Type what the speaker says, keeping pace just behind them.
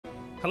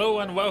Hello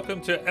and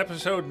welcome to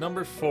episode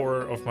number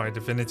 4 of my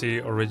Divinity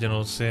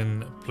Original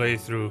Sin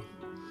playthrough.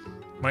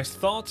 My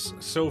thoughts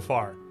so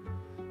far.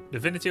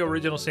 Divinity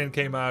Original Sin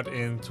came out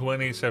in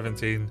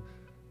 2017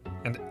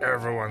 and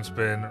everyone's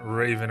been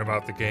raving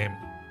about the game.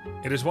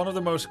 It is one of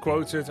the most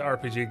quoted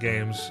RPG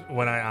games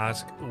when I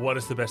ask what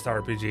is the best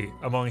RPG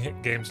among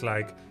games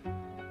like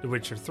The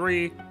Witcher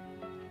 3,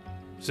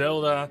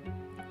 Zelda,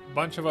 a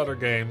bunch of other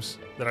games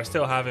that I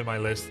still have in my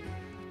list.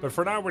 But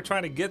for now we're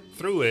trying to get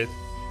through it.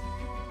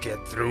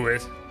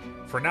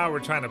 For now we're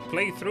trying to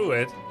play through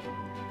it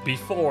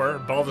before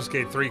Baldur's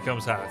Gate 3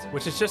 comes out,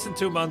 which is just in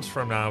 2 months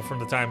from now from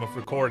the time of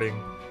recording,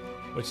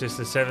 which is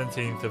the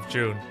 17th of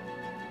June.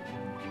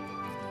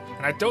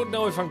 And I don't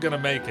know if I'm gonna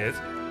make it,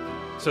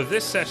 so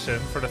this session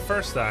for the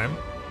first time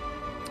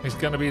is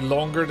gonna be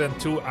longer than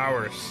 2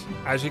 hours,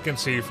 as you can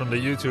see from the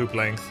YouTube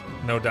length,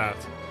 no doubt.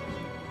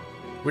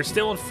 We're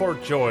still in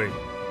Fort Joy,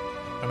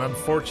 an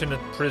unfortunate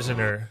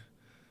prisoner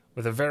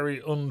with a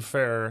very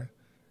unfair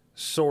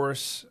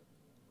source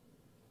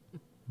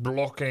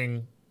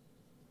blocking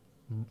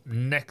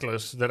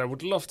necklace that I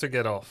would love to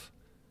get off.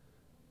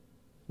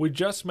 We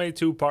just made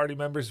 2 party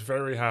members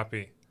very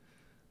happy.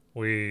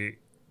 We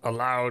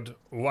allowed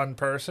one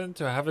person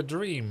to have a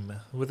dream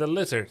with a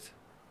lizard,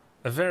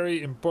 a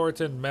very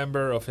important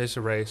member of his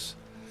race.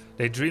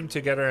 They dreamed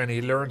together and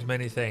he learned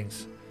many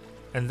things.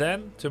 And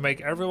then, to make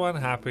everyone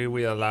happy,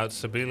 we allowed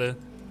Sabila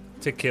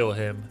to kill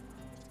him,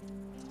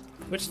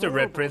 which the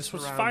Red Prince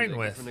was fine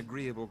with. An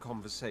agreeable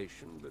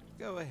conversation, but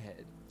go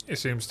ahead. He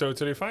seems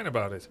totally fine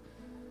about it.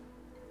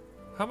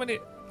 How many?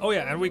 Oh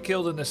yeah, and we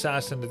killed an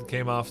assassin that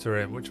came after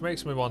him, which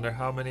makes me wonder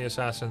how many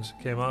assassins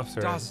came after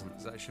him.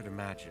 Dozens, I should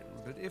imagine.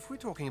 But if we're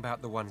talking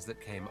about the ones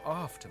that came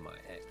after my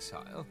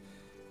exile,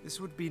 this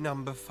would be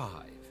number 5.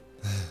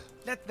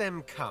 Let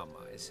them come,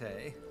 I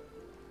say.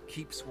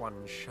 Keeps one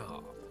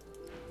sharp.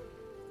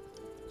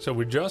 So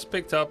we just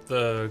picked up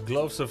the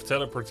gloves of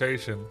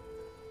teleportation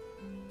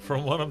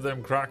from one of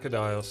them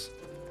crocodiles,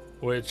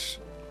 which...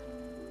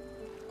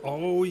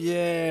 Oh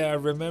yeah, I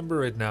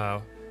remember it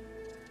now.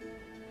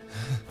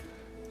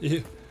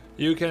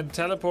 You can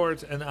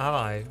teleport an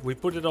ally. We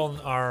put it on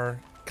our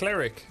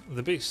cleric,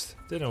 the beast,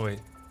 didn't we?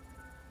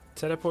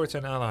 Teleport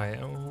an ally.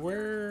 And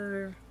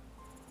where...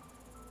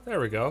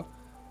 There we go.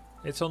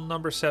 It's on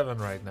number 7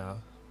 right now.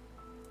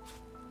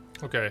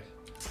 Okay.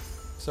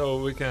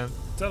 So we can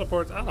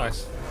teleport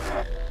allies.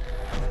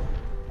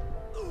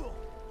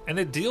 And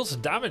it deals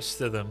damage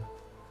to them.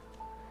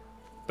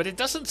 But it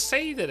doesn't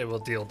say that it will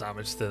deal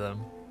damage to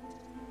them.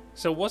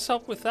 So what's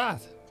up with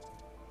that?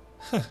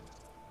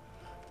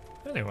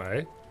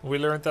 Anyway, we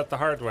learned that the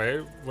hard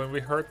way when we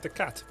hurt the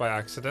cat by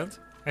accident.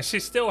 And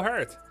she's still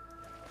hurt.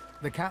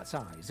 The cat's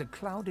eyes are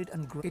clouded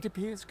and gray. It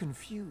appears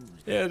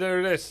confused. Yeah,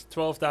 there it is.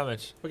 12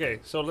 damage.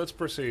 Okay, so let's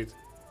proceed.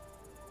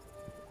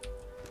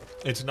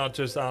 It's not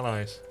just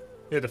allies.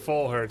 Yeah, the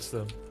fall hurts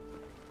them.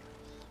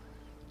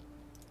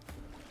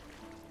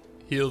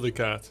 Heal the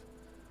cat.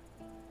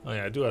 Oh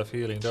yeah, I do have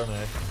healing, don't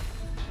I?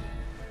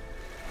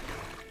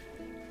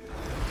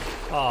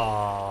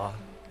 Ah,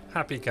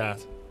 happy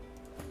cat.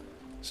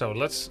 So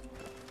let's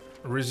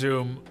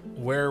resume.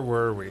 Where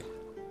were we?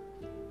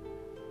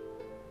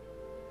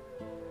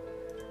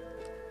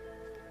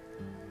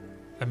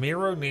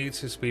 Amiro needs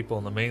his people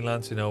on the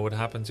mainland to know what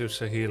happened to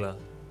Sahila.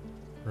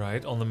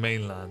 Right, on the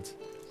mainland.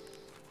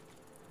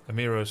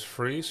 Amiro is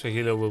free,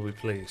 Sahila will be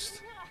pleased.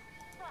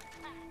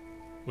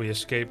 We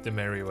escaped the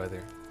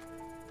Merryweather.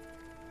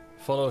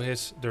 Follow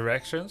his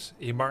directions.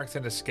 He marked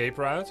an escape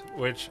route,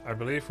 which I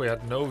believe we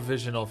had no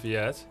vision of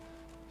yet.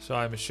 So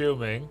I'm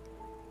assuming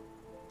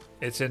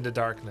it's in the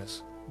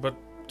darkness. But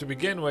to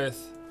begin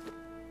with,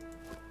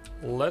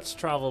 let's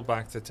travel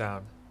back to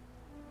town.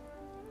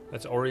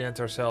 Let's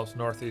orient ourselves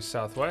northeast,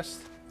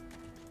 southwest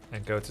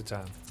and go to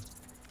town.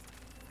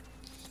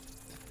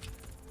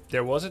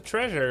 There was a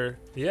treasure.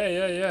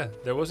 Yeah.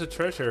 There was a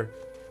treasure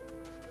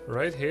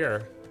right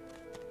here.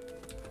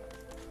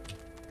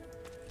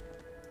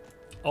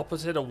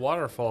 Opposite a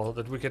waterfall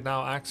that we can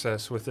now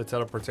access with the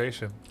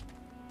teleportation.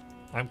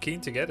 I'm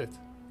keen to get it.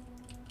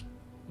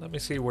 Let me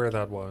see where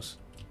that was.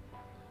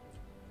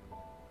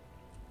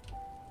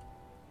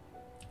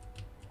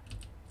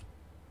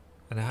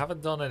 And I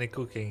haven't done any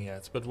cooking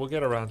yet, but we'll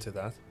get around to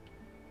that.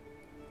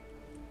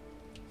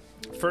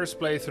 First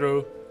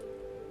playthrough.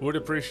 Would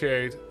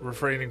appreciate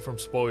refraining from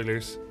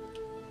spoilers.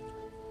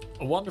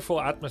 A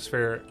wonderful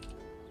atmosphere.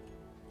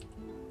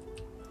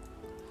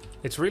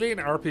 It's really an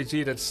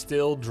RPG that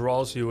still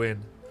draws you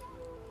in.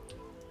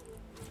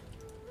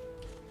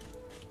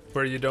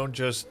 Where you don't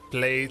just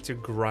play to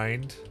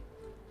grind,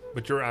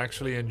 but you're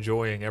actually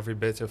enjoying every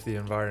bit of the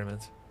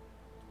environment.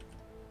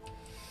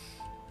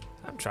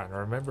 I'm trying to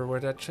remember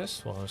where that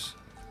chest was.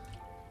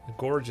 A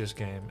gorgeous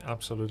game,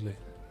 absolutely.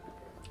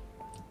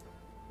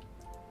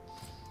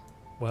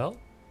 Well,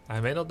 I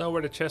may not know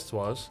where the chest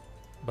was,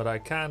 but I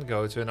can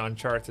go to an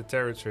uncharted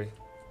territory.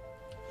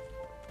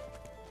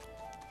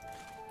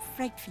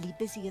 Frightfully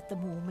busy at the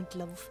moment,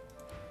 love.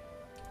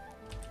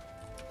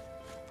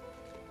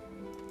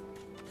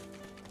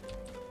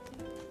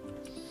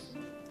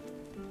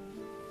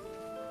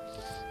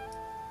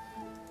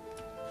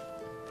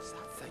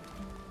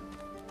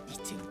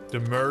 The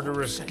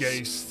murderous Yes.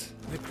 ghast.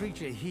 The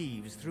creature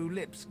heaves through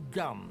lips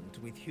gummed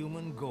with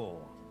human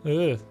gore.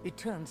 Ugh. It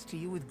turns to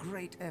you with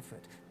great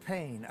effort,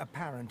 pain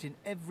apparent in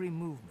every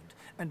movement,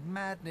 and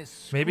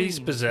madness Maybe he's screams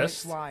from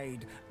possessed. its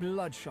wide,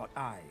 bloodshot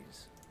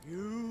eyes.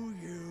 You.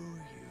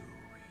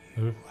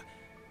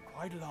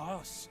 Quite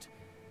lost.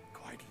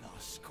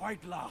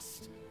 Quite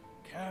lost.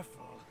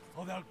 Careful,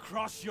 or they'll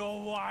cross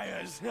your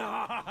wires.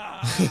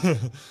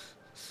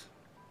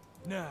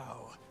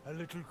 Now, a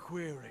little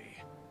query.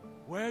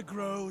 Where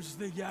grows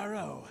the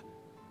yarrow?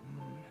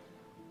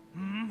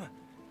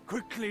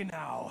 Quickly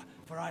now,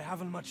 for I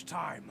haven't much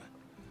time.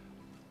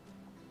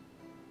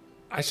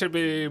 I should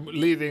be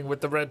leading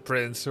with the Red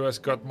Prince, who has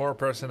got more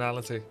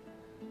personality.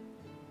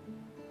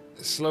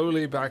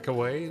 Slowly back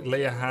away,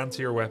 lay a hand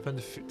to your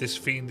weapon. This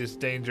fiend is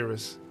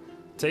dangerous.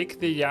 Take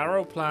the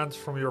yarrow plant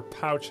from your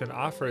pouch and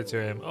offer it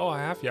to him. Oh, I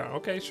have yarrow.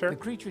 Okay, sure. The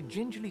creature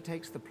gingerly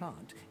takes the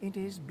plant into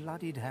his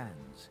bloodied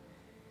hands.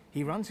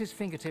 He runs his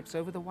fingertips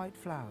over the white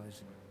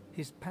flowers.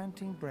 His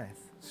panting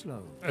breath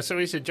slows. So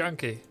he's a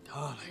junkie.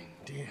 Darling,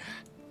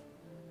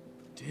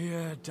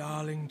 dear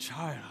darling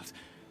child.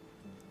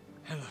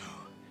 Hello.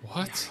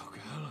 What? Yarrow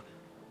girl.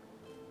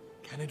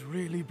 Can it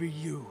really be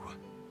you?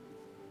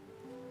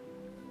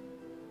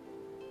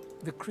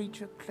 The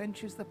creature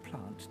clenches the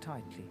plant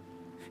tightly.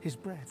 His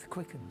breath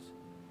quickens.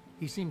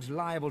 He seems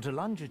liable to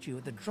lunge at you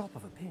at the drop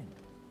of a pin.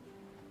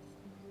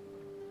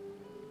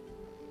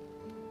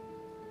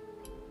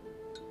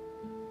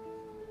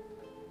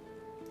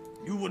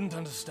 You wouldn't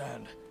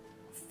understand.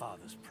 A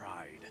father's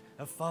pride,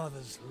 a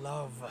father's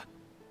love.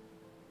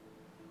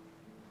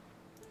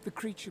 The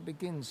creature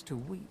begins to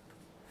weep.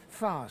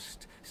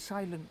 Fast,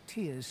 silent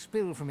tears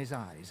spill from his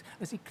eyes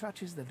as he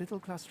clutches the little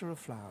cluster of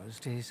flowers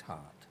to his heart.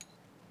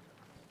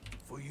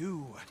 For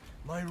you,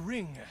 my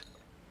ring.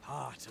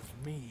 Heart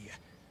of me.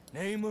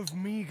 Name of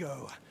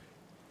Migo.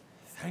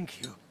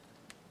 Thank you.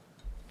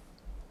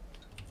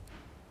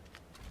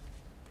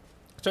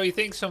 So he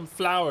thinks some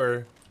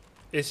flower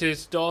is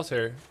his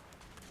daughter.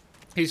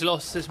 He's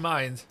lost his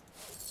mind.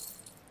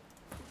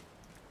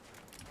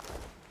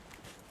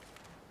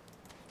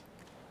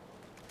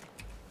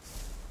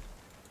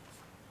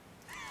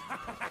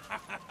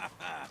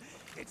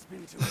 It's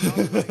been too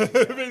long.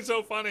 It'd be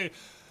so funny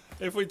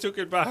if we took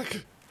it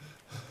back.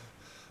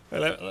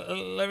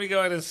 Let me go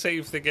ahead and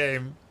save the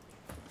game.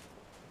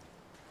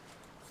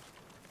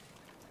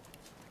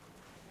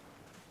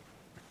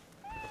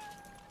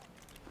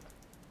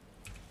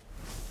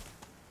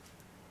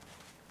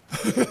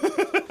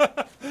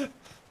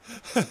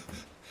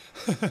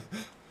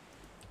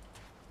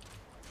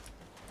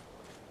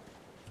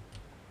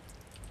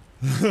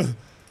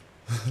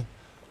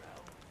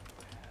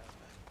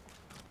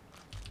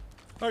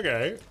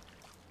 Okay.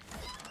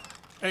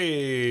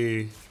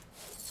 Hey.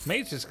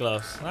 Mage's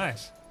gloves.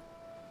 Nice.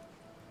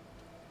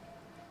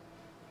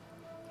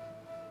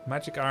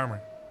 Magic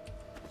armor.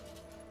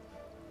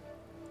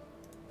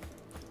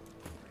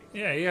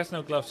 Yeah, he has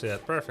no gloves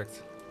yet.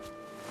 Perfect.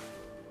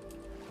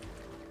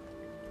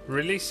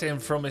 Release him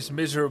from his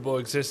miserable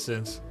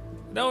existence.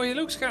 No, he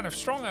looks kind of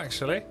strong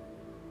actually.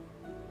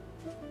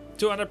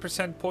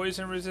 200%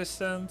 poison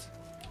resistant.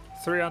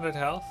 300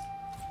 health.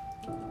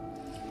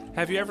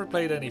 Have you ever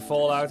played any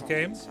Fallout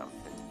game?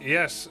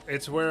 Yes,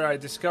 it's where I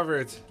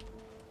discovered...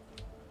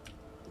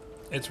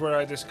 It's where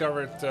I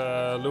discovered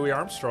Louis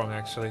Armstrong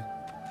actually.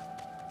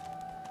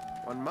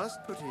 One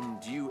must put in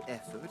due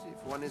effort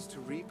if one is to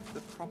reap the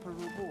proper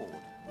reward.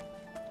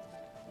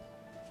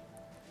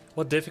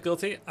 What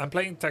difficulty? I'm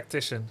playing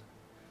Tactician.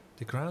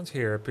 The ground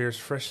here appears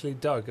freshly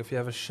dug. If you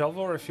have a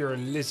shovel or if you're a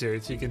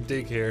lizard, you can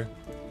dig here.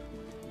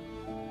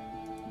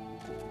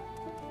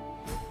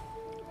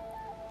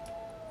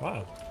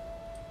 Wow.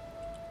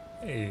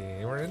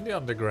 Hey, we're in the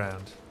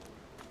underground.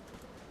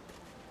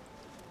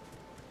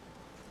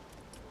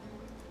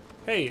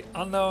 Hey,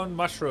 unknown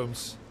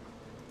mushrooms.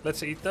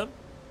 Let's eat them.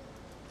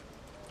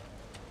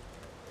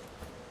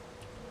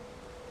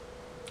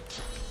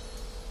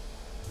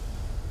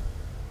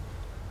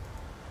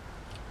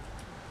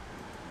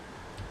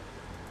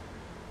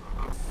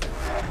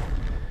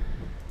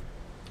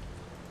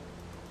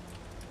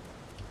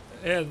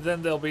 Yeah,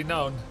 then they'll be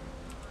known.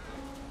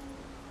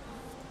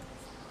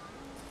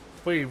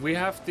 Wait, we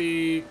have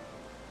the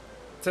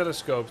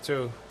telescope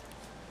too.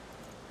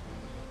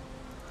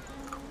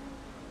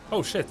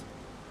 Oh shit.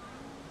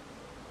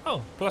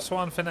 Oh,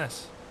 +1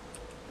 finesse.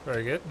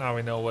 Very good, now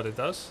we know what it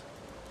does.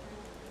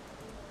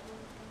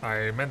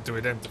 I meant to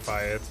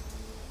identify it.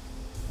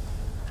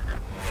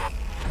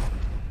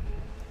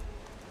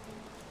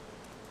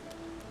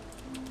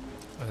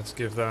 Let's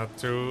give that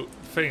to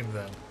Fane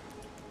then.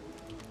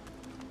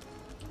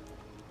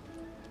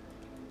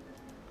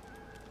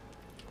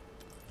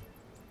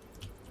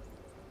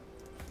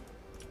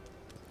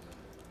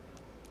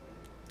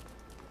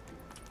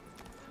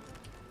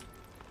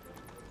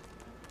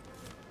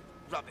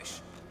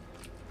 Rubbish.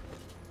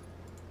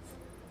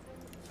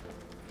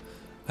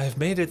 I've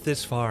made it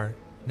this far.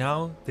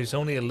 Now, there's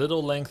only a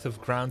little length of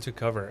ground to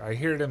cover. I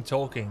hear them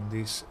talking,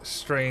 these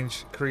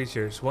strange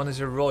creatures. One is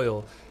a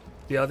royal,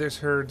 The other's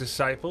her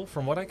disciple.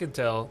 From what I can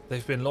tell,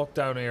 they've been locked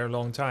down here a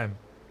long time.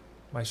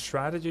 My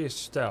strategy is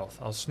stealth.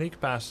 I'll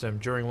sneak past them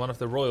during one of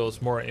the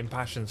royals' more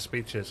impassioned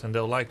speeches, and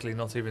they'll likely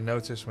not even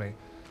notice me.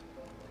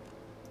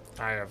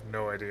 I have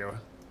no idea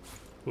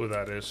who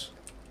that is.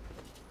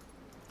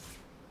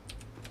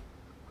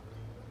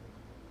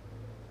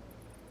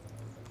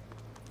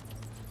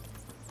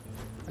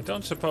 I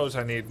don't suppose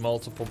I need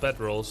multiple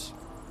bedrolls.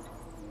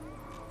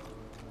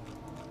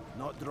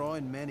 Not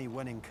drawing many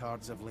winning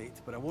cards of late,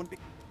 but I won't be...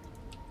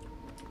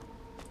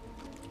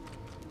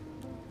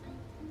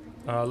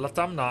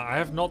 Latamna, I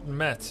have not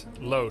met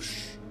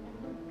Loesch.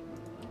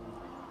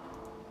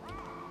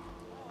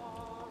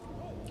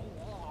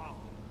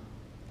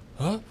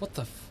 Huh? What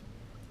the f...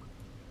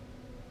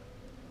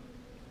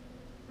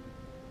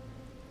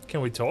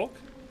 Can we talk?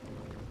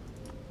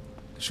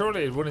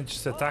 Surely it wouldn't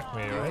just attack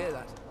me, You right? hear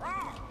that?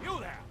 You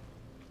there,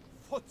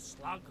 foot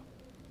slug!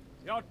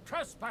 You're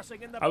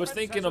trespassing in the I was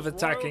thinking of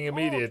princess's attacking royal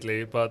court.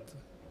 immediately, but...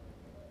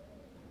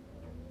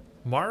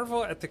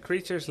 Marvel at the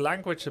creature's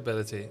language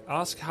ability.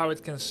 Ask how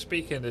it can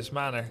speak in this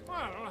manner. Well,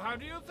 how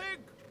do you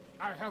think?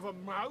 I have a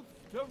mouth,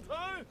 don't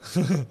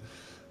I?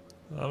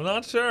 I'm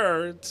not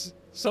sure. It's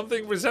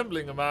something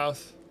resembling a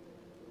mouth.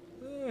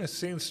 I've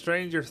seen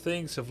stranger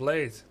things of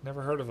late.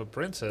 Never heard of a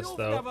princess, You've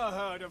though. never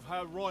heard of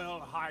Her Royal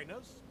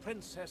Highness,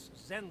 Princess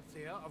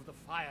Zenthia of the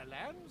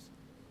Firelands?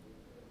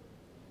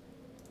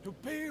 To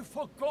be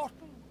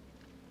forgotten?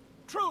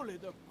 Truly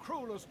the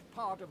cruelest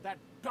part of that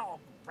dog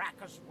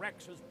Brachus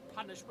Rex's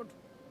punishment.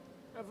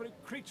 Every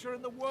creature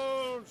in the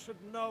world should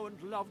know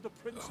and love the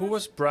princess. Who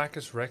was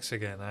Brachus Rex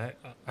again? I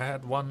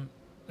had one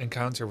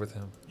encounter with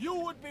him. You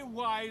would be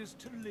wise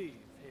to leave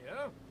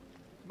here.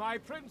 My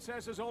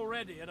princess is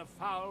already in a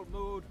foul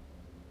mood.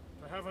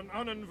 To have an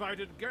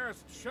uninvited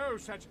guest show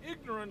such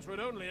ignorance would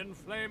only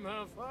inflame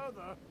her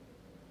further.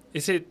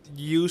 Is it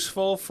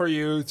useful for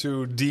you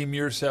to deem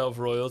yourself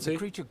The royalty?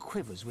 creature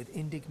quivers with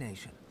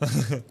indignation.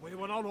 We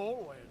were not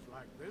always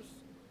like this.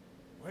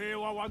 We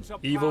were once a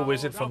Evil proud,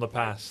 wizard from the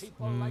upright past.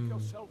 people like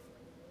yourself.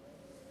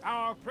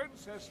 Our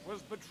princess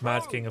was betrothed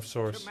Mad King of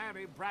Swords. to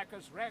marry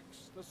Brachus Rex,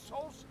 the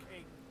Source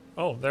King.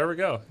 Oh, there we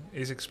go.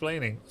 He's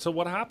explaining. So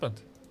what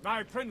happened?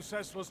 My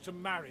princess was to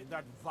marry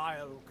that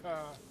vile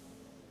cur,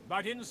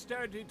 but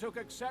instead he took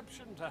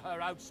exception to her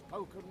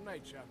outspoken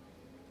nature.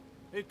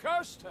 He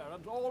cursed her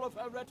and all of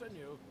her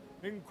retinue,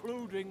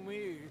 including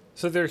me.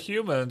 So they're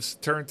humans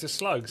turned to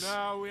slugs.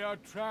 Now we are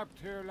trapped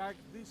here like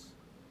this,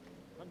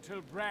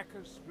 until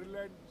Brachus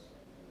relents.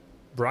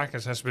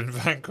 Brachus has been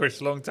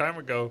vanquished a long time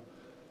ago.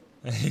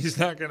 He's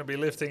not going to be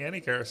lifting any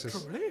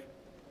curses. Truly?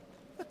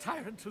 The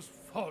tyrant has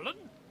fallen?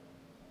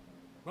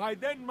 Why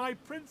then my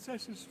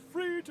princess is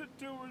free to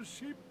do as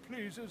she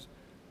pleases.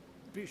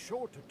 Be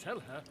sure to tell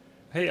her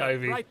Hey, to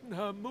Ivy. brighten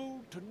her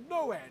mood to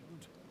no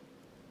end.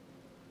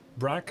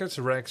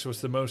 Brachus Rex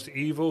was the most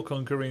evil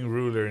conquering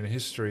ruler in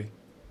history.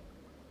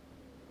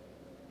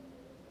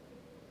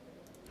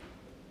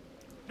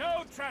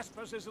 No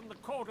trespassers in the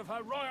court of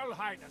Her Royal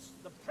Highness,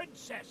 the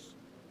Princess.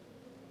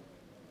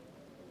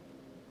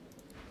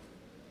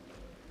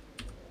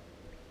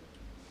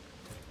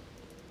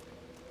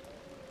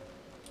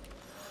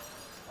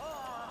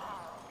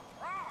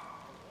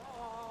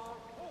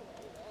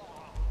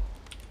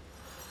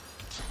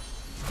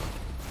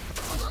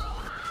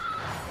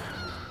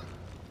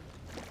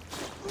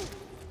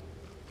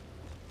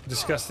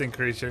 Disgusting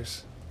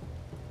creatures.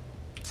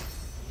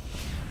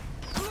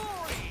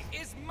 Glory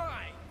is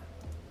mine.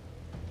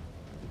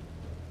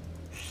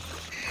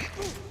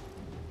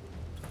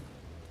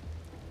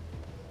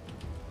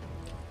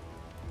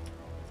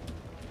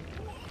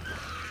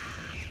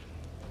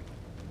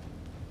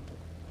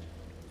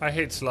 I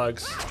hate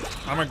slugs.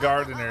 I'm a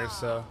gardener,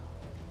 so...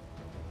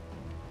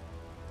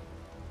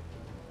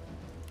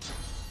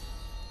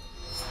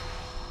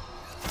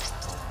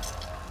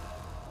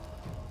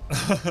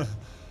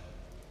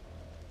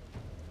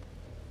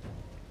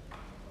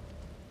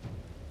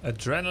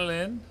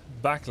 Adrenaline,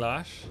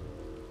 backlash,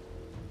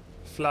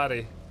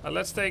 flatty.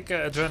 Let's take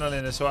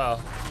adrenaline as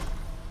well.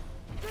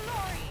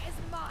 Glory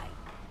is mine.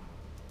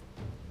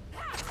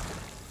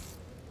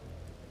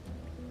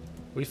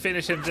 We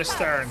finish him this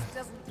turn.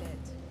 Doesn't it?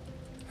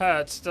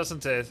 Hurts,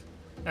 doesn't it?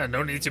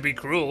 No need to be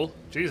cruel.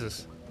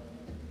 Jesus.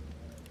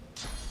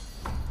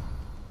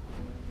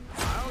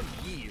 I'll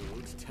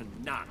yield to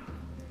none.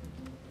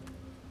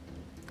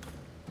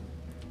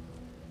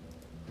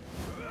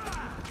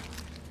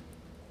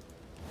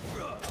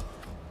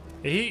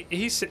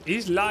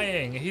 He's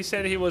lying. He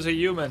said he was a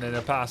human in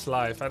a past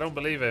life. I don't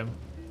believe him.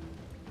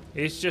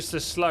 He's just a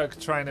slug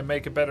trying to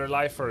make a better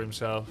life for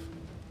himself.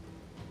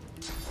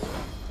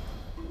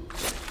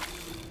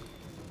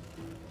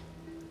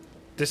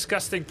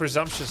 Disgusting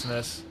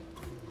presumptuousness.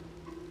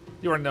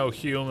 You are no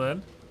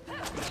human.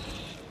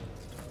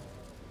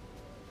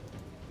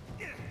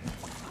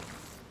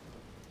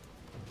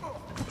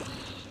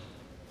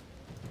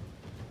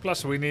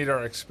 Plus, we need our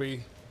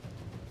XP.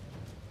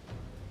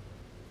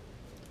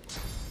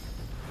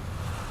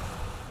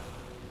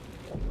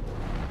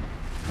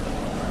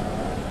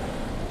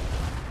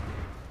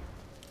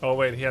 Oh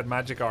wait, he had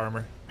magic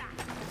armor.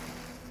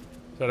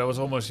 So that was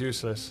almost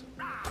useless.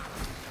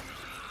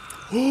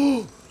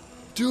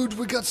 Dude,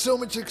 we got so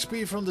much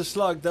XP from the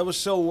slug. That was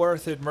so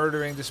worth it,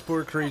 murdering this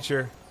poor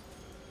creature.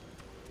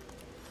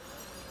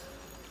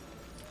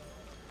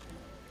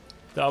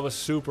 That was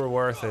super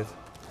worth it.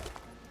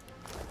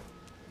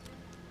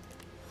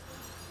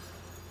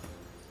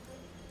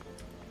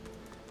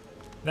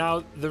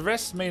 Now, the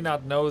rest may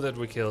not know that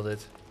we killed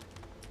it.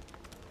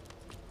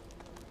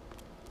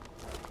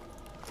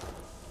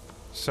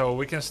 So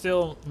we can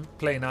still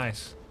play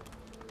nice.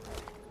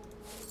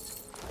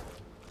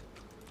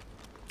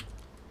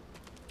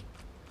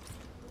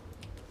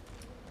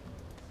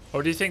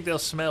 Or do you think they'll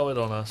smell it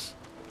on us?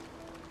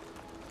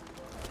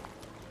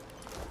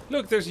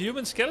 Look, there's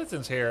human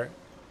skeletons here.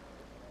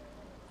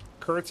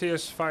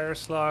 Courteous fire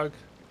slug.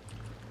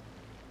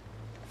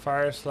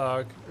 Fire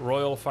slug.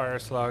 Royal fire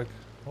slug.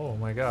 Oh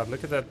my god,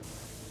 look at that.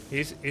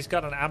 He's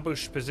got an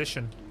ambush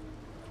position.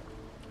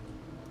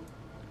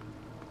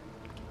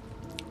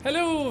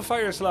 Hello,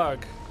 fire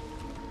slug.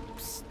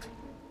 Psst.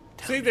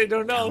 See, they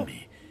don't know.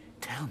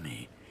 Tell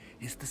me,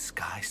 is the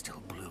sky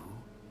still blue?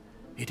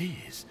 It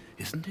is,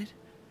 isn't it?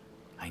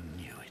 I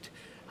knew it.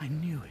 I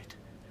knew it.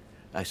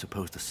 I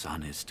suppose the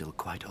sun is still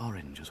quite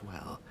orange as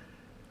well.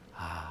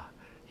 Ah,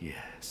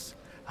 yes.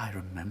 I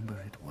remember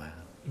it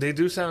well. They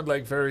do sound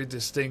like very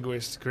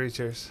distinguished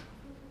creatures.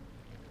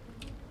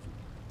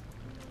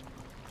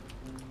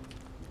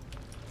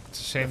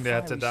 It's a shame they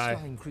had to die. The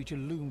fiery creature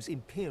looms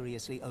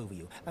imperiously over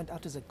you and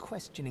utters a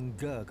questioning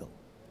gurgle.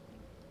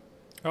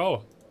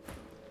 Oh.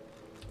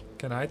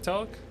 Can I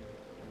talk?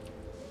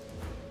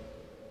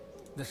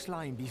 The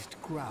slime beast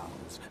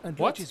growls and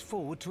What? lurches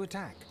forward to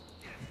attack.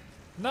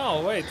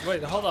 No, wait,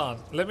 hold on.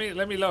 Let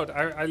me load.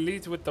 I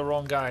lead with the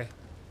wrong guy.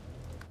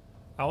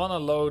 I want to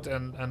load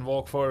and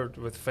walk forward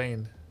with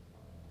Fane.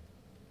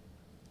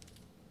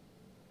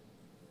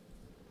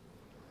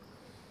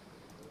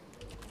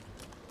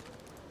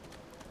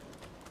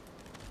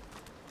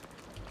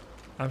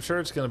 I'm sure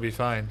it's gonna be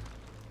fine.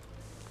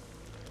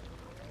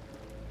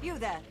 You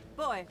there,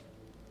 boy.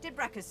 Did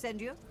Brackus send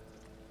you?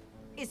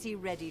 Is he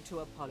ready to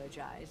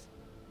apologize?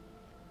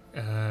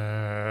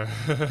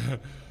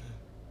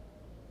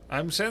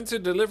 I'm sent to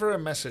deliver a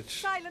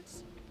message.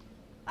 Silence!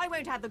 I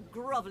won't have the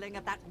grovelling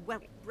of that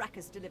whelp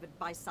Brackus delivered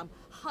by some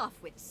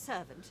half-wit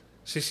servant.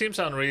 She seems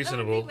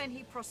unreasonable. Only when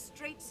he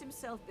prostrates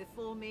himself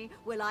before me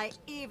will I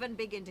even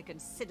begin to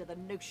consider the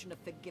notion of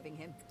forgiving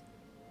him.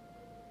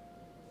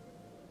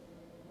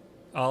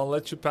 I'll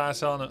let you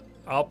pass on.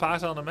 I'll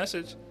pass on a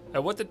message.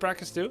 What did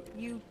Brackus do?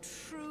 You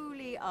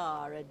truly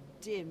are a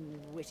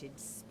dim-witted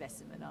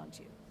specimen, aren't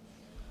you?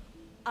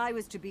 I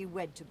was to be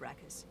wed to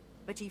Brackus,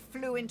 but he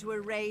flew into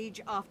a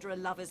rage after a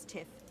lover's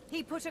tiff.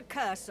 He put a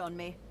curse on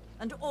me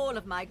and all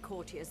of my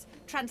courtiers,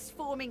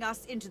 transforming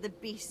us into the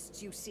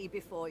beasts you see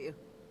before you.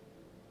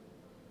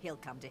 He'll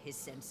come to his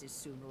senses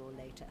sooner or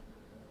later.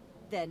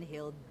 Then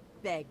he'll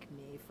beg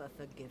me for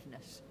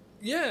forgiveness.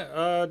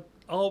 Yeah,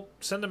 I'll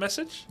send a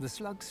message. The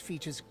slug's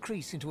features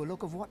crease into a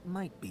look of what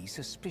might be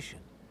suspicion.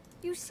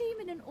 You seem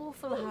in an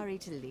awful hurry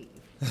to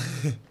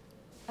leave.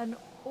 An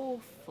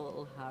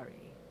awful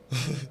hurry.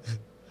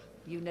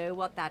 You know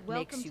what that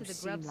makes you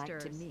seem like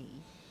to me?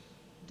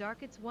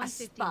 Darkets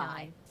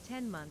 159,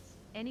 10 months.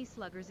 Any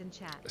sluggers in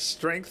chat?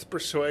 Strength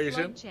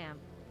persuasion. Slug champ.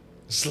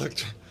 Slug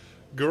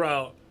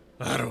growl.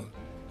 I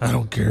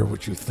don't care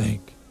what you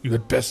think. You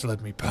had best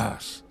let me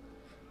pass.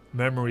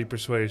 Memory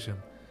persuasion.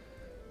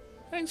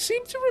 I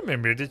seem to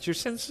remember that your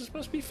senses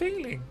must be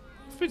failing.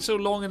 You've been so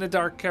long in a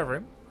dark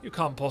cavern. You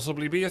can't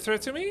possibly be a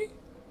threat to me.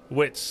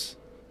 Wits.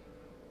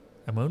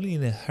 I'm only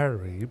in a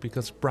hurry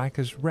because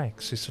Brackus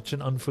Rex is such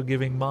an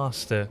unforgiving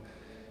master.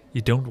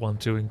 You don't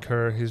want to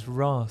incur his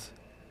wrath.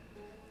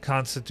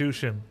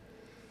 Constitution.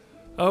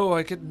 Oh,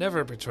 I could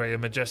never betray a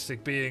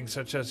majestic being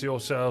such as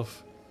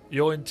yourself.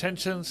 Your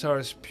intentions are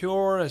as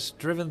pure as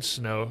driven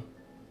snow.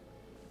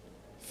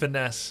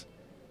 Finesse.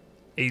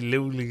 A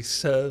lowly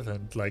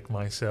servant like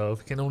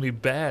myself can only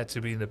bear to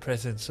be in the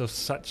presence of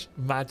such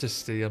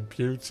majesty and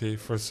beauty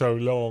for so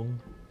long.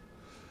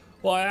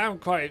 Well, I am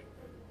quite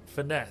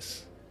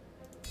finesse.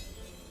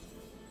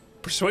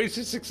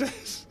 Persuasion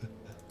success.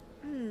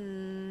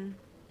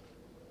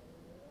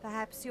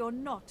 Perhaps you're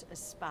not a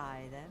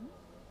spy then?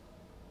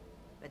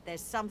 But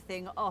there's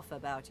something off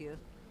about you.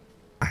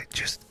 I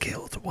just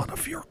killed one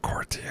of your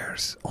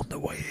courtiers on the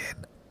way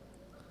in.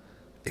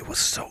 It was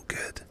so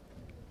good.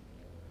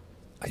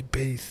 I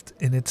bathed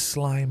in its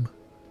slime.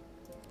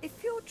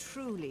 If you're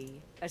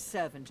truly a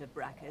servant of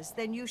Brackus,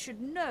 then you should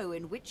know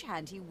in which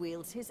hand he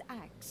wields his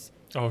axe.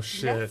 Oh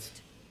shit.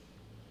 Left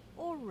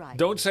or right?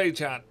 Don't say,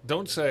 chat.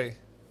 Don't say.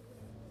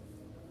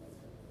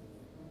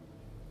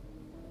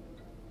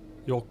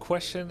 Your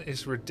question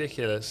is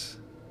ridiculous.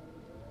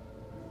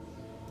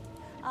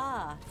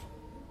 Ah,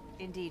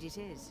 indeed it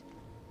is.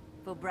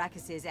 For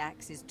Brackus's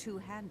axe is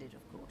two-handed,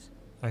 of course.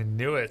 I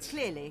knew it.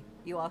 Clearly,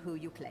 you are who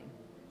you claim.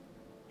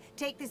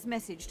 Take this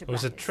message to Brackus. It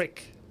was a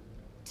trick.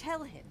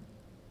 Tell him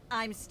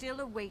I'm still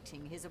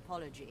awaiting his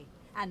apology,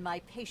 and my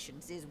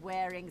patience is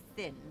wearing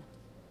thin.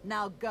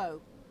 Now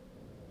go.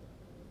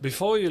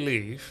 Before you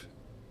leave,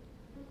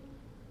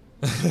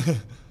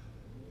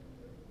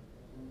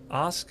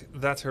 ask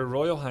that Her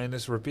Royal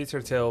Highness repeat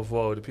her tale of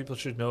woe. The people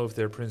should know of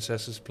their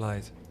princess's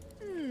plight.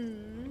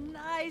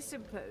 I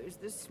suppose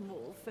the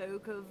small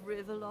folk of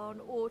Rivellon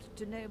ought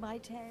to know my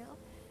tale.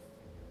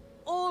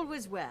 All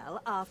was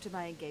well after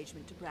my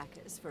engagement to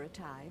Brachus for a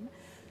time,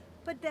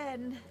 but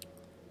then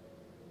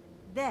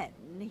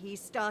he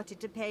started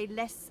to pay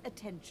less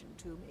attention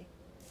to me.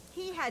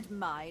 He had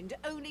mind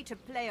only to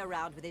play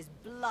around with his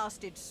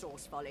blasted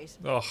sauce follies.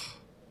 Ugh.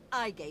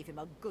 I gave him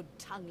a good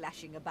tongue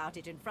lashing about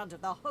it in front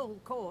of the whole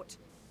court.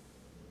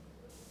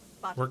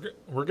 But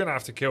we're gonna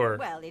have to kill her.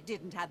 well, it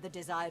didn't have the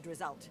desired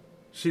result.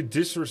 She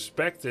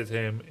disrespected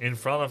him in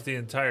front of the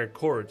entire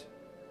court.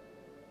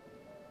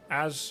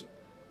 As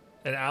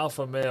an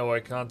alpha male, I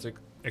can't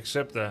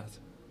accept that.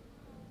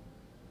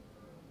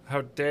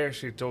 How dare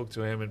she talk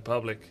to him in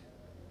public?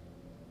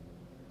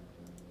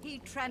 He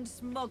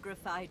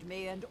transmogrified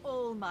me and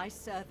all my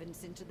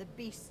servants into the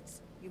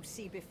beasts you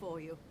see before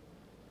you.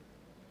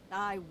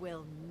 I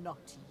will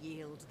not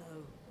yield,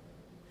 though.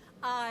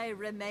 I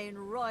remain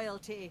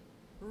royalty,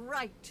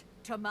 right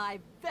to my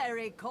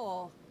very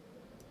core.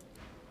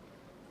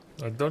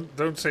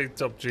 Don't say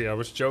top G. I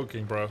was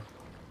joking, bro.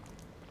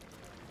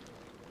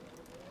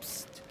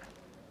 Psst.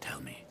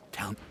 Tell me.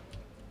 Tell me.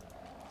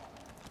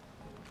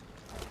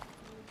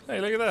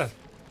 Hey, look at that.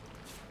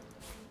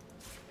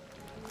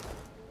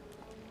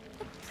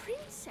 The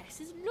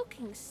princess is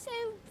looking so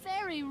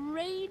very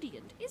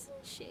radiant, isn't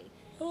she?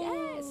 Oh.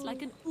 Yes,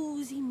 like an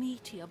oozy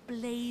meteor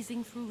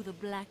blazing through the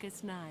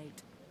blackest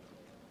night.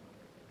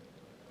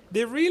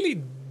 They're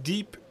really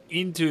deep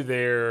into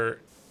their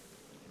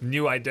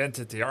new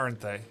identity,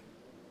 aren't they?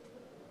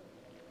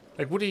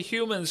 Like, would a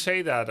human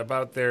say that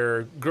about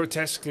their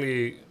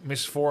grotesquely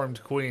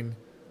misformed queen?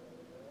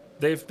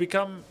 They've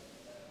become...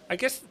 I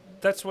guess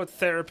that's what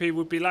therapy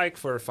would be like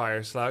for a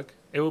fire slug.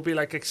 It would be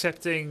like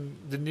accepting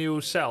the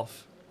new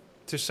self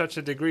to such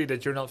a degree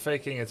that you're not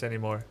faking it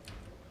anymore.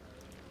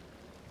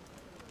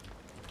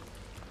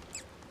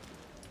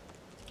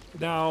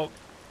 Now,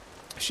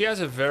 she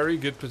has a very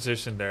good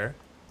position there.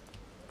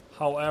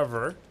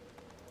 However,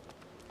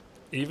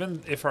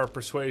 even if our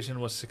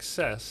persuasion was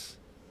success,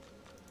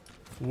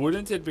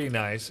 wouldn't it be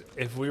nice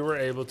if we were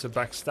able to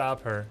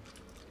backstab her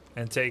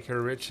and take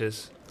her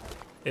riches,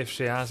 if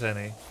she has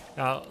any?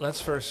 Now, let's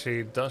first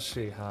see, does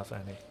she have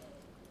any?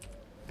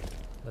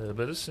 A little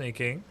bit of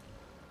sneaking.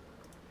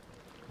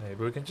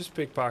 Maybe we can just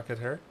pickpocket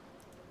her.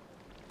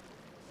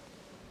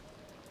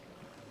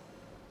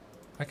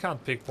 I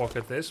can't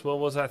pickpocket this. What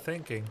was I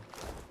thinking?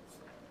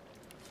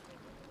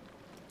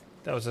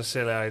 That was a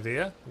silly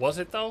idea. Was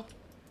it though?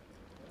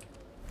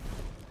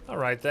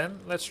 Alright then,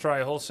 let's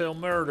try wholesale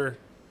murder.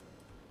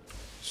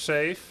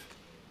 Safe.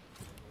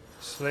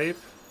 Sleep.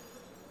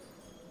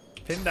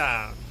 Pin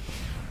down.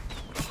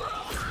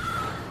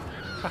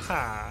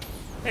 Haha.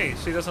 Hey,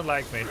 she doesn't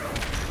like me.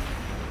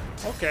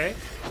 Okay.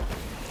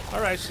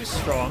 Alright, she's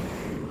strong.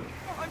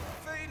 I'm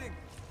fading.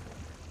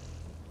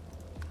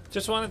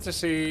 Just wanted to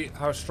see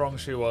how strong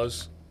she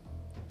was.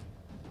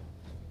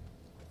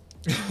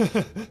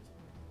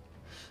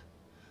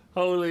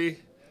 Holy.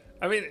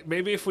 I mean,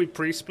 maybe if we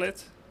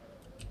pre-split.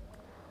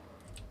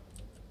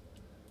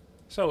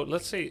 So,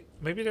 let's see.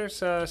 Maybe there's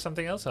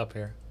something else up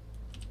here.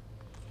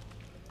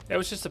 It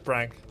was just a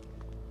prank.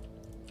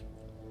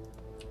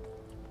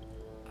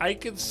 I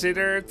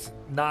considered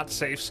not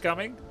safe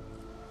scumming,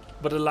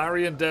 but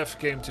Ilarian Dev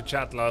came to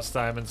chat last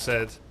time and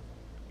said,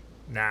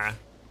 nah.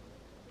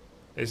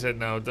 They said,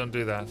 no, don't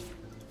do that.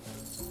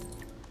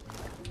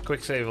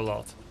 Quick save a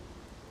lot.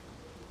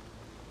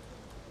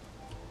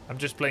 I'm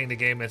just playing the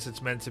game as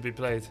it's meant to be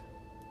played.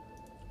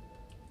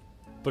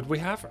 But we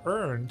have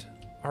earned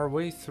our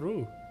way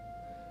through.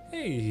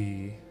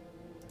 Hey.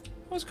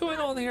 What's going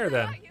on here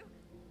then? Who are you?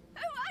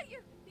 Who are you?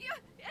 You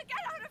get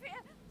out of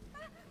here!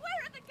 Where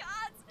are the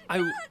guards?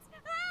 Guards,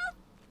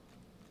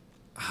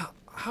 help!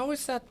 How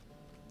is that?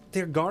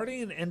 They're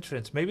guarding an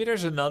entrance. Maybe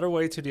there's another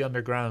way to the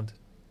underground.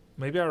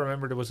 Maybe I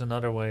remember there was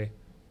another way.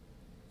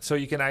 So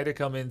you can either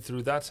come in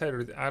through that side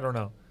or... I don't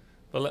know.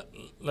 But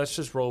let's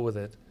just roll with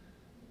it.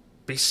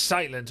 Be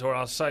silent or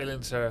I'll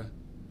silence her.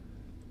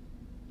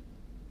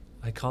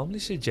 I calmly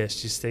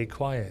suggest you stay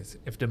quiet.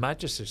 If the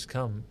magisters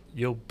come,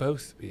 we'll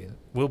both be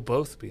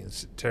in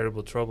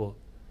terrible trouble.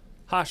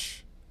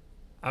 Hush.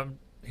 I'm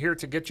here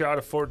to get you out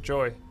of Fort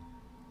Joy.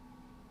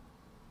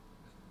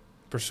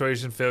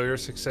 Persuasion failure,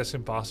 success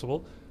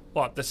impossible.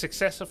 What, the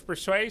success of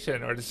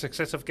persuasion or the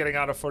success of getting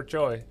out of Fort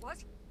Joy?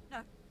 What?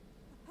 No.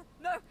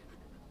 No.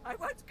 I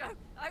won't go.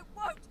 I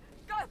won't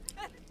go.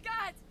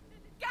 Guards!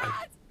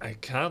 Guards! I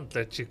can't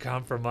let you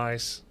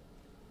compromise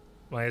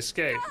my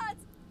escape.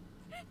 Guards!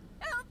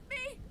 Help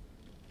me!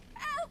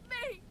 Help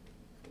me!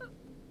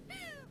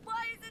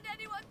 Why isn't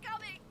anyone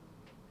coming?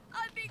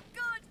 I'm being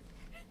good!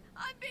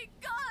 I'm being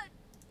good!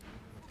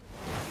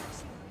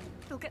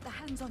 They'll get their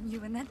hands on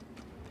you and then...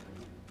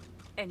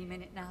 Any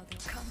minute now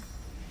they'll come.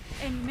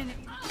 Any minute.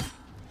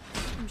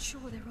 I'm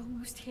sure they're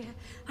almost here.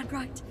 And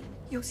right,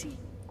 you'll see.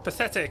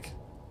 Pathetic.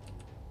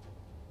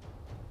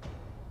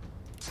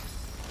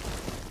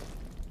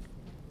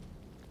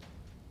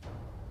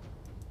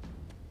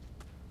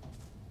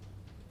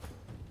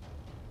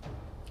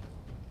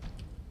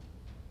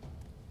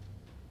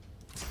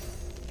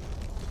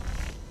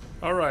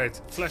 Alright,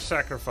 flesh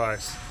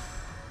sacrifice.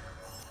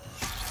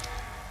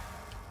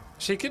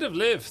 She could have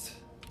lived.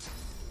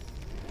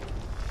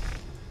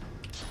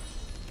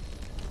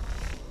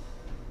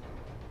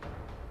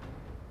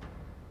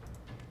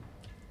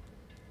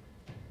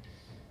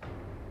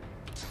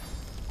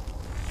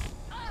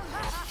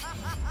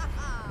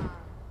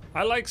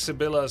 I like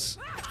Sibylla's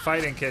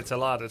fighting kit a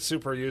lot, it's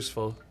super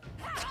useful.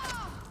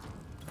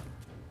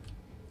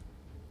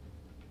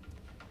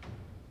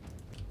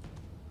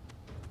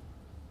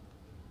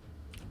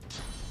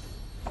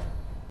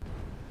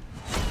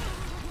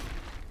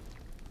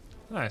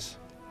 Nice.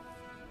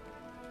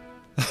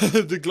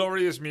 The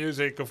glorious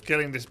music of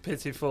killing this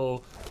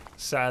pitiful,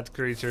 sad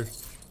creature.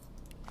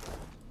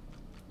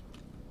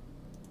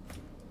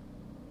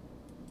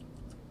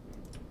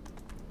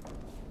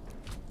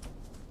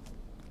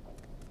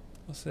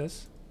 What's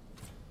this?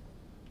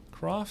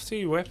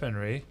 Crafty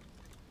weaponry,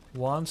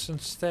 wands and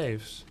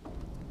staves.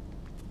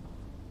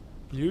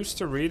 Use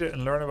to read it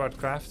and learn about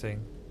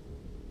crafting.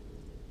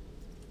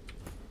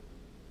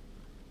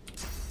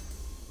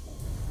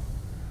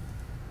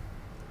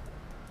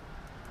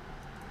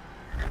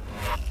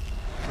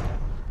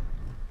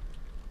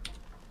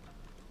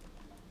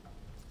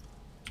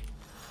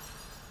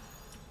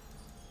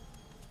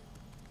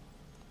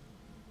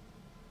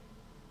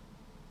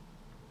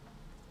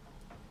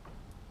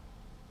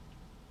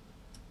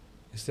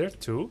 Is there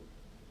two?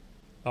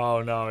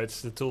 Oh no,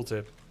 it's the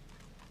tooltip.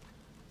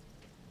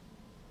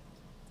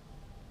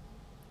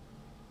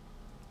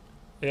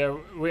 Yeah,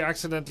 we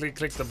accidentally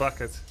clicked the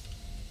bucket.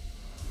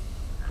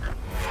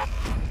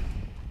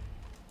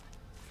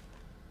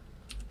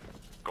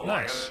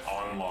 Nice.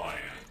 Online.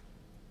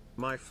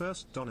 My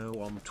first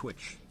dono on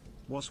Twitch.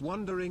 Was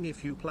wondering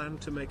if you plan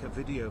to make a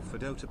video for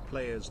Dota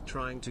players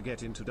trying to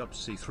get into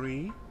Dubsy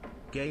 3?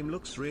 Game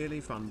looks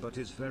really fun but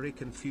is very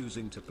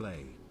confusing to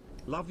play.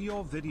 Love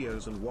your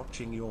videos and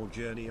watching your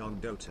journey on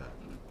Dota.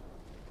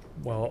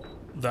 Well,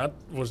 that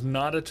was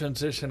not a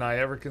transition I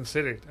ever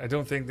considered. I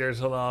don't think there's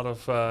a lot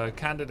of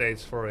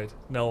candidates for it.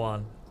 No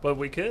one. But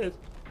we could.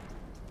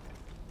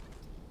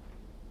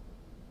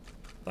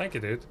 Thank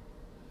you, dude.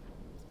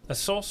 A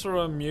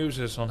sorcerer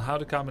muses on how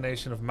the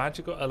combination of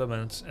magical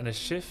elements and a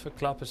shiv, a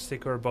club, a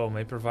stick or a bow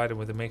may provide him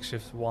with a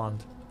makeshift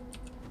wand.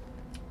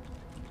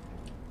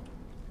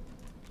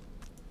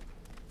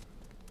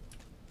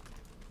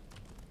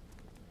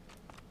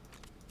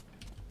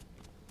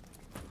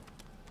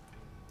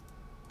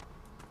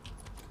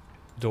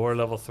 Door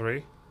level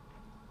 3.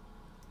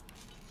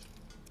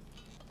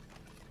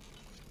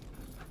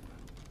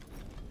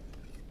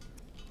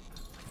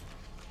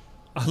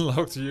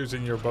 Unlocked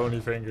using your bony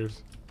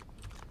fingers.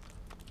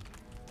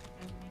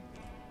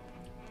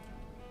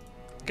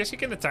 Guess you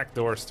can attack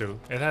doors too.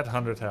 It had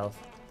 100 health.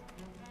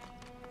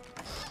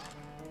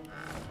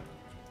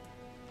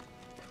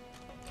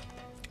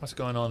 What's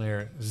going on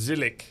here?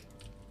 Zillik.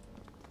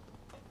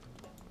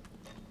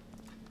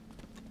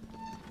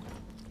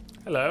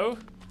 Hello.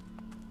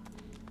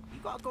 You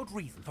got a good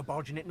reason for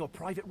barging into a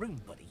private room,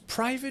 buddy.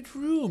 Private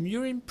room?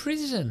 You're in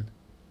prison.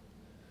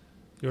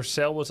 Your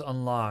cell was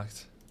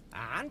unlocked.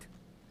 And?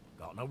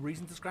 Got no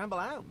reason to scramble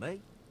out,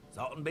 mate. It's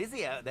hot and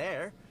busy out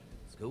there.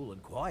 It's cool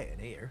and quiet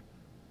in here.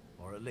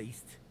 Or at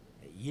least,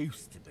 it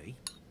used to be.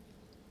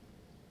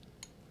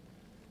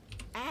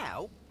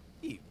 Ow!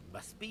 You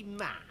must be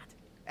mad.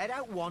 Head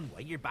out one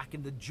way, you're back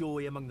in the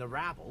joy among the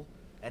rabble.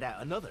 Head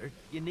out another,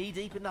 you're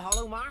knee-deep in the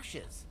hollow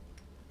marshes.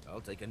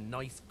 I'll take a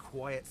nice,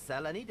 quiet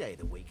cell any day of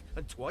the week,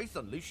 and twice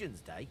on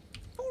Lucian's Day.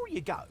 Before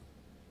you go,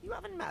 you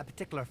haven't met a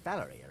particular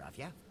fella here, have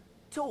you?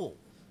 Tall,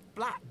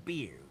 black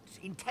beards,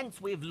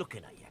 intense way of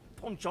looking at you.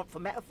 Punch up for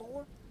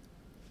metaphor?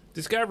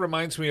 This guy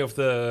reminds me of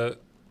the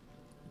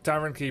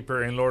Tavern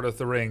Keeper in Lord of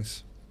the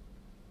Rings.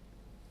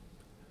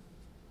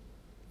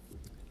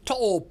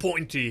 Tall,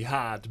 pointy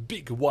hat,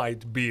 big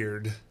white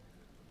beard.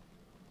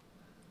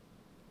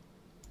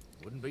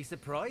 Wouldn't be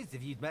surprised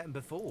if you'd met him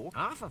before.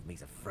 Half of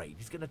me's afraid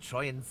he's gonna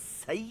try and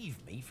save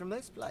me from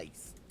this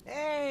place.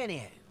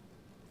 Anyhow,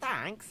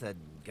 thanks and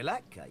good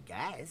luck, I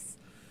guess.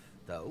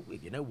 Though,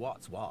 if you know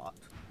what's what.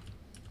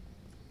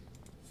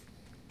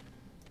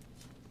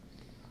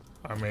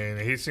 I mean,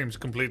 he seems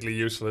completely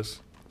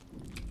useless.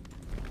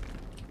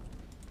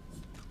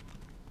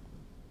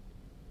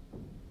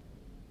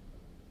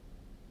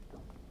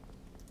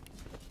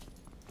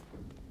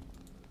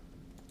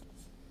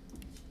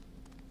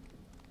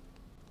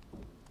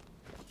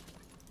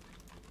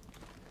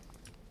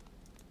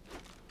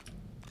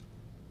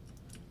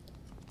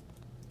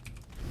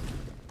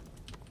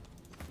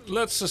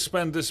 Let's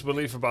suspend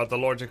disbelief about the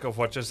logic of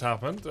what just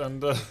happened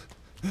and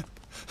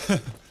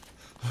what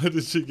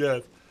did she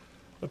get?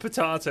 A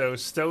potato,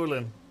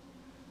 stolen.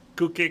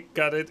 Cook it,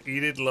 got it,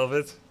 eat it, love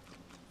it.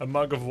 A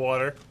mug of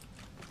water.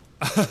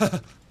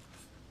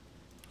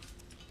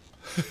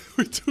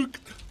 We took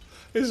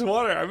It's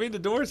water. I mean, the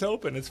door's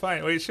open. It's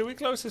fine. Wait, should we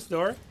close this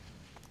door?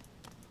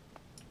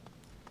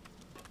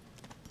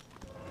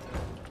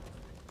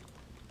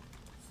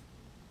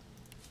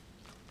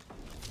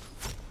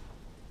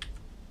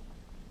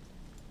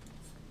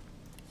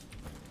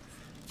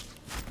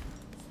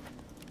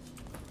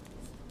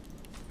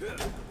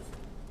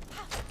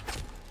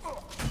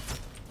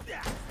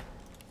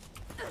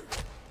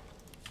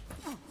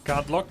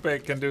 God,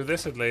 lockpick can do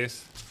this at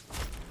least.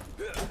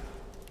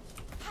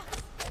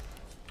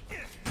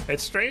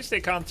 It's strange they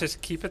can't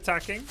just keep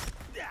attacking.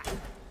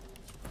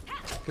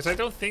 Because I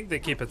don't think they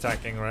keep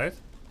attacking, right?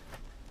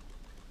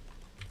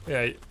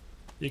 Yeah,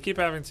 you keep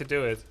having to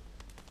do it.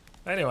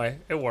 Anyway,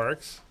 it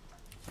works.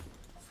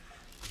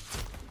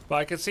 But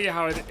I can see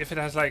how if it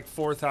has like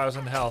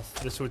 4,000 health,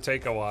 this would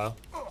take a while.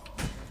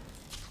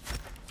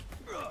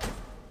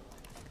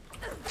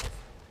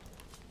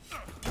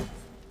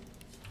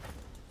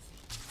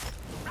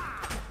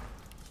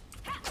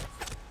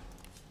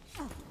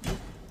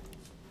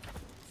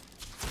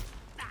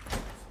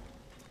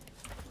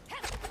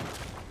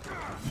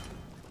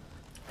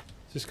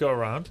 Just go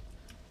around.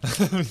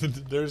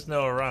 There's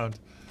no around.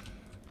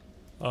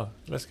 Oh,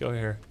 let's go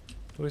here.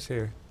 Who's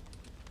here?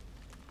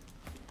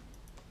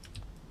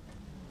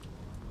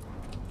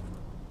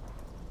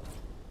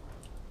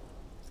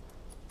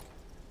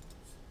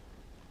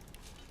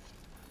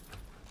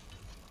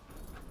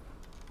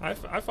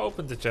 I've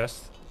opened the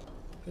chest.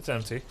 It's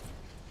empty.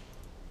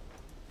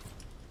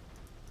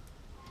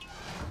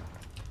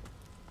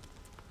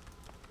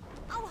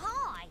 Oh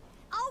hi!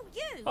 Oh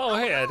you! Oh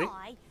hey Eddie.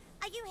 Hi.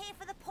 Are you here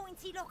for the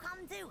pointy lock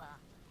undoer?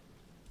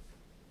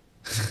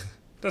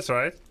 That's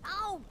right.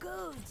 Oh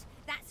good.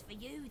 That's for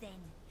you then.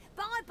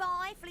 Bye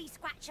bye, flea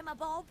scratcher my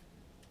bob.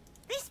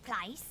 This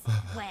place?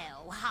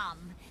 Well,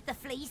 the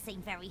fleas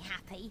seem very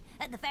happy,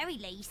 at the very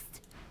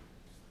least.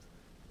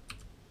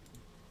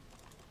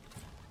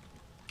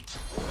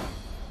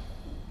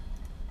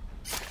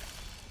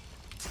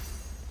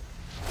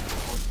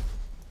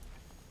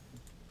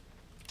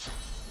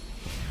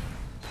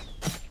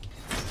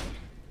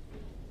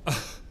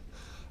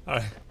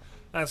 Alright,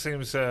 that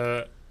seems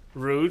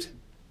rude.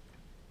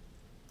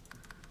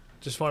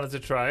 Just wanted to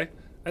try.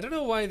 I don't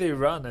know why they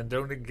run and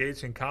don't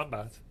engage in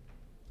combat.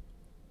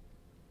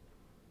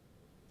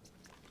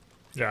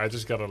 Yeah, I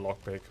just got a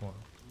lockpick. Come on.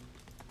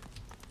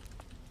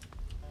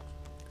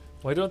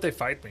 Why don't they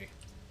fight me?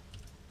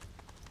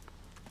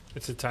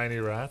 It's a tiny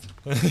rat.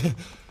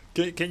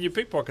 Can you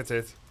pickpocket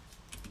it?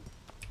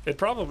 It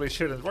probably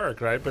shouldn't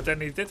work, right? But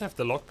then he did have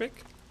the lockpick.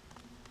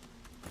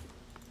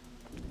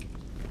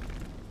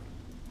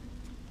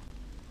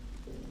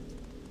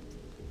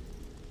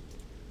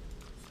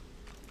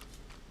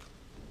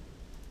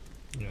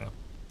 Yeah.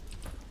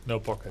 No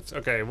pockets.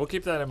 Okay, we'll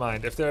keep that in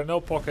mind. If there are no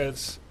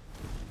pockets,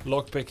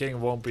 lockpicking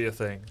won't be a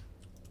thing.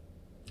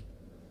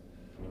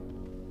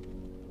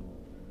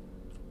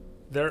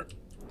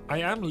 I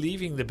am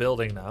leaving the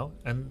building now,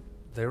 and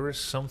there is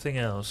something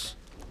else.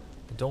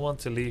 I don't want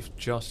to leave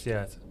just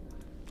yet.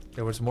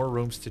 There was more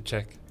rooms to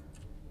check.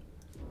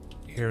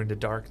 Here in the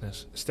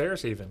darkness.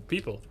 Stairs even.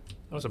 People.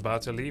 I was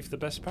about to leave the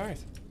best part.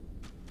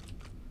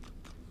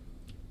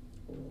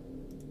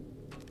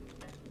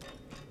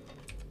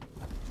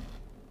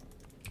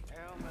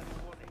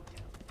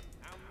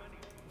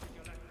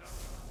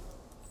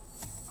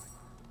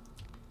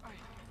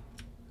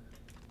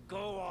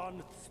 Go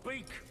on,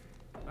 speak.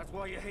 That's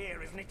why you're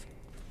here, isn't it?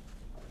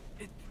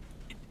 It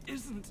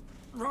isn't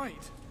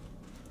right.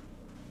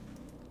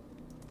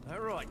 All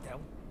right, then.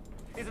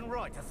 Isn't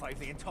right to save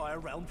the entire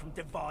realm from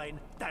divine,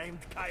 damned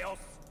chaos?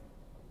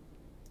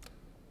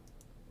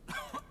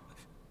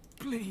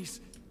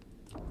 Please.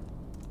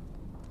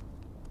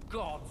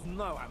 Gods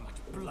know how much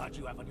blood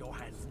you have on your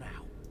hands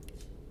now.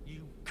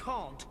 You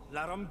can't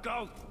let them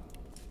go.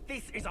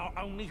 This is our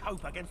only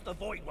hope against the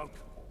Voidwoke.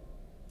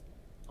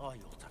 I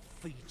ought to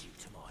feed you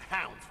to my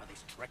hounds for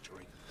this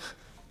treachery.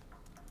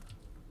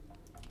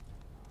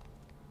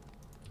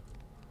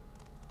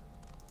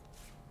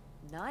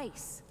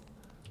 Nice.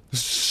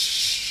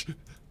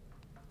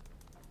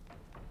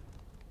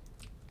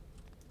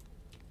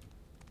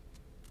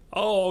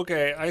 Oh,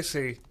 okay, I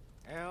see.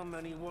 How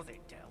many was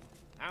it, Del?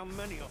 How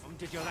many of them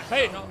did you let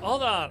Hey, go?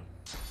 hold on.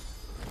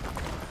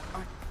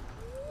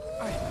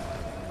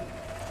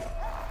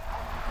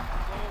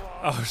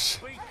 Oh,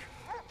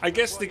 I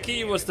guess the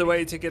key was the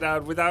way to get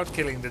out without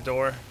killing the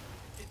door.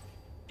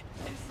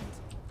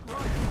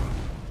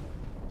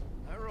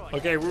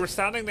 Okay, we were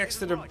standing next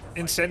to the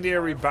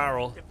incendiary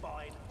barrel.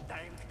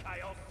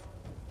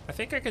 I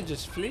think I can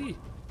just flee.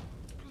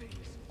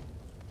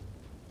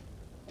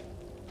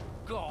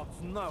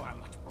 Gods know how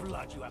much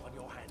blood you have on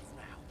your hands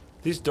now.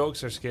 These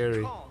dogs are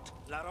scary. Can't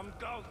let them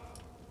go.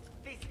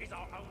 This is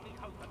our only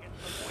hope against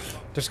the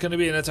Voidwoke. There's gonna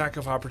be an attack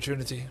of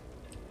opportunity.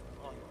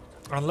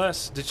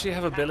 Unless, did she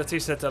have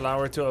abilities that allow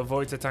her to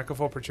avoid attack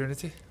of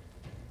opportunity?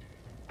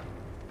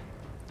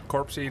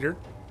 Corpse eater.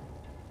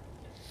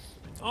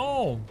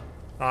 Oh!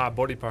 Ah,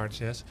 body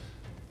parts, yes.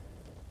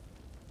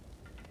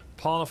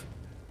 Pawn of...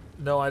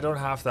 No, I don't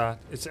have that.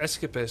 It's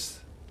escapist.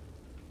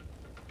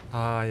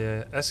 Ah,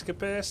 yeah.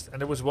 Escapist.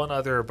 And there was one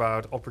other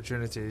about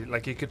opportunity.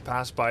 Like you could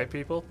pass by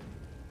people.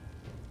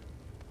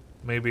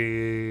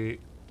 Maybe...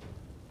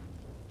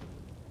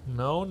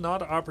 No,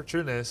 not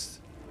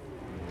opportunist.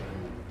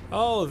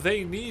 Oh,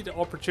 they need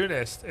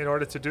opportunist in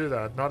order to do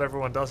that. Not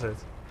everyone does it.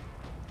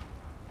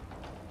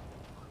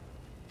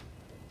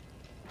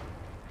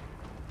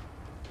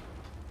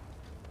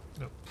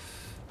 No.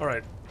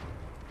 Alright.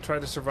 Try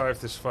to survive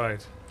this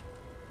fight.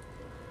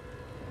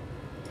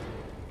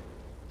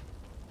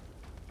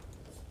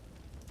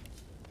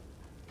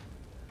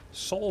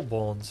 Soul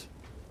Bond.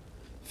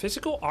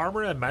 Physical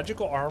armor and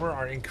magical armor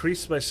are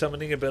increased by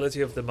summoning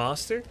ability of the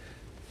master.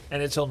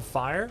 And it's on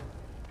fire.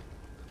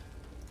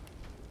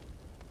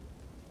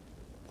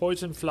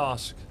 Poison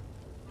flask.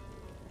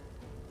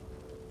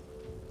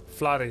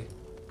 Flurry.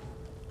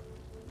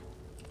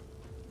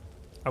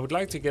 I would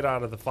like to get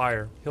out of the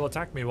fire. He'll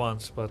attack me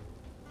once, but...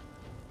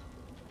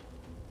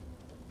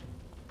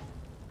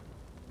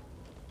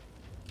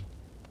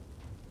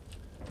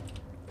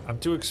 I'm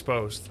too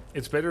exposed.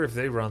 It's better if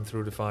they run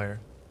through the fire.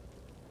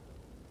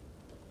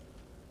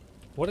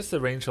 What is the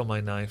range on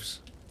my knives?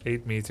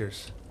 8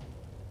 meters.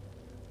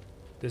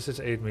 This is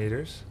 8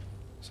 meters.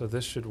 So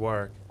this should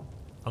work.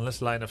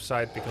 Unless line of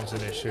sight becomes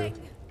an issue.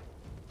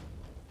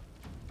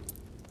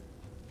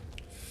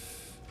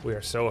 We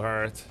are so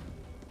hurt.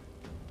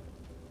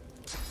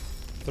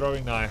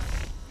 Throwing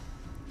knife.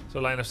 So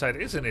line of sight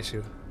is an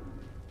issue.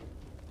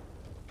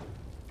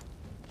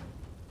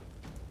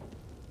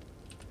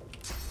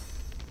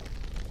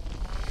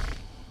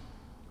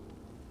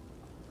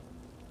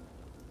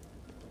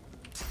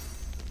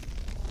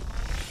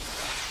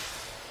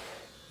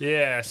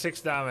 Yeah,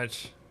 6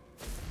 damage.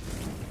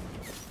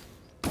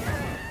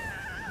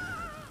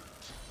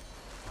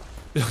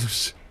 I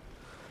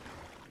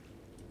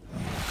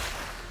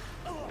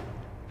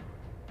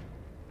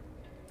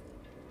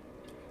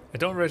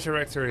don't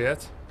resurrect her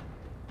yet.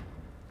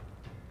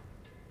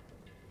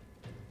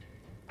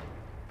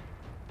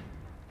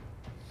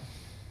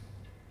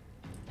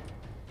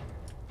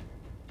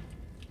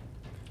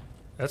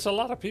 That's a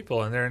lot of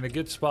people and they're in a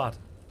good spot.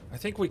 I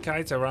think we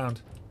kite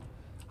around.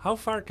 How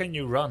far can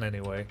you run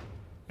anyway?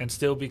 And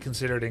still be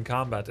considered in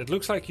combat? It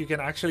looks like you can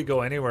actually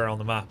go anywhere on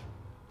the map.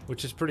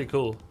 Which is pretty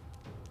cool.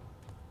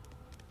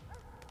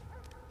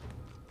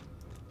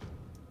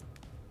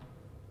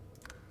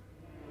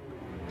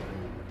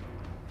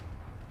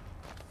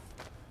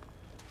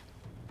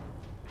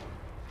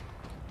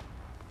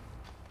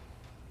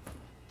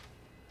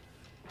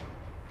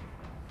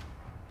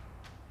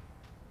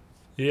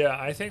 Yeah,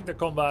 I think the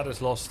combat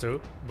is lost too,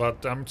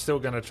 but I'm still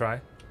gonna try.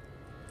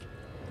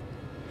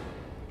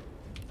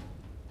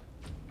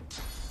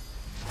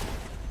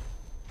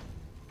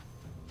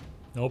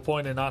 No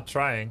point in not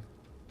trying.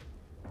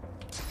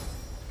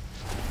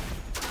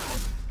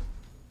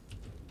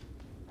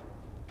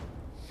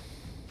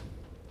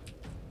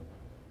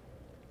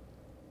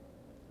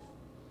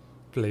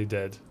 Play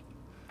dead.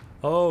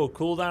 Oh,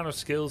 cooldown of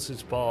skills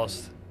is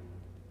paused.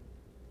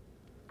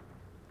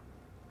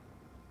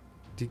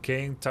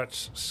 Decaying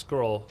touch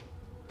scroll.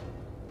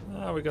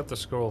 Ah, we got the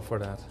scroll for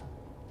that.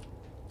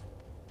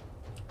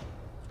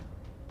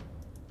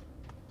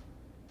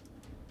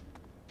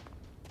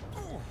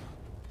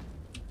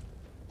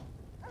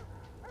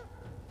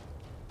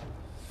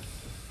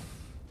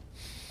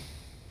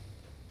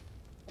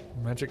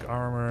 Magic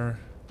armor.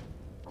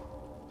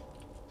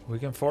 We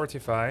can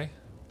fortify.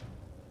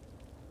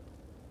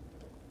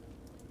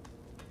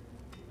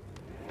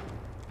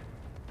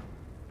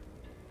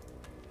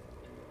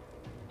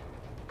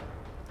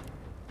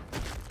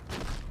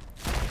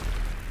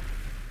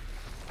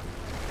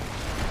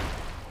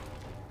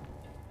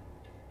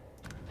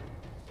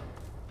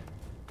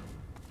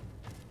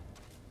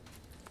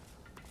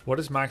 What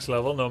is max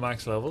level? No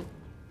max level.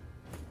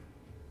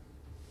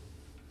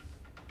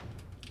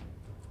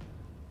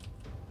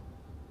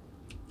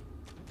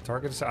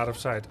 Target is out of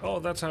sight. Oh,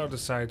 that's how the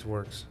sight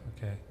works.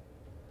 Okay.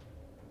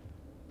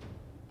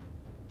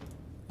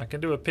 I can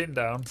do a pin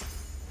down.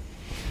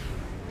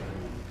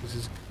 This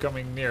is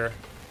coming near.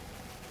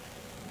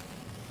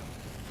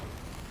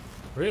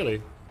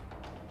 Really?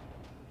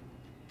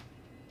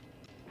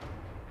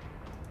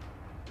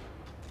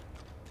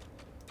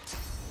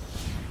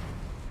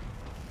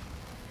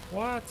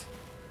 What?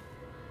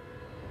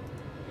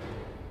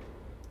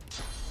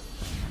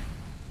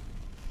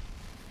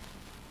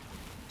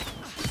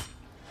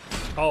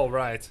 Oh,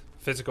 right.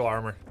 Physical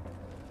armor.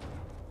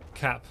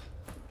 Cap.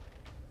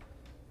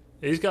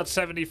 He's got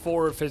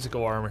 74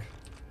 physical armor.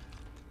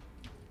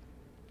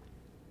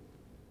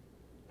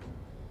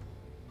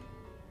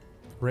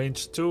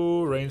 Range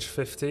 2, range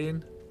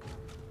 15.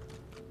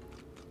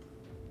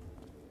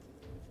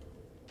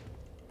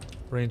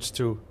 Range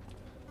 2.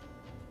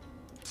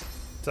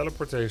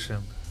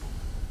 Teleportation.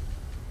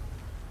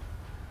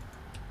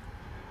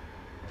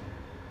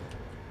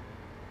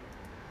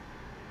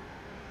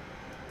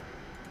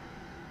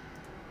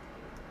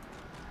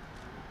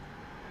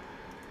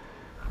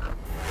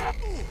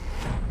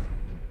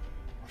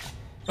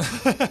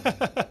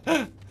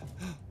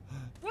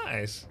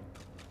 Nice.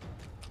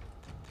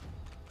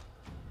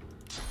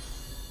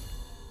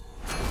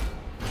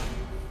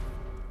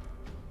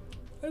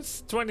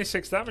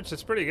 26 damage,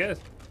 that's pretty good.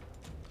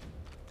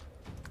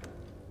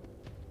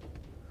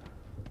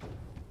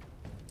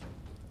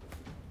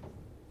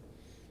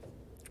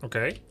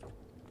 Okay.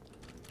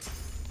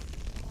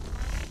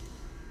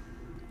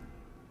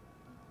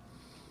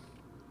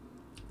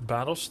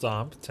 Battle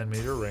Stomp,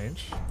 10-meter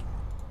range.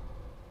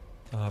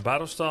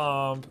 Battle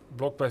Stomp,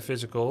 blocked by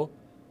physical.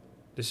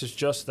 This is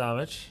just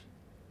damage.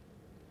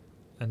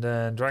 And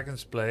then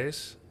Dragon's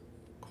Blaze,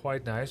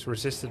 quite nice.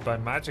 Resisted by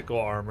magical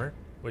armor,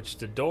 which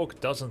the dog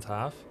doesn't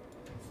have.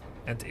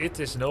 And it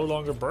is no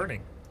longer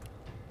burning.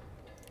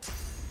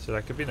 So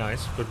that could be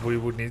nice, but we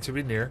would need to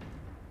be near.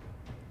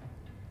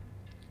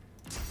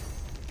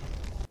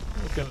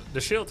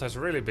 The shield has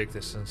really big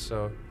distance,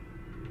 so...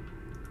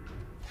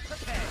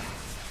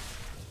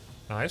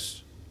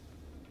 Nice.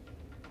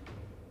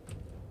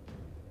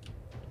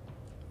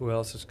 Who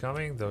else is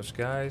coming? Those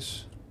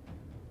guys.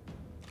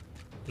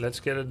 Let's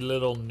get a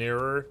little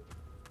nearer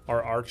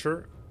our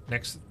archer,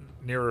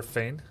 nearer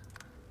Fane,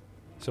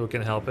 so we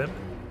can help him.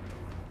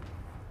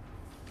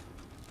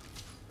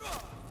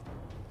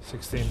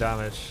 16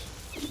 damage.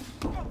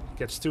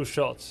 Gets 2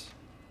 shots.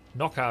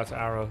 Knockout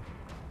arrow.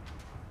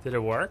 Did it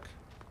work?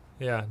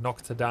 Yeah,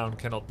 knocked down,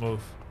 cannot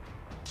move.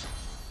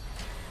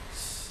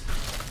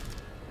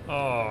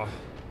 Oh.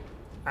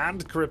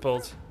 And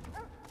crippled.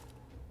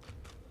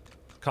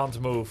 Can't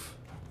move.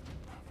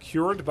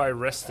 Cured by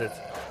rested.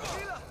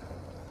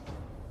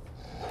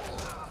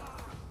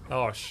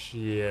 Oh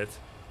shit.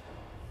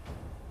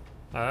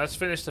 Let's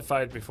finish the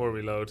fight before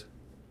we load.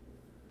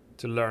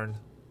 To learn.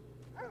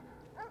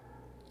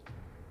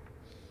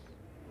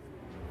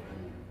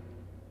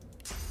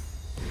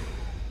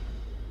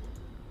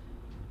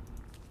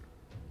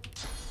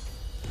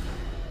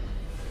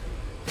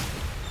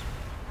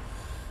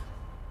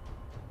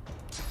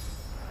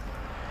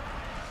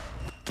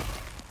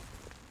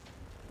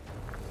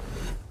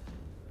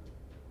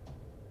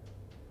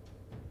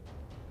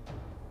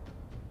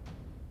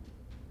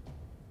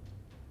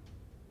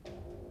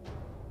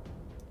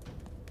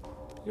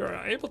 You're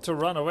able to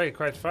run away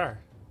quite far.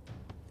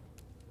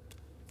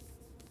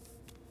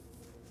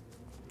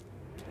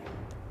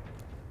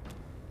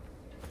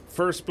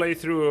 First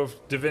playthrough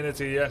of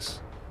Divinity,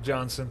 yes,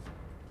 Johnson.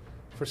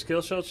 For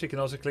skill shots, you can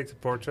also click the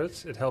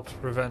portraits. It helps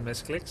prevent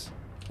misclicks.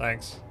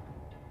 Thanks.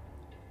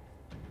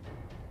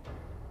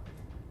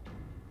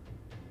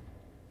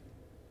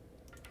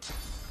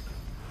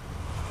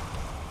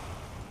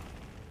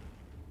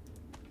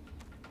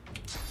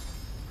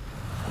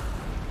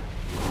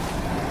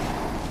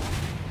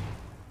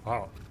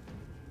 Wow.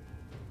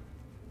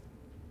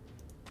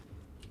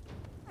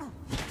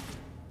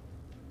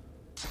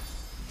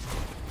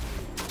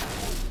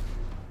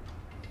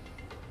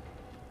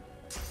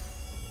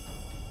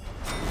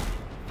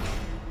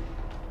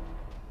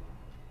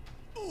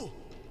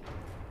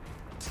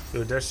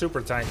 Dude, they're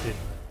super tanky.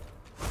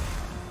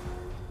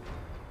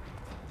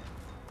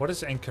 What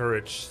is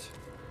encouraged?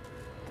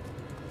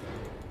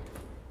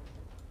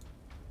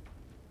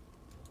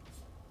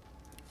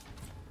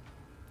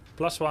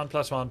 +1,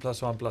 +1,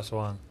 +1,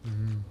 +1.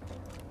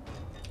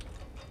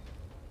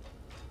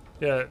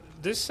 Yeah,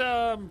 this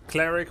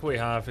cleric we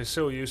have is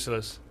so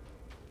useless.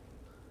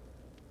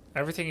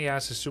 Everything he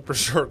has is super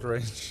short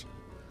range.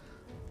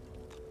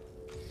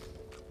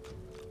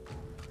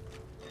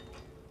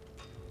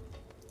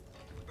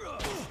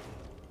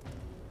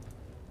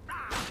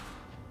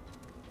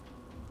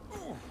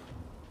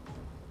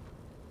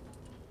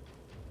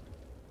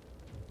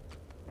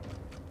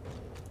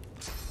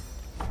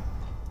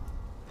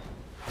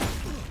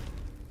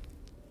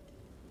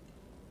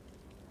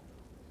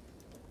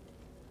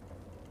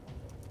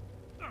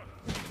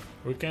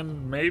 We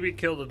can maybe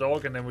kill the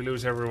dog and then we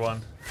lose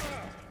everyone.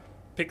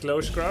 Pick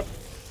low, scrub.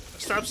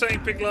 Stop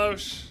saying pick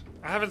lows.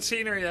 I haven't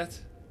seen her yet.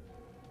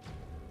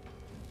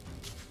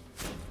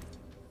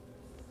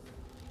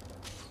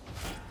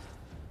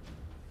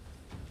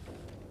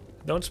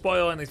 Don't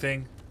spoil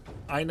anything.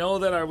 I know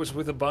that I was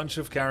with a bunch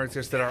of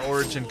characters that are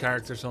origin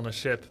characters on a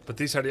ship, but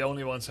these are the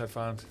only ones I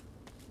found.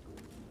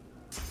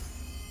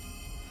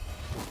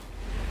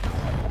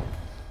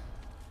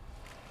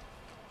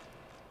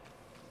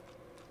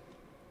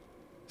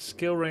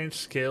 Skill range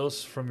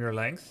scales from your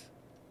length.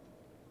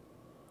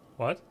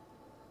 What?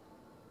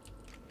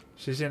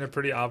 She's in a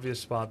pretty obvious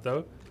spot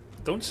though.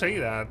 Don't say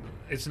that.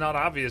 It's not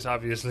obvious,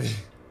 obviously.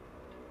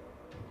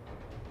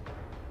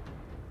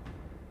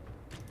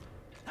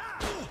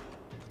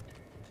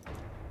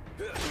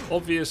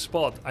 Obvious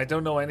spot. I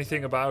don't know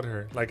anything about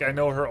her. Like, I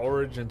know her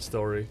origin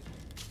story.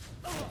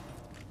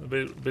 A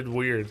bit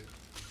weird.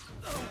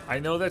 I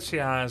know that she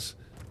has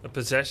a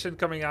possession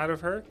coming out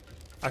of her.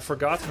 I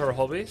forgot her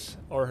hobbies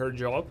or her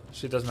job.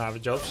 She doesn't have a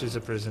job. She's a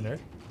prisoner.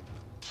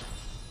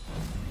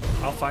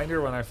 I'll find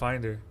her when I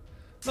find her.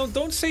 No,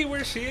 don't say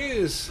where she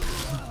is.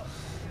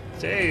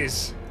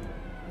 Jeez.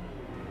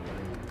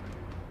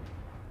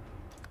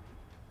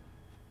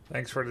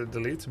 Thanks for the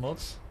delete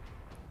mods.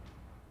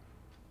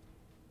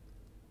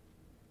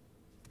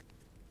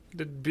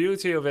 The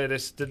beauty of it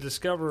is the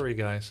discovery,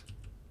 guys.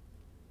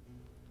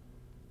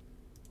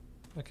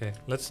 Okay,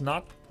 let's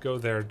not go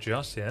there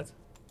just yet.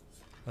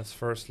 Let's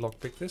first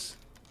lockpick this.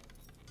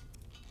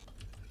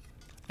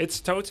 It's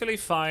totally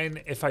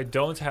fine if I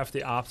don't have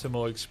the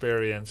optimal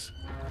experience.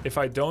 If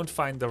I don't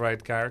find the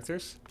right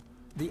characters.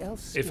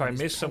 If I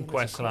miss some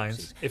quest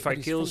lines. If I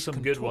kill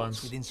some good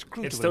ones.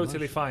 It's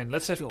totally fine.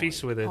 Let's have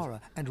peace with it.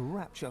 Horror and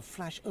rapture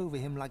flash over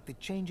him like the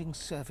changing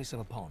surface of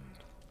a pond.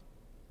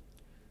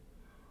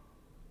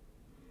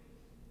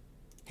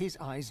 His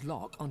eyes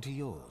lock onto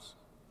yours.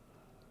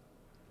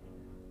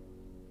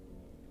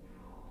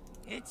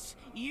 It's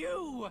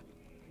you!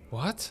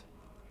 What?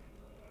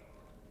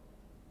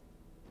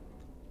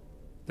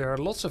 There are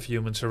lots of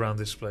humans around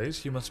this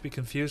place. You must be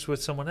confused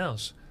with someone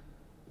else.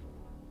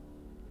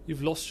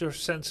 You've lost your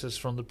senses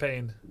from the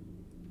pain.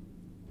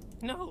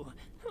 No.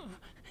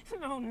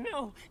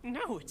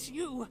 No, it's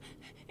you.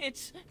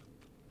 It's...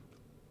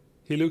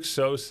 He looks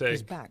so sick.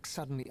 His back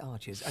suddenly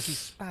arches as he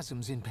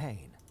spasms in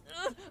pain.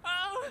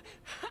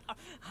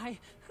 I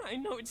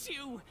know it's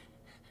you.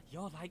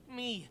 You're like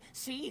me.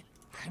 See?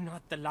 I'm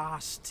not the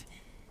last.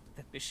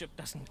 The bishop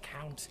doesn't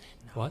count.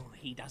 No, what?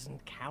 He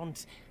doesn't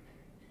count.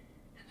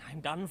 I'm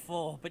done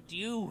for, but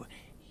you,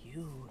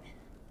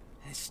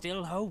 there's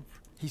still hope.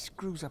 He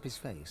screws up his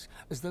face,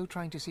 as though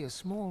trying to see a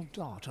small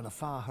dot on a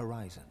far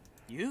horizon.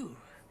 You?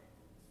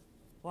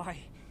 Why,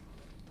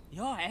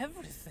 you're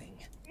everything.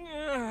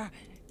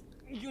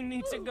 You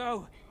need to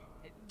go.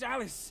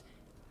 Dallas,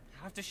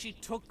 after she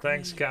took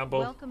Thanks, me, Campbell.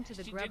 Welcome to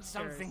the she Grub did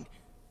something.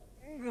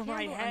 Campbell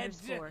My head.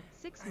 _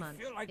 6 months.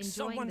 I feel like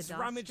Enjoying someone's the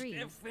DOS rummaged stream.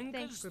 their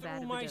fingers Thanks,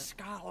 through my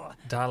skull.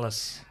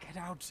 Dallas. Get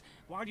out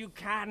while you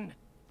can.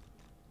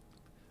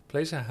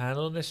 Place a hand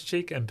on his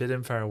cheek and bid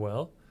him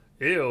farewell.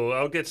 Ew,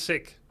 I'll get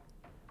sick.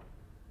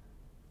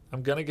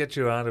 I'm gonna get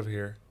you out of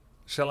here.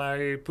 Shall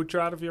I put you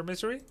out of your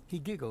misery? He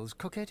giggles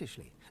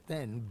coquettishly,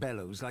 then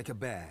bellows like a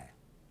bear.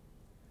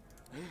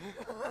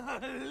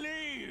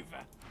 Leave!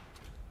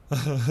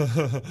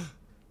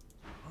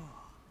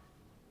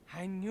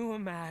 I knew a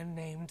man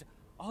named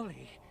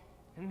Ollie,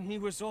 and he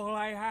was all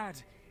I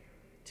had.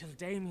 Till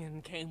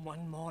Damien came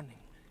one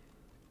morning,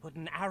 put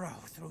an arrow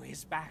through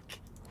his back.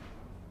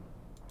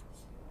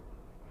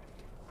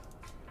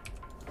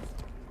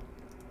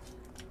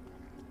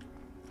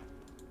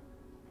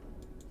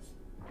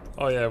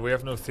 Oh yeah, we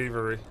have no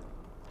thievery.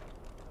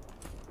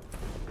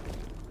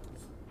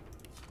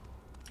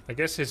 I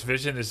guess his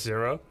vision is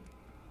 0.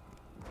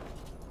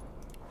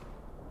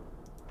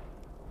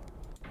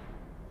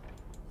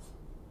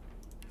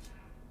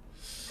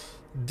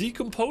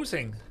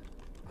 Decomposing.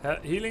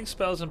 Healing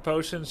spells and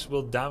potions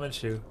will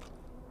damage you.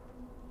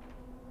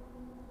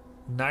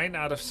 9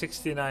 out of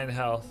 69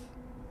 health.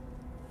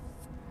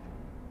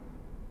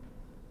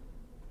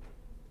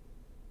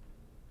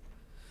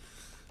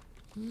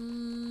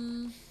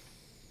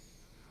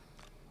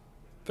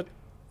 But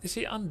is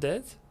he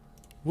undead?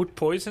 Would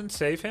poison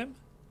save him?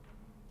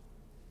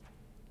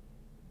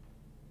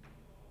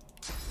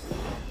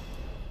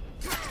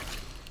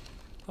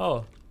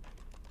 Oh.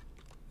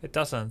 It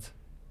doesn't.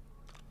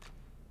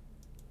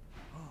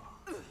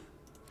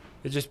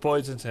 It just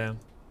poisons him.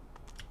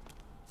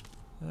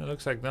 It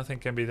looks like nothing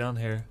can be done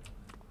here.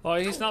 Oh,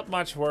 he's not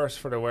much worse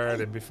for the wear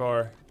than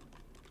before.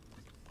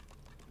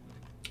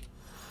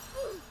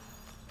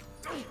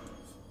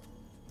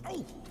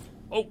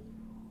 Oh!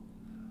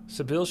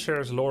 Sybil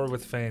shares lore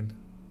with Fane.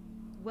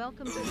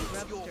 Welcome to the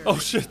Grubster. Oh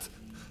shit!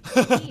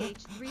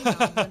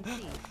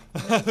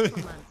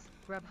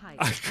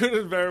 I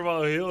couldn't very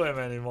well heal him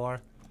anymore.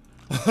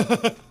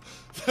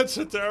 That's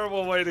a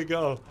terrible way to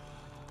go.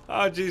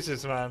 Oh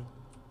Jesus, man.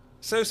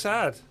 So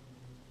sad.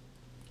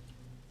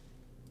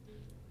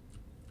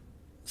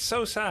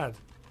 So sad.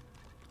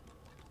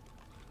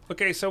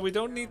 Okay, so we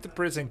don't need the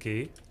prison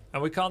key,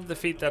 and we can't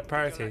defeat that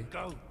party.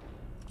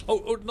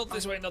 Oh, not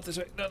this way, not this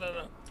way. No.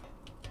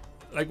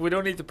 Like, we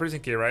don't need the prison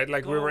key, right?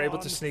 Like, we were able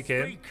to sneak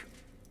in.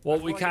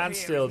 What we can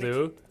still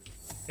do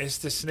is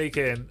to sneak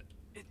in.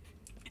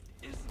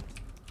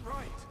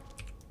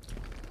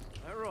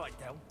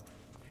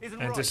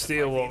 And to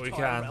steal what we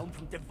can.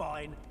 From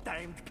divine,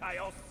 damned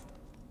chaos.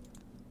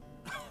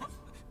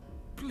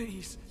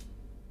 Please.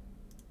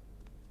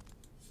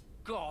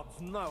 Gods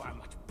know how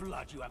much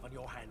blood you have on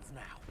your hands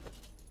now.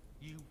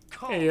 You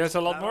can't. Hey, he has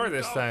a lot more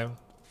this time.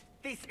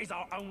 This is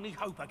our only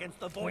hope against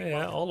the void.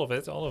 Yeah, all of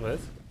it, all of it.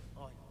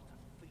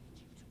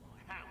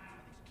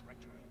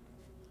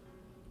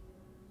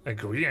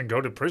 Agree and go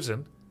to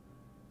prison.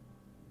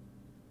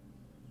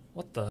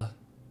 What the?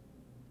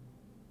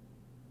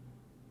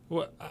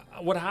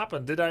 What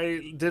happened? Did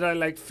I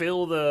like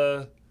fail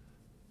the?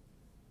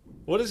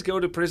 What is go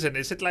to prison?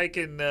 Is it like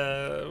in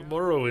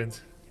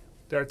Morrowind?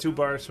 There are 2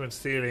 bars when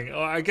stealing.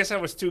 Oh, I guess I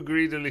was too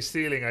greedily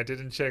stealing. I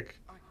didn't check.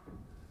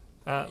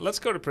 Let's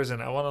go to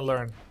prison. I want to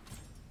learn.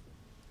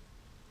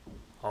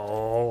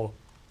 Oh,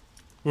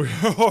 we're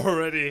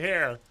already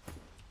here.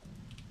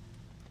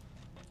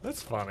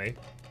 That's funny.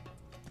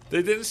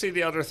 They didn't see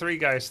the other 3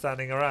 guys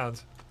standing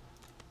around.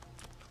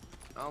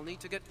 I'll need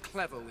to get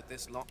clever with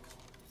this lock.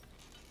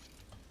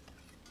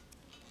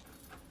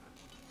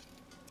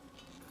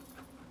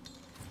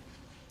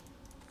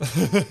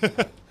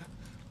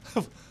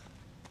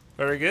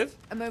 Very good.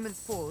 A moment's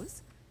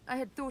pause. I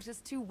had thought us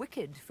too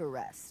wicked for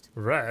rest.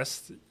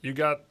 Rest? You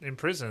got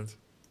imprisoned.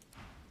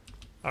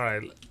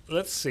 Alright,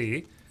 let's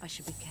see. I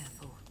should be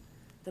careful.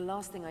 The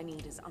last thing I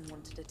need is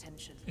unwanted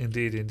attention.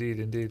 Indeed, indeed,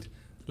 indeed.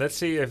 Let's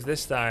see if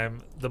this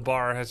time the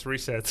bar has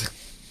reset.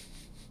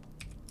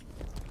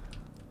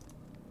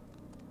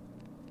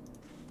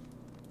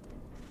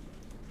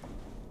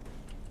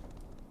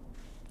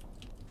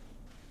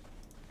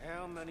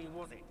 How many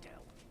was it, Del?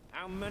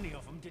 How many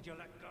of them did you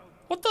let go?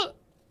 What the?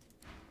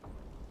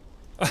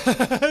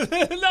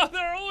 No,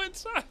 they're all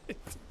inside.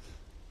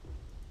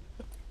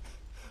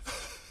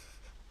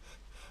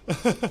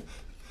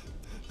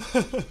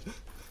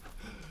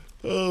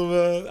 Oh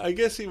man, I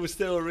guess he was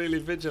still really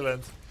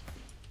vigilant.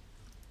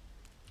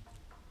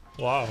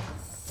 Wow.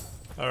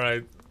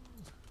 Alright.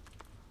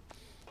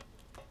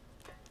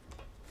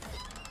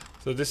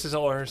 So this is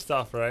all her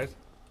stuff, right?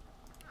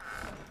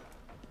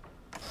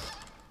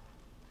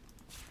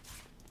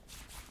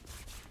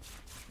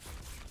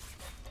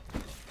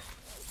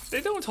 They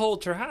don't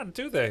hold your hand,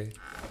 do they?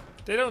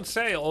 They don't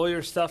say all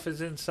your stuff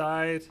is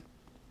inside.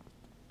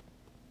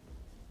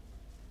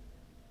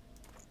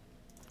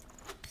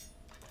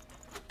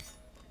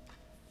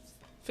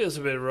 Feels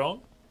a bit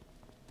wrong.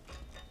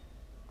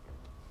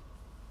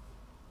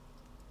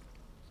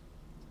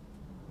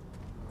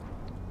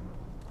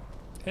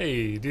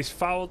 Hey, these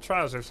foul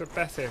trousers are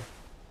better.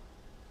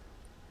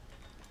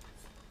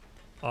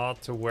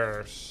 To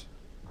wears.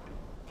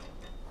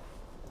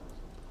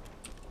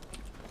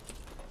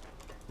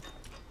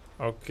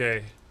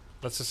 Okay,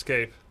 let's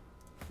escape.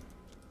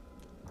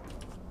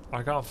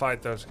 I can't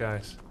fight those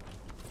guys.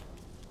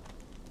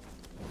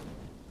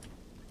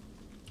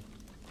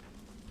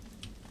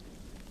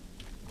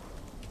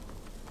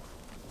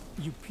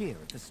 You peer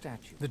at the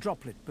statue. The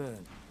droplet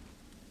burns.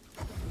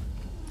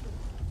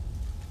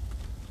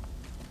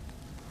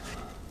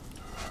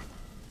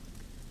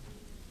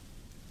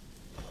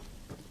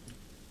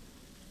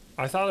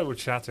 I thought it would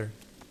shatter.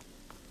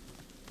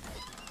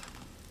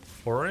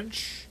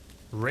 Orange,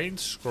 rain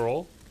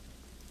scroll,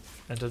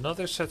 and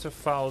another set of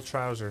foul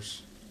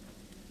trousers.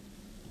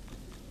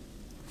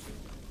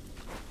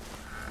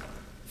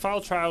 Foul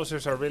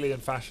trousers are really in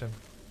fashion.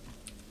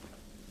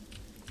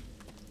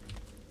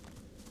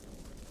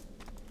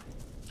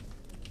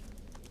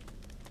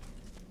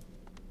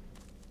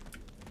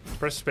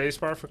 Press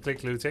spacebar for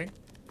click looting.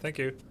 Thank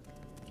you.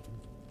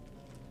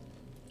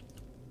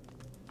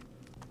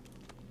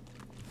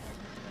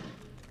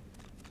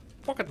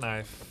 Pocket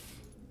knife.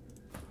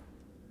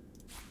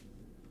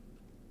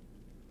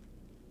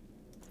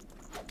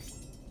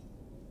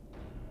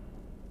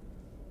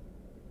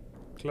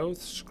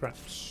 Clothes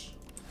scraps.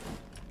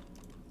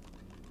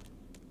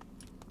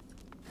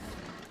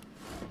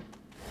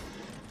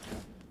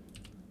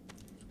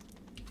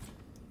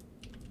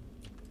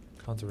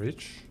 Can't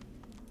reach.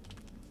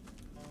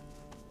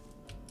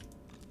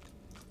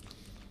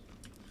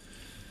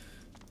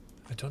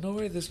 I don't know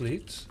where this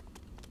leads.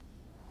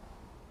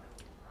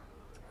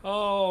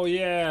 Oh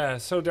yeah,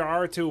 so there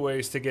are two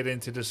ways to get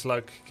into the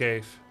slug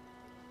cave.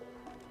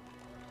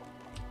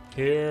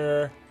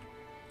 Here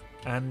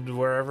and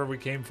wherever we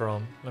came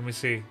from. Let me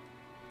see.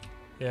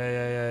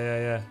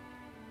 Yeah.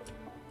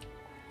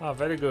 Ah,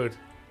 very good.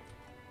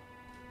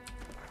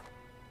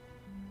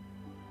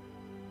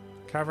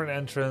 Cavern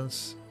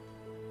entrance.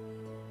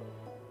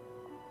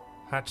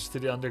 Hatch to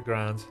the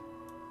underground.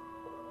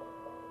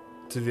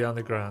 To the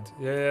underground.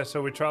 Yeah,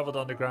 so we traveled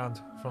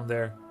underground from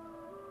there.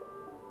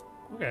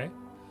 Okay.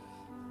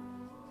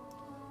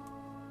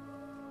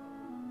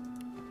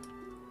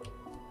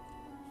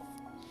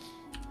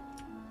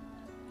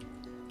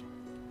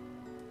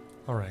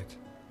 Alright.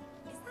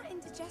 Is that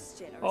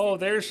indigestion? Oh,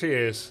 there she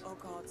is. Oh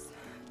god,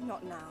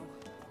 not now.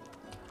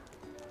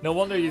 No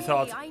wonder you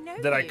thought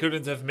that I you.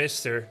 couldn't have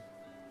missed her.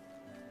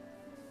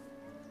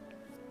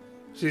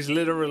 She's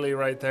literally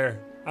right there.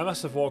 I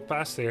must have walked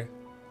past her.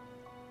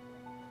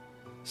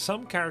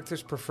 Some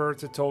characters prefer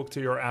to talk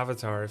to your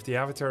avatar. If the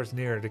avatar is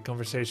near, the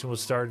conversation will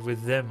start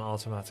with them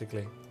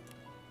automatically.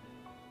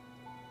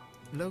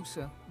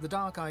 Losa, the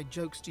dark-eyed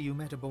jokester you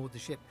met aboard the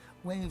ship,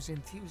 waves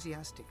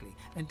enthusiastically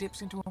and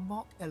dips into a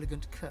mock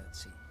elegant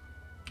curtsy.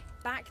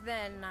 Back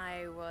then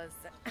I was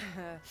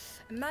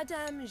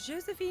Madame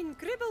Josephine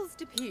Gribbles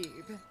de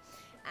Pube.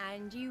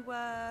 And you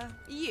were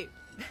you.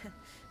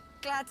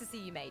 Glad to see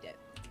you made it.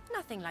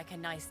 Nothing like a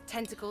nice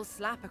tentacle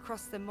slap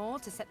across the moor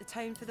to set the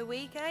tone for the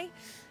week, eh?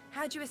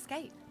 How'd you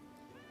escape?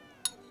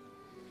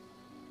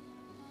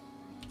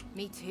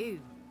 Me too.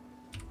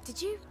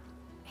 Did you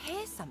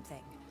hear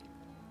something?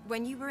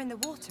 When you were in the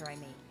water, I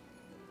mean.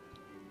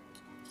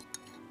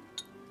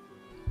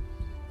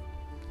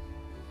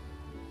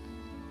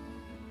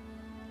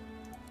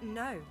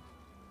 No.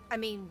 I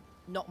mean,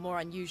 not more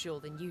unusual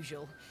than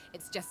usual.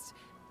 It's just,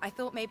 I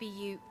thought maybe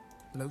you...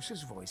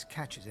 Losa's voice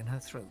catches in her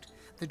throat.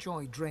 The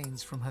joy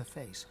drains from her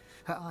face.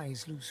 Her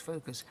eyes lose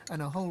focus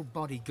and her whole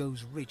body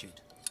goes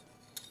rigid.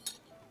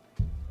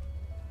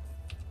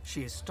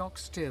 She is stock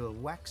still,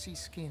 waxy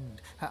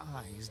skinned, her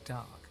eyes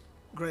dark.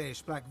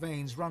 Greyish-black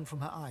veins run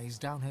from her eyes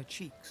down her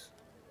cheeks.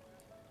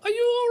 Are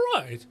you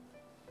alright?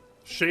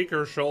 Shake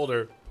her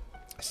shoulder.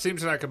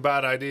 Seems like a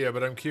bad idea,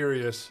 but I'm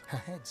curious. Her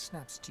head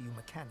snaps to you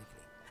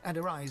mechanically, and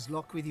her eyes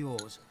lock with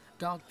yours,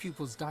 dark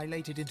pupils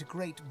dilated into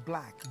great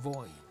black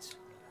voids.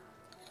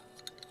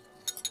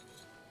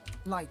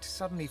 Light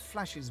suddenly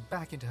flashes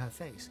back into her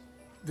face.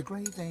 The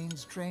grey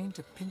veins drain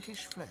to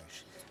pinkish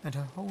flesh, and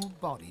her whole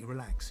body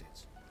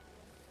relaxes.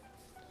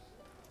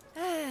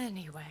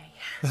 Anyway,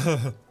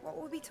 what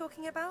were we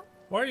talking about?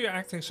 Why are you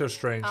acting so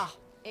strange? Oh,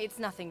 it's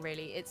nothing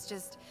really. It's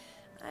just,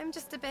 I'm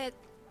just a bit,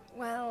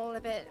 well, a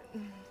bit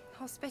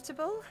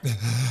hospitable.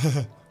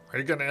 Are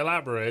you gonna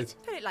elaborate?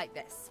 Put it like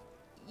this.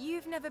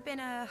 You've never been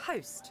a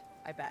host,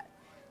 I bet.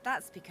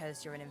 That's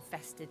because you're an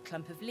infested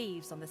clump of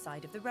leaves on the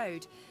side of the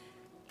road.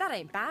 That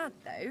ain't bad,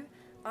 though.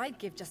 I'd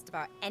give just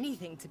about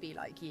anything to be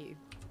like you.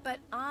 But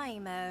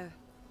I'm a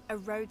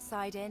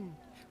roadside inn.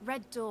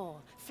 Red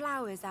door,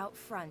 flowers out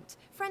front,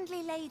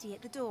 friendly lady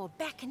at the door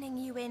beckoning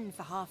you in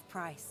for half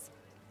price.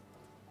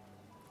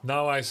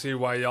 Now I see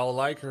why y'all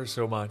like her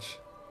so much.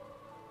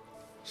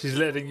 She's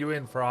letting you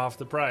in for half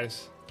the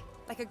price.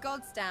 Like a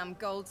goddamn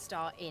gold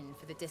star inn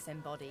for the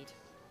disembodied.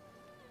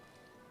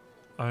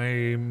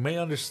 I may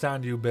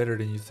understand you better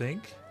than you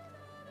think.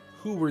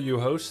 Who were you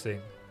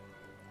hosting?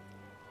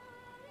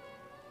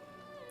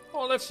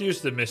 Oh, let's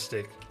use the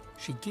mystic.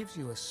 She gives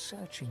you a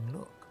searching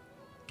look.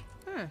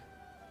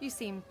 You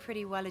seem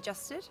pretty well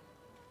adjusted.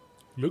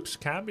 Looks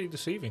can be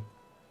deceiving.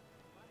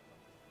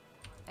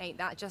 Ain't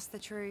that just the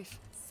truth?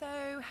 So,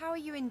 how are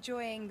you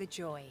enjoying the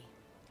joy?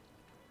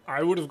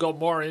 I would have got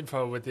more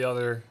info with the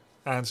other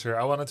answer.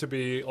 I wanted to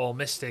be all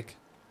mystic.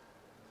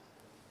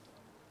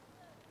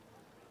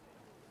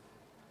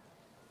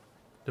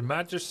 The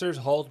Magisters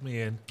hauled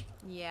me in.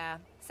 Yeah,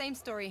 same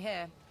story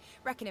here.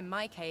 Reckon in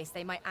my case,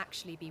 they might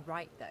actually be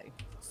right, though.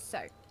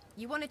 So,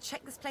 you want to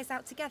check this place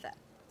out together?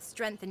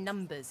 Strength in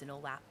numbers and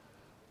all that.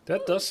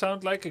 That does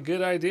sound like a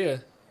good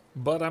idea,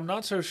 but I'm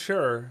not so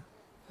sure.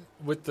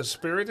 With the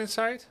spirit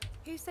inside?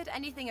 Who said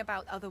anything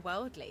about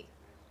otherworldly?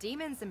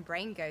 Demons and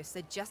brain ghosts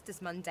are just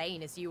as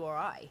mundane as you or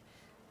I.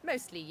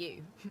 Mostly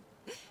you.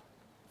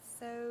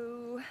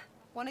 So,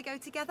 want to go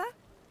together?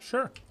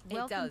 Sure.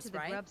 Welcome does, to the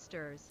right?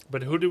 Grubsters.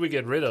 But who do we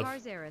get rid of?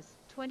 Tarzaris,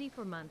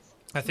 24 months.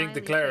 I think the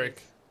Smiley cleric.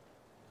 face.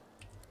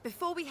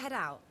 Before we head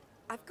out,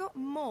 I've got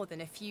more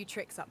than a few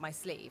tricks up my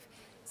sleeve.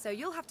 So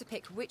you'll have to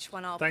pick which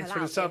one I'll Thanks pull for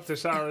the out sub,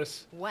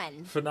 Thesaurus.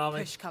 when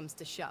Phenomenal. push comes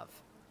to shove.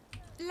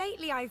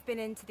 Lately I've been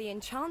into the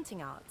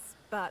enchanting arts,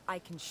 but I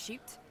can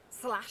shoot,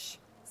 slash,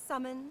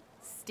 summon,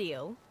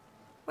 steal,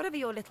 whatever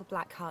your little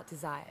black heart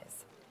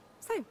desires.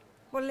 So,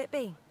 what'll it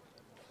be?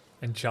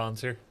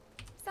 Enchanter.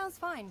 Sounds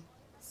fine.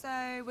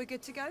 So, we're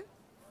good to go?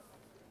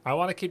 I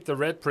want to keep the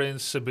Red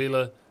Prince,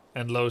 Sibylla,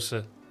 and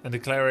Losa, and the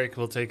cleric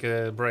will take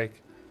a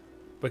break.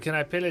 But can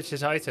I pillage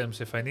his items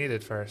if I need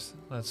it first?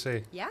 Let's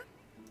see. Yeah?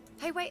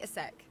 Hey, wait a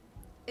sec.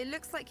 It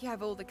looks like you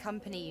have all the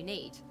company you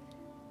need.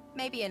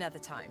 Maybe another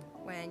time,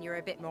 when you're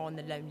a bit more on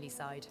the lonely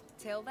side.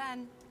 Till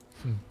then.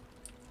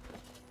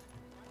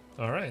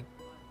 Alright.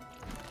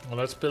 Well,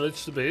 let's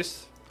pillage the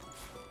beast.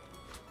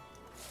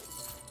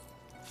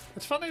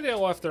 It's funny they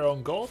all have their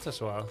own gold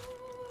as well.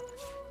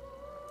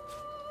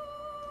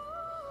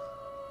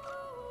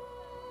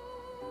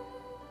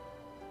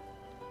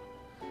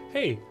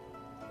 Hey,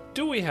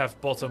 do we have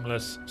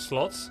bottomless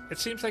slots? It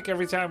seems like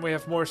every time we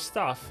have more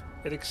stuff,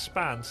 it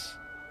expands.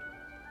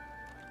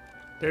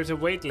 There's a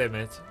weight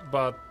limit,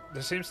 but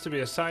there seems to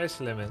be a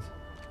size limit.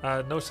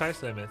 No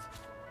size limit.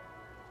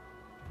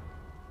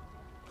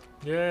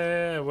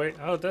 Yeah, wait.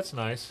 Oh, that's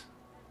nice.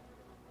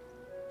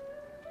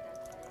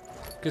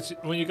 Because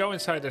when you go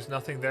inside, there's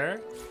nothing there.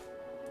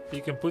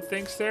 You can put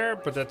things there,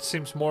 but that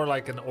seems more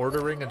like an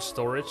ordering and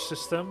storage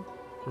system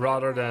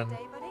rather than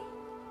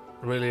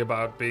really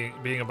about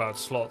being about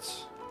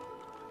slots.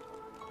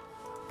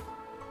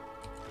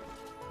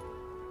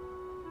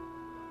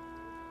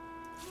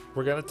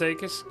 We're gonna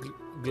take his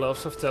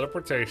gloves of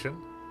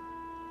teleportation.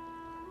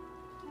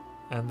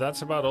 And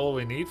that's about all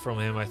we need from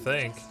him, I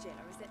think.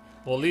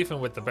 We'll leave him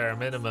with the bare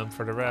minimum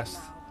for the rest.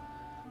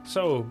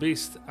 So,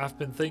 Beast, I've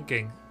been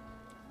thinking.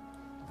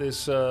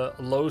 This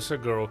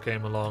Losa girl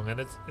came along, and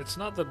it's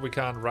not that we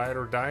can't ride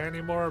or die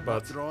anymore,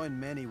 but drawing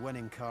many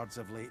winning cards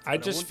of late. I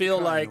just feel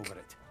like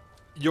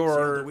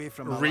your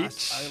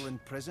reach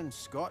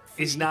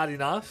is not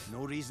enough.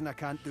 No reason I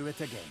can't do it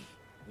again.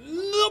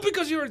 No,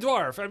 because you're a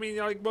dwarf. I mean,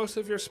 like most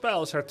of your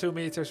spells are 2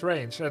 meters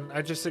range, and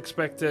I just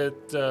expected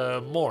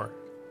more.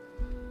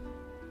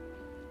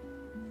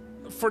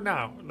 For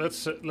now,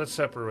 let's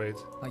separate.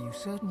 Are you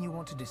certain you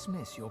want to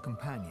dismiss your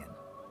companion?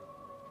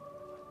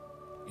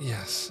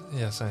 Yes,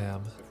 I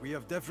am. If we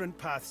have different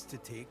paths to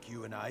take,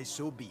 you and I,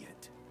 so be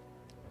it.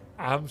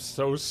 I'm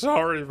so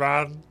sorry,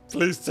 man.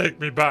 Please take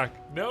me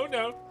back.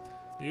 No.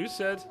 You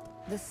said.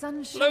 The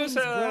sun shines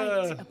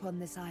Losa! bright upon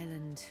this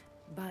island,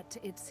 but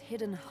it's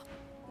hidden.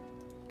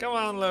 Come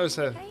on,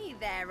 Losa. Hey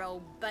there,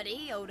 old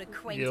buddy, old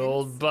acquaintance. You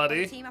old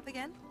buddy. Want to team up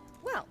again?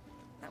 Well,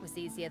 that was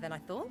easier than I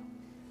thought.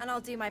 And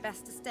I'll do my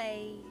best to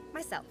stay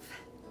myself.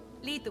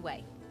 Lead the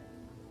way.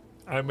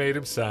 I made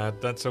him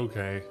sad. That's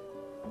okay.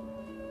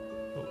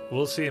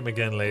 We'll see him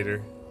again later,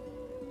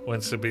 when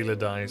Sabila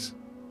dies.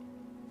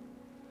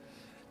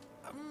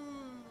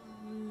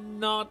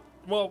 Not...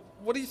 Well,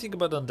 what do you think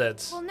about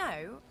undeads? Well,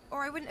 no,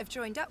 or I wouldn't have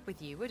joined up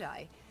with you, would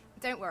I?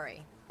 Don't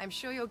worry. I'm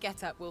sure your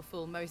get-up will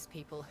fool most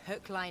people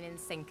hook, line, and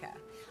sinker.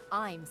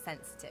 I'm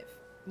sensitive.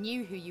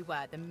 Knew who you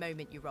were the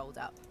moment you rolled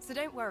up. So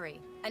don't worry,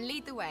 and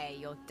lead the way,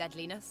 your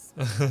deadliness.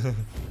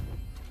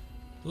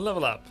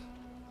 Level up.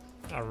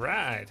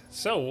 Alright,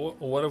 so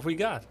what have we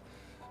got?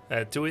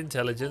 2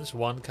 intelligence,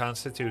 1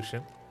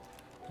 constitution.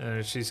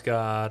 She's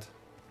got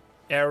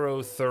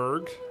arrow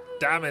third.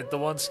 Damn it, the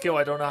one skill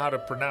I don't know how to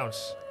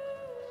pronounce.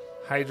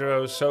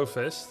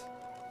 Hydrosophist.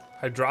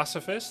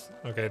 Hydrosophist?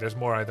 Okay, there's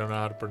more I don't know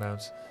how to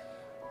pronounce.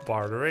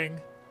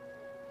 Bartering.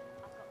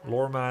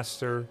 Lore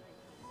Master.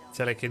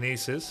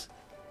 Telekinesis.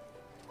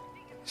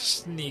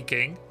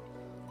 Sneaking.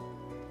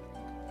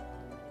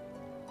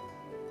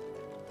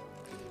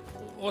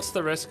 What's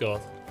the rest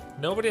got?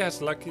 Nobody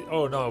has lucky...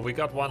 Oh no, we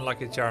got 1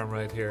 lucky charm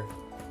right here.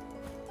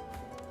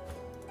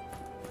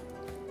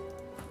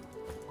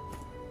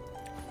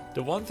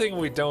 The one thing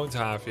we don't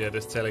have yet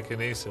is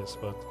telekinesis,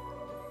 but...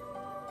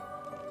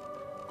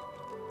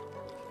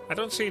 I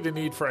don't see the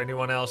need for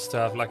anyone else to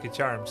have lucky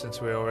charm since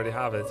we already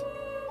have it.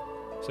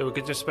 So we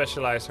could just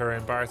specialize her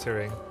in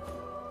bartering.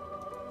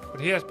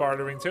 But he has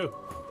bartering too.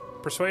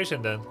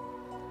 Persuasion then.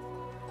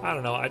 I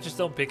don't know, I just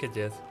don't pick it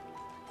yet.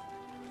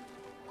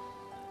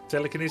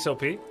 Telekinesis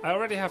OP. I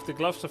already have the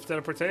gloves of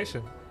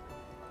teleportation.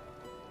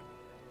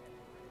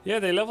 Yeah,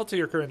 they level to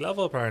your current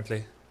level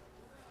apparently.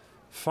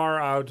 Far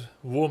out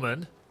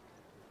woman.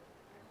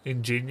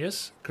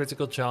 Ingenious.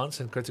 Critical chance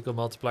and critical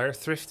multiplier.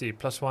 Thrifty.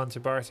 +1 to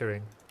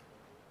bartering.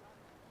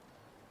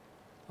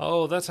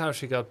 Oh, that's how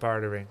she got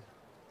bartering.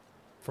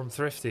 From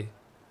Thrifty.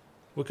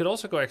 We could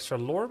also go extra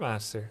Lore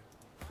Master.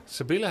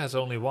 Sabila has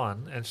only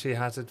 1 and she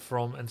has it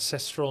from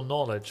Ancestral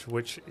Knowledge,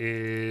 which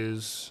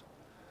is...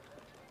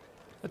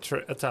 a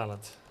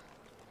talent.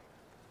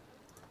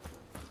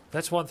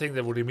 That's one thing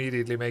that would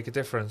immediately make a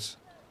difference.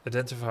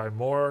 Identify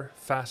more,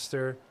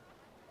 faster,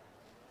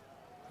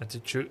 and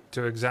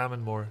to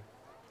examine more.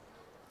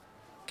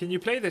 Can you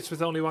play this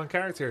with only 1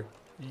 character?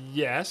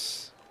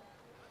 Yes.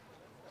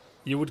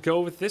 You would go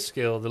with this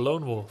skill, the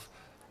Lone Wolf.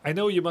 I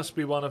know you must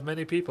be one of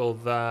many people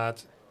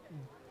that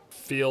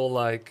feel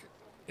like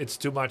it's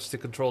too much to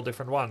control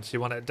different ones. You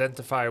want to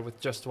identify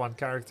with just 1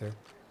 character.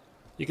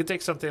 You can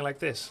take something like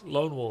this,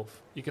 Lone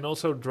Wolf. You can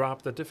also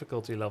drop the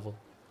difficulty level.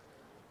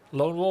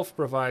 Lone Wolf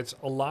provides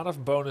a lot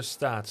of bonus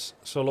stats,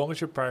 so long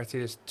as your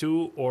party is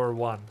 2 or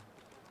 1.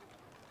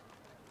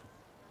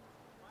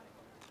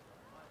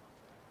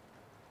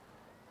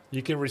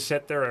 You can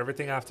reset their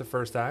everything after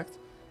first act.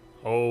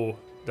 Oh,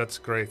 that's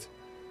great.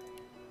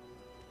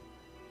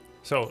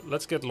 So,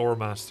 let's get Lore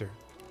Master.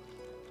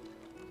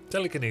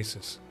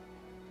 Telekinesis.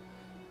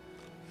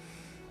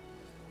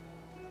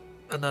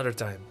 Another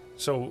time.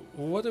 So,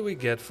 what do we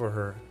get for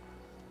her?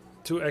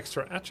 2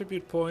 extra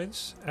attribute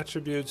points.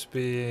 Attributes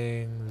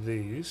being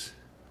these.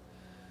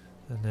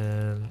 And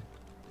then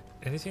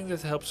anything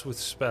that helps with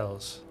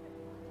spells.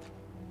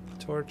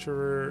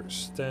 Torturer,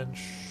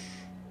 Stench.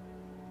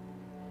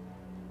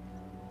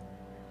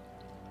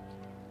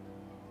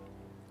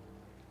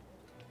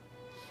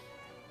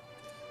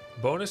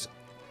 Bonus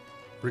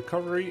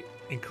recovery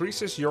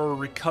increases your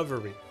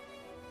recovery.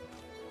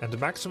 And the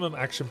maximum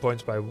action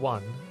points by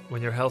 1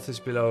 when your health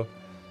is below.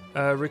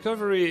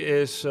 Recovery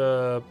is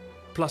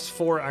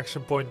 +4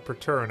 action point per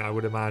turn, I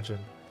would imagine.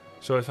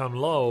 So if I'm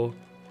low,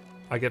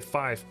 I get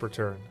 5 per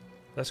turn.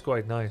 That's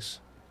quite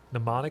nice.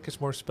 Mnemonic is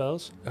more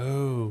spells?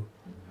 Oh,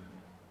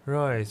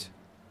 right.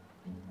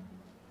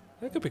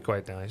 That could be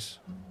quite nice.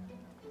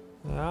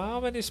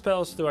 How many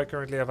spells do I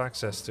currently have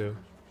access to?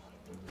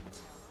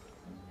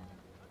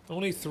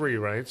 Only 3,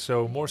 right?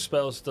 So more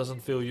spells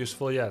doesn't feel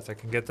useful yet. I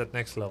can get that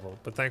next level.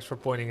 But thanks for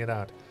pointing it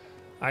out.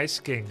 Ice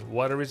King,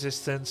 water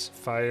resistance,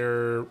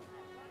 fire...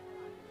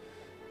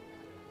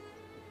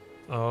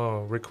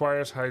 Oh,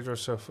 requires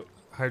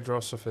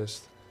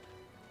Hydrosophist.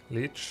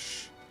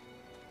 Leech.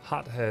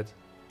 Hothead.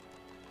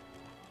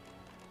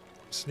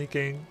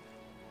 Sneaking.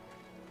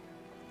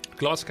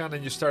 Glass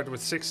Cannon, you start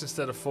with 6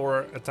 instead of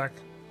 4 attack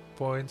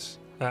points,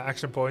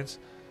 action points.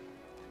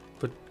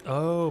 But,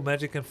 oh,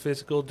 magic and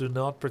physical do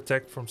not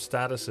protect from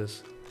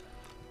statuses.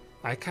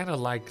 I kind of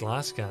like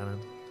Glass Cannon.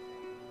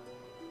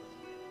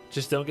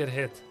 Just don't get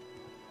hit.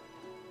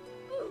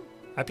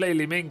 I play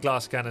Li Ming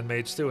Glass Cannon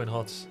Mage too in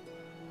HOTS.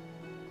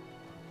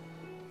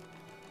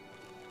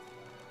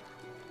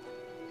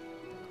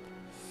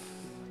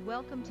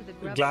 Welcome to the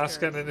Grubby. Glass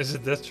Cannon is a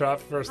death trap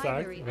first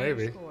act?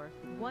 Maybe.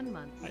 1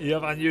 month. You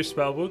have unused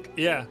spellbook?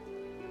 Yeah.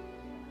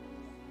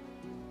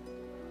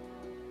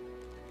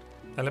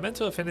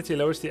 Elemental affinity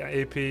lowers the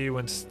AP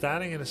when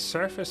standing in the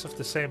surface of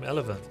the same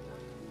element.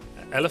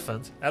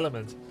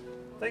 Element.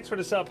 Thanks for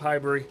the sub,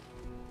 Highbury.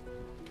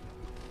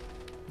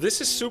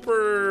 This is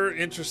super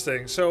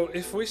interesting. So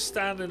if we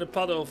stand in a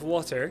puddle of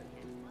water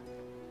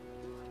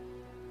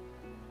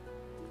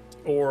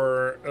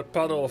or a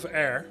puddle of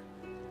air,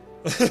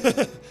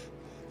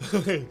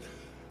 Wait,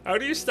 how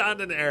do you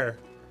stand in air?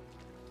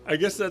 I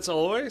guess that's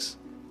always.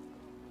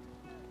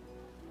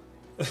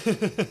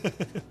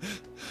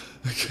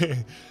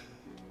 Okay.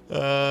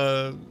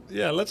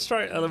 Yeah, let's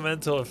try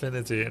elemental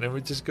affinity, and then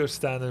we just go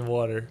stand in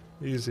water.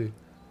 Easy.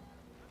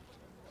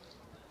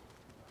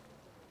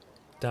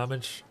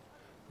 Damage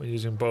when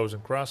using bows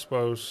and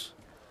crossbows.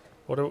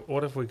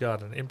 What have we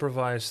got? An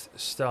improvised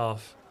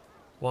staff,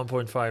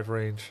 1.5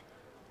 range.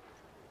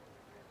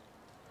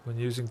 When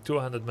using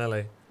two-handed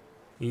melee.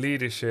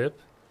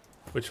 Leadership,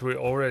 which we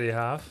already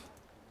have.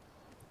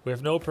 We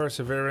have no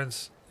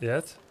perseverance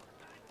yet.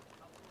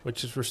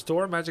 Which is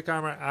restore magic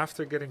armor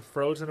after getting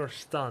frozen or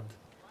stunned.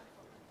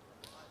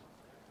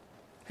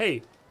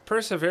 Hey,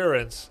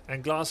 perseverance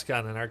and glass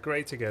cannon are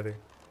great together.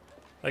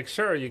 Like,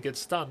 sure, you get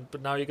stunned,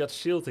 but now you got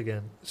shield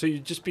again. So you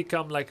just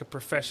become like a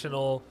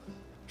professional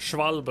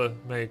Schwalbe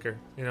maker.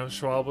 You know,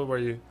 Schwalbe, where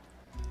you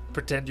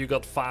pretend you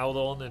got fouled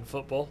on in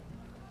football.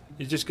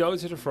 You just go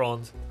to the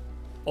front.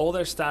 All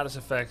their status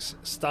effects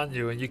stun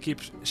you, and you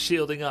keep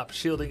shielding up,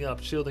 shielding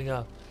up, shielding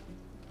up.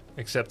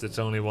 Except it's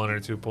only 1 or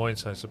 2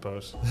 points, I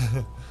suppose.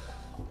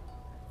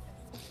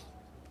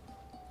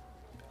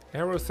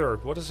 Arrow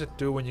third, what does it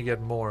do when you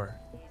get more?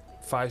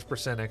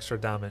 5% extra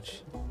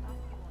damage.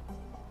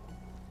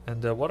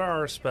 And what are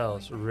our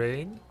spells?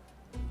 Rain.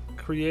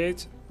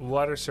 Create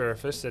water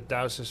surface that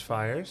douses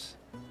fires.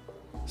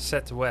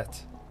 Set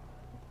wet.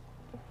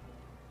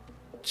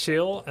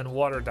 Chill and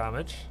water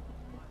damage.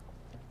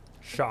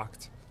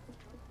 Shocked.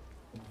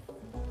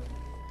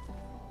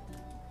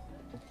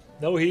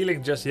 No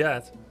healing just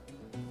yet.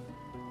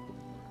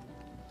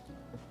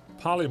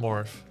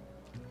 Polymorph.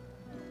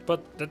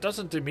 But that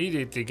doesn't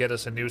immediately get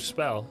us a new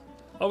spell.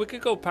 Oh, we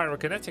could go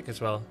pyrokinetic as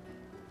well.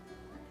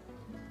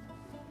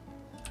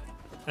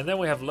 And then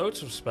we have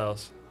loads of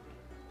spells.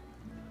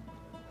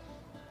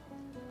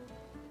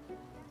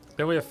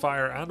 Then we have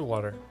fire and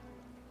water.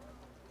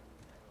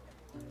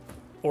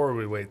 Or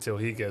we wait till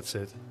he gets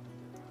it.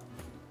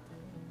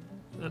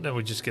 And then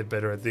we just get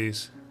better at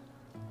these.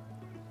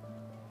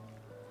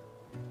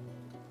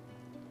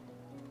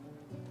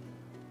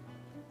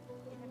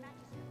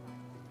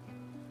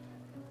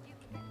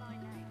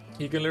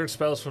 You can learn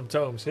spells from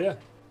tomes, yeah.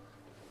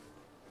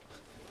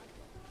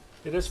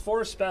 It is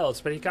 4 spells,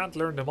 but he can't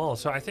learn them all,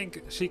 so I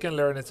think she can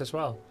learn it as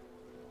well.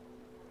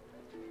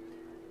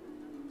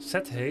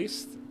 Set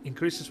haste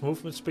increases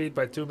movement speed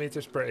by 2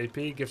 meters per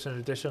AP, gives an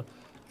additional.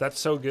 That's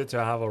so good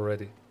to have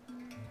already.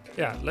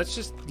 Yeah, let's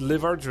just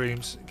live our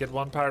dreams, get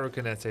 1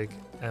 pyrokinetic,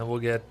 and we'll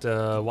get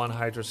 1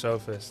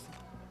 hydrosophist.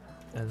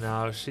 And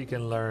now she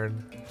can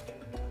learn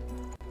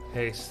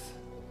haste.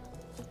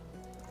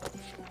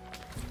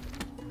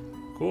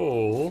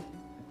 Cool.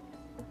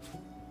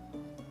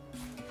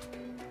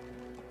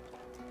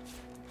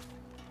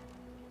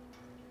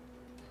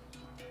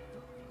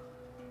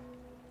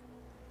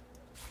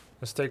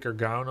 Let's take her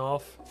gown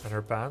off and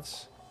her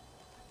pants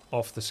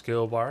off the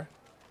skill bar.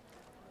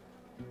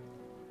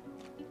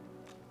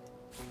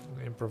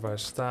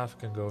 Improvised staff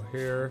can go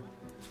here.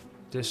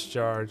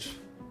 Discharge.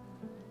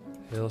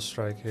 Hail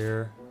strike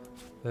here.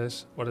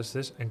 This. What is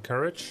this?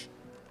 Encourage?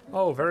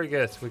 Oh, very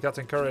good. We got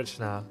encourage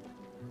now.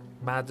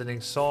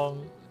 Maddening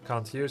song.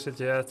 Can't use it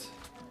yet.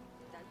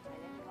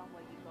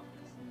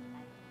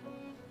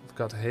 We've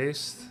got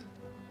haste.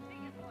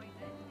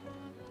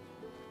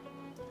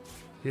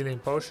 Healing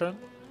potion.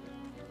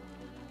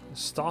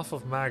 Staff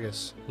of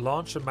Magus.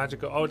 Launch a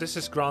magical... Oh, this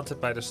is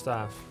granted by the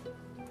staff.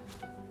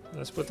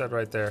 Let's put that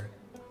right there.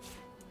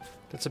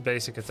 That's a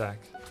basic attack.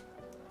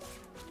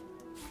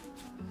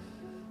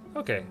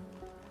 Okay.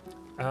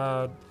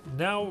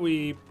 Now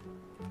we're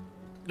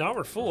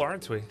full,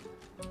 aren't we?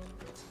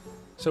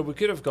 So we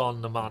could have gone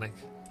mnemonic.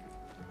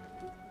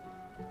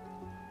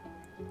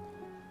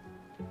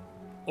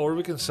 Or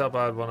we can sub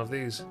out one of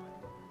these.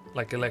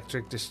 Like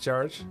electric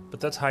discharge. But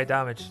that's high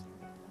damage.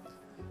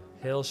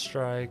 Hail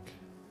strike.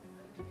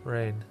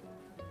 Rain.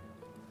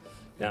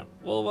 Yeah,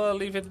 we'll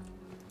leave it.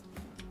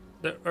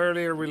 The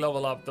earlier we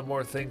level up, the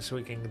more things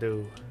we can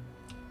do.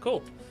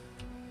 Cool.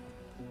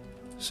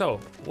 So,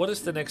 what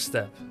is the next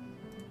step?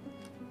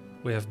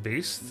 We have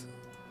Beast.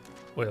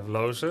 We have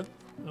Loze.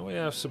 And we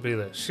have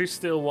Sabila. She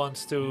still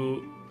wants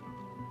to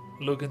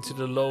look into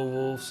the low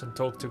wolves and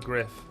talk to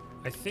Griff.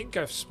 I think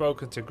I've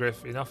spoken to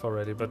Griff enough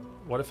already, but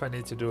what if I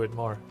need to do it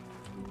more?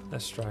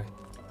 Let's try.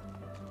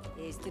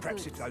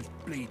 Perhaps if those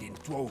bleeding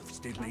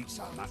dwarves didn't eat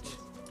so much.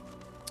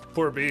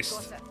 Poor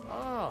Beast.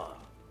 Ah,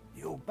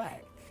 you're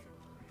back.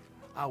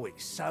 Oh,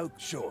 it's so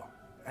sure.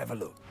 Have a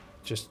look.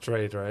 Just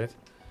trade, right?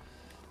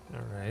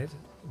 Alright.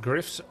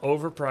 Griff's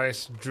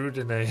overpriced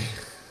Druidine.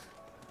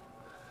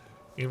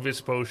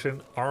 Invis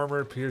potion,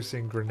 armor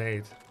piercing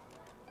grenade.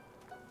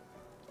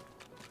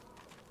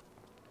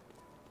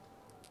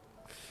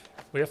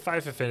 We have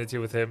 5 affinity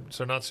with him,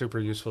 so not super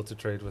useful to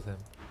trade with him.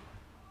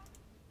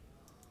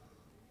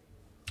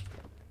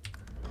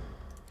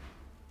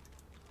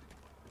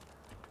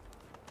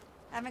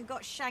 Haven't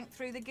got shanked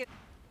through the...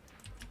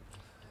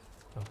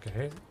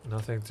 Okay,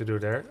 nothing to do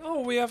there.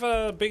 Oh, we have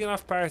a big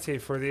enough party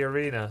for the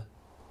arena.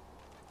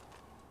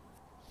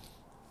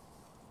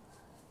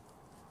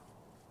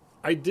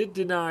 I did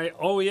deny...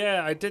 Oh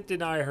yeah, I did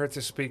deny her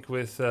to speak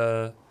with...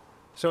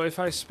 So if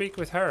I speak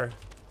with her,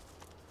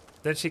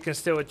 then she can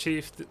still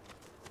achieve...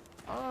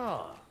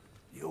 Ah,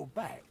 you're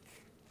back.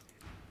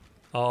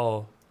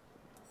 Oh.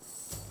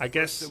 I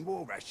guess... Some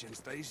more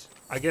rations, please.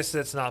 I guess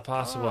that's not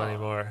possible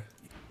anymore.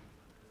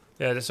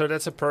 Yeah, so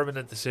that's a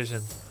permanent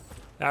decision.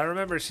 I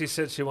remember she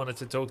said she wanted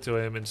to talk to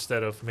him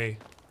instead of me.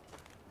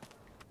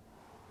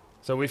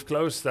 So we've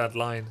closed that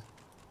line.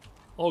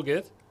 All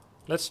good.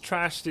 Let's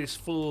trash these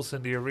fools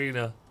in the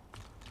arena.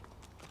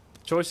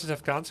 Choices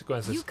have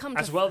consequences. You come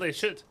As to well fight. they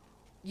should.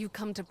 You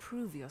come to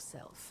prove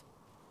yourself.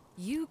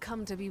 You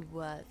come to be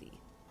worthy.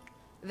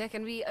 There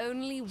can be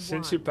only one.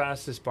 Since you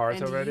passed this part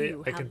and already,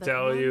 you I have can but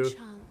tell one you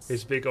chance.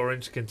 his big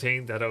orange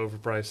contained that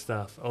overpriced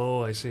stuff.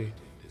 Oh, I see.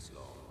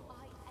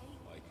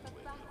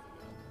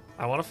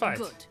 I want to fight.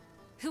 Good.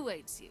 Who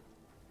aids you?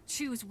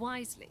 Choose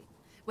wisely.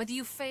 Whether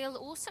you fail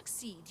or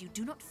succeed, you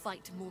do not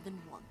fight more than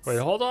once. Wait,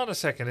 hold on a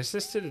second. Is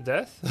this to the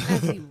death?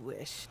 As you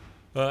wish.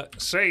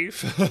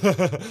 Safe.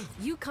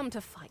 You come to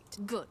fight.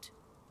 Good.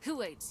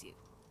 Who aids you?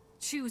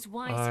 Choose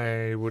wisely.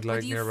 I would like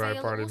Whether you nearby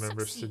fail party or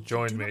members to succeed,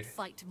 join you do me. not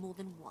fight more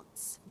than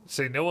once.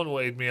 See, no one will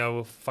aid me. I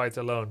will fight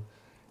alone.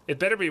 It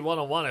better be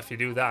one-on-one if you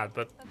do that,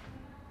 but...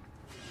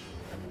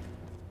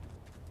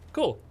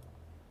 Cool.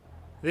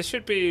 This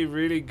should be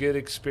really good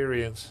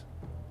experience.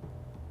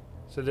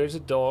 So there's a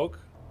dog.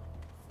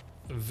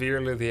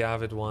 Veerle the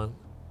avid one.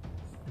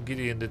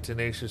 Gideon the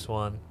tenacious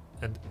one.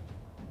 And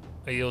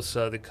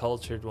Ailsa the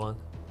cultured one.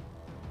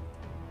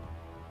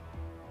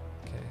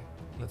 Okay,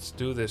 let's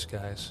do this,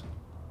 guys.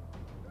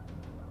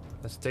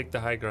 Let's take the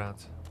high ground.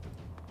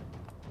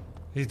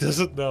 He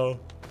doesn't know.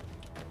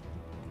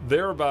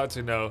 They're about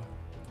to know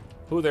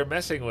who they're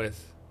messing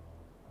with.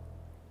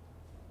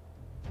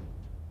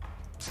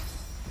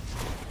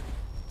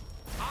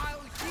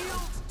 I'll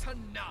yield to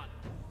none.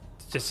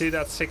 Did you see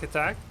that sick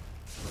attack?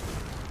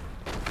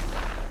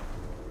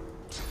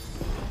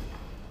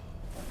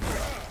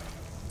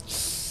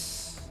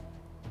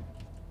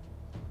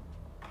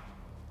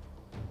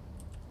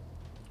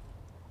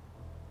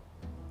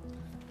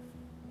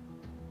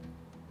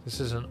 This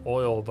is an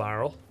oil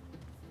barrel.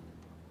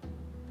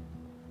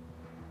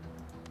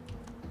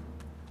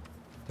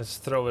 Let's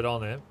throw it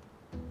on him.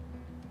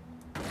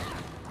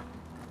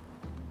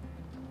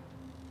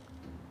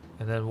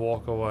 And then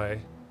walk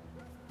away.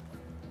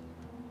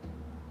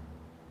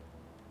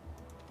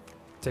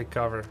 Take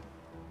cover.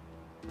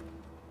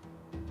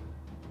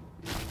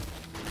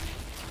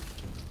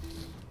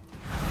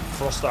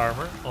 Frost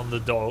armor on the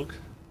dog.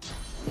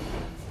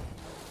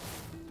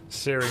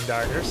 Searing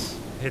daggers.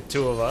 Hit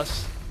 2 of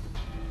us.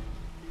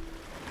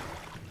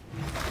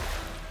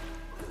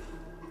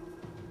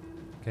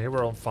 Okay,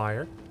 we're on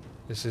fire.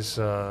 This is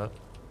a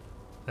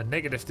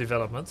negative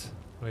development.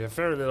 We have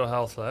very little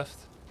health left.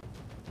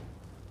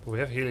 But we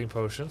have healing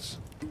potions.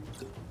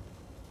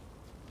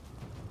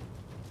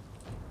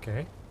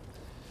 Okay.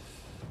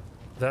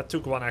 That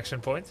took 1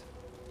 action point.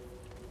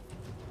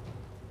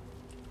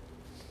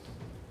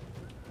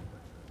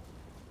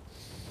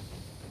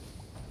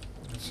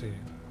 Let's see.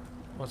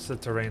 What's the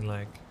terrain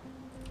like?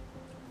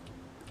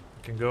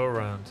 We can go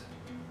around.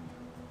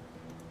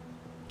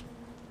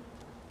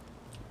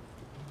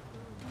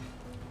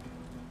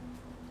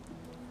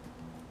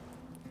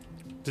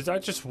 Did I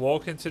just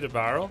walk into the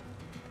barrel?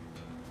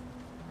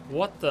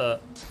 What the?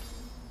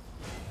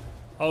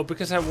 Oh,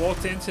 because I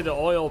walked into the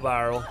oil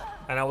barrel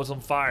and I was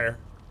on fire.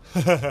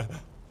 Okay,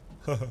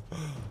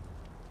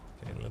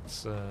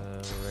 let's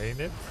rain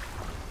it.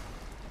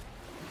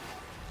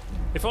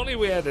 If only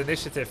we had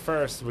initiative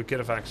first, we could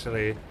have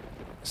actually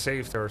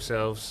saved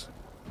ourselves.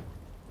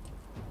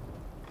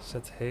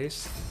 Set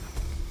haste.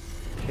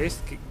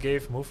 Haste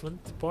gave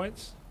movement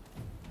points.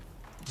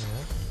 Yeah.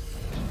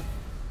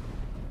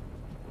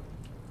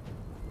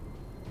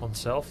 On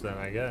self then,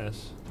 I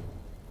guess.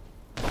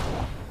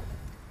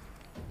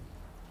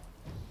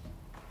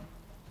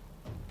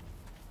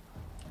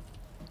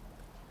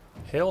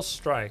 Hail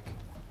strike.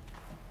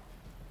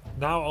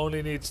 Now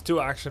only needs 2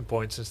 action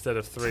points instead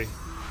of 3.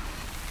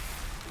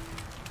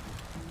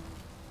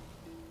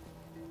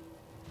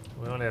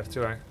 We only have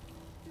 2.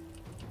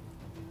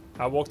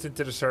 I walked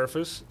into the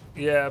surface.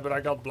 Yeah, but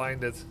I got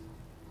blinded.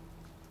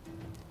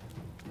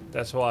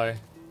 That's why.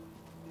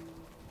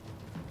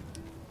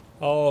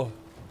 Oh.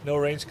 No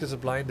range because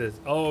of blinded.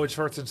 Oh, it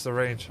shortens the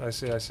range. I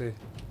see, I see.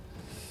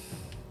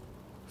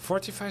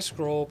 Fortify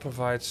scroll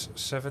provides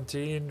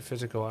 17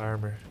 physical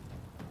armor.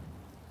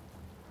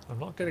 I'm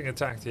not getting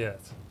attacked yet.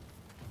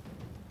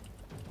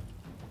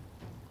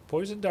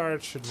 Poison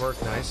dart should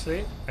work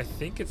nicely. I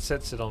think it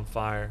sets it on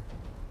fire.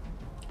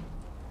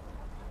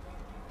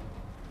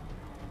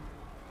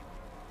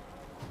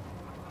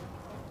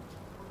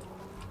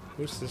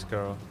 Who's this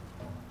girl?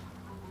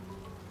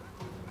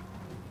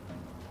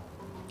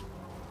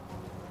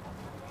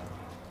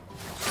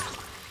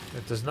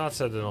 It does not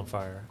set it on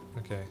fire.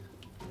 Okay.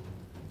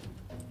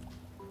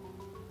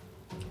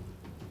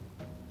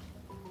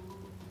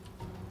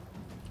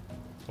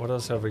 What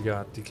else have we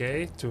got?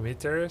 Decay, 2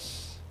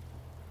 meters.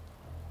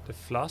 The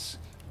flask.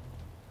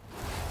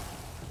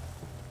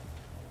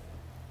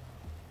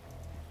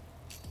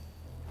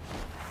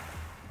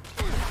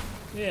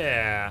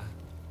 Yeah.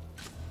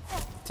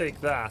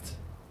 Take that.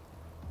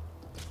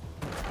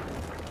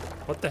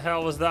 What the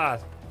hell was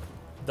that?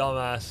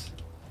 Dumbass.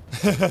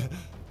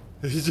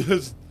 He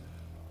just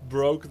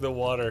broke the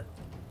water.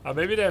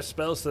 Maybe they have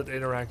spells that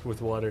interact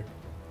with water.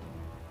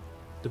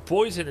 The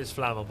poison is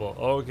flammable.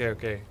 Okay,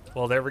 okay.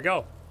 Well, there we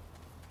go.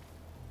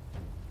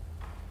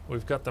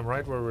 We've got them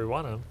right where we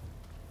want them.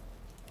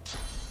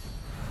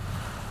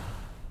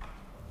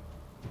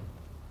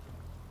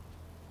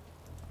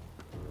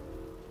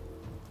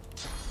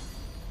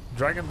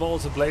 Dragon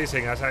balls are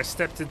blazing as I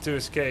stepped into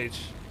his cage.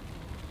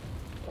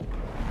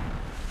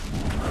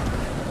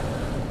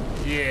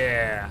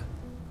 Yeah.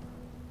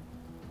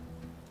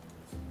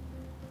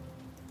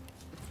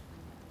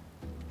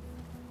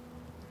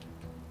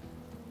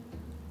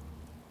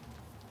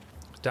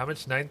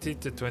 Damage 19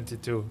 to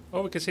 22.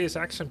 Oh, we can see his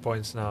action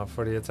points now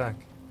for the attack.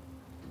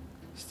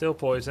 Still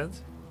poisoned.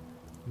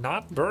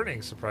 Not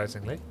burning,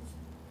 surprisingly.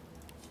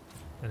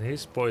 And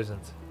he's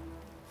poisoned.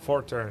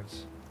 4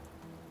 turns.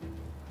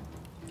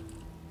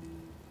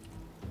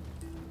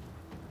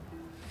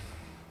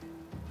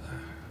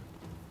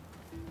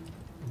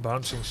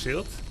 Bouncing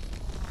shield.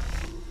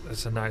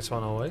 That's a nice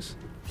one always.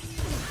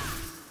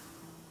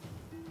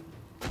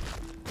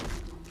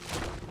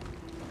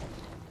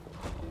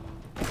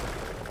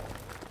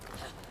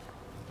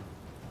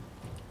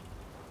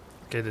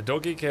 Okay, the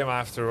doggy came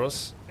after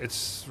us.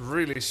 It's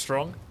really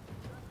strong.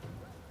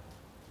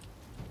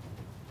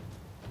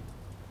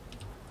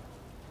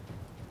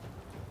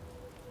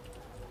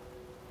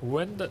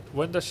 When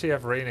does she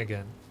have rain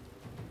again?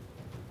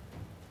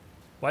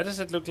 Why does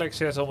it look like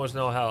she has almost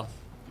no health?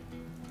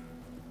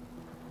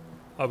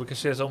 Oh, because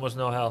she has almost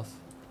no health.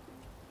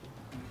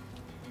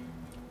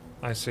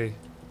 I see.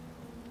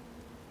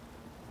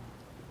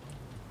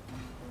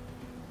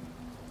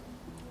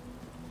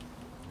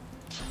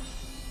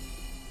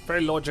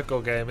 Very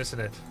logical game, isn't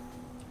it?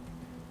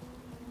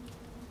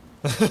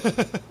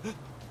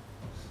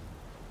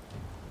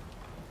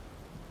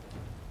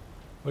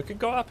 We can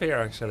go up here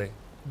actually.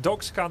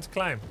 Dogs can't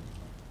climb.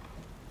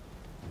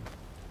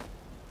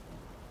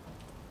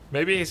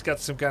 Maybe he's got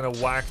some kind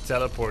of whack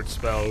teleport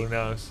spell, who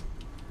knows?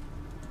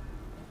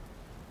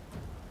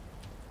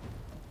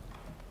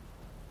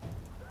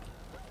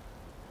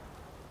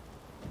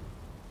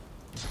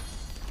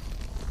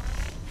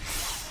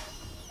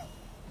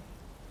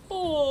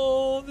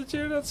 Oh, did you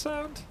hear that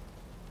sound?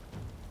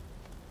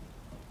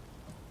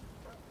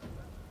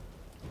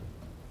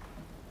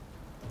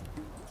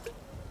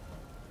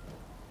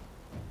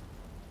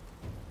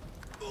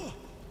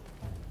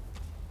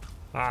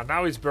 Ah,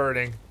 now he's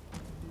burning.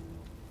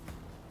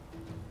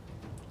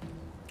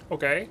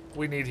 Okay,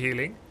 we need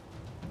healing.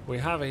 We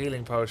have a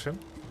healing potion.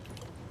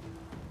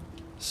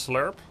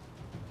 Slurp.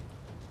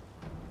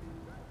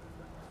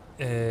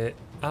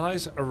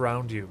 Allies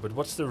around you, but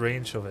what's the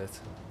range of it?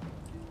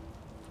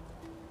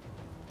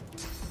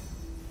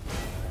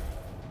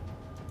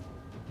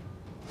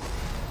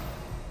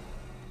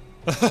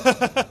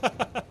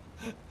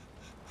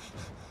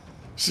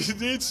 She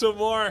needs some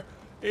more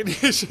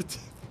initiative.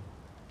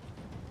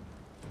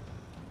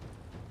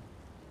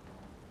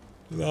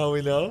 Now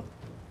we know.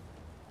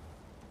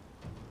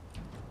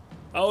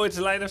 Oh, it's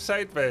line of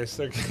sight based.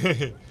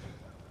 Okay.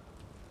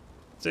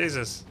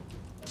 Jesus.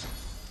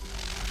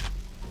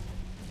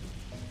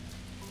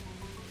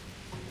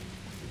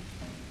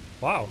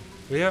 Wow,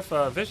 we have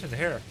vision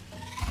here.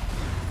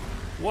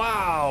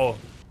 Wow.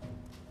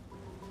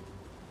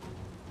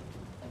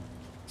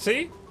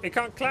 See? It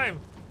can't climb.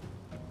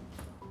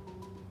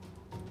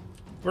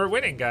 We're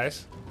winning,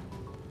 guys.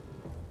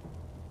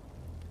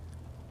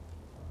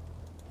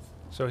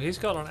 So he's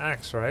got an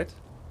axe, right?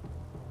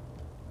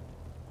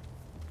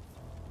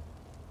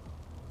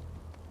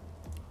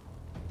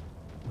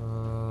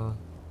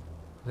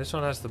 This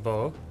one has the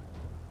bow.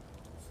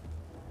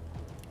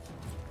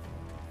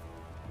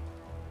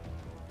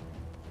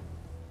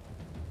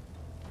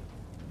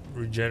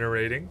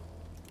 Regenerating.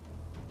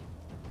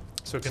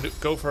 So we can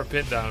go for a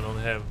pin down on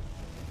him.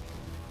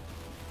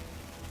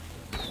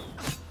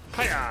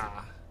 Hiya!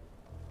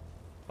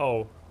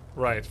 Oh,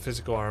 right,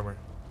 physical armor.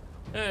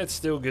 It's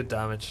still good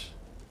damage.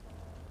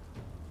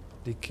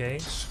 Decaying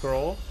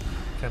scroll.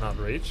 Cannot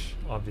reach,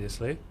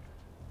 obviously.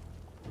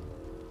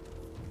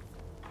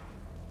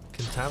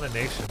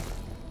 Contamination.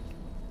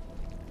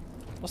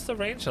 What's the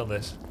range on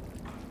this?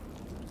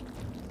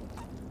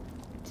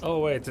 Oh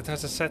wait, it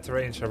has a set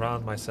range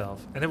around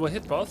myself. And it will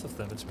hit both of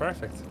them, it's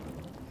perfect.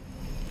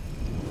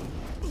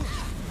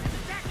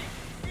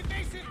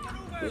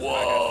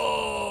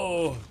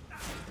 Whoa!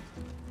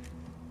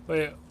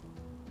 Wait,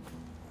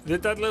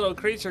 did that little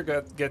creature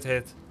get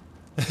hit?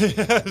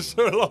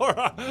 Sir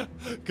Laura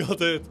got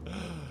hit.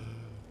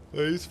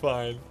 He's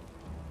fine.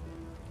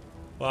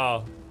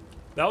 Wow,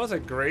 that was a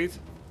great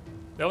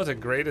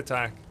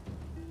attack.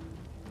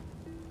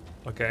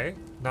 Okay,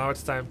 now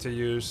it's time to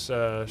use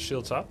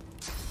shields up.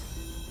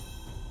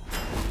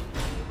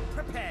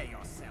 Prepare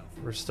yourself.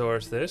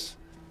 Restores this,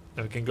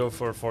 and we can go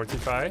for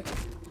fortify.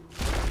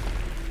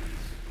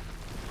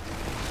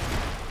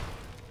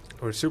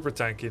 We're super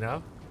tanky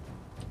now.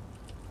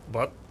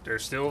 But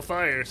there's still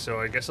fire, so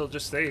I guess I'll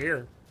just stay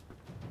here.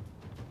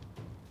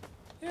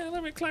 Yeah,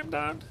 let me climb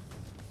down.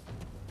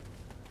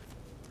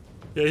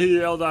 Yeah, he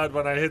yelled out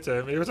when I hit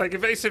him. He was like,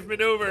 evasive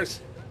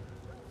maneuvers.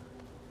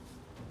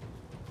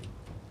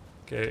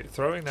 Okay,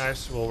 throwing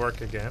knives will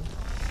work again.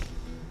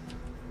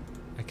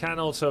 I can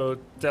also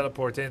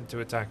teleport in to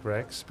attack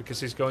Rex because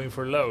he's going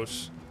for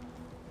lows.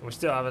 We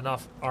still have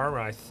enough armor,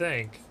 I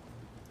think.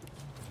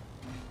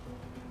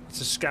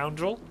 It's a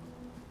scoundrel.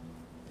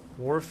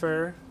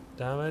 Warfare,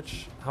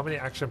 damage. How many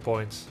action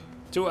points?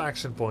 2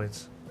 action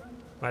points.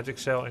 Magic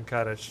shell and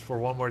cottage for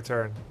 1 more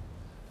turn.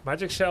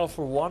 Magic shell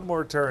for 1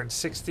 more turn.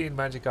 16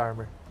 magic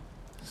armor.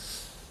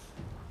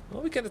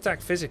 Well, we can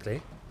attack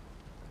physically.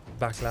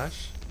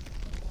 Backlash.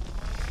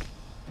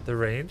 The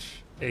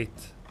range, 8.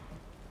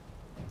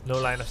 No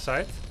line of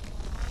sight.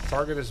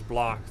 Target is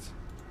blocked.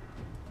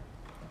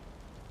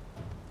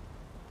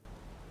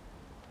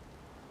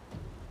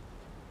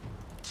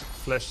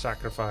 Flesh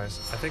sacrifice.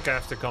 I think I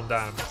have to come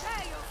down.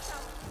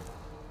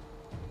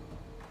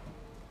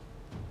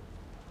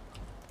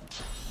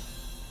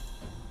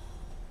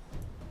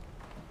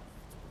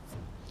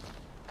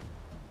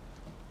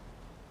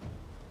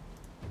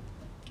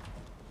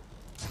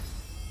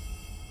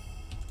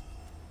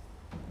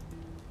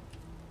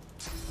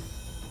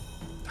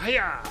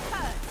 Hiya!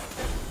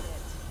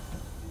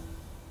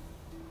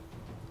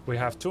 We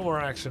have 2 more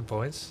action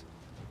points.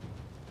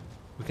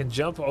 We can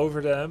jump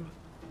over them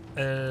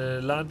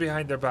and land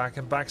behind their back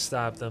and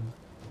backstab them.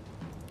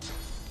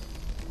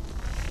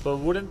 But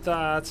wouldn't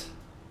that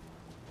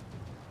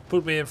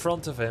put me in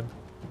front of him?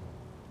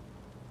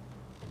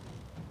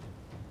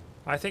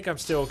 I think I'm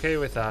still okay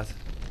with that.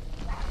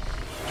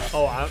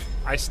 Oh,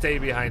 I stay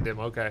behind him.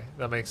 Okay,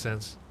 that makes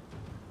sense.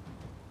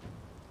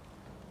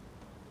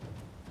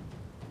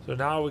 So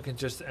now we can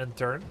just end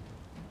turn.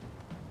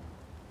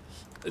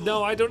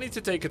 No, I don't need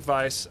to take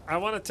advice. I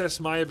want to test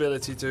my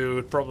ability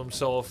to problem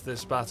solve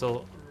this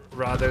battle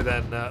rather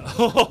than...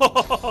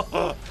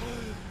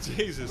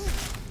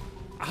 Jesus.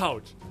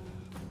 Ouch.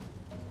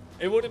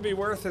 It wouldn't be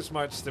worth as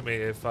much to me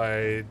if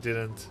I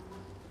didn't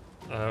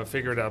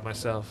figure it out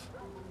myself.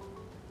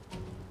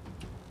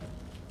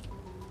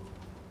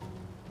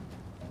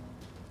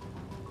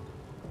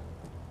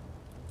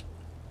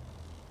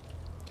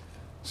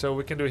 So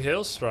we can do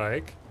Hail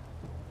Strike,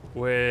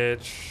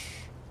 which...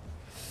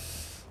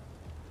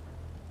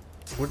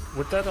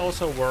 Would that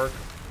also work?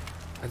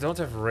 I don't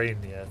have Rain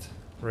yet.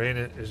 Rain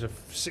is a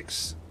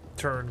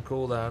 6-turn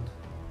cooldown.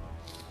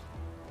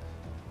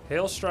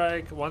 Hail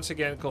Strike, once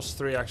again, costs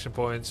 3 action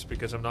points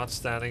because I'm not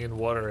standing in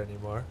water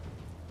anymore.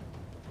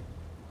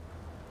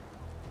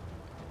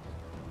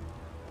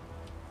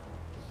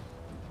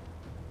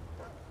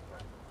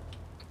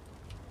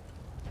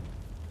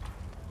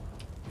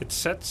 It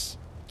sets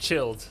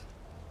chilled.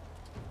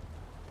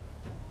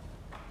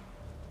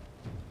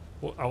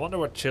 Well, I wonder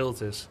what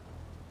chilled is.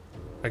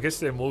 I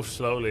guess they move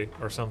slowly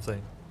or something.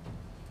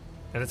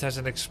 And it has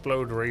an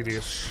explode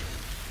radius.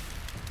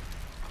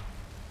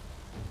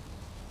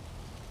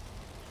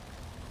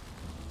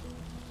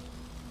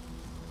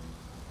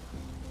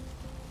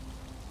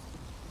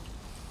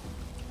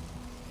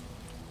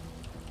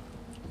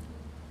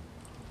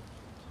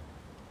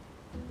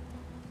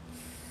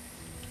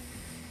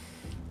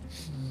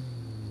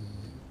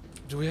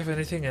 Do we have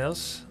anything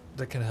else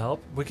that can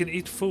help? We can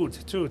eat food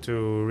too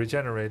to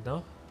regenerate,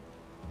 no?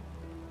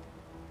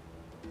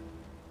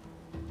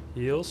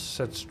 Heals,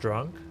 sets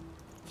drunk.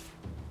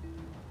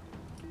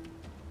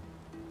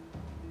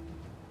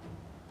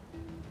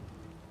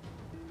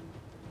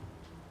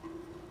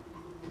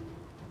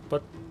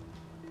 But...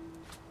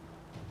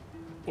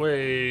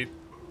 Wait...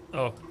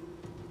 Oh.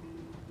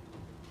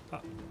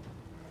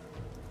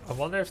 I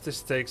wonder if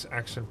this takes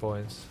action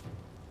points.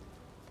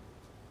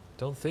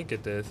 Don't think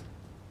it did.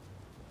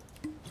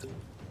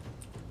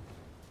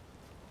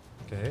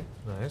 Okay,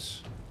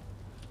 nice.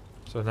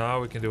 So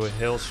now we can do a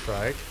Hail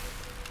Strike.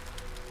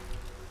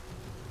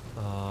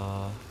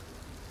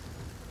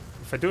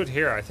 If I do it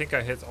here, I think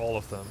I hit all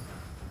of them.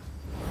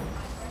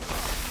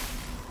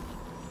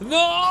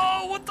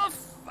 No! What the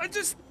f... I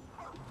just...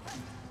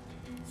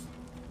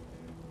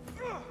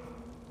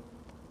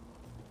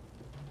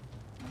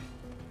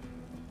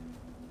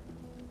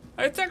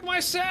 I attacked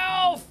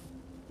myself!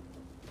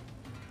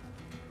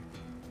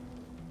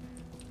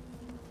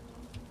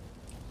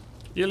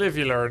 You live,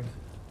 you learn.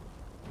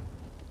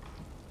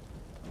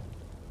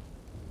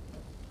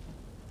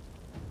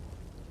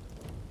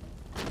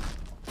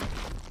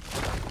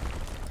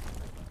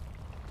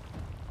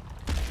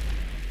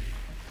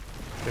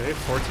 Okay,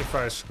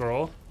 45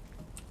 scroll.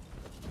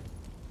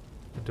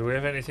 Do we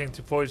have anything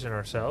to poison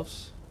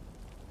ourselves?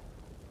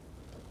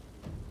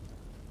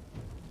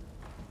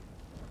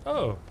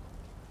 Oh,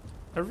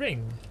 a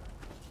ring.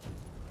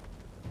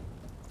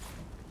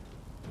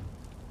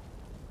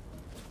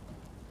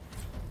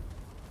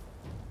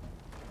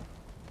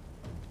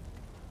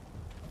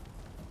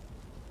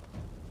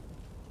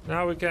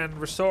 Now we can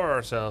restore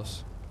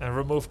ourselves and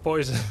remove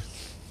poison.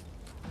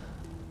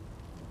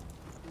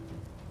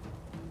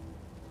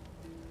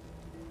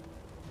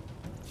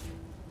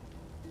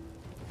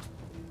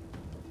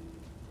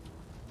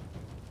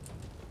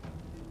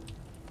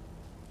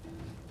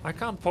 I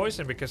can't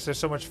poison because there's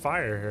so much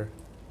fire here.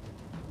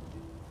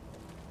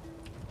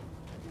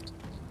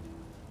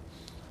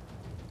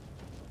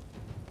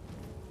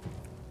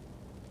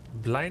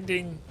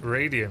 Blinding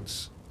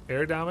radiance.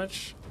 Air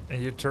damage,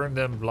 and you turn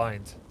them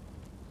blind.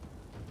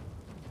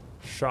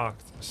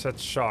 Shocked. Set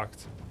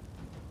shocked.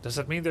 Does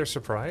that mean they're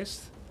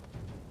surprised?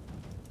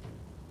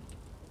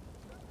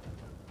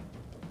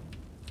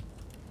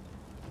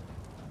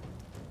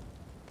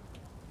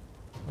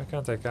 Why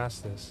can't I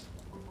cast this?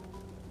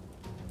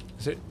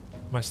 Is it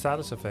my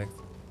status effect?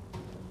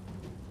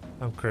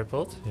 I'm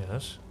crippled,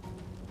 yes.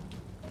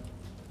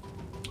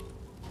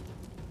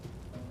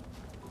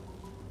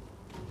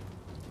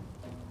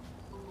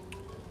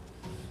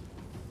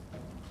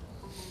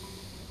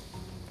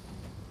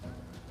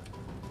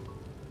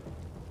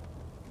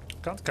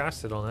 Can't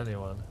cast it on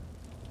anyone.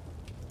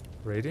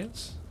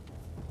 Radiance?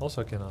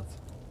 Also cannot.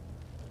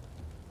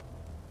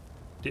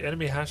 The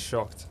enemy has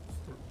shocked.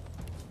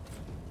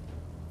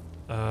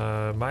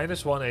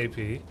 -1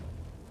 AP.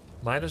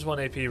 -1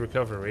 AP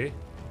recovery.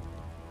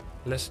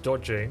 Less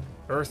dodging.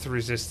 Earth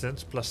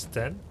resistance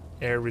 +10.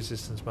 Air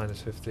resistance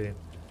 -15.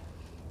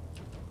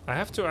 I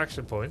have 2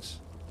 action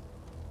points.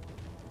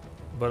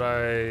 But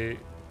I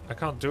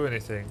can't do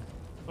anything.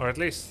 Or at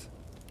least...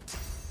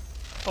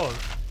 Oh,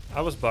 I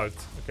was bugged.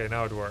 Okay,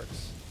 now it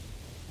works.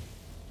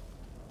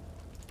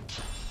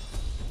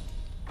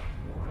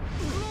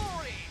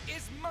 Glory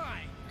is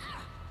mine.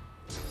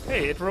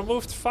 Hey, it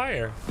removed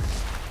fire.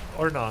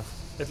 Or not.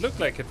 It looked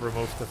like it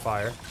removed the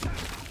fire.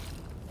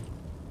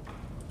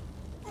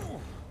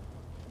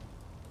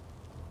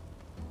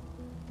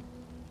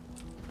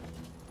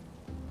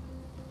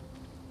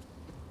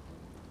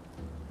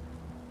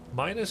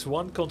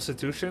 -1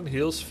 constitution,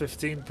 heals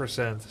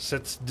 15%.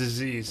 Sets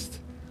diseased.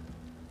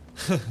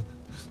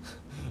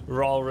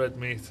 Raw red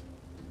meat.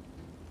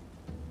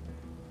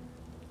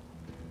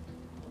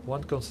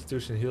 1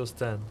 constitution, heals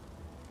 10.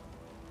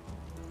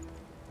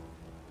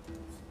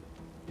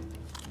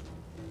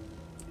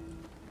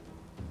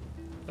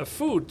 A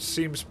food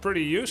seems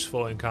pretty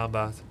useful in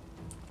combat.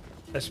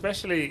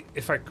 Especially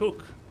if I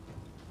cook.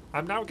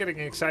 I'm now getting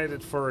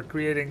excited for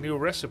creating new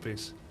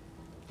recipes.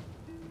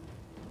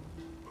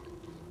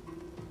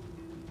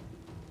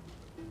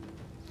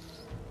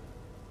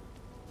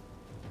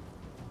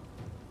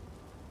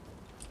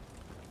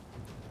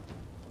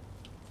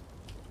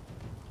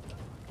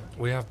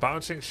 We have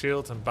Bouncing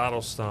Shield and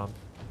Battle Stomp.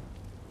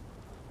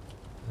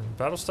 And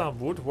Battle Stomp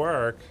would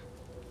work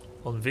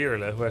on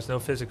Virle, who has no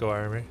physical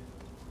armor.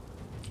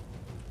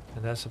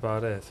 And that's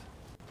about it.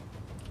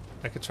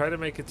 I could try to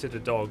make it to the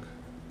dog.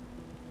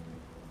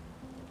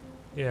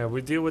 Yeah,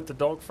 we deal with the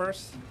dog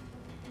first.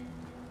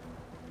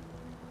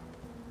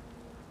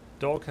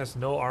 Dog has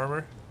no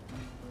armor.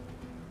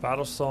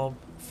 Battle Stomp,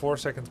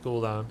 4-second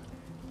cooldown.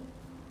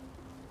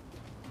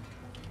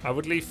 I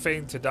would leave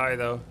Feint to die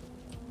though.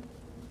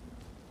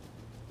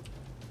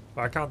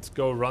 I can't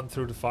go run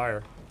through the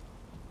fire.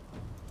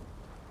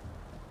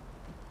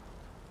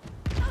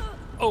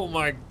 Oh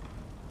my...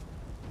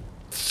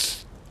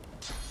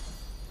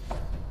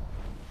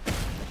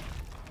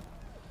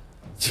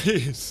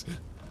 Jeez.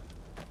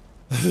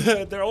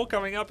 They're all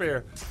coming up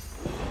here.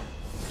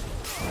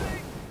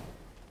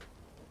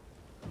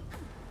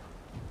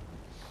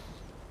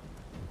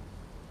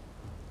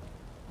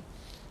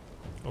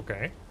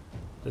 Okay.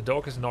 The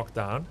dog is knocked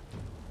down.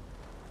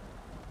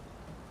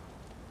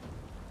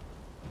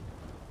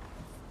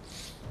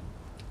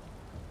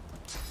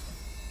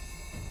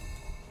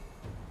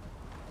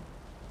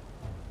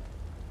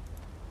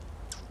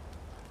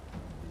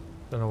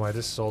 Don't know why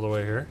this is all the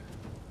way here.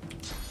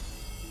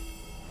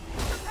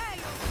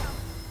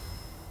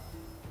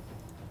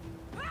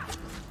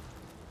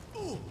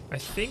 I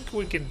think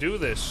we can do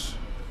this.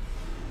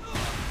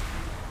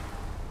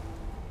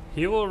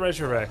 He will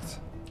resurrect.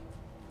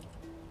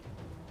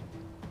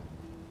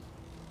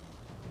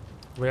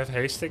 We have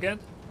haste again.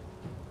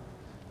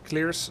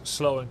 Clears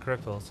slow and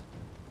crippled.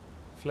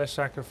 Flesh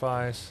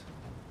sacrifice.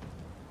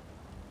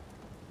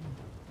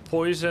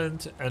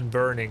 Poisoned and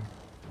burning.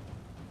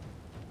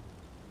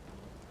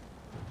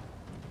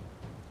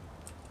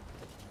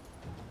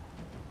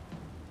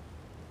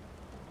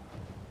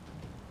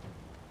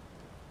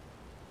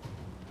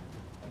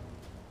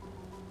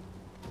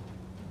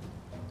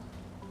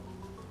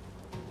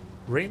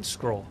 Range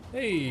scroll.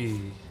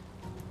 Hey.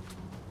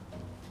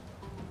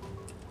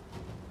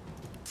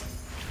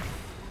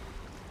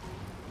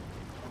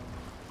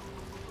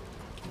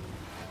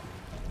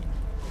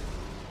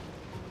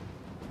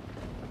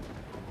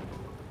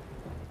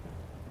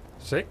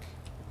 Sick.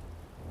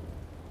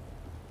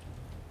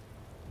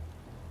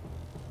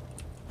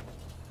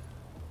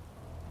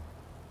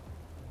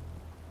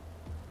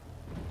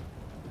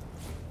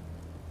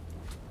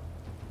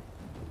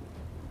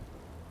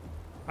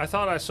 I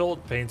thought I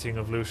sold Painting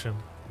of Lucian.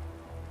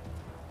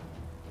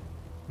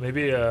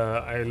 Maybe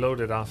I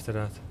loaded after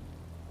that.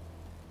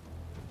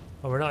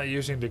 Oh, we're not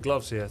using the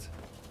gloves yet.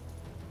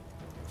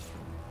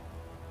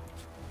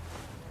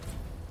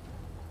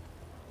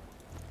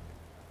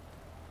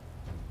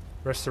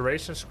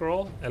 Restoration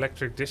scroll,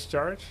 electric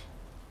discharge.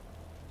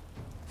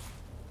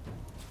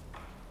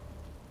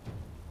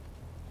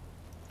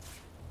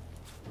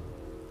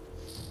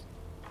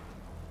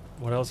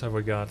 What else have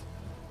we got?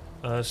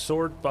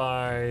 Sort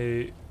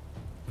by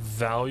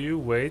value,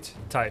 weight,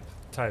 type.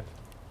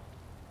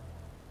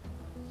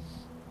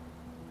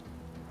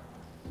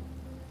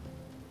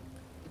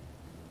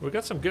 We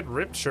got some good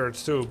ripped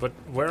shirts too, but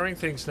wearing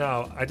things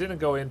now, I didn't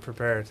go in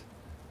prepared.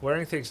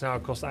 Wearing things now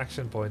cost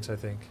action points, I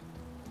think.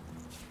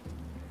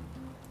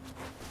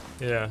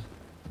 Yeah.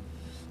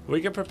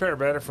 We can prepare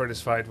better for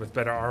this fight with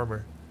better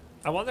armor.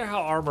 I wonder how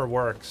armor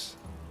works.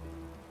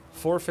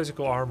 4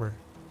 physical armor.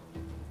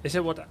 Is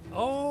it what...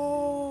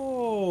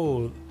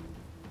 Oh!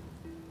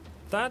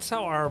 That's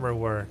how armor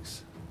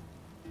works.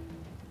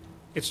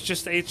 It's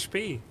just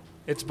HP.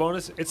 It's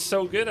bonus. It's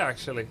so good,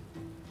 actually.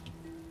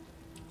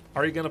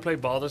 Are you gonna play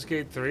Baldur's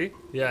Gate 3?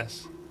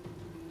 Yes.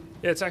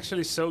 Yeah, it's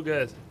actually so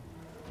good.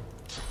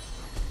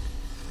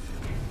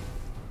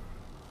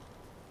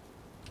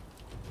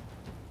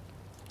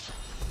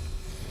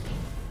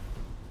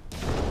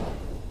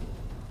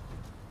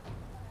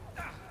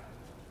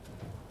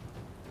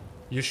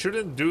 You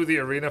shouldn't do the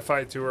arena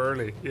fight too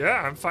early.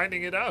 Yeah, I'm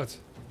finding it out.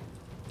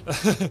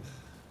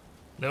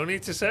 No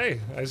need to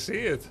say. I see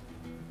it.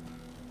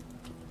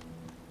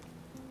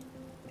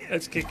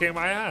 It's kicking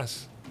my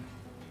ass.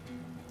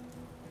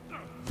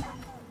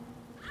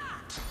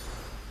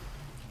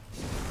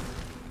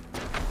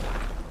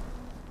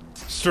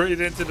 Straight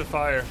into the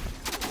fire.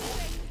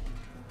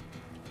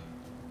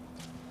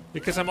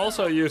 Because I'm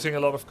also using a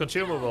lot of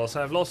consumables.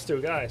 I've lost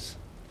 2 guys.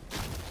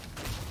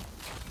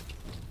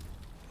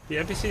 The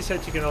NPC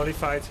said you can only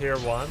fight here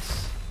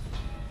once.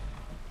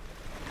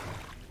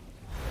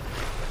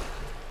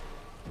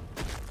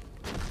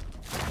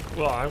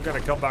 Well, I'm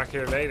gonna come back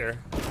here later.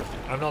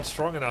 I'm not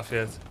strong enough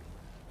yet.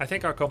 I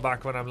think I'll come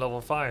back when I'm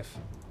level 5.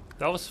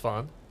 That was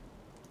fun.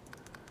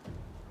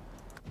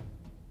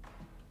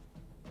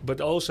 But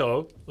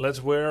also,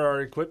 let's wear our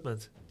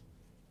equipment.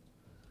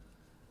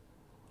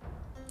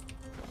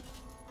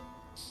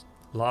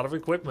 A lot of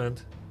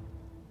equipment.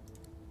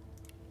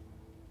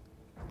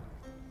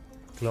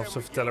 Gloves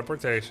of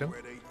teleportation.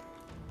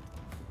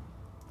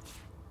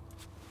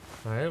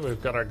 Alright,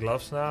 we've got our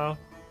gloves now.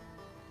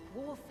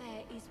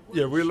 Warfare is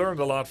Yeah, we learned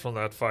a lot from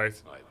that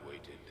fight. I've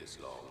waited this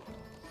long.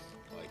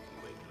 I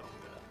can wait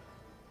longer.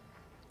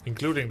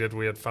 Including that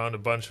we had found a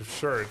bunch of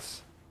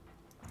shirts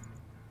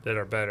that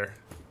are better.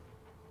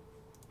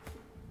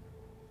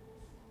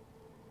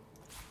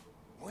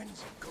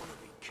 When's it gonna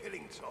be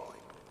killing time?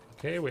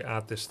 Okay, we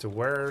add this to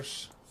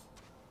wares.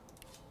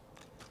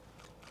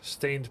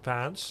 Stained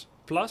pants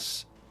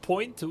plus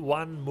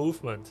 0.1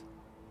 movement.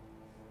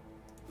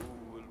 Who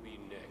will be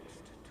next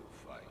to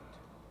fight?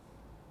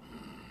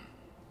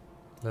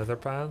 Leather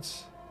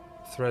pants,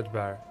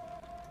 threadbare.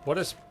 What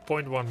is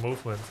 0.1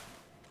 movement?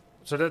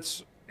 So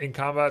that's in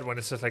combat when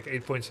it says like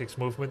 8.6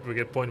 movement, we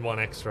get 0.1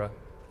 extra.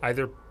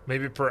 Either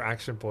maybe per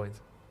action point.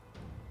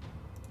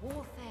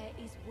 Warfare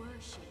is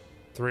worship.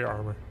 3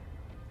 armor.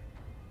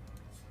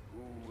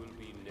 Who will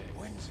be next?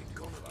 When's it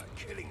gonna be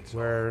killing time?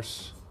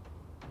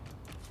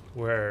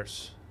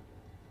 Where's?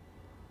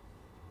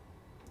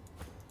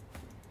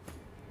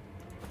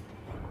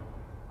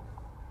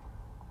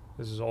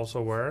 This is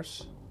also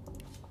worse.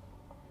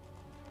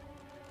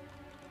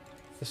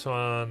 This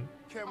one,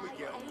 Can we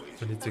get on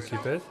with we need to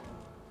keep it.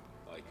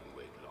 I can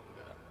wait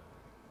longer.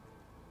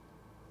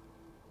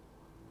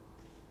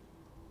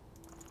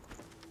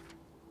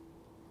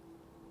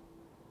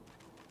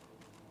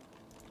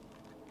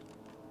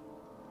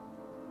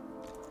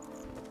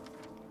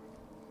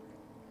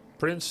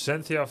 Prince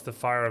Zenthia of the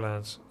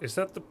Firelands. Is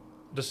that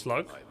the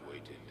slug? I've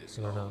waited this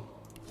I don't long. know.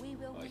 We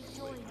will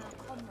rejoin our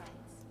comrades.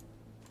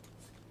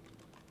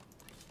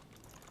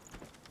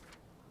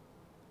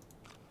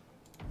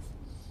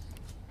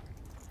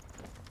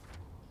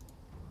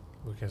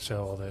 We can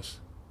sell all this.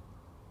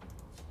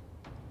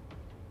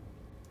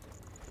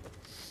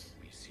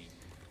 We seek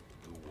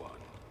the one.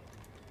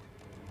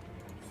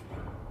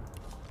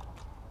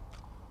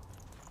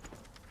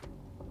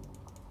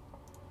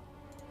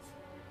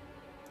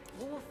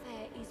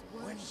 Warfare is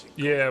worship.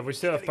 Yeah, we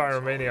still have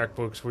Pyromaniac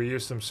books. We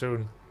use them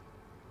soon.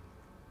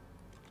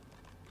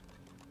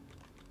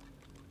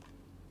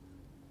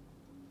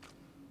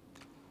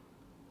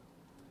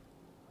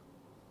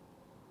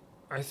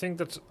 I think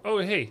that's... Oh,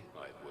 hey.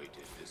 I've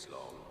waited this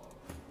long.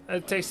 A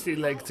tasty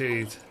leg to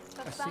eat.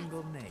 A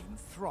single name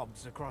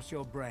throbs across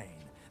your brain.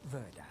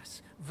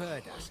 Verdas.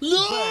 Verdas.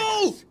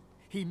 No! Verdas.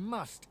 He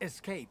must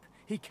escape.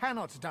 He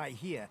cannot die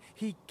here.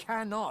 He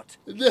cannot.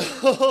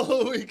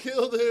 No, we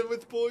killed him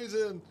with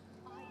poison.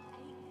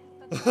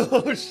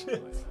 Oh,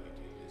 shit.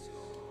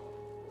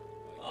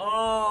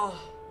 Oh.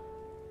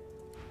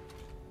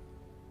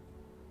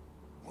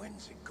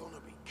 When's it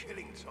gonna be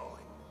killing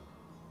time?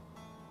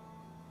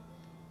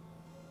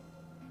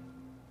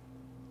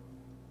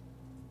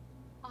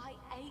 I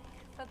ache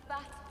for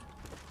battle.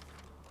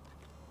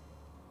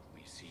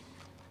 We seek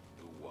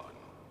the one.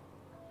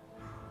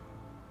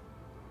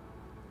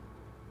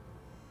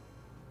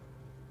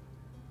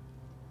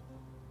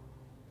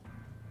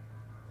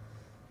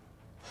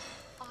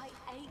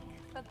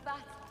 A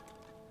bat.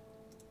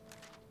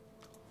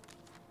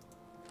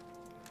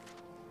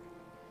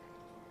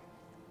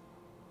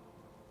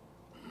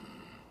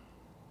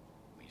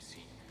 We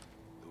seek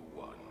the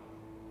one.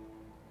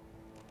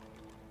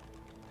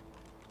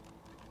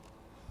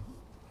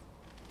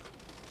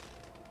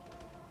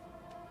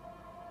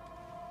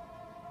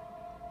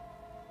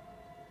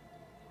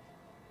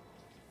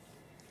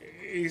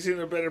 He's in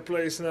a better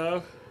place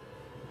now.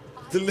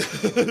 Delete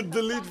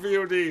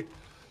VOD.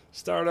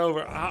 Start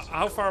over.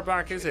 How far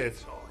back is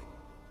it?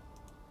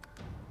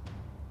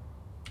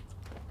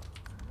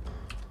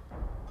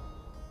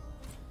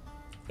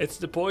 It's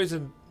the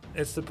poison.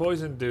 It's the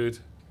poison dude.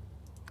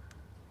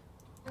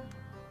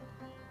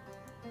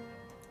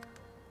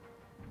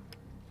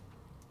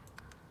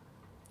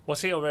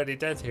 Was he already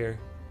dead here?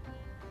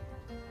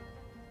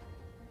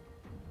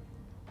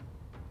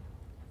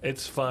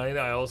 It's fine.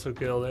 I also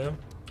killed him.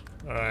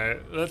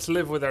 Alright, let's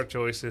live with our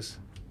choices.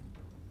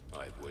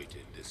 I've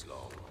waited this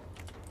long.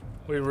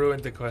 We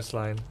ruined the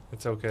questline.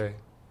 It's okay.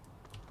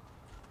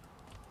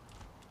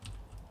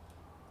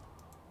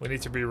 We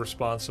need to be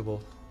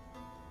responsible.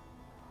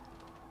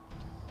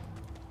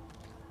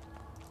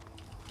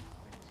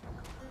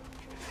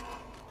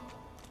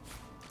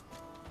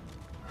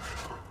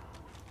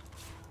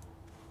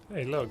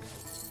 Hey, look.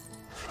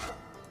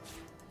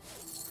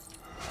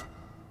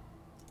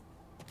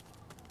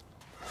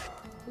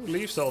 Who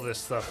leaves all this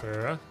stuff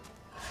here, huh?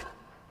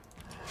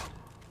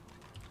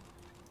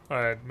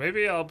 Alright,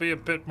 maybe I'll be a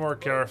bit more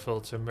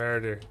careful to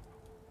murder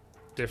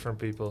different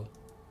people.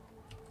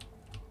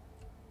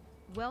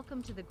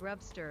 Welcome to the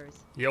Grubsters.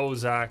 Yo,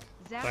 Zach.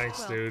 Zach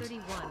Thanks, dude.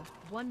 1231,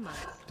 1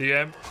 month. Do you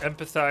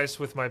empathize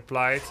with my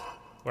plight,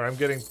 where I'm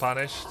getting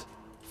punished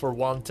for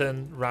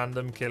wanton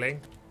random killing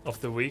of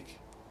the week?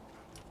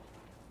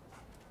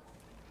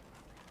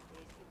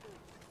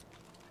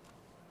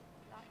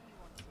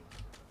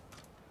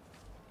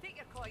 Pick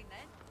your coin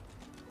then.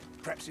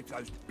 Perhaps if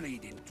those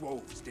bleeding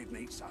dwarves didn't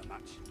eat so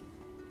much.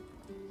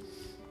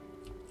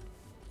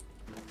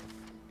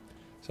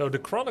 So the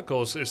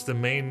Chronicles is the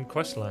main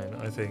questline,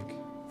 I think.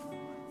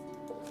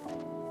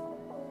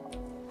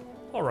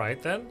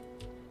 Alright then,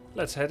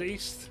 let's head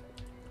east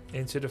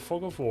into the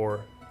Fog of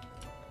War.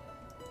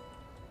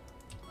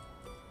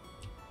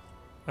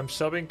 I'm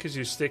subbing because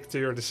you stick to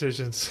your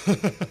decisions.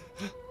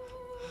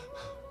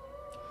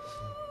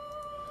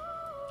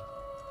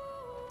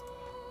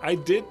 I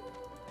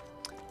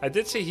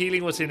did say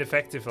healing was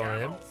ineffective on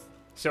him,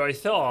 so I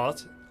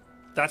thought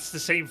that's the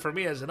same for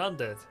me as an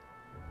undead.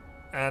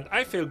 And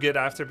I feel good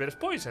after a bit of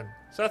poison,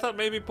 so I thought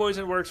maybe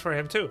poison works for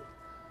him too.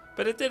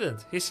 But it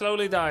didn't. He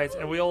slowly died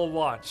and we all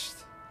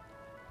watched.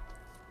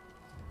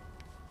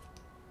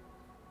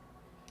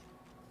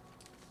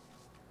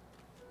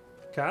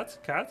 Cat?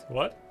 Cat?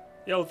 What?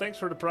 Yo, thanks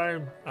for the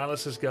prime,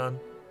 Alice's gun.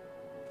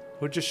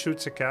 Who just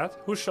shoots a cat?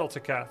 Who shot a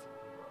cat?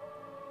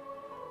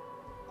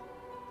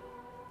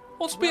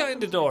 What's behind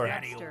the door?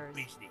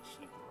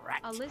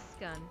 A list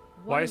gun.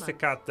 Why is the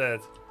cat dead?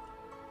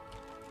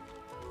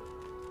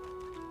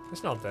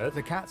 It's not dead.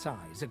 The cat's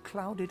eyes are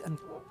clouded and...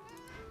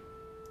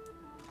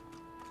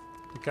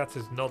 The cat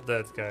is not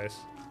dead, guys.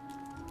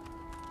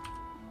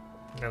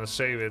 I'm gonna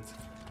save it.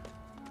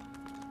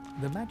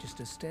 The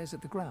Magister stares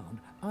at the ground,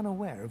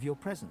 unaware of your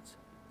presence.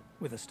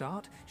 With a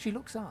start, she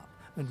looks up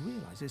and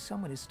realizes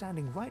someone is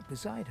standing right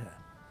beside her.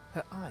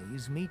 Her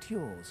eyes meet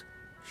yours.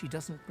 She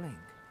doesn't blink.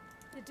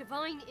 The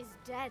Divine is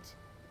dead.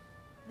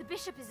 The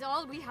Bishop is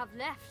all we have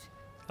left.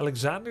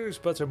 Alexander is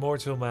but a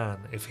mortal man.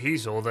 If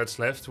he's all that's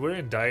left, we're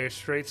in dire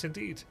straits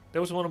indeed.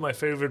 That was one of my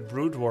favorite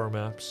Brood War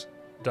maps.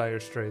 Dire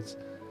Straits.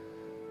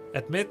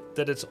 Admit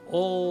that it's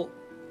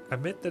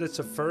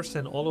a first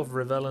in all of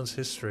Revelon's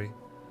history.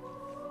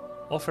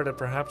 Offer that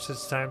perhaps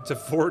it's time to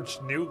forge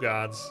new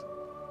gods.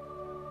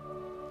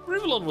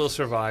 Revelon will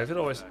survive, it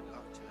always...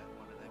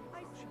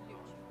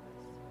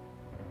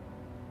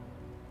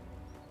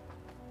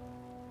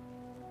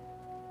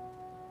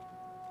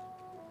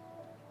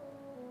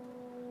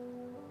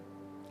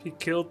 He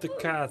killed the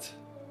cat.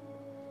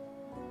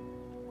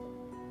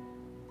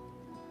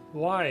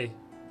 Why?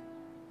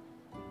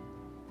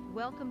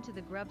 Welcome to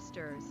the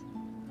Grubsters.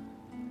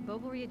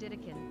 Boboria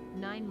Didikin,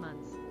 9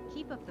 months.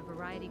 Keep up the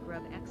variety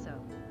grub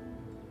exo.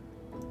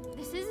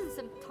 This isn't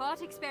some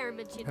thought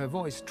experiment, you know. Her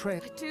voice I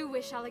do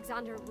wish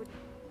Alexander would...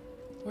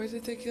 Why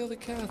did they kill the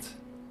cat?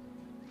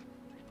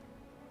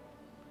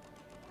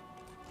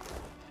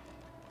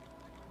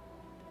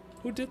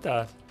 Who did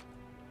that?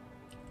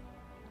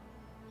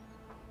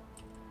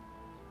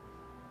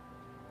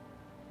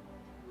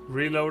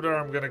 Reloader,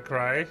 I'm gonna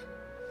cry.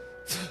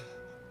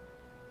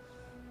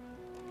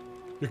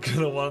 You're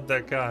gonna want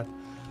that cat.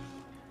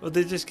 Well,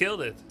 they just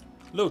killed it.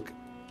 Look,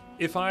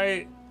 if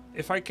I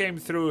came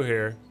through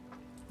here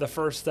the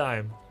first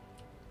time,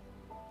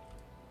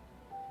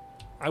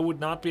 I would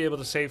not be able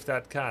to save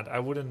that cat. I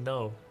wouldn't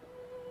know.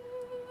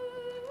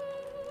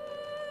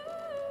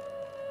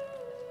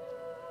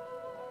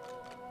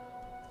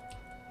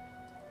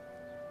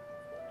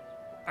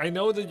 I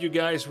know that you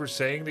guys were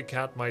saying the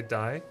cat might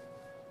die.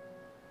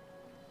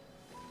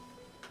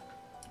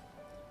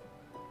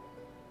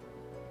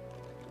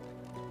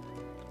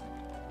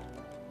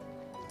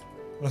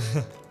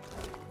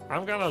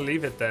 I'm gonna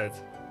leave it dead.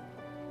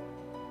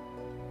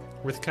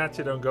 With cat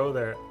you don't go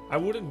there. I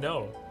wouldn't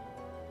know.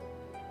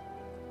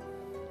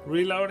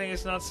 Reloading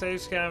is not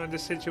safe scam in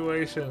this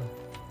situation.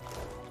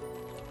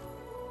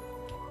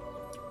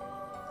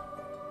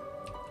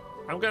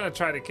 I'm gonna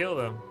try to kill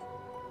them.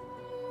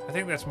 I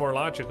think that's more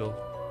logical.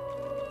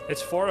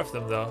 It's 4 of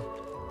them though.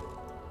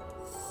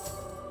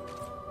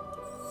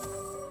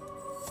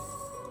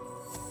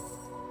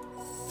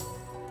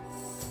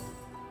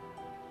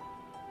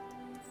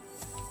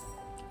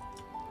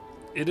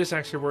 It is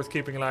actually worth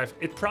keeping alive.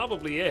 It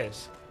probably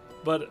is.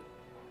 But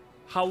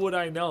how would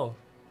I know?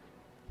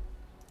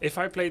 If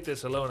I played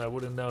this alone, I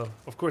wouldn't know.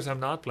 Of course, I'm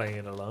not playing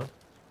it alone.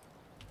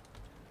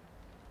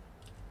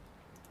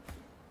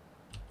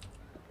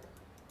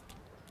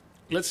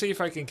 Let's see if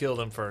I can kill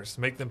them first.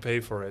 Make them pay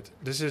for it.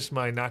 This is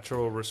my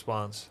natural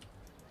response.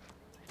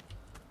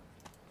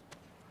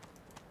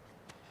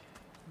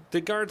 The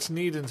guards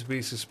needn't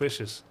be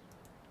suspicious.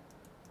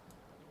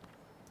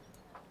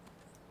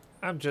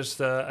 I'm just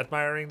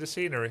admiring the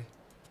scenery.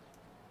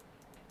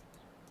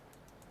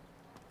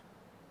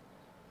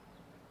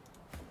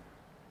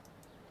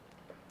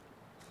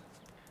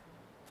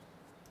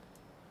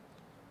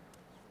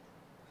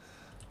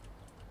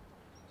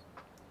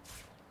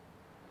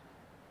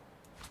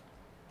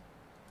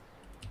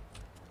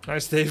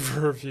 Nice day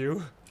for a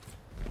review.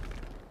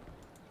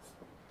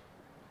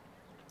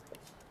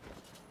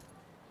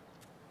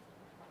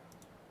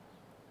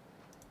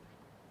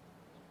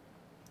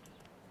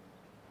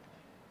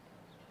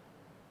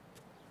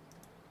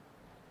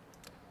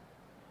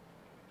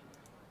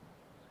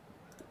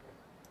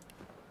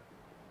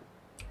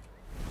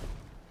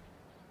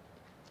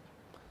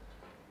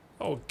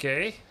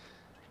 Okay.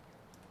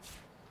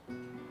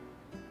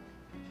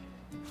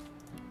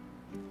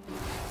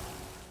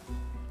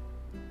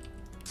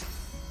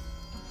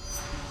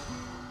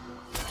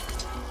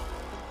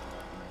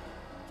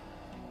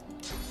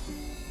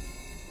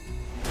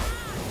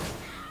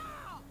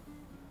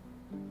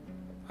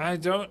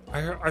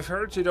 I've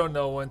heard you don't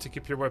know when to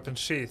keep your weapon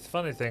sheathed.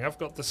 Funny thing, I've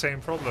got the same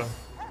problem.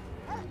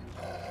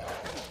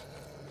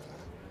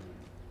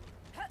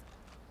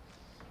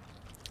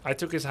 I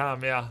took his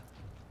ham, yeah.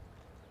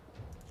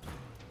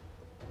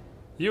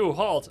 You,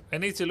 halt! I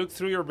need to look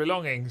through your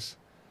belongings.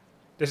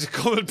 There's a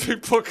common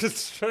pickpocket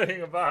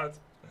straying about.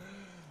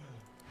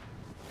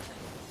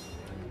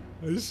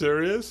 Are you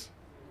serious?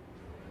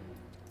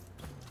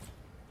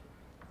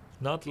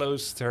 Not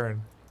Lowe's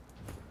turn.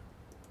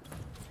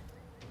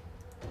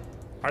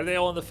 Are they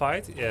all in the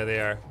fight? Yeah, they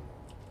are.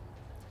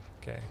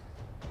 Okay.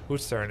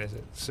 Whose turn is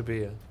it?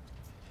 Sabia.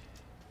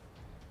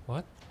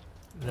 What?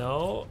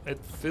 No, it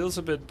feels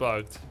a bit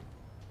bugged.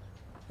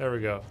 There we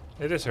go.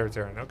 It is her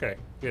turn. Okay,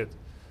 good.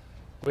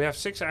 We have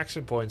 6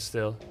 action points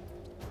still.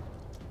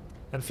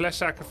 And Flesh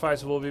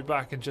Sacrifice will be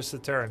back in just a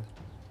turn.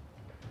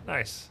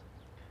 Nice.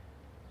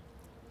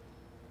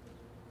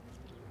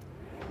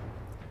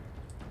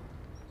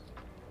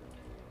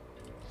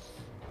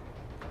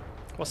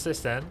 What's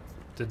this then?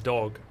 The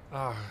dog.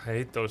 Ah, I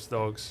hate those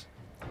dogs.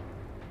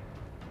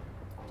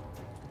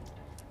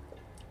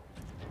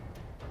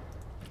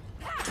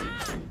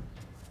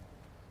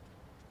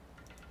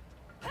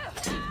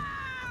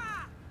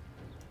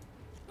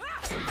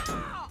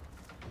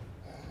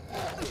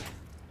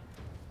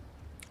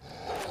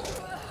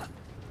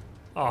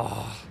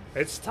 Oh,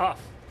 it's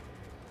tough.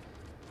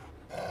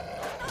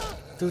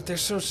 Dude, they're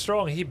so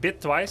strong. He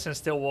bit twice and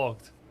still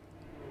walked.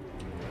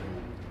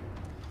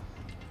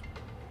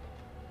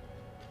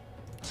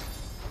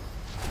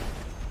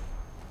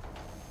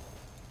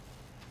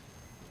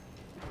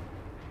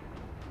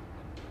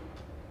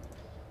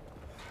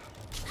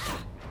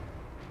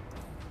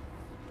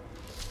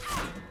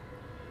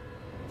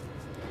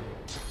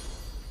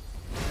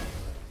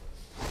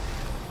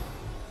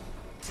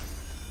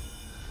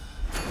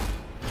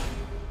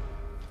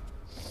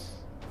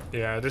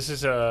 Yeah, this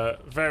is a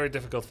very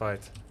difficult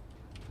fight.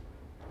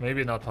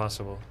 Maybe not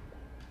possible.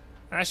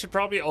 I should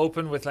probably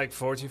open with like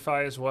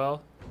Fortify as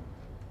well.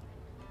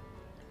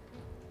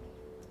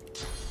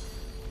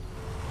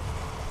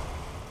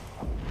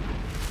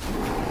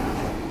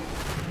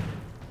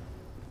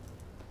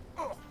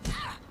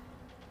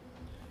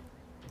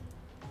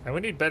 And we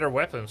need better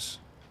weapons.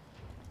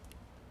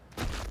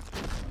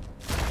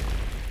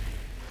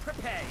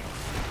 Prepare.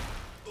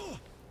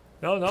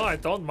 No, I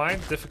don't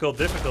mind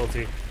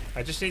difficulty.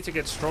 I just need to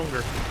get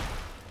stronger.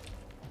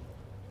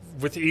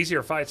 With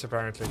easier fights,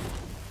 apparently.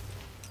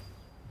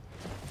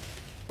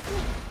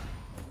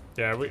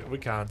 Yeah, we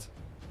can't.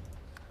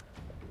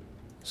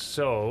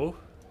 So...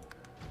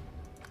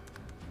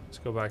 let's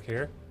go back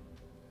here.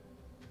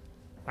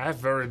 I have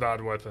very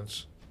bad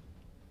weapons.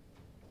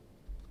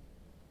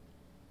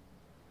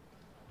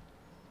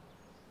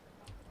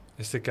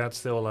 Is the cat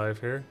still alive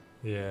here?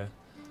 Yeah.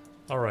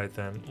 Alright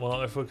then.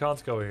 Well, if we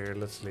can't go here,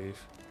 let's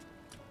leave.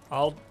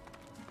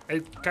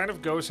 It kind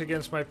of goes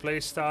against my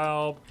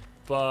playstyle,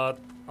 but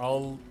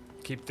I'll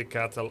keep the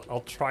cat.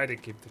 I'll try to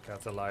keep the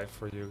cat alive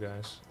for you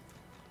guys.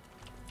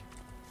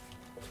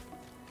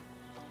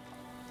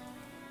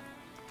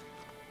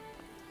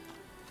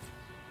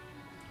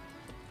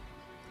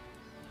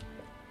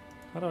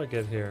 do I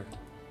get here?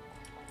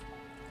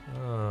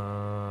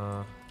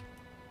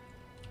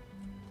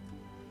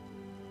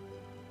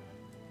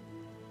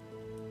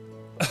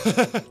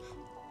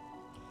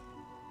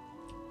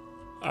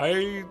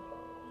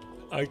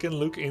 I can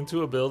look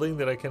into a building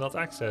that I cannot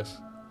access.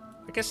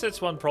 I guess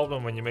that's one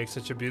problem when you make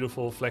such a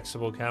beautiful,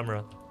 flexible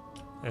camera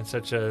and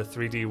such a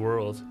 3D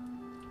world.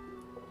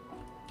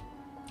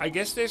 I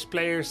guess there's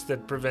players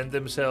that prevent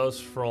themselves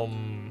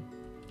from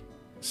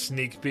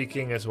sneak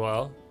peeking as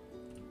well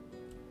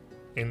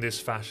in this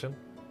fashion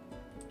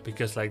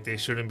because like they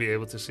shouldn't be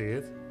able to see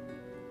it.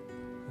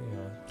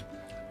 Yeah.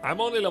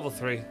 I'm only level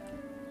 3.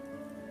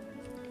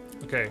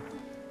 Okay.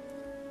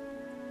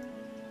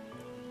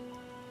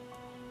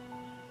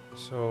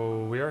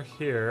 So we are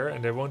here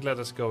and they won't let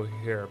us go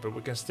here, but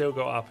we can still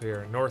go up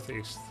here,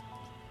 northeast.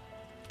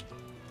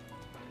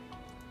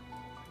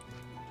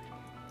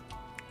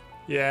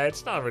 Yeah,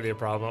 it's not really a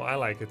problem. I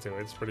like it too.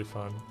 It's pretty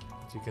fun.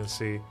 You can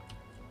see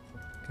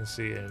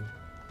in.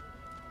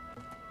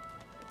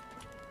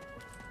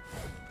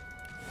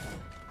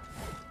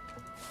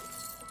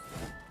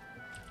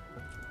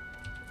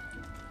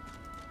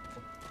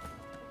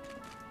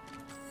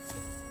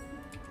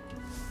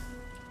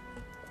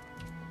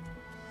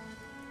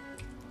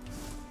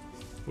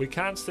 We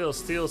can still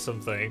steal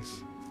some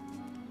things,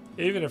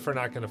 even if we're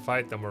not going to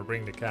fight them or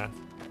bring the cat.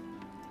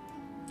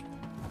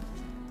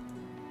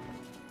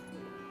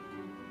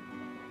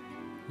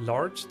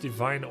 Large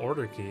divine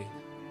order key.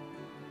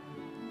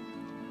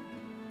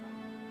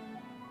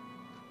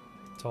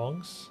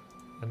 Tongs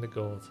and the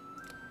gold.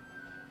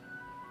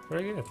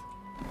 Very good.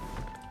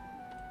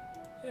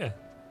 Yeah.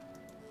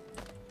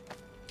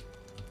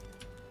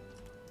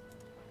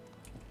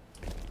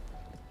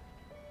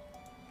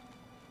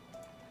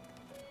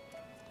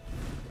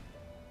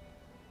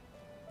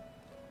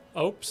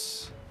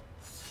 Oops.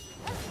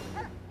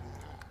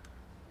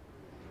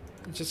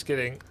 Just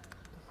kidding.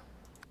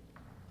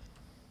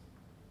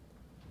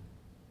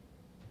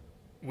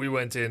 We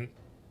went in.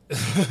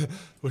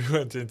 We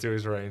went into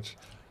his range.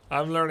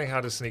 I'm learning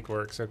how the sneak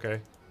works, okay?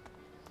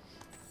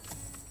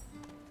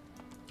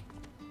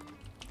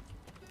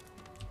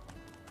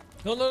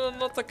 No, no, no,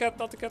 not the cat,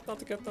 not the cat, not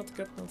the cat, not the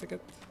cat, not the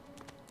cat.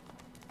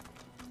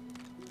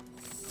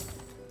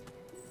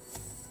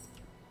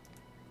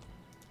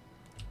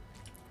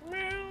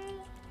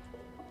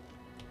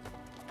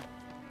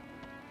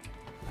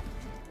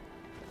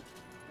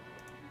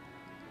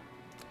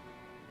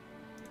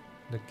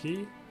 The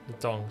key, the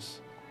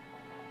tongs.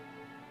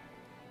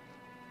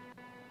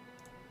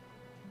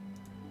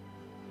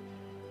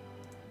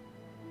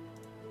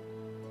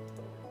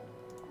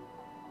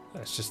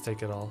 Let's just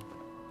take it all.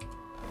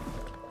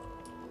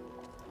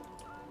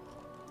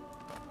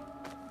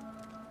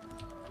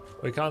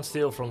 We can't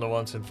steal from the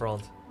ones in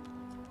front.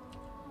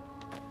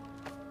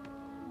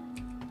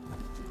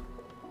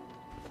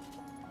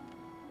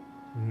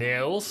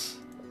 Nails.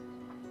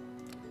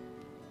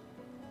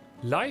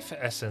 Life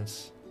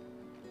essence.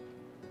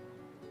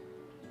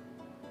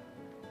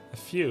 A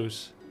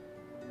fuse.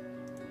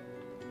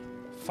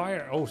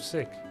 Fire. Oh,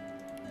 sick.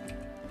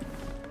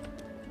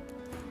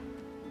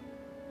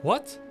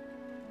 What?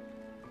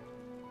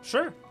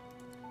 Sure.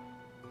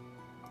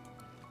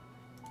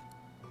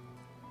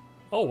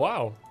 Oh,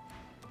 wow.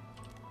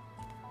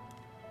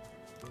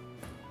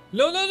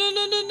 No, no, no,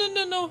 no, no, no,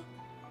 no, no.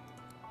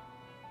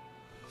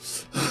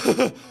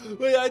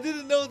 Wait, I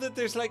didn't know that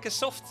there's like a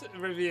soft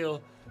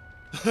reveal.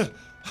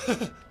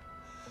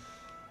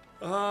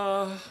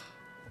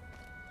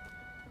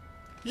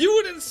 You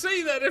wouldn't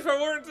say that if I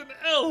weren't an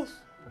elf.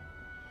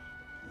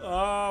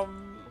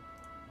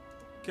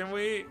 Can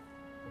we...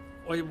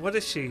 Wait, what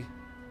is she?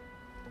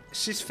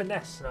 She's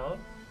finesse, no?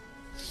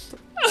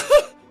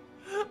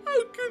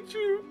 How could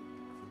you?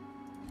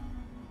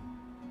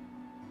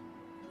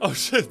 Oh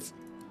shit.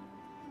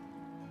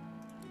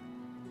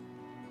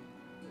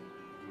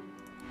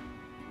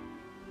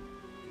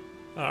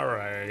 All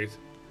right.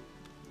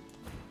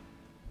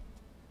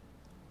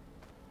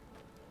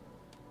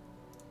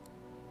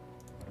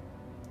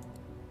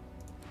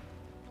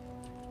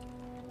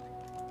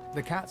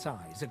 The cat's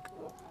eyes are...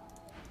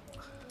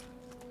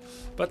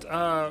 But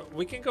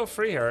we can go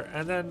free her,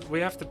 and then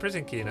we have the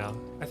prison key now.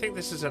 I think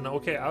this is an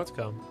okay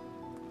outcome.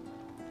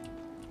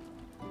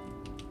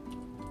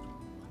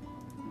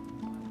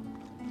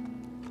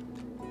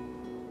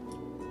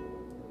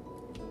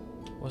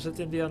 Was it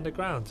in the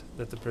underground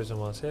that the prison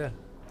was? Yeah.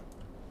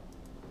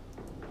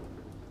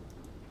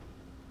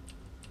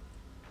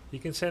 You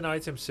can send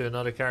items to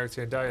another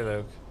character in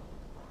dialogue.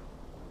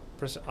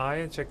 Press I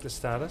and check the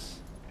status.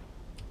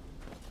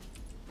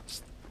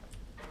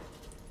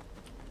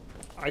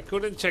 I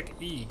couldn't check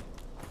E.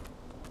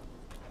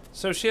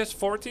 So she has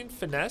 14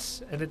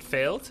 finesse and it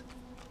failed.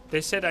 They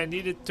said I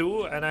needed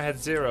 2 and I had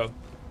 0.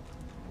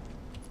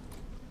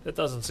 That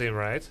doesn't seem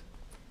right.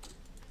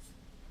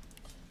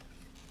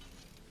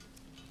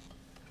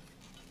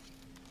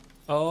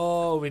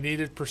 Oh, we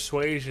needed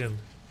persuasion.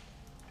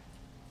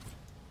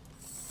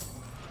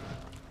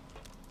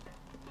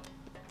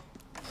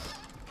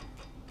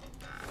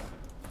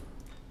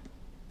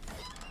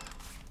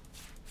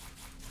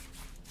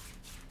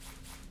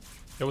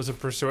 was a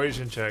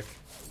persuasion check.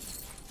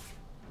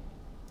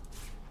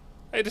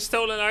 Hey, the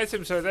stolen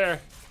items are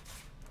there.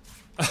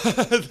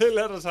 They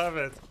let us have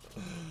it.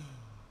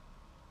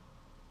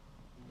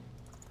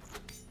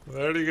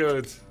 Very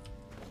good.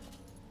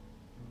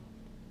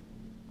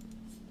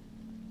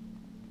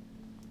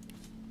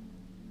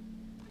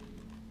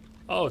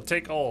 Oh,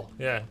 take all.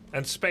 Yeah.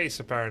 And space,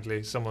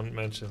 apparently, someone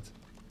mentioned.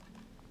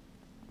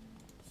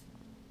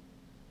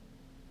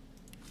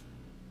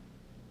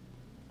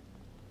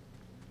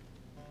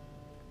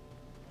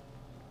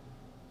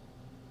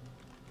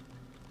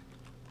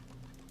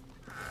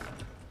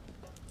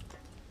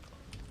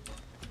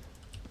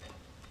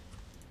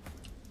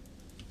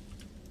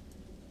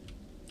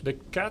 The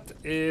cat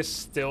is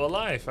still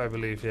alive, I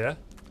believe, yeah?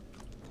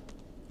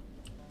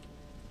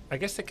 I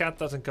guess the cat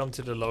doesn't come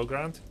to the low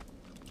ground.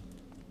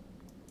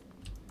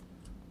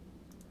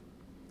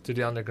 To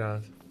the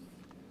underground.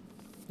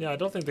 Yeah, I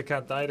don't think the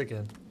cat died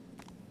again.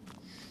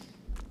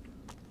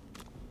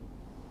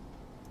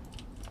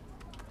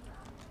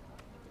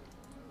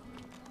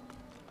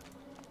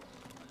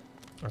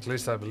 At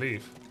least I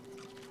believe.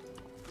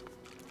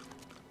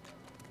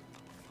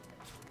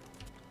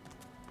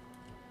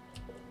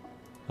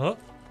 Huh?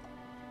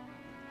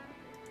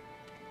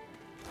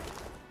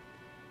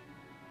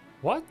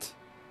 What?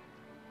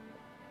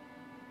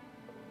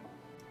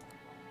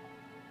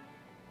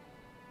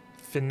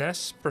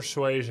 Finesse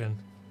persuasion.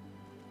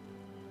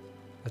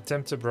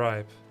 Attempt to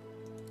bribe.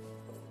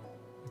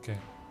 Okay.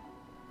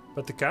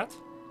 But the cat?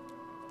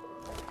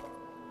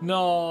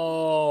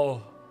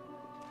 No.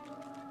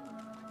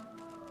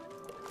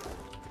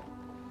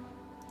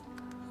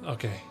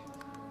 Okay.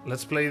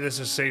 Let's play this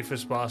as safe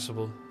as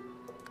possible.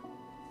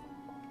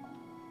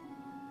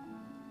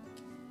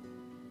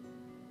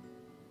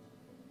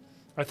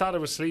 I thought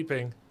it was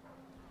sleeping.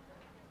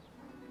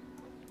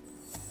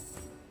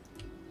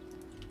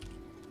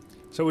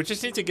 So we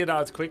just need to get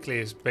out quickly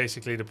is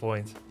basically the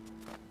point.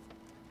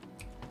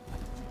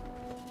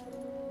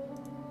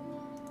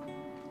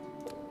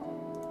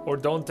 Or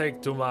don't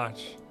take too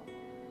much.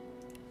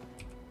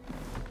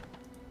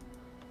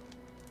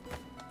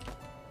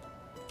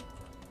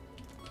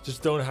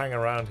 Just don't hang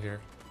around here.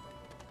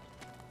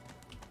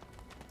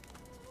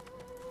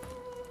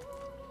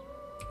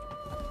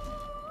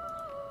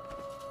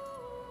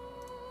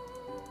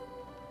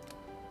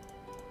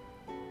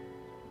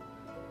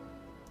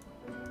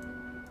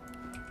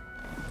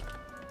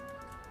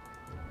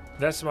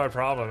 That's my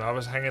problem. I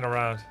was hanging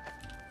around.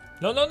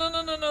 No, no, no,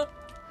 no, no, no.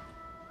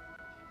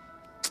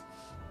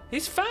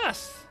 He's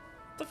fast.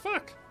 What the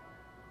fuck?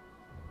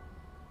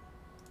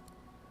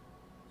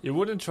 You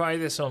wouldn't try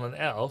this on an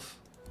elf.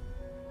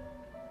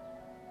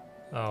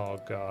 Oh,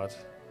 God.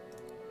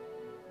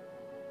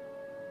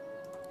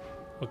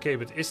 Okay,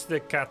 but is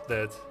the cat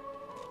dead?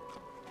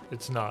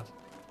 It's not.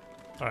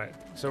 Alright,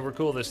 so we're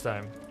cool this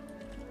time.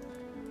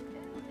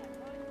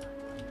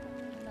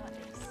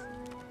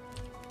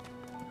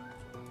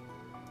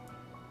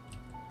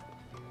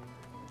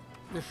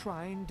 The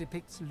shrine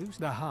depicts loose.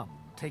 The hum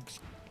takes.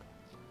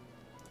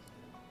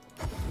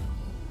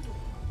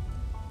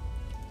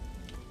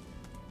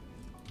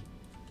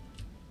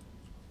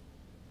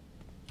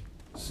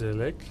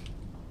 Zilik.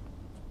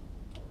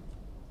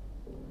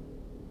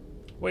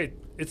 Wait,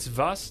 it's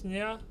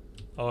Vasnya?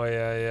 Oh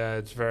yeah, yeah,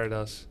 it's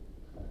Veritas.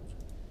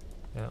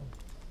 Yeah.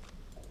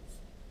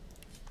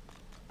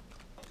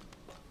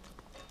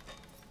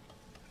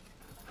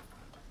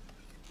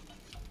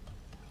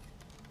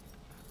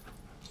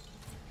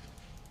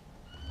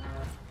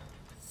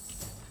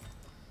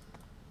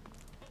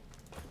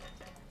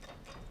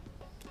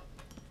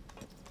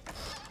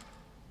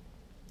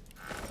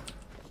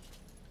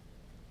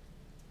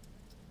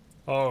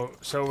 Oh,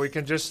 so we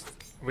can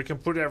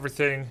put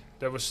everything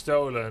that was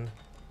stolen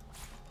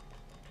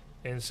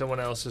in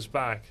someone else's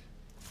bag.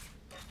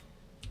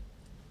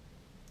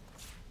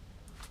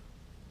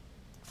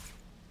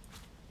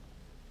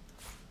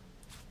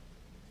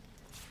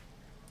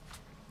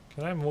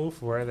 Can I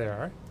move where they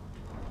are?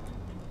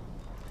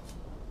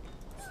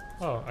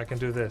 Oh, I can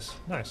do this.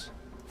 Nice.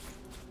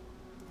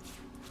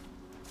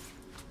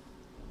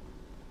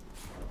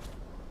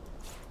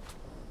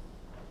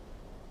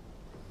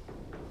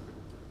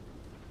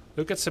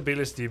 Look at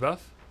Sabila's debuff.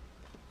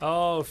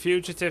 Oh,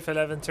 fugitive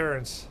 11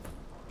 turns.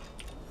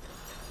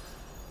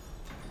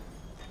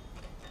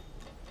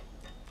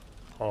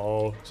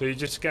 Oh, so you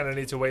just kind of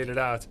need to wait it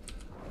out.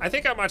 I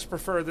think I much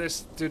prefer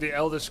this to the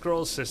Elder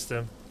Scrolls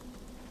system.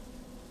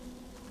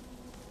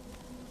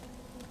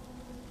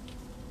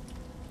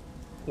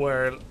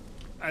 Where,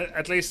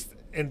 at least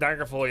in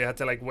Daggerfall, you had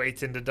to like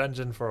wait in the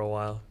dungeon for a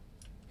while.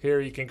 Here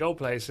you can go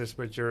places,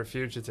 but you're a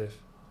fugitive.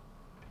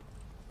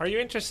 Are you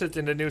interested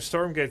in the new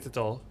Stormgate at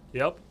all?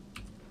 Yep.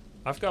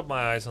 I've got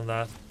my eyes on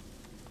that.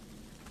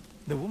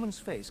 The woman's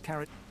face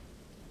carried.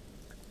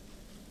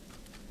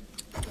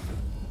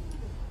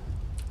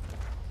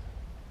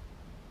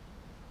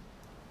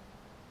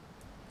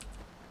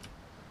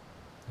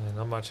 Yeah,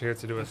 not much here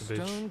to do at the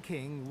beach. Stone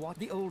King, what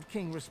the old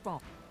king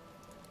respond.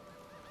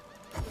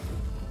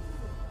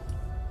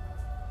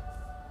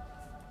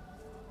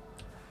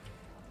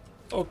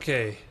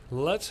 Okay,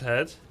 let's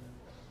head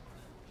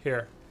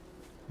here.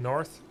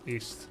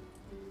 Northeast.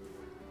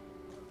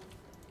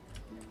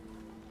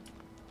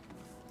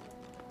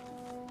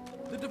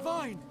 The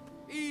Divine!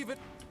 Even...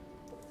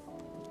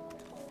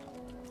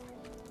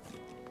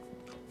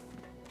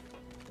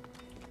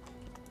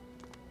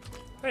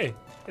 Hey,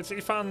 it's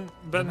Ivan The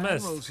Ben man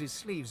Mest. rolls his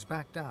sleeves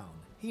back down.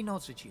 He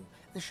nods at you,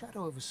 the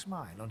shadow of a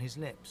smile on his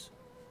lips.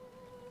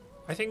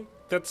 I think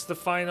that's the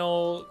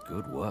final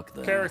Good work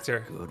there.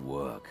 character. Good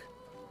work.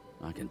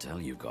 I can tell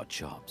you've got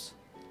chops.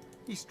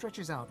 He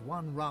stretches out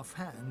one rough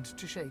hand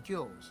to shake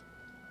yours.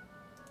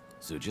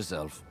 Suit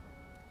yourself.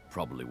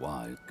 Probably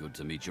wise. Good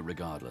to meet you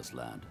regardless,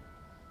 lad.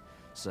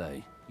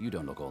 Say, you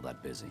don't look all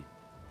that busy.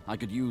 I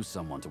could use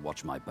someone to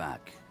watch my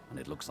back, and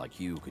it looks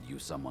like you could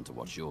use someone to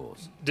watch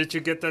yours. Did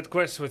you get that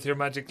quest with your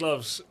magic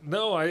gloves?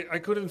 No, I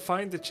couldn't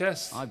find the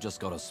chest. I've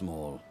just got a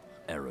small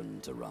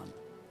errand to run.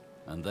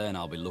 And then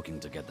I'll be looking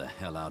to get the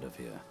hell out of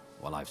here,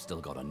 while I've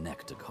still got a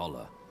neck to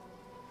collar.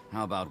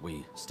 How about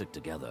we stick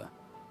together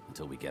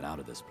until we get out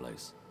of this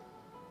place?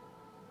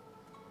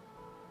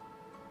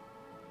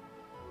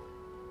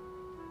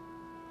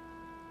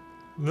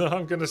 No,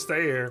 I'm gonna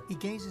stay here. He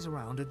gazes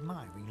around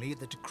admiringly at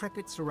the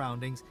decrepit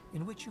surroundings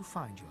in which you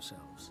find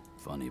yourselves.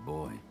 Funny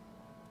boy.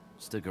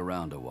 Stick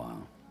around a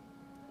while.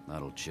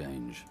 That'll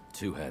change.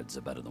 2 heads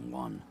are better than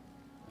 1.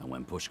 And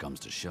when push comes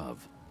to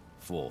shove,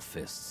 4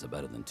 fists are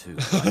better than 2.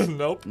 Right?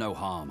 Nope. No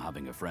harm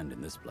having a friend in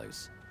this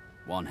place.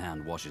 One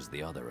hand washes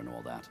the other and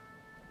all that.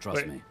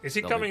 Trust Wait, me. is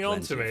he there'll be coming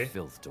on to plenty me? of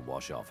filth to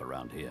wash off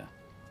around here.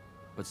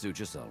 But suit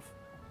yourself.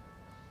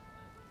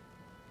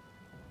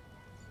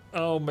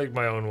 I'll make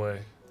my own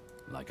way.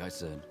 Like I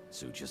said,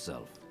 suit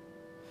yourself.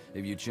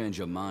 If you change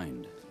your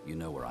mind, you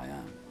know where I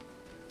am.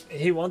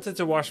 He wanted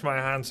to wash my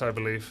hands, I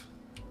believe.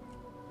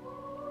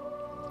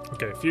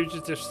 Okay,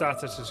 fugitive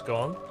status is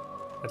gone.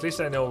 At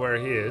least I know where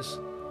he is.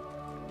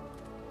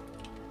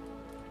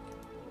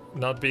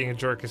 Not being a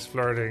jerk is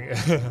flirting.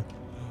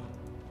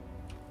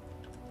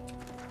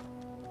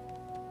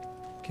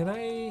 Can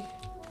I...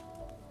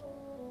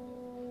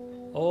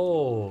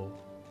 Oh.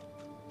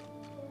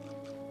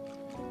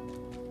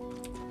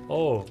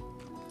 Oh.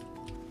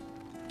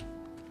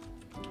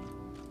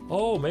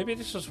 Oh, maybe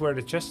this was where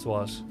the chest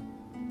was.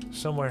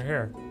 Somewhere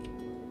here.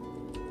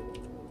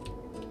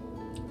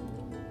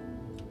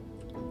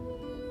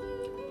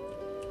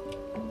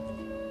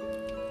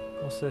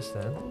 What's this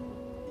then?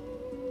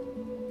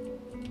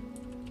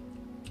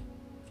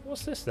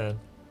 What's this then?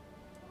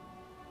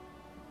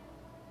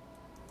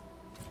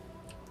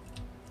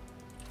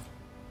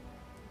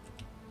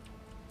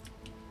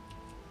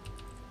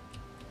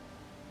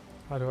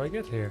 How do I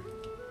get here?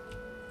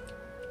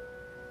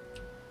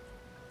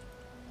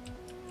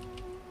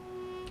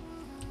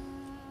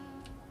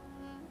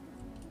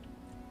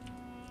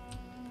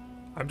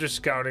 I'm just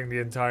scouting the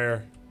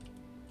entire...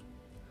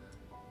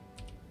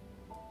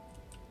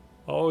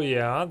 Oh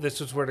yeah,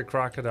 this is where the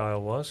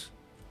crocodile was.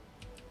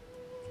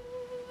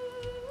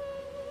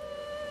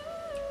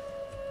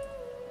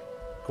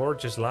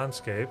 Gorgeous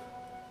landscape.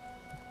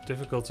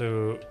 Difficult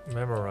to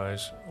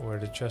memorize where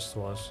the chest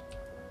was.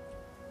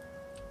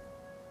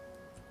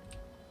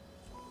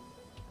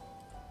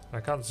 I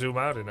can't zoom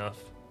out enough.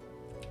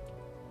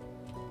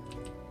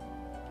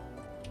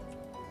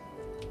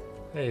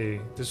 Hey,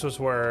 this was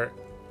where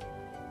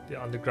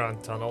the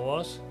underground tunnel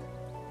was.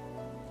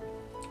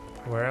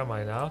 Where am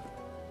I now?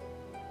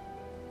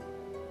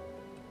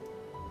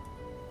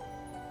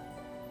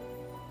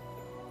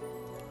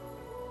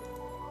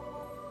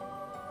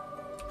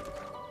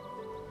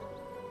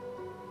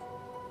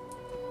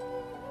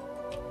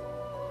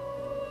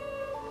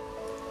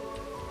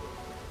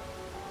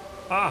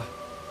 Ah,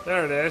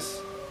 there it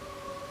is.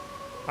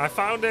 I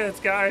found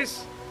it,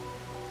 guys.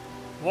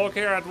 Walk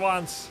here at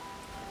once.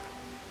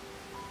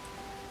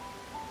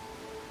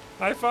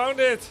 I found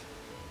it.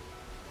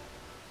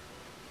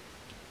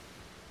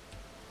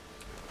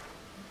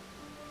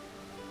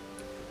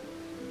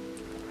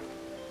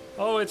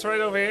 Oh, it's right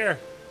over here.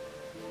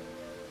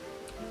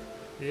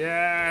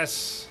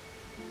 Yes.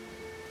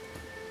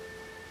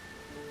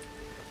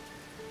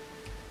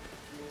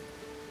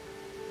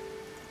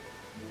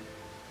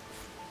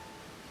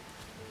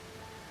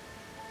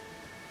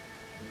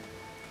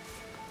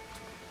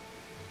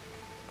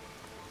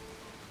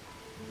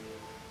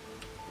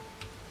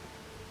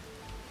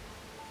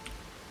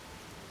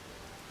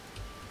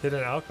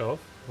 Hidden alcove?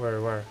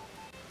 Where?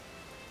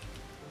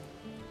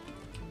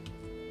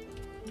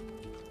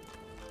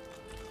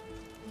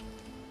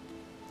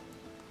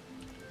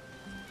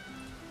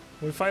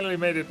 We finally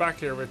made it back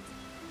here with...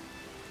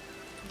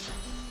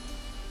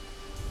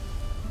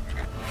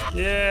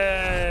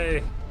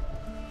 Yay!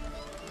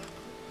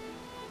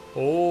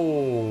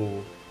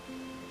 Oh!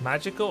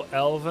 Magical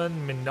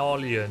Elven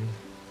Minolian.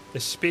 A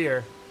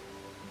spear.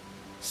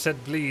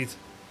 Set bleed.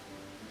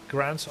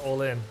 Grants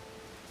all in.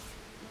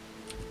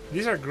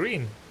 These are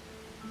green.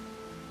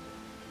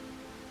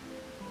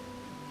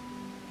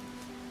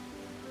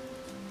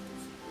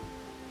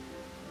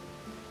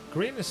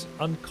 Green is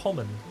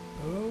uncommon.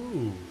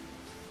 Oh.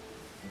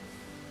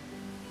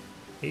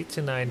 8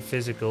 to 9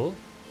 physical.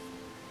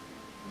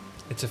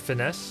 It's a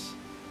finesse.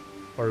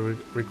 Or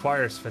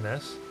requires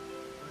finesse.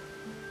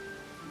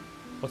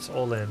 What's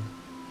all in?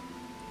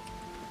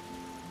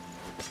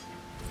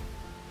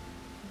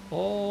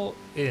 All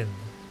in.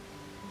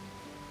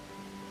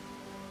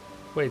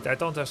 Wait, I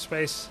don't have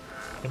space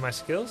in my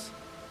skills?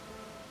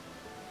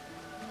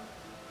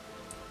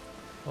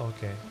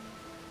 Okay.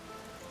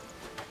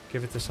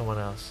 Give it to someone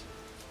else.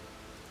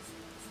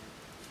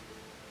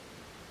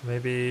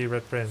 Maybe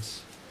Red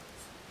Prince.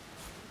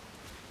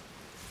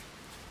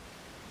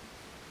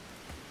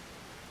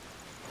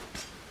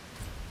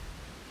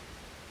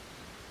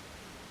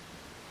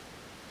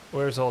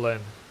 Where's all in?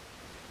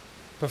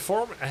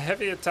 Perform a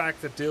heavy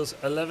attack that deals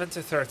 11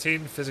 to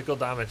 13 physical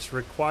damage.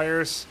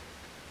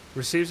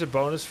 Receives a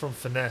bonus from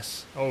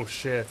finesse. Oh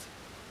shit.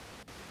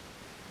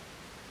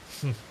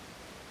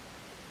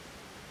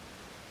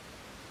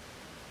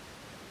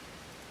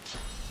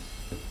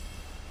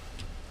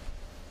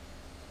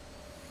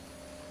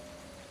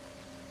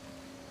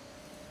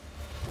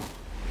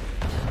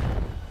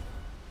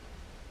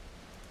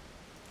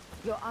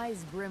 Your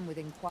eyes brim with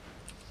inquiry.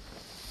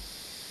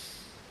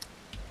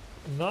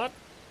 Not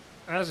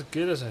as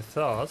good as I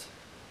thought.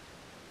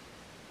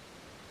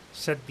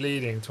 Set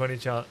bleeding,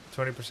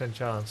 20%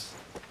 chance.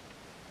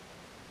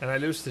 And I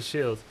lose the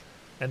shield.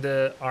 And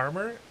the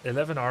armor,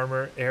 11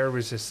 armor, air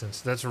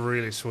resistance. That's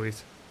really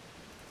sweet.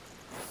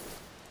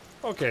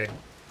 Okay.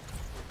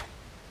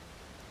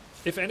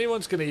 If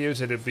anyone's gonna use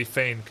it, it'd be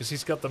Fane, because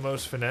he's got the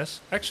most finesse.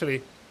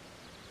 Actually,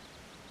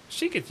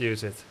 she could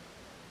use it.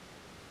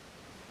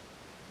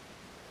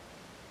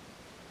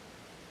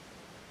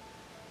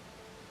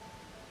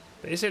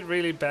 Is it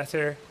really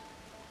better?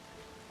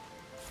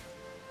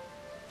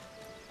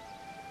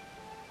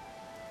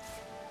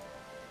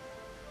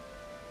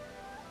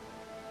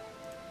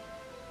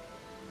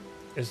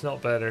 It's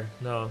not better,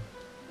 no.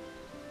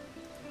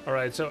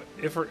 Alright, so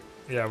if we're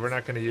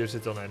not gonna use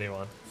it on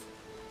anyone.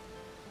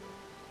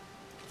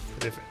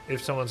 But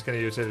if someone's gonna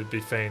use it, it'd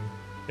be Fane.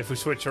 If we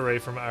switch away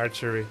from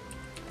archery.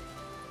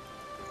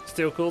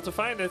 Still cool to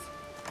find it.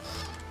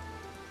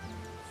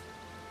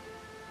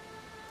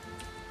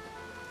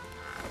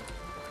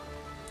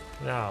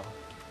 Now.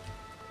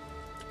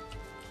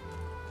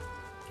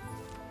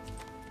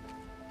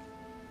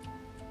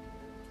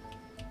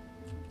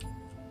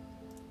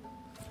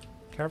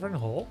 Cavern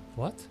Hall?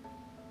 What?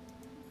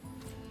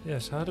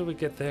 Yes, how do we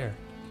get there?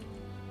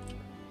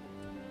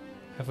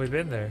 Have we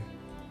been there?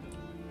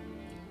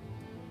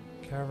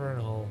 Cavern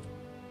Hall.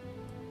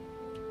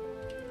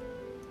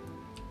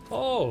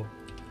 Oh!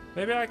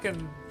 Maybe I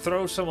can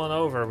throw someone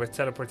over with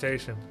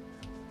teleportation.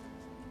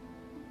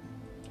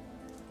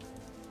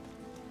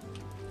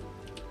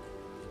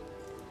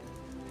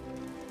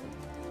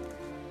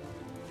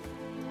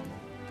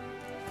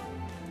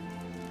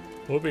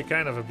 Would be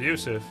kind of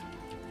abusive.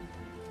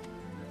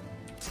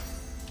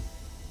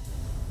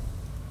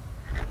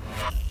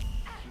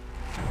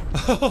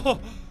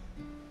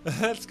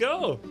 Let's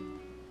go.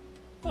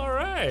 All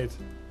right.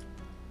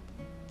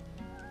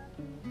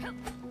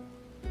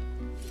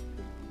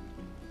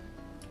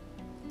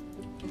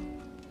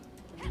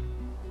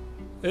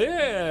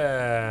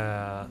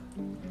 Yeah.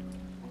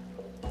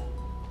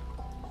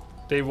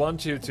 They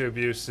want you to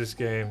abuse this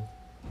game.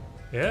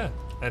 Yeah,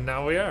 and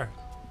now we are.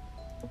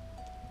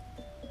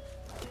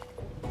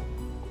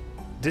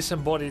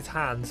 Disembodied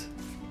hand.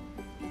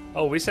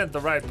 Oh, we sent the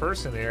right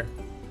person here.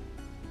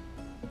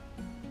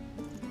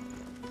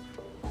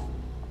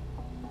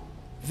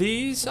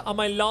 These are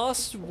my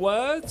last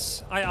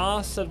words. I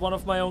ask that one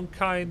of my own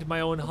kind,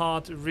 my own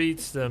heart,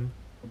 reads them.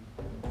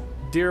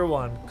 Dear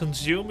one,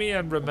 consume me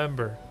and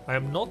remember, I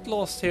am not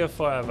lost here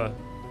forever.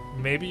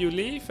 Maybe you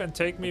leave and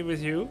take me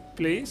with you,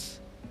 please?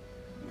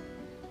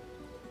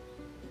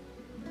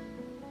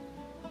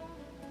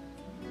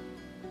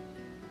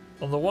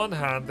 On the one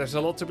hand, there's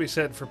a lot to be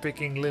said for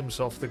picking limbs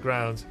off the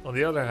ground. On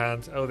the other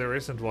hand, oh, there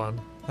isn't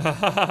one.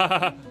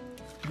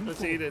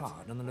 Let's eat it.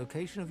 Hard on the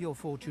location of your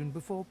fortune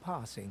before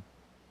passing.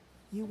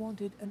 You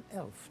wanted an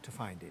elf to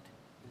find it.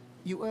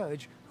 You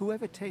urge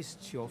whoever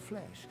tastes your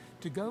flesh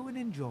to go and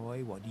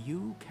enjoy what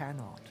you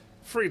cannot.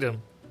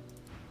 Freedom.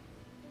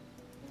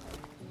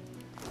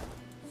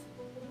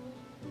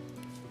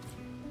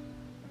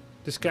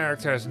 This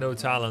character has no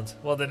talent.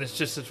 Well, then it's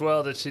just as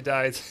well that she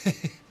died.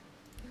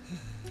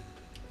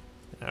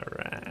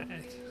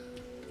 Alright.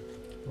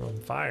 We're on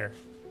fire.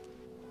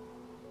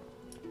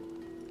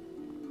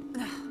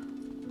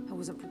 I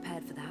wasn't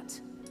prepared for that.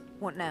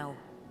 What now?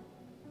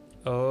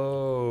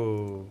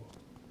 Oh.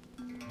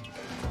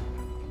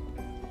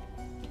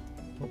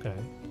 Okay.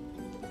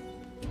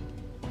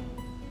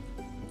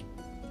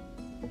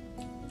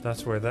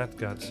 That's where that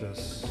gets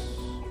us.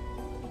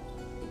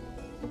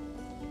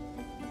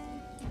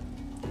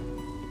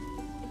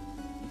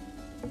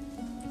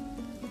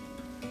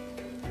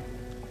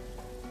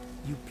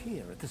 You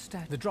peer at the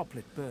statue. The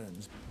droplet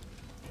burns.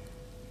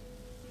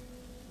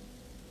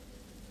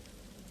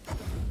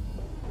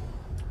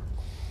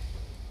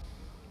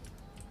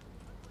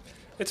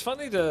 It's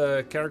funny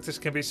the characters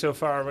can be so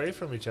far away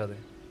from each other.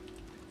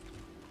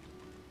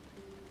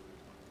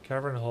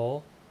 Cavern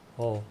hall.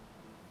 Hall.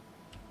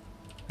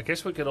 I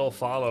guess we could all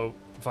follow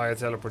via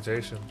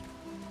teleportation.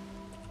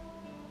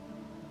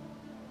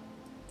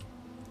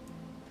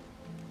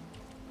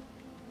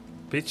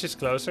 Beach is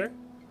closer?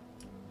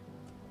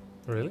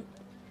 Really?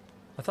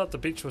 I thought the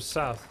beach was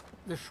south.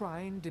 The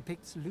shrine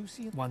depicts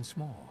Lucian once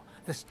more.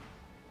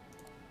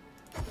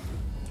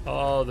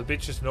 Oh, the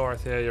beach is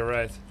north. Yeah, you're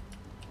right.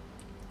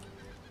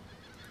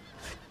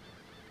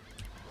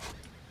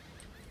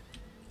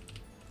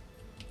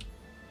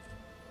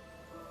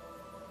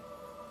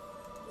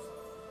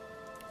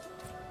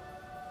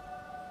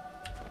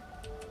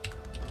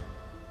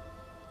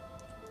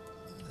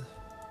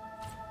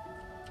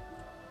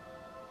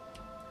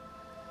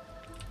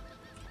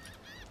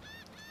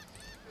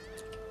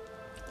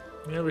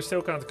 Yeah, we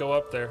still can't go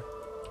up there.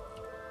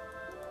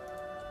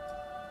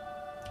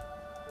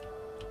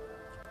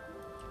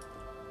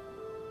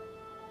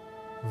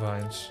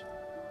 Vines.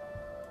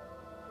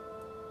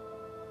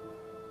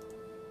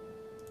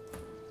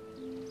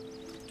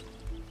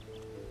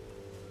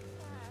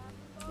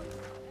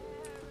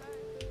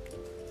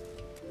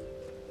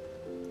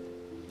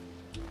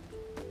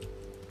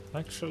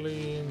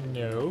 Actually,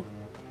 no.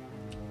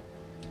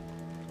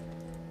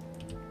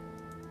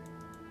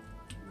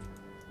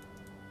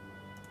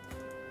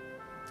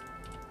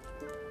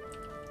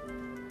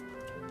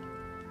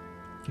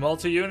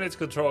 Multi-unit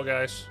control,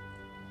 guys.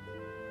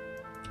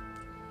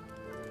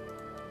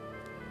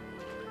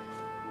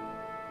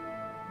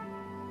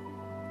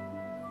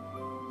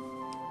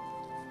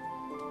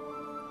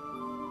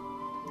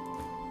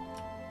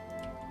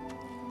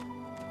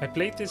 I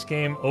played this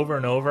game over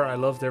and over. I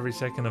loved every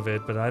second of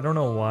it, but I don't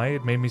know why.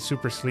 It made me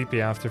super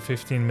sleepy after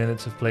 15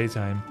 minutes of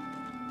playtime.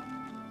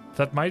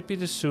 That might be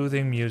the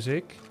soothing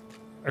music.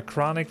 A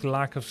chronic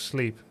lack of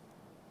sleep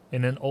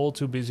in an all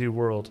too busy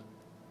world.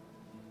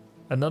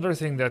 Another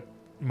thing that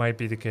might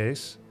be the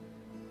case,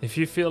 if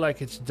you feel like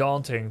it's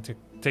daunting to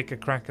take a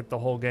crack at the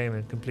whole game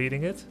and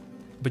completing it,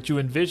 but you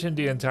envision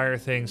the entire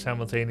thing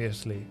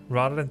simultaneously,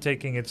 rather than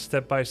taking it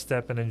step by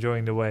step and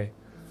enjoying the way.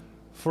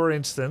 For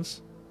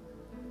instance,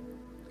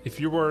 if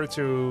you were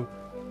to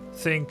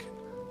think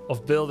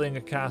of building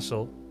a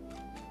castle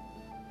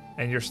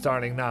and you're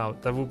starting now,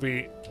 that would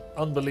be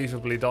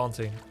unbelievably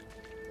daunting.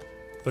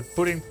 But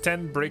putting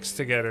 10 bricks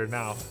together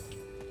now,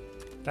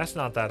 that's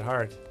not that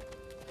hard.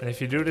 And if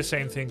you do the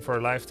same thing for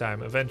a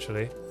lifetime,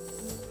 eventually,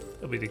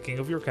 you'll be the king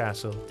of your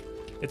castle.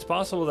 It's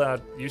possible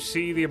that you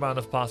see the amount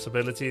of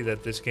possibility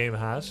that this game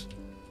has,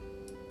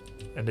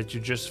 and that you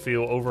just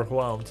feel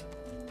overwhelmed.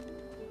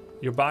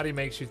 Your body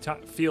makes you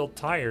feel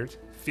tired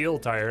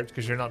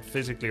because you're not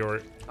physically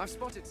or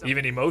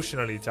even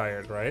emotionally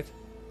tired, right?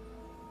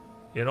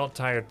 You're not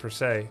tired per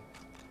se.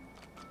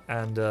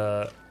 And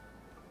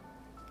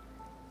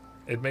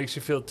it makes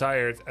you feel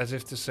tired as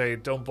if to say,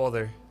 don't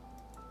bother.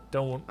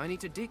 I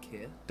need to dig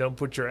here. Don't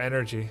put your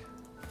energy.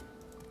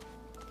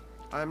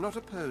 I am not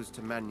opposed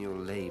to manual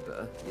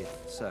labor if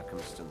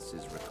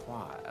circumstances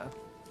require.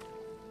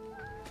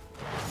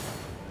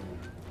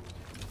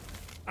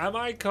 Am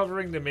I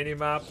covering the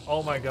minimap?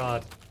 Oh my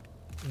god.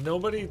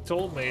 Nobody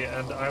told me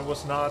and I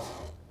was not...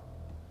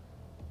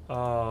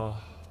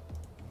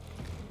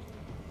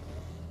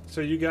 So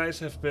you guys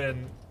have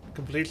been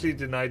completely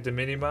denied the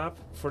minimap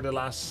for the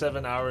last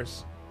 7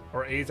 hours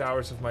or 8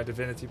 hours of my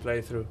Divinity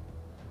playthrough.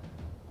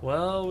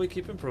 Well, we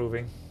keep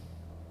improving.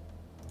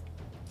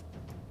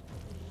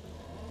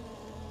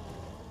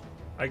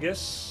 I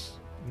guess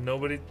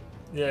nobody...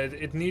 Yeah,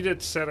 it needed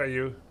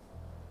Serayu.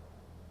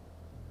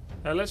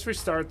 Let's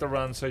restart the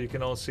run so you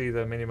can all see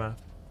the minimap.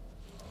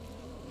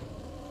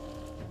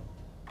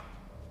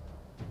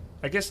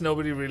 I guess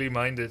nobody really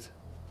minded.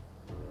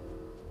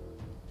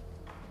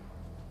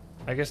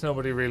 I guess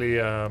nobody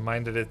really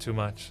minded it too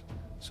much.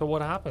 So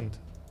what happened?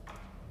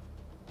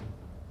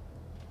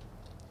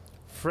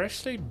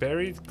 Freshly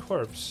buried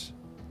corpse.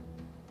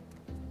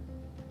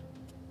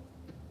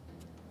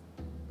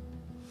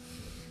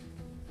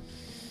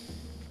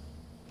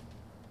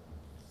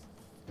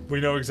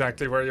 We know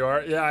exactly where you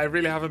are. Yeah, I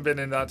really haven't been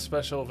in that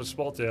special of a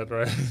spot yet,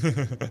 right?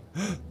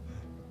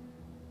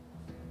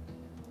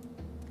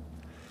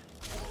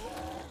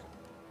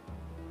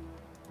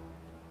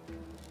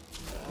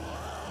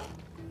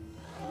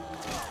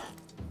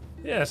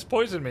 Yes,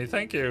 poison me,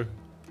 thank you.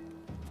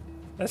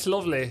 That's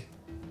lovely.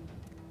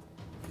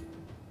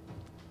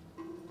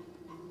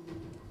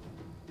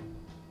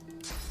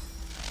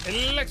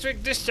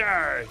 Electric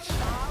discharge!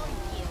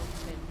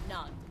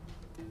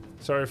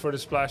 Sorry for the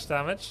splash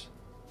damage.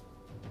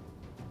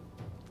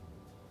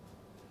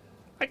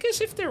 I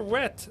guess if they're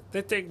wet,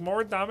 they take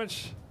more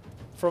damage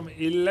from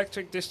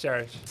electric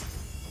discharge.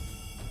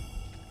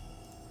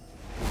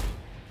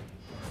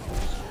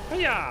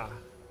 Hiya!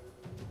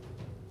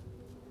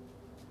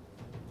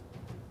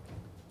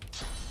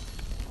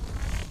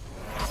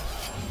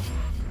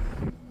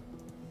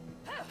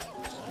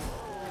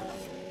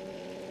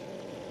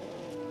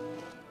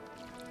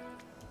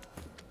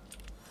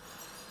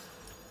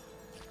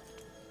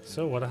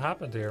 So what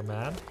happened here,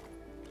 man?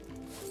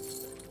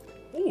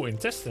 Ooh,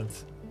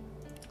 intestines.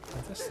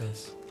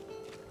 Intestines.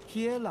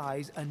 Here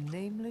lies a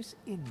nameless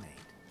inmate.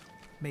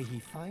 May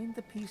he find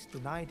the peace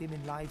denied him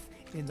in life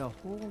in the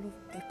Hall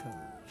of Echoes.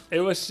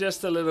 It was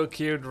just a little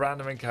cute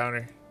random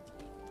encounter.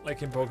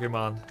 Like in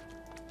Pokemon.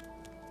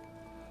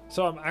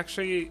 So I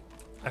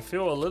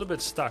feel a little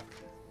bit stuck.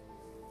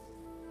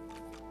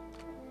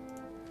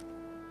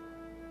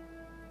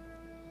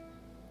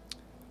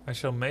 I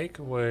shall make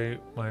my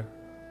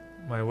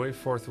way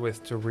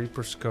forthwith to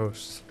Reaper's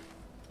Coast.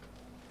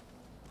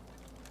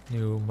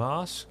 New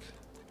mask.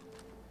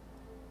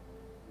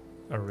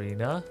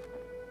 Arena.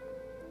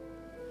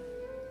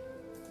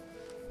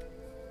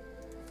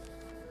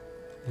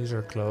 These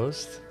are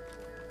closed.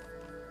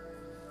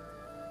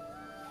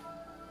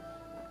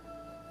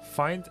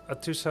 Find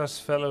Atusa's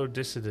fellow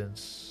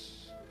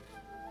dissidents.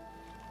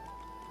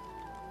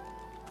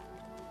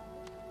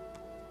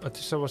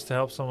 Atusa was to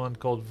help someone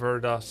called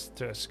Verdas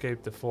to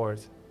escape the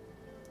fort.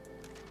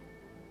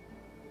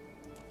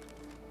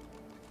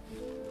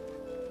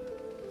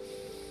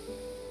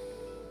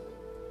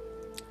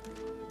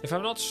 If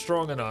I'm not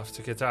strong enough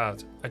to get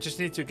out, I just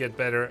need to get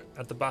better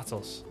at the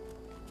battles.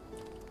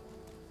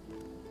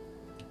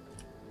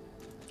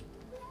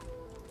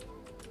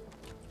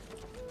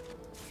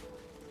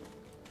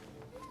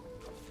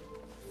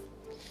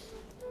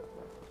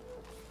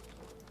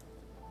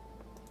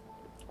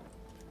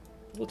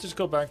 We'll just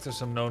go back to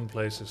some known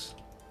places.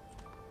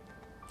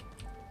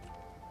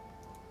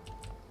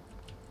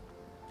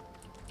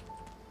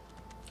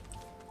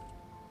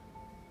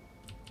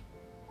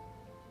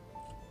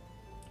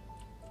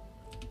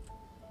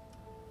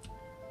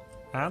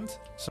 And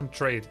some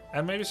trade.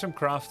 And maybe some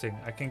crafting.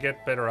 I can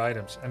get better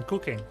items. And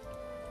cooking.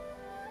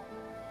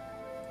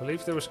 I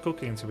believe there was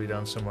cooking to be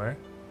done somewhere.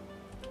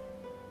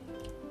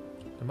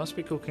 There must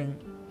be cooking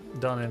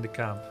done in the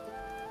camp.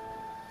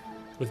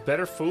 With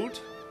better food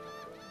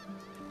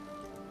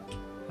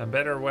and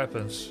better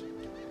weapons.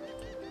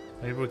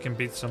 Maybe we can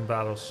beat some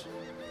battles.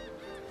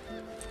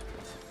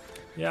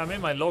 Yeah, I'm in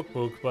my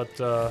logbook,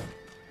 but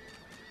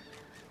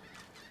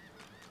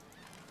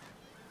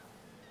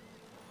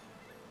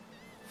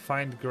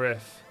find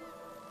Griff.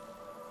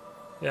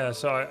 Yeah,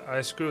 so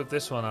I screwed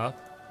this one up.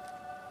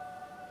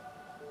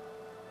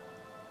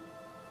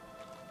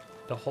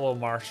 The Hollow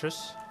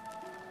Marshes.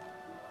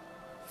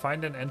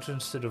 Find an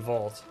entrance to the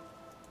vault.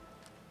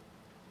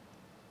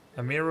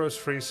 Amiro's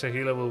free,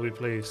 Sahila will be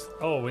pleased.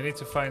 Oh, we need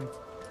to find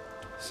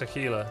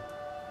Sahila.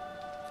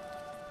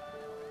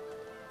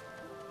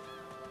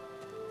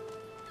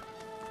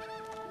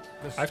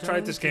 I've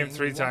tried this game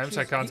 3 times,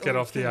 I can't get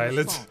off the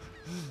island.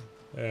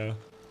 Yeah.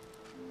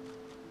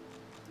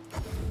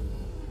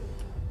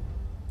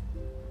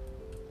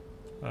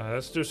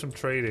 Let's do some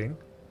trading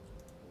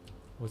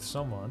with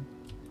someone.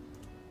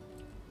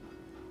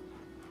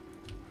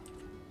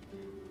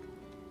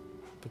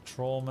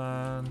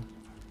 Patrolman.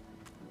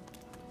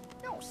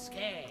 Not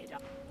scared.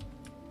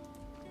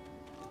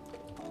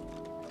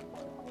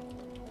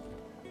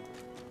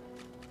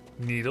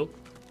 Needle.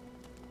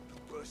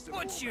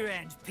 What's your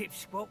end,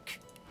 Pipsqueak?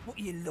 What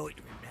are you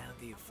loitering round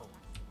here for?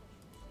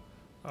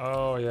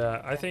 Oh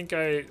yeah, I think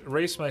I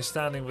raised my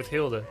standing with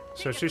Hilda,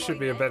 so she should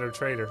be a better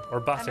trader. Or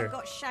butter. And I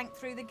got shanked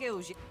through the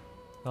gills.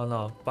 Oh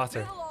no,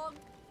 butter.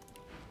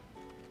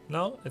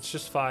 No, it's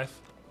just 5.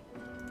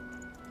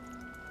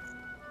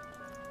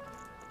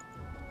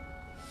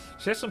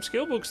 She has some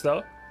skill books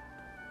though.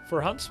 For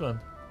Huntsman.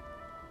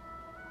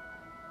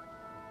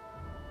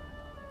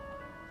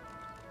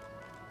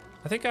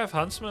 I think I have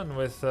Huntsman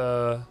with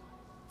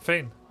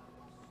Fane.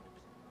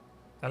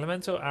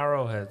 Elemental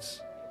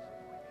arrowheads.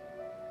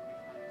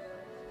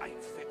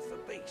 Ain't fit for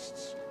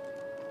beasts.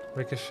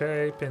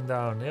 Ricochet, pin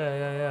down.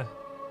 Yeah.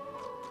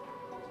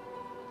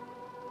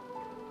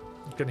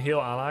 You can heal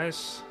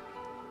allies.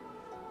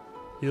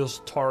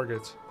 Heals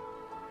target.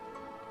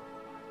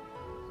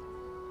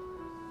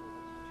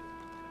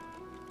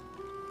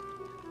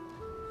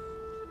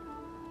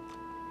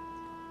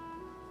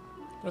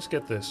 Let's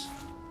get this.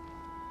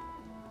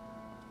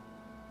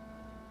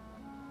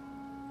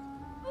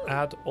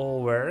 Add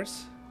all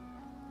wares.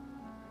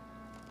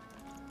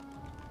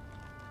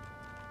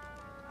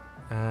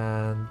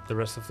 And the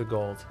rest of the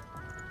gold.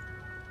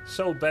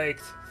 So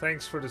baked.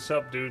 Thanks for the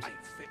sub, dude.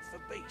 Ain't fit for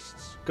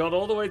beasts. Got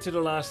all the way to the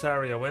last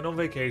area. Went on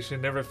vacation,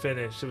 never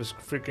finished. It was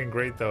freaking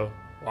great though.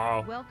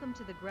 Wow. Welcome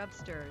to the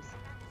Grubsters.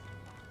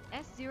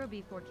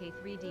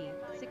 S0B4K3D,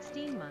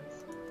 16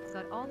 months.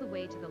 Got all the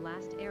way to the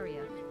last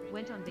area,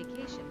 went on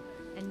vacation,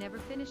 and never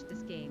finished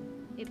this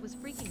game. It was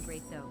freaking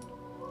great though.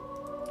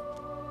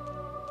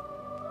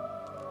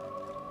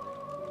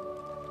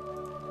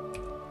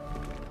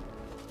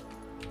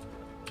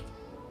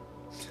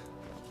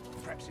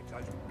 Perhaps if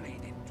those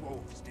bleeding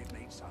dwarves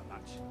didn't eat so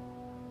much.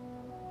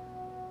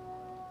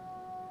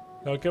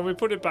 Now, can we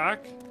put it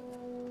back?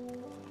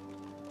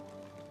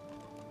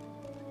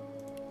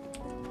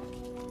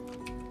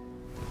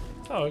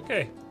 Oh,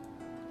 okay.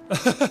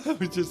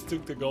 We just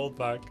took the gold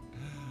back.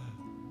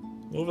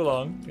 Move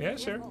along. Yeah,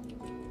 sure.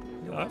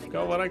 I've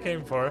got what I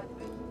came for.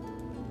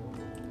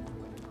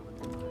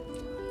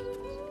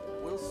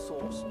 Will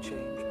source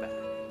change back?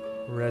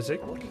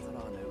 Rezik. What if there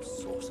are no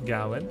sources?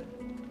 Gawain.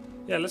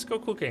 Yeah, let's go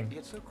cooking.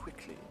 Yet so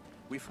quickly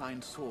we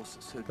find source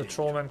so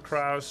Patrolman,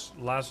 Kraus,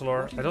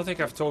 Laszlo. I don't think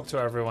I've talked to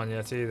everyone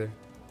yet either.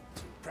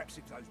 Perhaps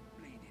it's those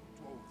bleeding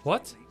dwarves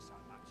What? that eat so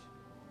much.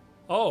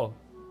 Oh.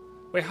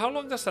 Wait, how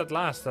long does that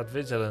last, that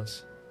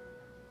vigilance?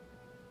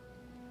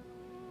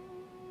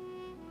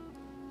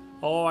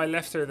 Oh, I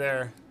left her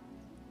there.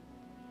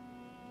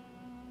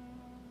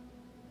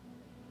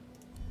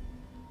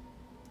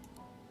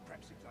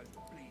 Perhaps it's those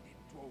bleeding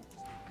dwarves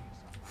that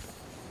eat so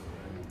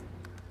much.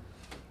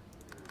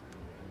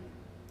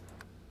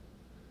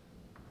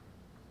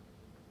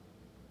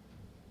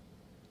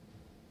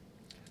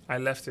 I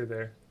left her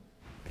there.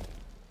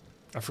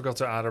 I forgot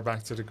to add her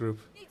back to the group.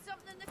 Need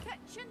something in the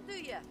kitchen, do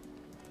you?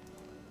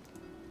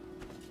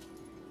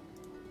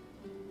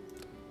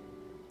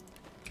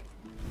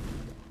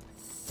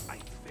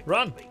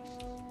 Run! Run!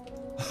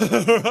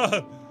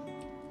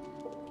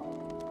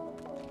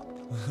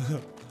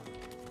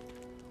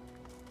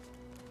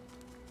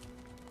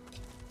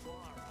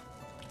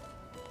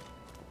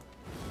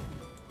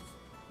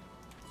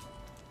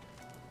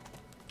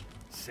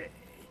 Say,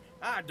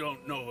 I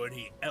don't know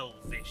any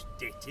elvish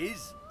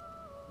ditties.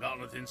 Got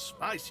nothing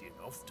spicy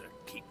enough to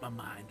keep my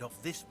mind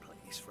off this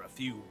place for a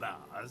few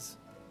bars.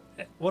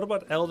 What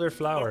about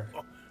elderflower?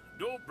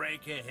 Don't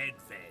break your head,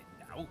 Fade,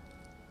 now.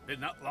 Been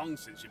that long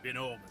since you've been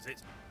home, has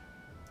it?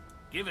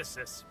 Give us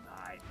a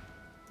smile.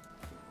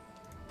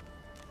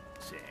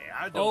 Say,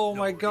 I don't Oh know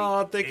my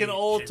god, they can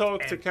all ancient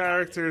talk to empire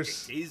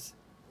characters. ditties.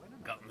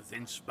 Got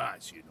nothing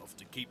spicy enough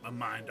to keep my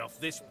mind off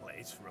this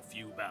place for a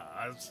few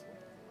bars.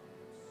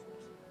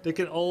 They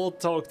can all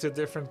talk to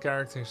different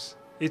characters.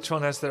 Each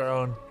one has their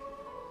own.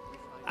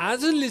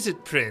 As a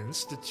lizard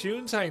prince, the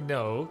tunes I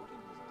know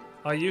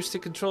are used to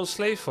control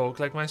slave folk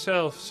like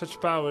myself. Such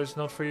power is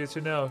not for you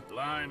to know.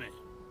 Blimey,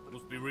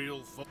 must be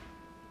real fun.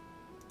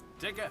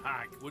 Take a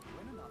hike, would...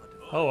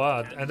 Oh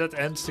wow, and that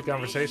ends the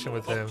conversation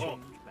with him.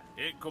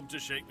 Ain't come to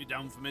shake me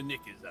down for my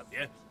knickers, have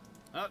you?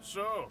 That's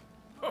so.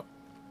 Huh.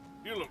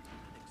 You look...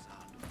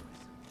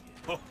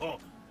 Ho ho!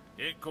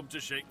 Ain't come to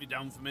shake me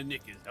down for my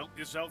knickers. Help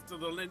yourself to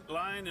the lint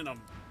line and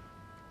I'm...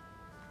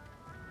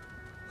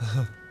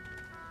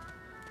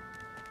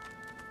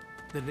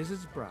 The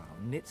lizard's brow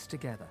knits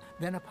together,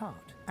 then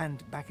apart,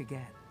 and back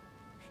again.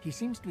 He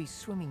seems to be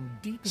swimming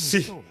deep in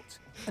his thoughts,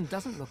 and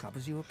doesn't look up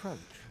as you approach.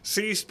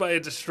 Seized by a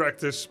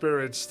destructive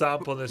spirit,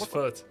 stamp on his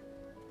foot.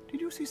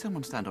 Did you see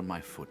someone stand on my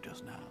foot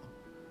just now?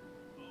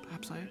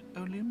 Perhaps I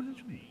only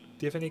imagined.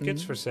 Do you have any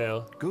goods for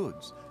sale?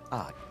 Goods?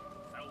 Ah.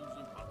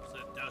 1,000 pops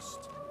of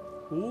dust.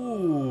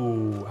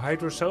 Ooh,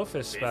 Hydrosophist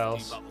 50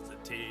 spells. bottles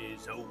of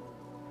tears, oh.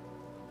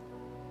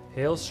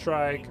 Hail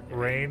Strike,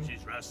 Rain,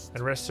 and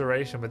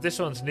Restoration. But this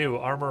one's new,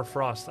 Armor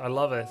Frost. I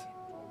love it.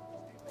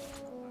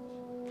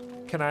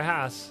 Can I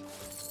has?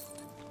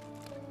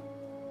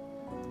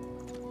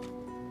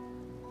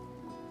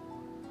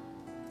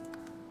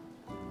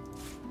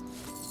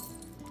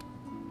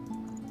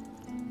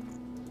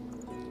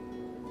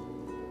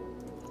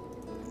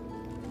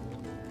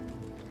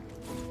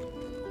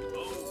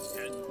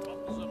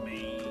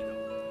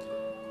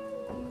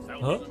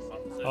 Huh?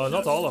 Oh,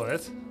 not all of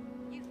it.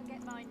 You can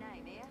get my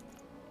name here.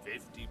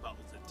 50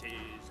 bottles of tears,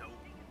 oh.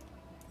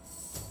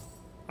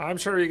 I'm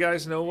sure you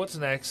guys know what's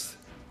next.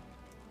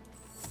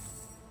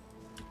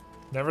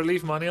 Never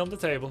leave money on the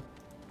table.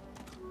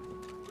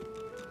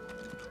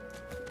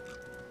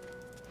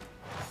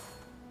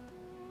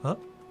 Huh?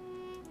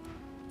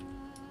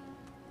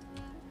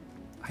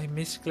 I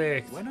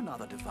misclicked. When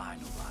another divine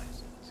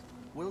arises,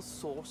 will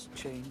source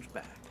change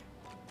back?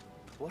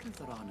 What if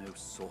there are no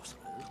sorcerers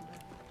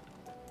left?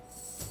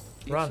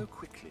 Yet Run. so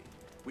quickly,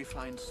 we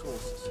find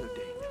source so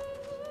dangerous.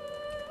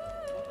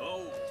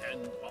 Oh, 10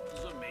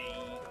 bottles of mead.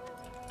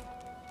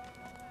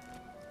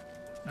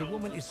 The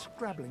woman is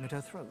scrabbling at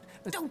her throat.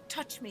 Don't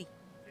touch me.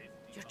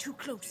 You're too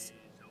close.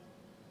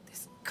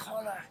 This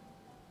collar.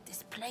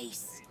 This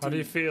place. How do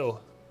you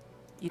feel?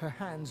 Her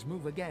hands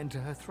move again to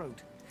her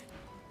throat.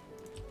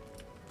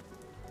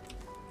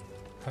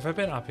 Have I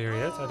been up here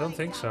yet? I don't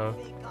think so.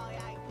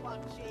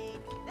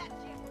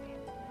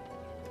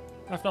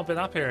 I've not been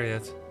up here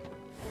yet.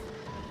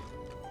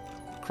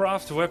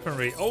 Craft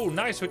weaponry. Oh,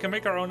 nice. We can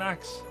make our own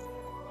axe.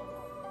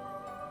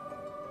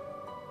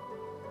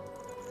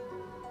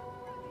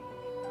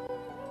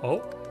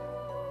 Oh.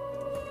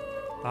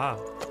 Ah.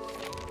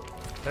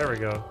 There we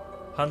go.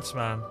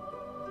 Huntsman.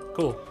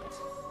 Cool.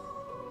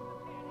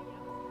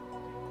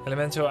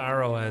 Elemental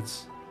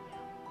arrowheads.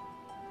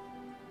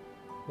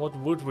 What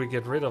would we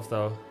get rid of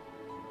though?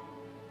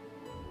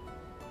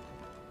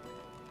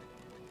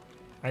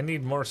 I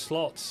need more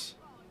slots.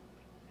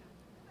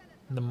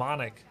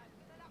 Mnemonic.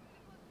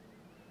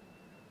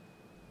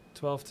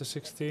 12 to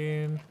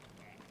 16.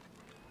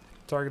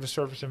 Target the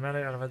surface in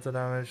melee, elemental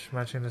damage,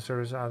 matching the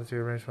surface added to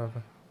your range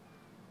weapon.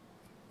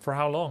 For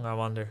how long, I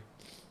wonder?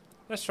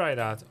 Let's try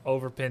that.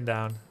 Over, pin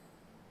down.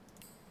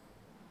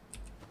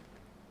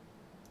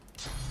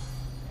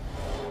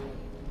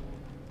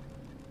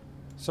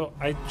 So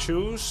I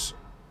choose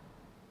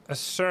a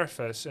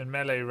surface in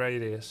melee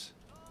radius.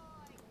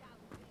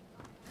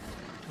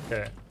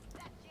 Okay.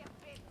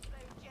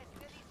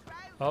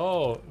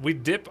 Oh, we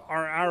dip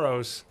our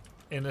arrows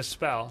in a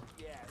spell.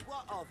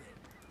 What of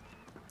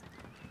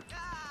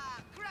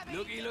it?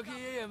 Looky, looky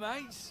here,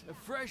 mates. A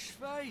fresh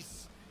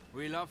face.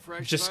 We love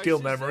fresh Just faces, skill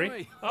don't memory.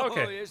 we?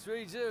 Okay. Oh, yes,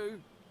 we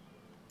do.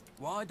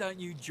 Why don't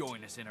you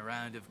join us in a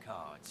round of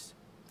cards?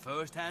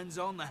 First hands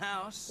on the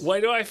house.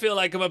 Why do I feel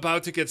like I'm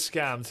about to get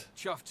scammed?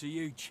 Chuff to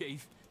you,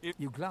 Chief.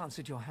 You glance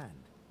at your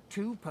hand.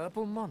 2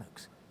 purple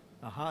monarchs.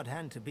 A hard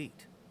hand to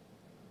beat.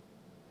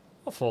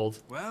 I'll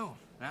fold. Well,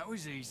 that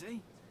was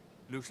easy.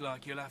 Looks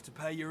like you'll have to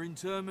pay your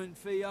interment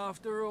fee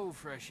after all,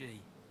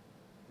 Freshie.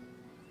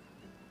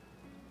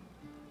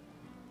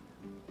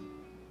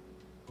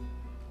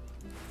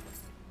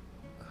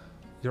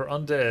 You're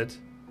undead.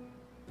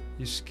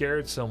 You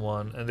scared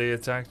someone and they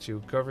attacked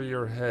you. Cover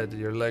your head,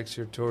 your legs,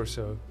 your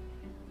torso.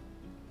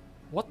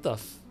 What the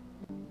f...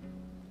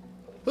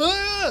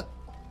 Ah!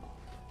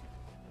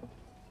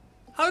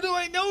 How do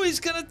I know he's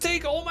gonna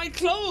take all my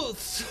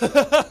clothes?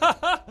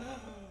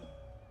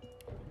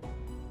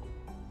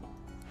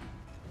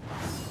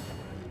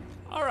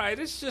 Alright,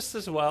 it's just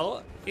as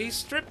well. He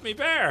stripped me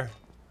bare.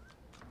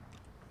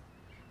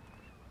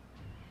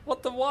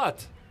 What the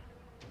what?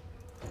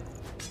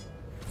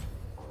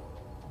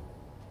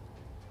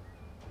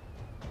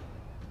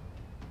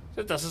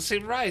 That doesn't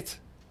seem right.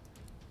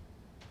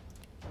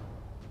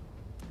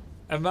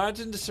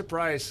 Imagine the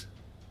surprise.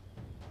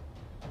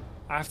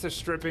 After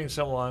stripping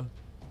someone,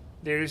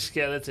 there's a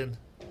skeleton.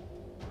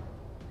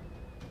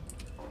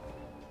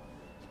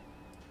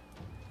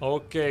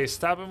 Okay,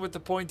 stab him with the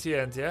pointy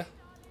end, yeah?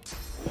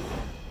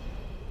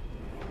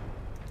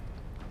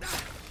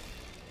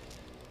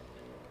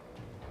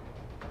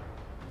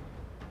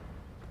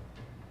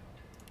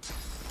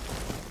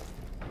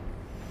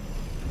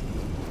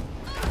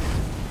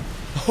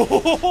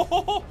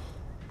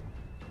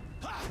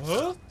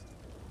 Huh?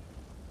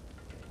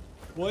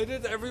 Why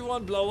did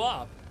everyone blow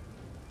up?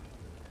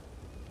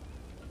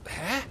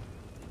 Huh?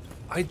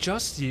 I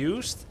just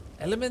used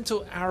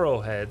elemental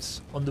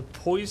arrowheads on the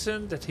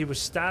poison that he was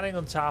standing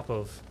on top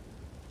of,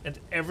 and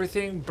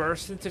everything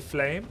burst into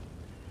flame?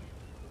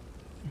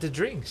 The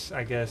drinks,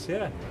 I guess,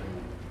 yeah.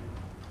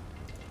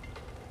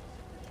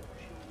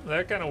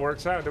 That kind of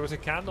works out. There was a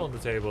candle on the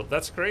table.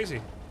 That's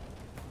crazy.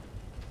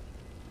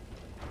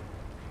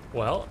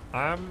 Well,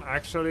 I'm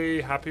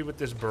actually happy with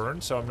this burn,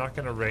 so I'm not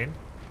gonna rain.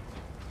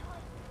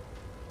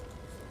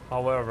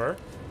 However,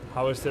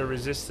 how is their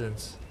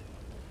resistance?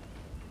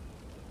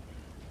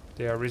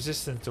 They are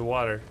resistant to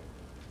water.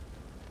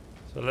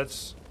 So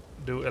let's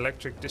do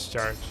electric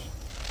discharge.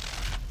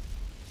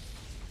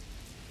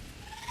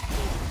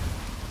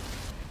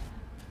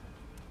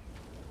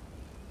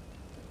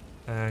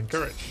 And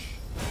courage.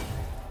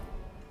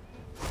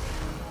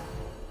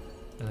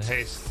 And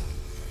haste.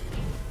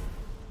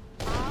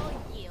 I'll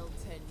yield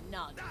to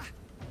none.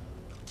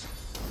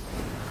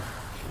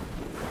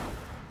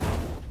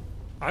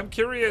 I'm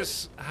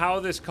curious how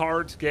this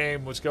card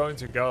game was going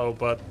to go,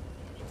 but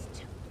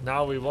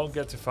now we won't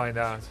get to find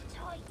out.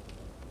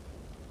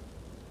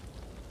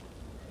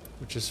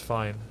 Which is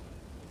fine.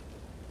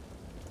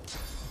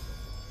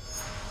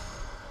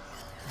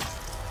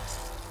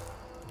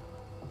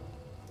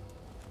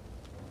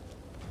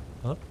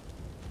 Huh?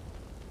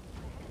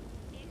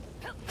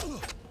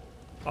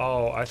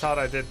 Oh, I thought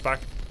I did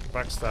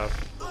backstab.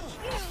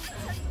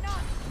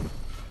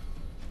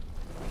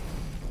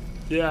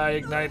 Yeah, I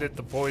ignited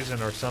the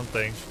poison or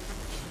something.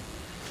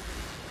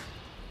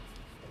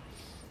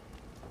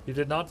 You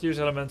did not use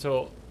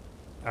elemental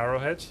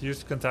arrowheads,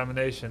 used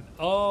contamination.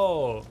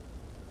 Oh!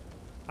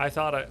 I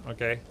thought I...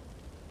 Okay.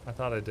 I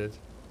thought I did.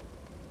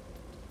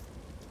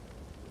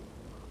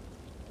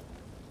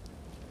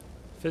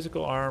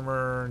 Physical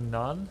armor,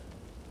 none.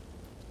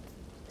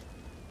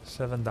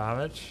 7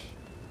 damage.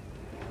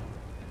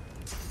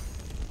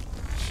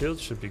 Shield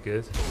should be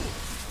good.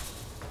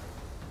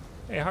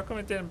 Hey, how come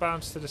it didn't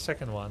bounce to the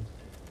second one?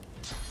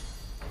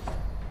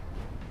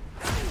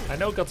 I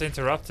know it got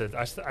interrupted.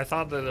 I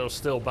thought that it'll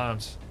still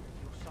bounce.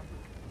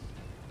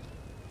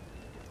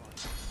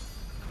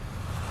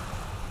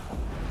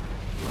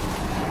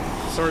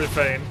 Sorry,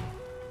 Fane.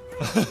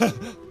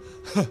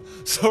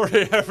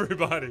 Sorry,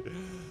 everybody.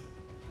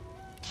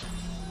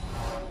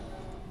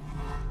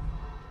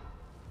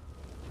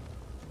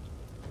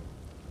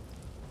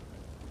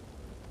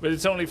 But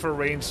it's only for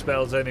ranged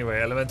spells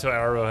anyway. Elemental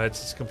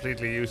arrowheads is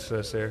completely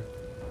useless here.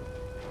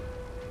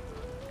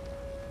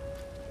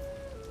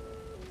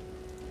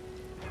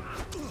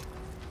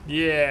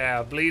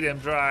 Yeah, bleed him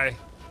dry.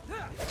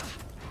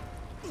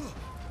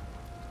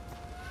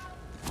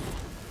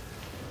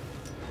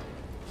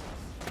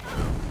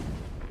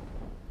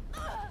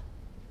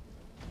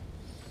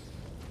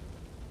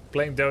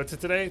 Playing Dota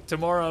today?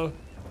 Tomorrow.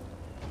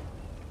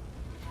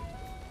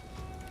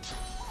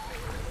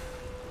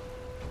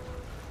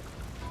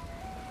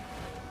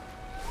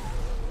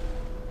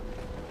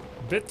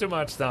 Bit too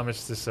much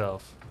damage to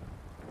self.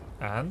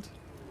 And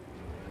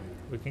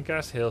we can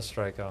cast Hail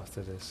Strike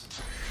after this.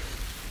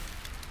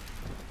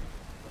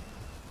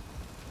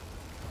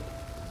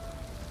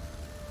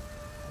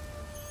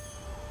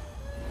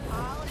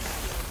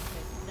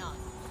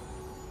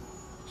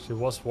 She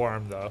was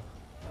warm though.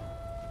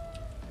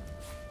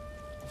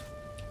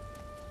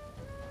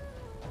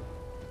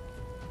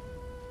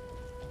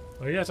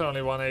 Oh, he has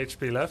only 1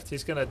 HP left.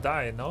 He's gonna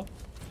die, no?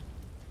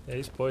 Yeah,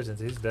 he's poisoned.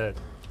 He's dead.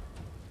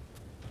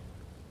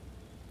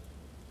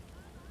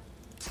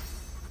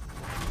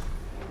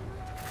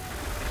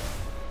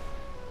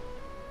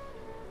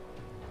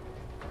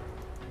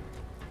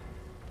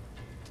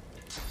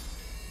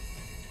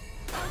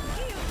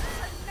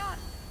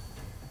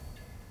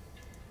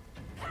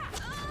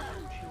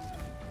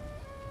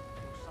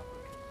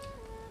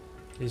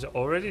 He's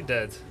already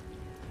dead.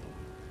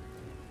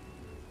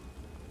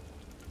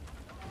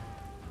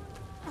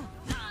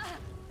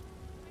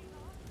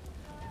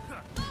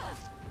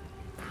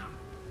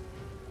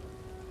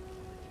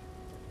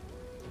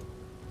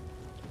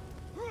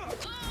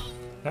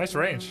 Nice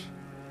range.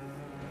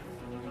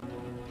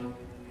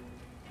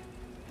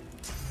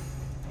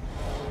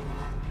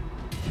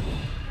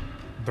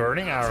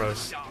 Burning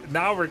arrows.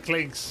 Now we're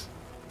clinks.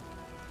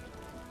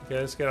 Okay,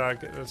 let's get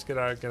out. Let's get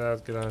out. Get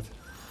out. Get out.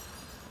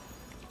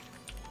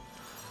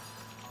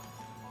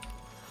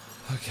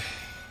 Okay.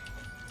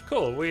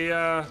 Cool. We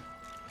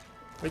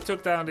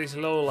took down these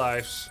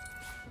lowlifes.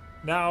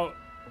 Now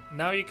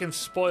you can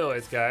spoil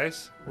it,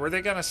 guys. Were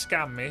they gonna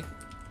scam me?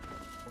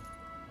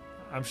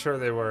 I'm sure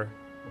they were.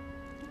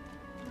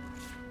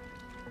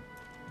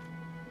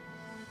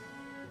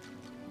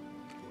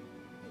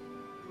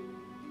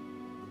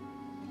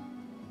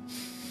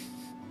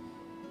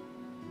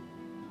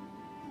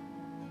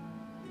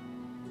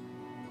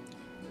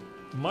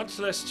 Much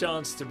less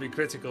chance to be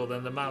critical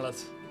than the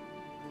mallet.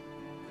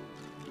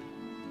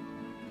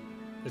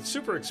 It's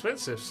super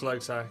expensive,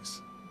 Slug's Axe.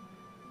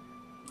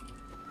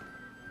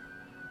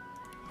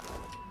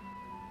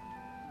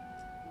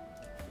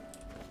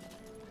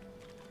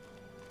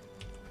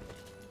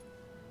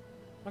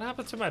 What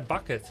happened to my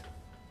bucket?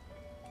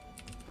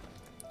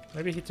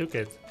 Maybe he took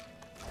it.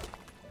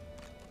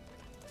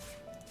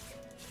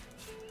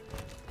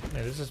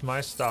 Yeah, this is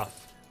my stuff.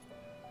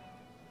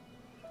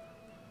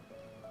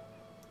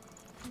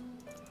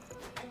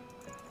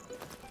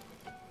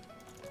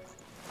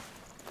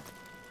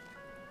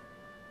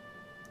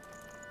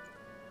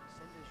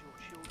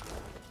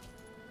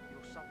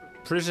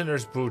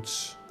 Prisoner's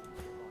boots.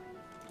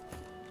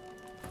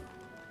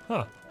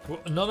 Huh. Well,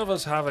 none of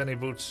us have any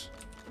boots.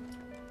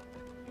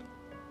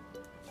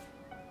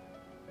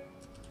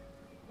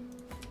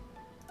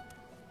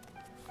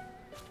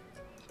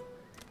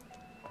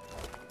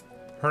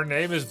 Her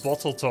name is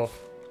Bottletop.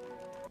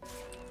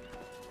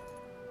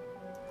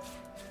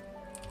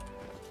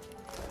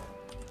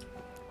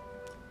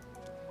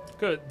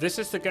 Good. This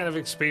is the kind of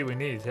XP we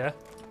need, yeah?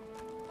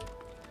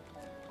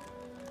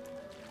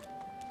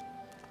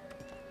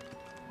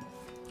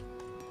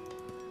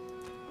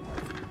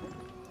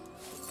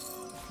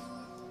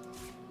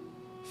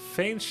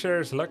 Fane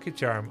shares Lucky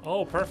Charm.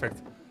 Oh, perfect.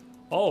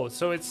 Oh,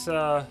 so it's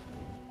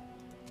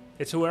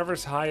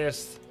whoever's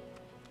highest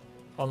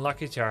on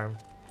Lucky Charm.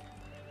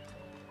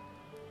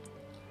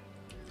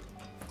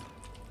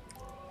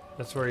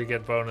 That's where you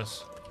get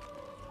bonus.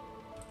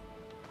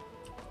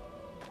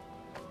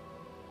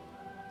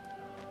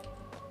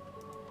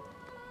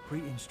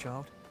 Greetings,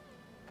 child.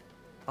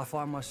 I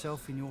find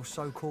myself in your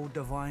so-called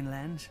divine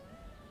lands,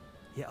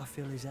 yet I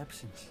feel his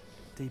absence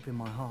deep in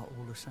my heart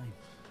all the same.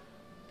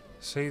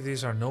 Say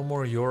these are no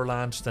more your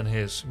lands than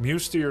his.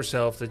 Muse to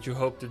yourself that you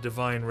hope the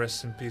divine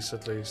rests in peace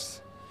at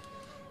least.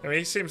 I mean,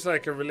 he seems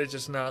like a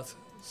religious nut,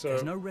 so...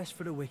 There's no rest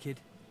for the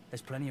wicked.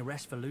 There's plenty of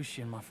rest for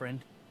Lucian, my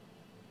friend.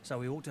 So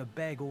we ought to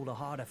beg all the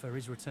harder for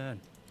his return.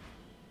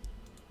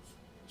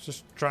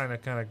 Just trying to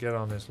kind of get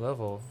on his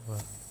level.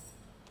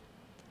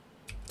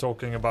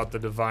 Talking about the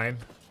divine.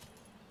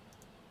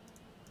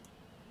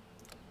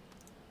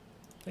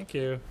 Thank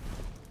you.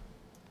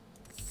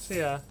 See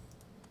ya.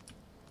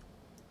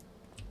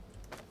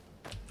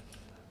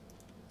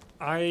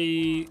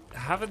 I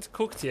haven't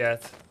cooked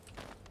yet.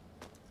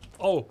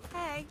 Oh.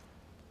 Hey.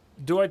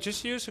 Do I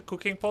just use a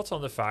cooking pot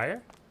on the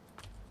fire?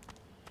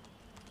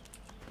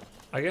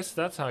 I guess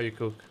that's how you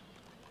cook.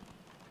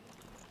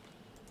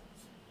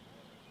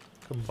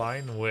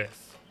 Combine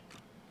with.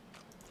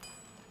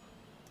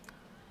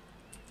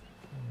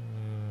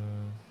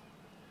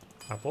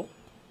 Apple?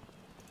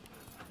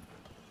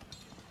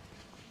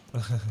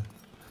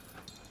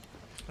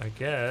 I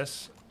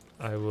guess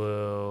I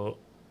will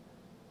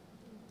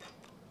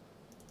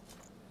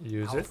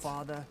use Our it.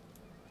 Father,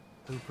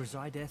 who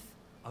presideth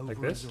over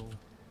Like this? us all.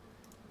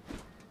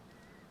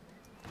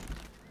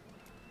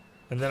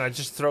 And then I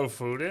just throw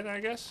food in, I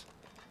guess?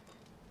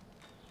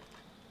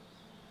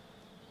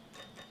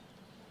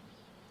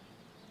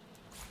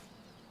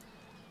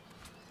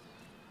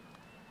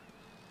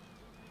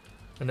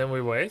 And then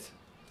we wait.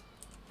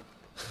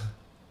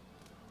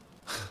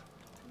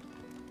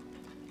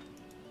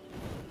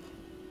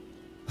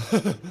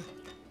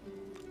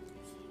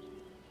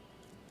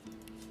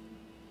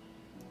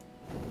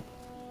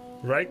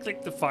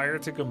 Right-click the fire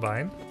to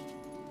combine.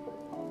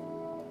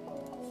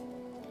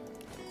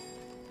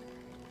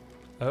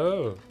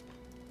 Oh.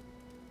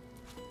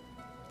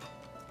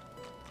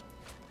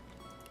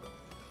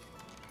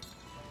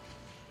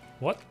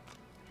 What?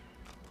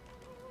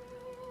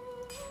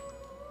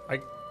 I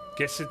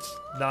guess it's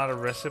not a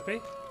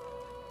recipe?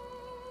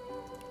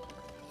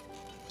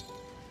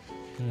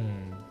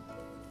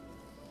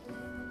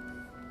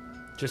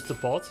 Just the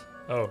pot?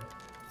 Oh.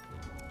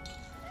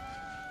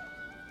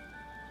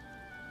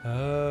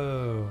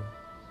 Oh.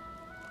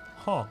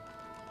 Huh.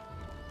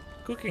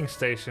 Cooking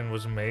station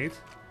was made.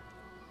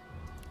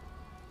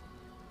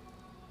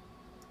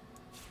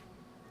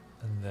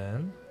 And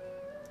then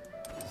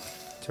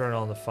turn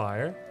on the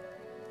fire.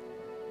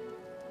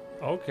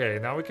 Okay,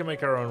 now we can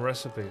make our own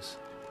recipes.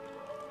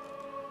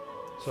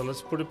 So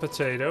let's put a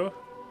potato,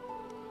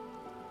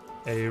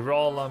 a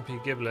raw lumpy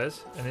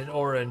giblet, and an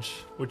orange.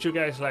 Would you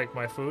guys like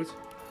my food?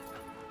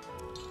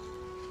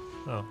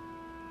 Oh.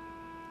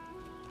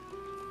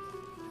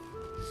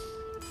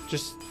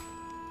 Just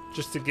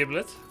a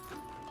giblet?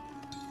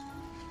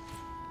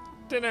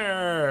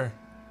 Dinner!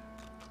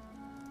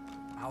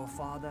 Our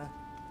Father,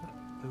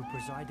 who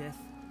presideth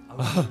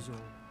over us all.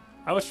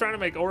 I was trying to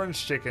make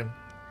orange chicken.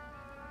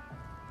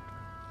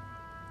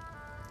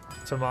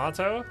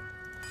 Tomato,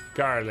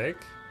 garlic,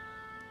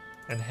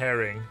 and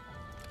herring.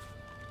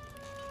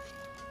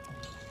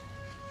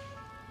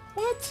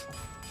 What?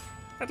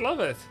 I'd love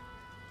it.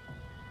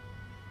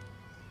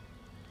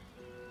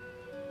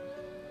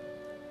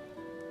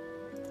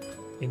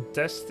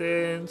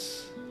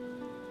 Intestines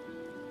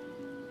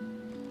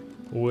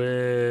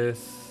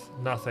with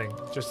nothing,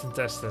 just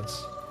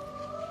intestines.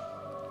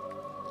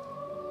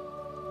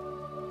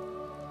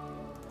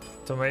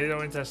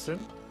 Tomato intestine.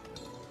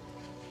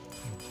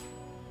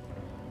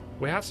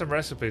 We had some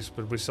recipes,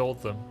 but we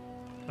sold them,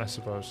 I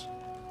suppose.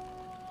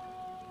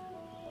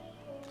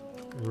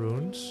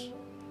 Runes.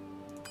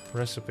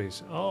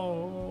 Recipes.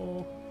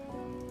 Oh,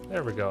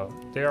 there we go.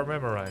 They are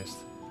memorized.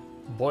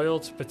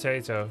 Boiled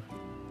potato.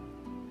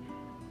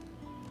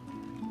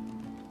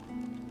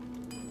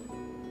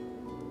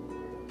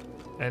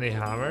 Any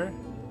hammer?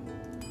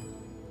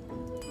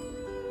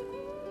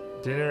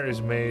 Dinner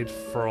is made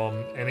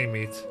from any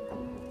meat.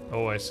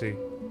 Oh, I see.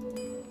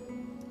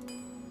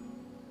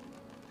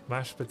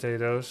 Mashed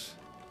potatoes.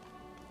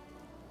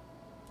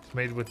 It's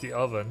made with the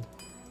oven.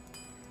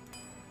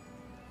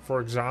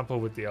 For example,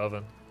 with the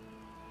oven.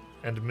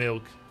 And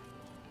milk.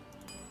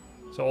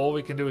 So all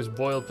we can do is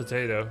boiled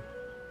potato.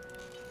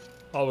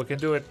 Oh, we can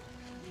do it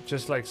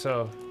just like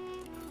so.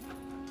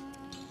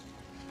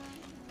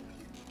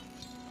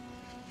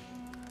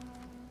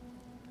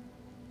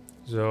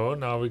 So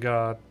now we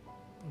got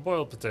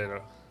boiled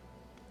potato.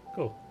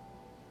 Cool.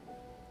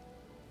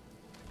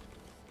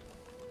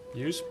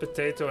 Use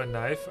potato and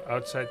knife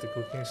outside the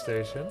cooking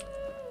station.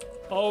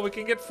 Oh, we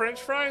can get French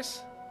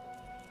fries?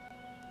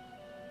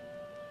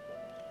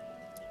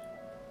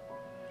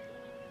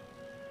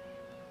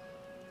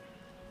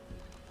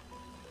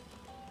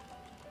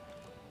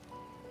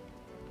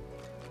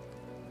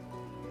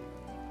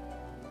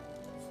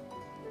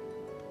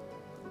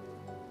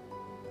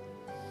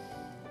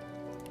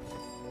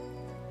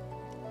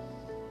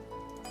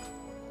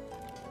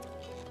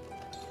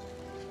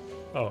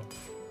 Oh.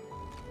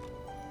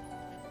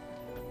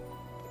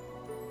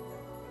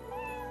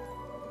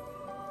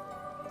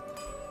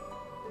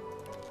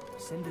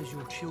 Send us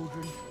your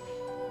children,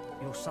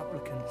 your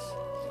supplicants.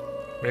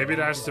 Maybe it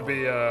has to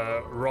be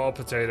a raw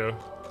potato.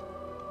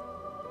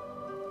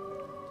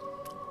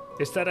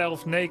 Is that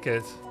elf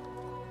naked?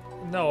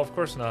 No, of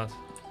course not.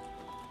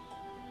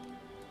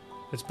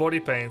 It's body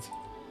paint.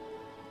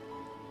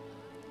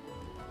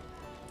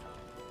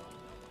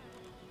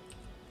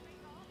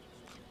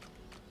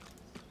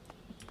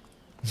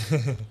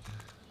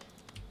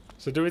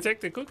 So do we take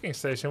the cooking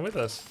station with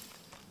us?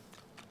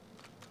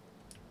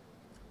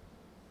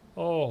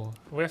 Oh,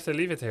 we have to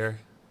leave it here.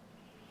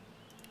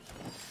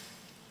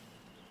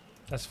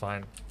 That's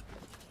fine.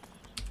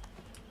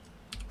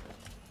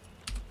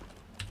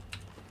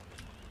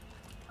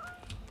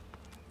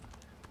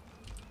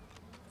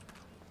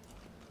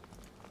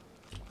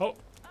 Oh,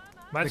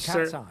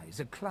 Magister. The cat's eyes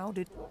are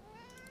clouded.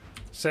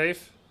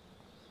 Safe.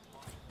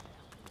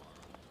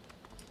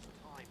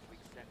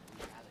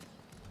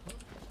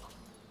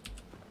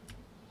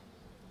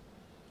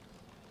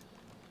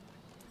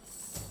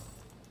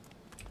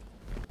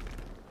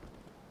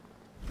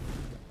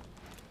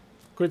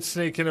 Quit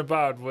sneaking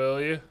about, will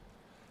you?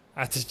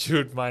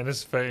 Attitude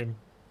minus fame.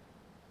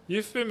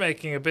 You've been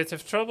making a bit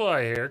of trouble,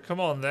 I hear. Come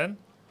on, then.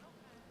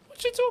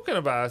 What you talking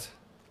about?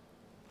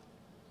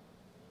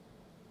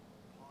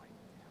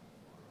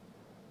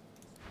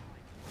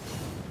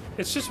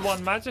 It's just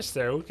one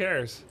Magister, who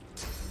cares?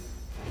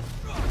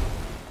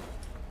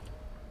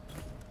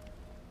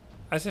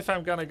 As if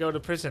I'm gonna go to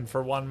prison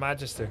for one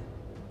Magister.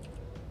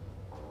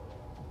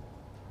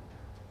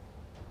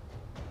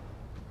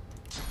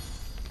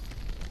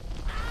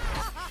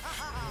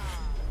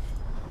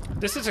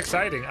 This is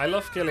exciting. I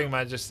love killing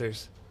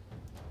Magisters.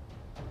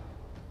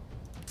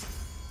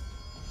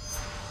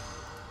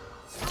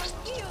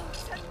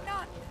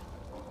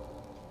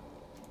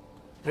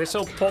 They're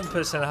so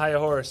pompous and high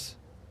horse.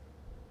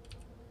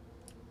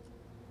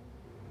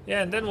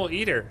 Yeah, and then we'll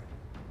eat her.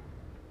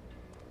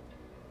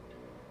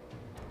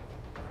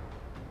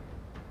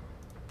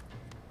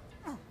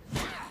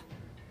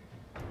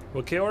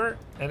 We'll kill her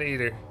and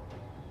eat her.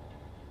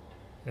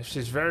 If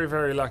she's very,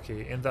 very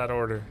lucky, in that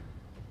order.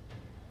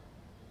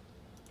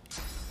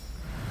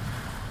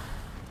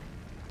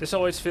 This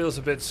always feels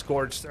a bit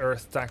scorched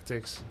earth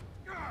tactics.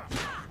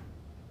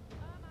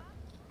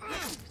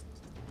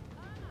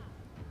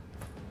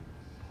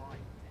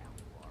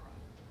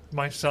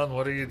 My son,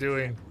 what are you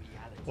doing?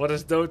 What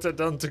has Dota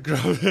done to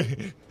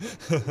Grubby?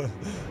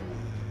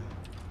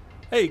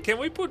 Hey, can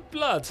we put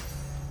blood?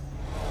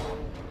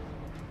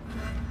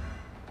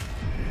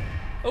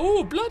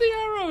 Oh, bloody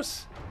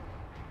arrows!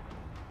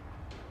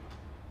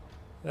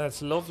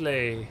 That's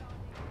lovely.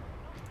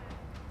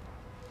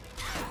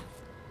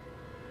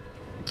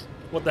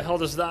 What the hell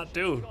does that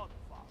do?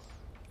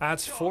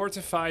 Adds 4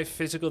 to 5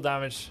 physical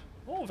damage.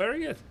 Oh,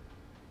 very good.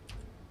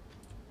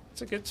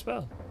 It's a good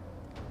spell.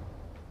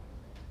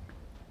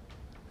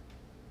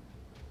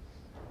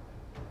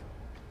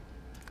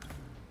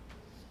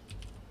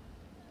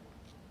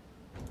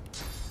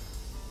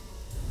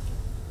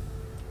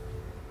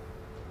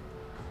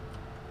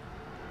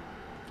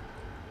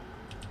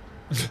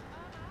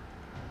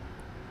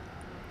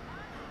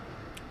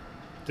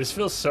 This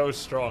feels so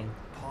strong.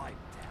 Pipe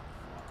down,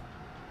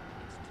 Farah.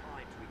 It's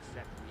time to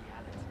accept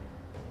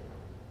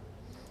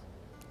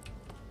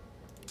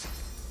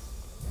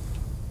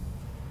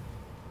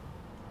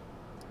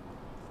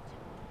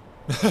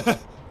reality.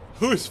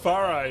 Who's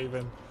Farah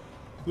even?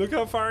 Look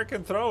how far I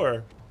can throw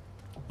her.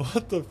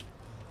 What the...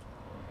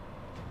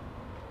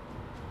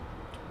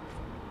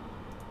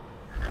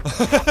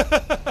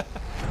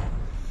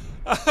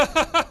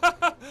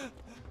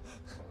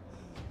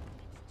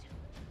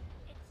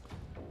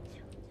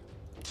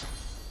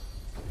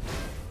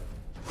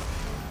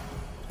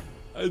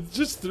 I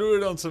just threw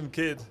it on some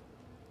kid.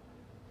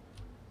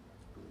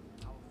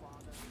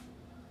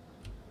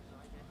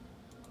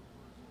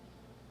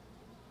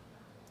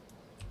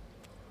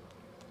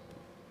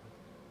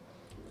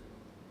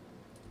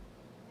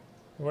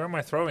 Where are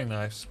my throwing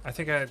knives? I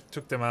think I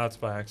took them out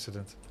by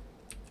accident.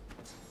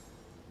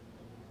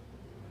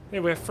 Hey,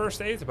 we have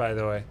first aid, by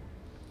the way.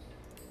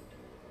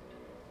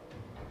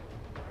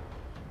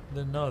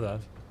 Didn't know that.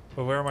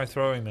 But where are my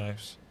throwing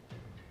knives?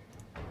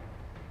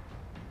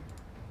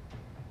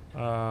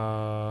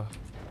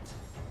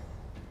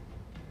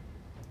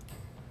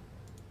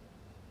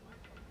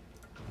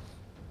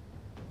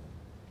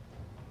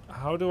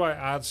 How do I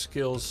add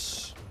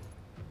skills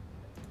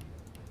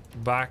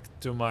back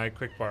to my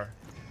quickbar?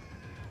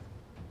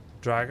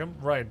 Drag them?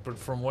 Right, but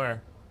from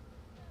where?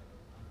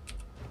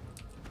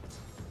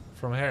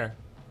 From here.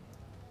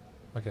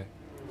 Okay.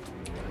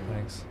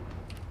 Thanks.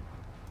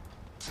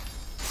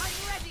 I'm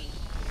ready.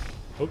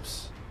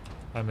 Oops.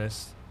 I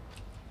missed.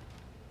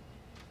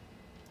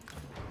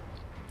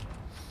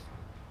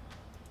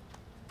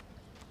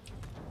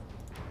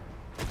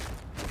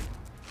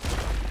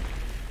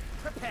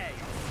 Prepare.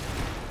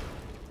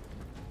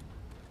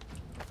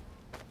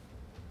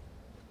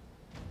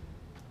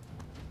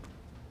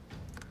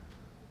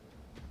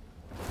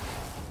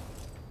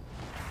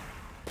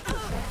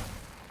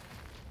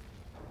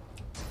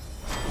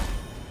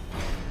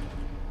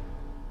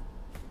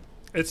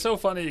 It's so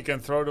funny you can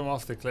throw them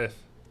off the cliff.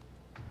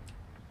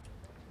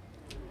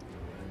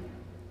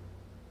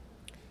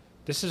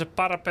 This is a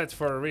parapet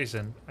for a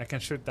reason. I can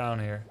shoot down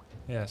here.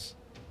 Yes.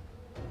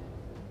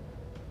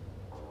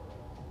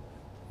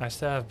 I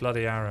still have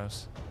bloody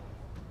arrows.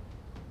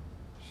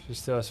 She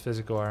still has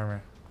physical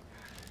armor.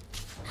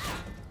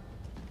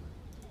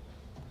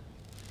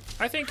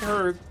 I think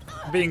her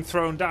being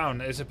thrown down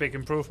is a big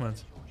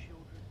improvement.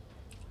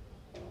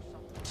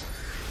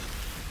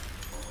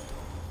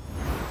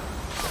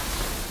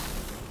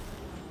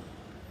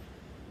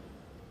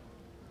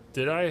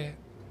 Did I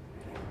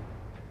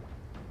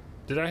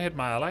hit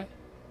my ally?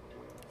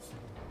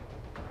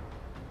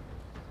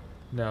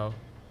 No.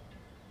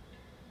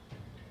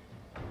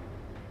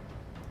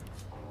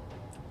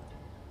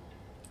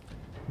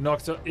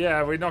 Knocked her,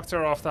 yeah, we knocked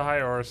her off the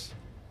high horse.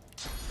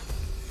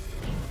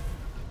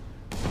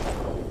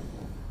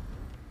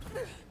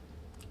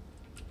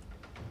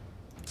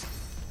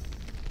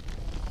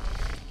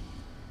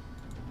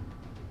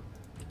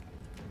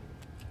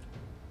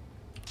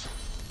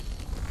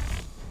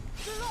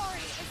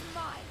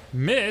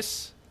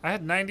 Miss? I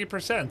had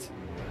 90%.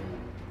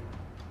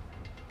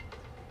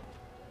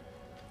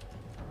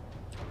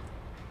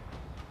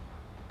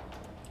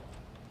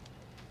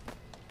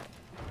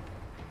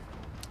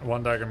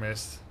 One dagger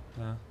missed.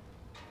 Yeah.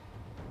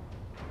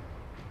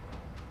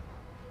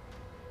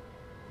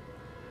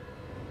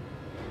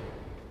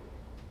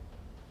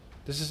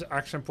 This is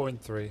action point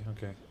 3.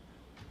 Okay.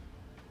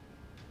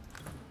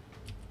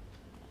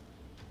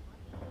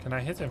 Can I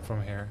hit him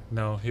from here?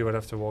 No, he would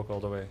have to walk all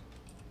the way.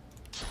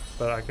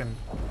 But I can...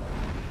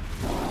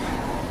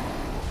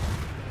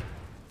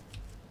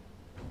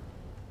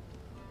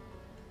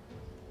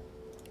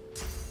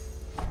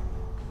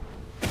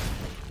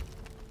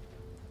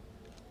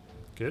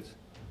 Good.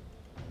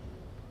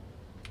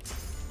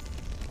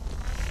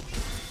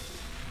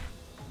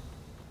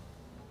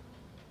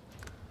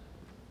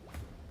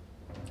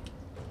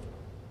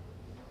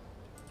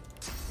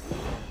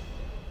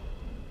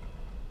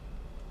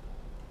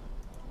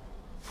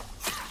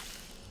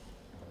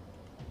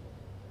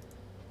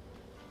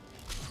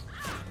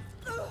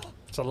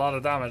 It's a lot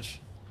of damage.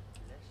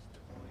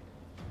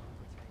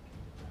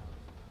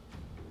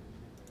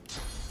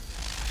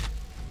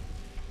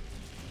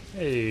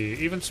 Hey,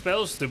 even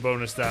spells do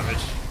bonus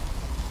damage.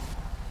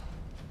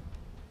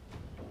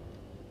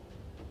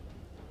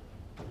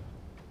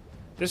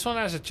 This one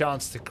has a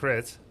chance to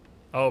crit.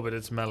 Oh, but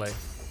it's melee.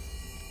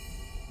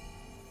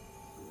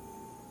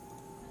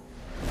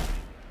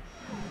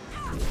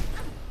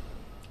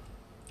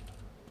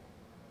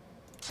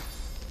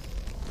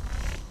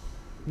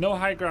 No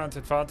high ground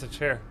advantage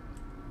here.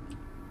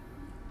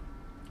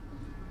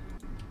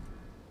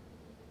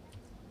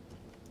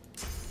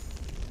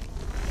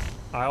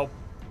 I'll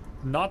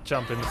not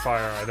jump in the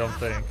fire, I don't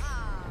think.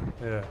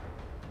 Yeah,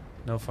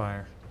 no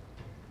fire.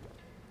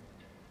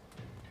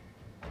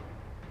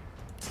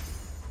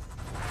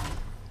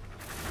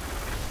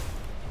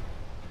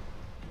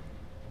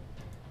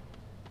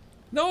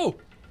 No!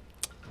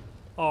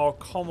 Oh,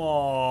 come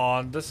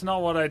on. That's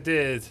not what I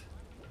did.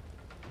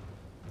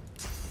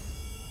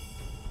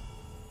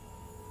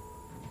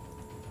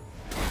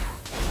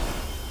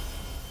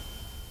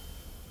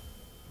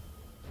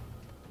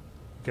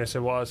 Guess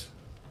it was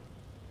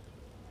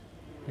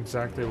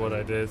exactly what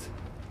I did.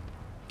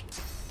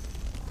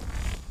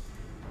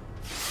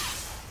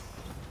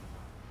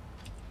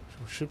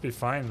 Should be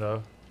fine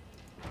though.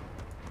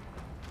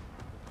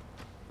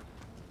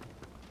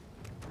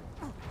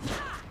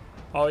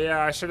 Oh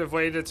yeah, I should have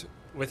waited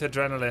with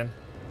adrenaline.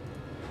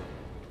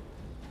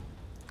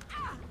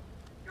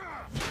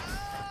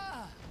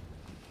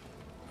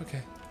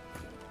 Okay.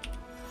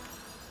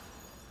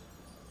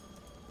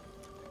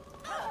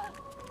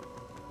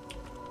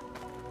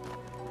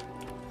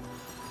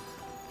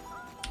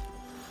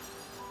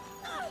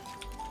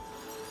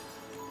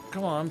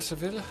 Come on,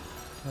 Sevilla.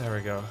 There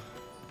we go.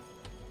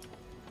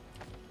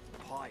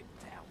 Pipe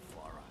down,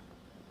 Farah.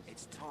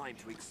 It's time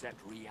to accept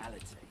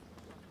reality.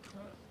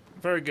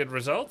 Very good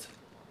result.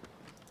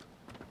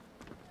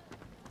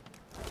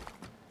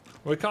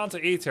 We can't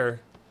eat her.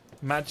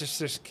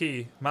 Magister's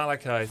key,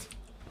 malachite.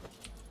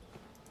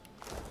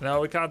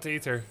 No, we can't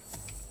eat her.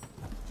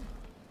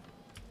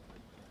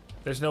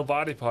 There's no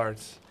body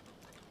parts.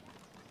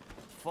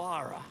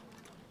 Farah,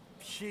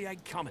 she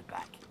ain't coming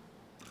back.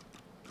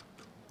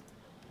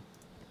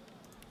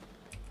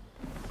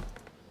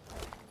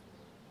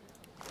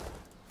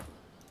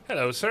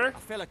 Hello, sir. A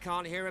fella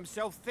can't hear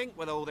himself think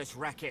with all this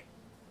racket.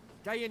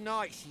 Day and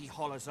night she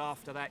hollers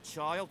after that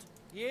child.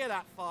 You hear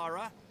that,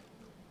 Farah?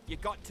 You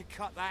got to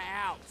cut that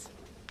out.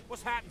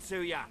 What's happened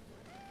to ya?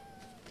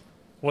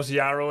 Was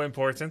Yarrow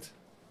important?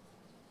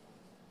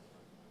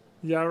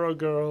 Yarrow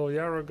girl,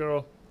 Yarrow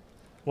girl.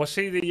 Was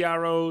she the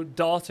Yarrow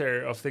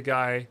daughter of the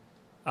guy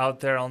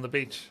out there on the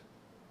beach?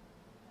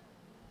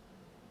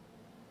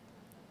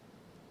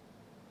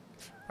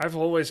 I've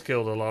always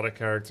killed a lot of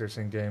characters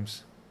in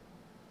games.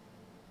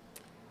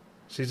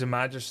 She's a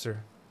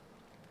magister.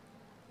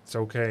 It's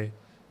okay.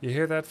 You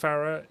hear that,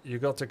 Farah? You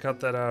got to cut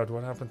that out.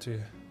 What happened to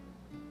you?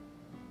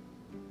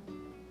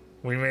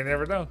 We may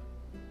never know.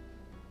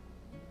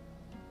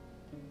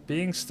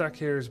 Being stuck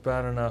here is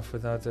bad enough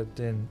without that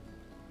din.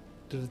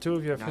 Do the two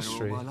of you have Known her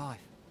history? all my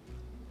life.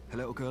 Her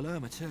little girl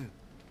Irma too.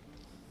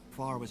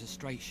 Farah was a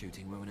straight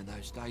shooting woman in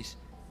those days,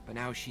 but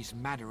now she's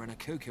madder than a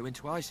cuckoo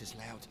into ISIS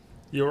loud.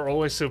 You were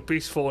always so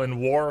peaceful in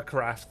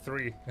Warcraft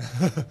 3.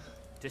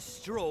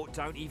 Distraught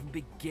don't even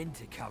begin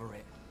to cover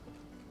it.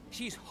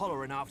 She's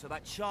hollering after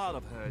that child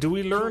of hers. Do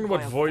we learn Killed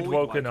what by a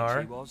Voidwoken Voidwoken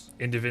are she was.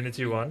 in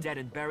Divinity 1? Dead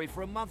and buried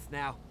for a month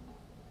now.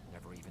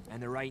 Never even.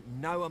 And there ain't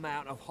no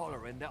amount of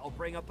hollering that'll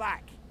bring her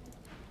back.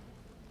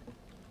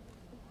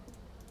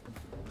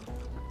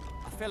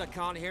 A fella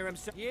can't hear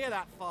himself. You hear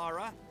that,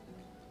 Farah?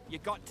 You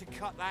got to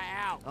cut that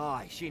out.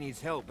 Aye, she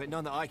needs help, but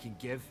none that I can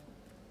give.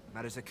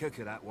 Mad as a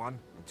cooker, that one.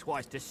 And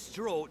twice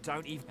distraught,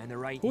 don't even. And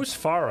there ain't. Who's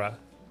Farah?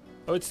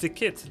 Oh, it's the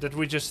kid that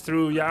we just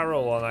threw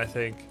Yarrow on, I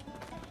think.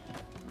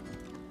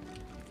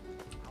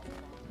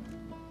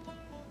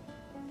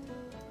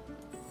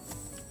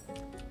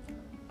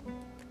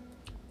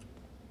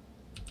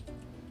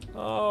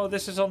 Oh,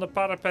 this is on the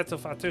parapet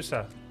of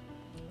Atusa.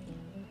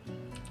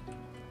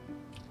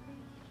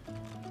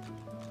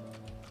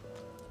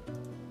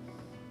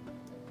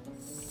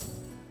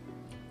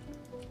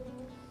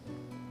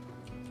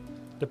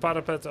 The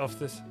parapet of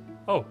this.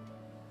 Oh.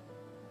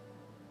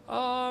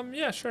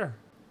 Yeah, sure.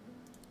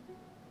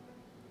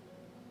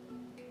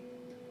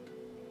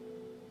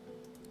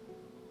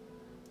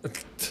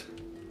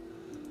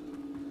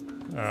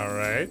 All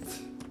right.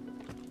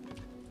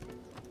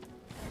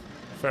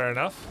 Fair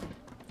enough.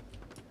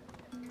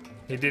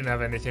 He didn't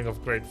have anything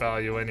of great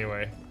value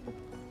anyway.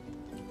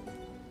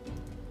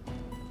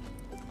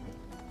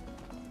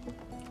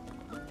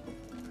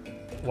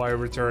 Why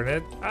return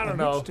it? I don't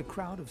know. Amidst a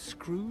crowd of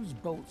screws,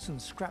 bolts,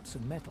 and scraps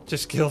of metal,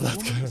 Just kill that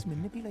the woman guy. is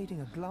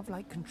manipulating a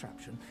glove-like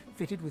contraption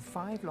fitted with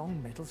 5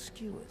 long metal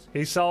skewers.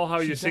 He saw how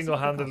She you doesn't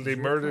single-handedly look up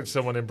as murdered your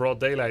someone in broad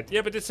daylight.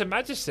 Yeah, but it's a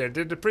magister.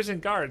 They're the prison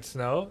guards,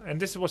 no? And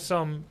this was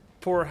some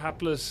poor,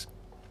 hapless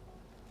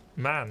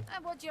man.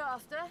 And what you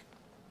after?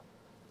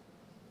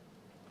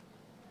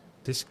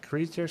 This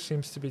creature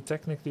seems to be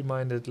technically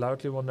minded.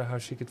 Loudly wonder how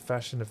she could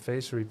fashion a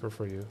face reaper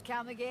for you.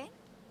 Come again?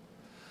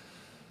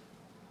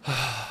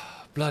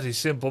 Bloody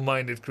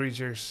simple-minded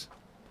creatures.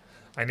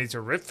 I need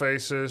to rip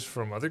faces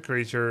from other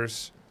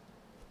creatures.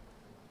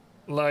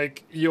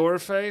 Like your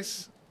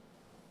face?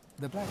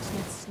 The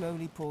blacksmith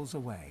slowly pulls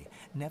away,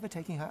 never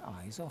taking her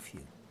eyes off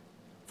you.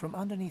 From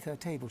underneath her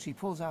table, she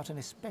pulls out an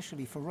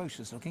especially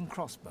ferocious-looking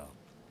crossbow.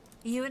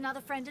 You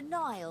another friend of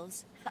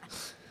Niles?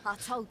 I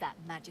told that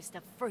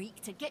Magister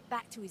freak to get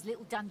back to his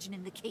little dungeon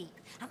in the keep,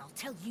 and I'll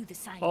tell you the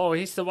same. Oh,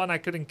 he's the one I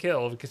couldn't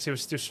kill because he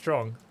was too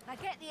strong. Now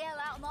get the hell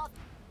out of my...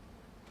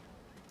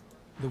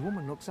 The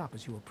woman looks up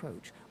as you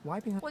approach,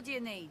 wiping her... What do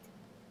you need?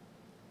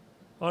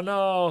 Oh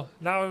no,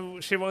 now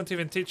she won't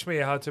even teach me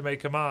how to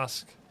make a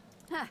mask.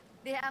 Huh,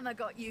 the hammer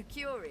got you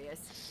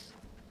curious.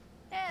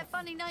 Yeah,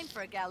 funny name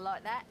for a gal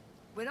like that.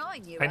 When I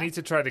knew I need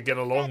to try to get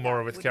along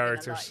more with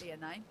characters.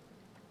 Name.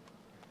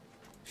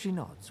 She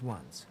nods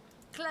once.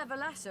 Clever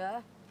lass,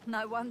 her.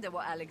 No wonder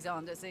what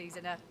Alexander sees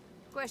in her.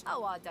 Question?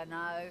 Oh, I don't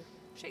know.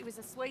 She was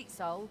a sweet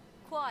soul,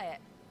 quiet,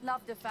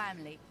 loved her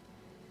family.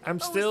 I'm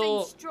Always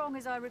still seemed strong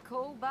as I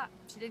recall, but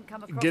she didn't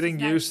come across getting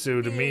as no used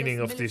to the fearless meaning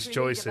of these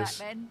military leader choices.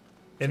 back then. In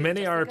She was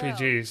many just a girl.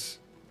 RPGs,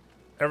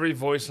 every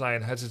voice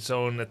line has its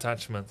own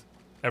attachment.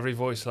 Every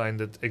voice line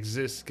that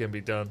exists can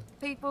be done.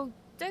 People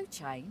do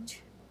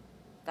change,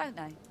 don't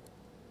they?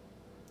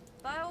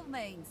 By all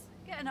means,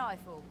 get an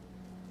eyeful.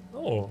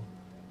 Oh.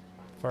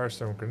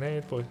 Firestorm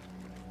grenade, boy.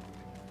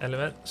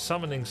 Element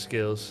summoning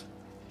skills.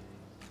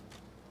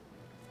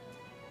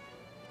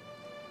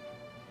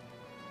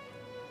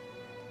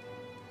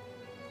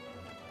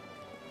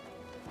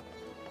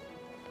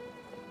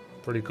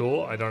 Pretty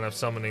cool. I don't have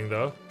summoning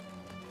though.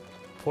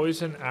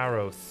 Poison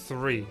arrow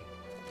 3.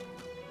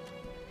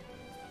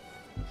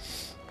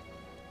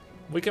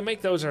 We can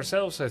make those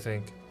ourselves, I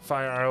think.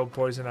 Fire arrow,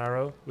 poison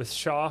arrow with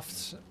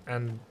shafts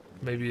and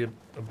maybe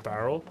a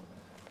barrel.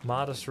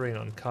 Modest ring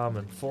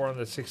uncommon.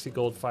 460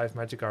 gold, 5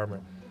 magic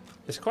armor.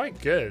 It's quite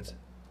good.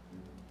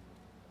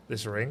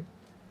 This ring.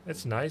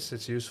 It's nice,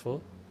 it's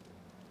useful.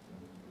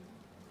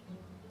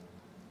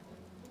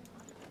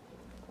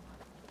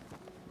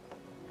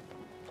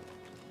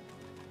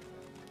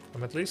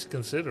 I'm at least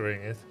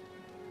considering it.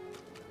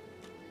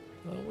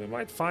 Well, we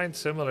might find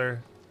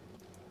similar.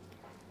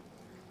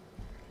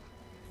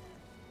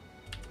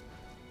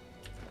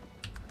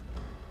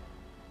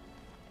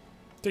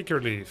 Take your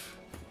leave.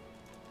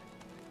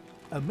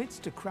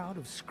 Amidst a crowd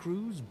of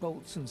screws,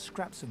 bolts, and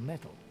scraps of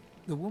metal,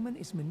 the woman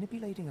is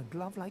manipulating a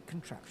glove-like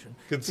contraption.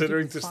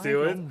 Considering fitted to with 5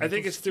 steal it? long I think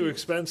metal it's too spears.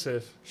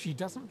 expensive. She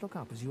doesn't look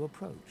up as you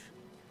approach.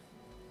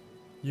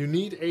 You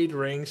need 8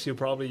 rings, you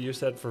probably use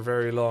that for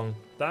very long.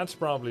 That's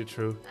probably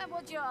true. And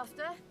what you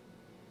after?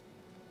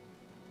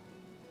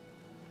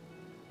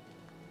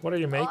 What are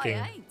you making?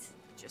 I ain't.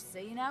 Just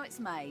seeing how it's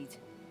made.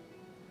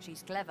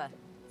 She's clever,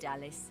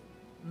 Dallas.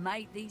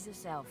 Made these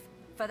herself.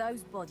 For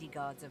those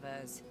bodyguards of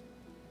hers.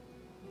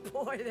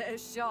 Boy, they're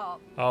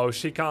sharp. Oh,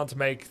 she can't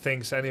make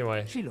things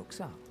anyway. She looks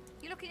up.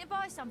 You looking to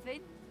buy something?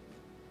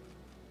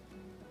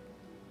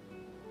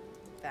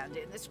 Found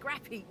it in the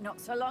scrap heap not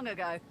so long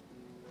ago.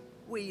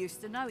 We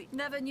used to know it.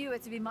 Never knew her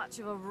to be much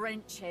of a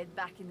wrench head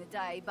back in the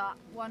day, but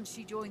once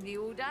she joined the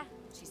order,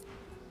 she's...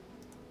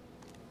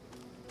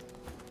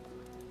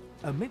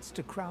 Amidst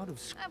a crowd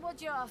of And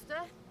what you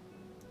after?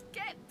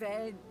 Get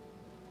bent.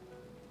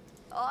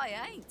 I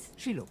ain't.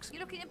 She looks. You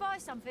looking to buy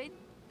something?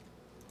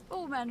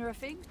 All manner of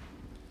things.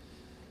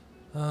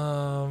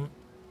 Oh,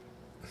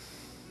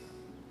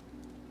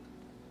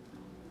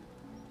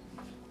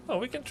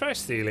 we can try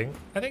stealing.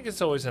 I think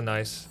it's always a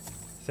nice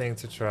thing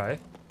to try.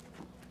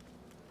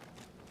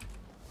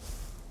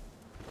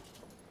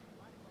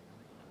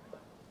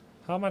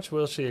 How much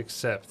will she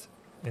accept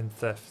in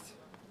theft?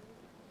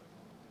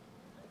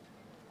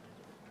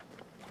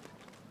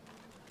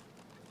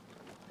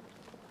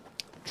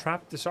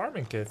 Trap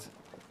disarming kit.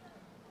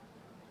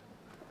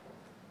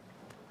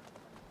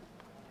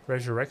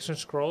 Resurrection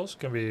scrolls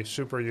can be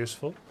super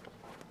useful.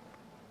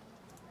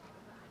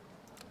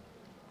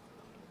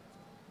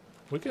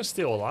 We can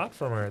steal a lot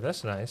from her,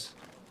 that's nice.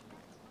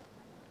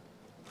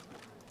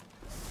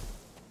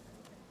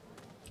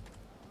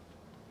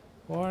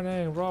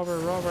 Warning, robber,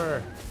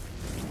 robber.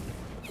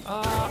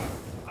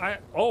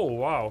 Oh,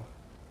 wow.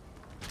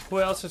 Who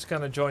else is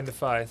gonna join the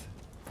fight?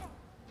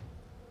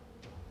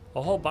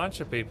 A whole bunch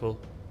of people.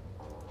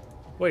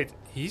 Wait,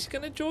 he's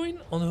gonna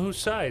join? On whose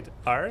side?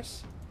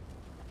 Ours?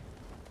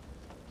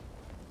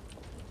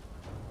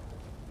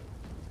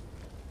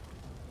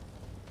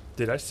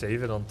 Did I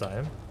save it on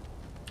time?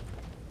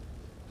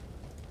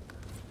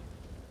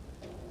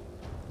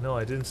 No,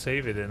 I didn't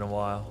save it in a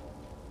while.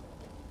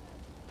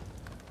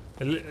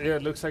 Yeah,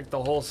 it looks like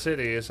the whole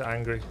city is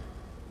angry.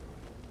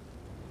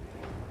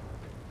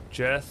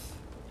 Jeth,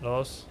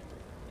 Los.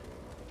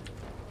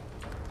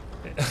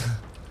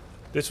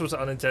 This was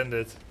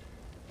unintended.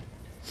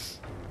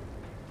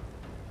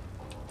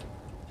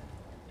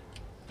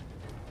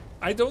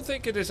 I don't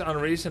think it is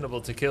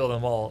unreasonable to kill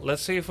them all.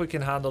 Let's see if we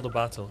can handle the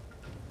battle.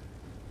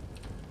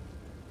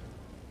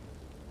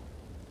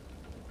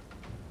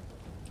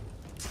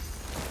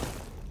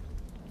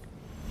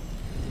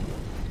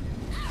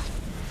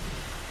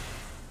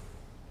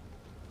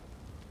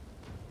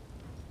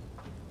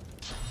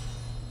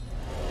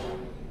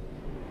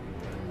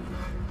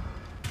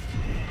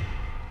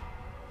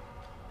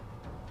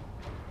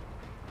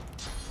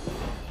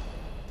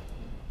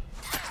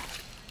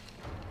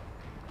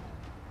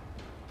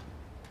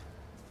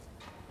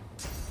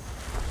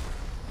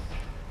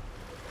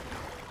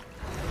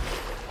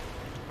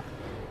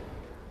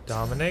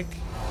 Dominic.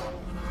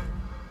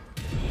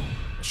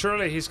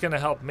 Surely he's gonna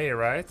help me,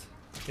 right?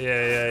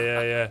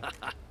 Yeah.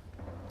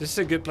 This is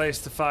a good place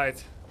to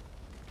fight.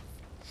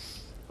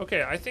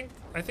 Okay, I think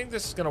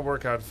this is gonna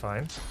work out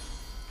fine.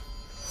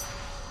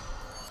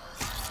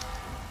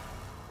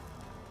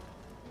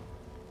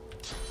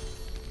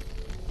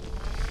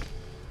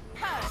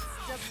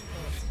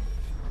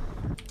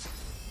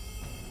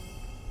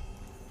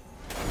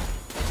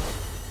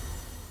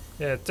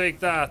 Yeah,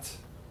 take that.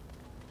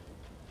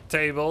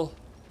 Table.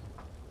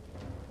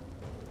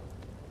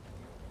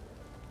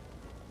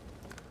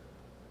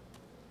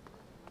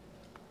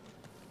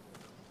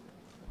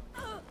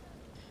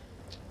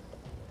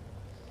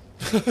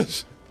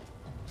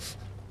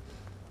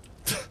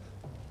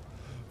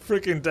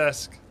 Freaking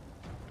desk.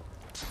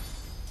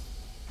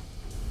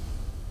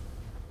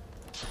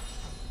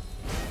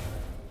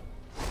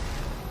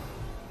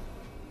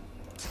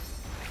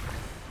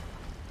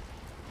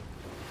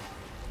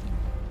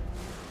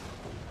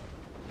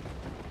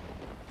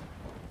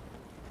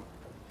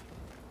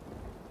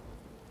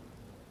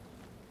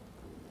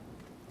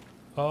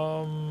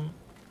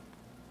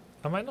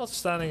 Am I not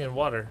standing in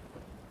water?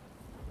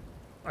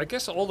 I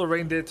guess all the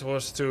rain did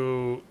was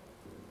to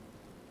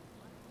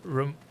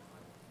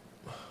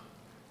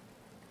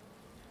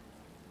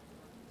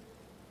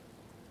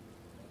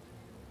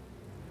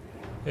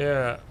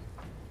yeah,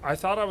 I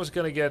thought I was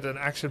gonna get an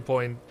action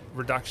point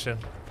reduction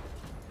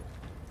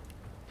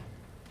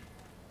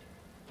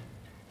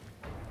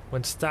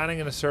when standing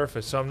in a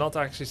surface, so I'm not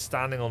actually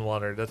standing on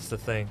water, that's the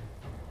thing.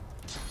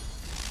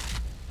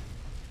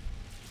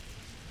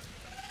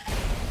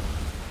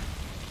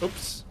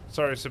 Oops,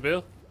 sorry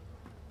Sabil.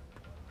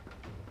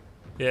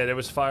 Yeah, there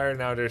was fire,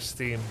 now there's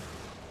steam.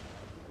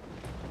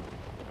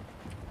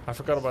 I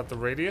forgot about the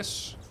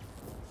radius.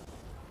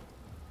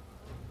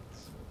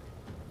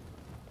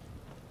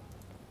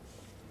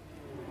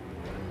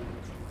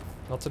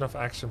 Not enough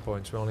action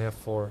points, we only have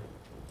 4.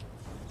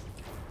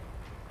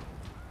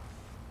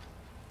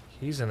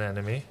 He's an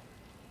enemy.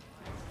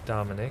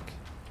 Dominic.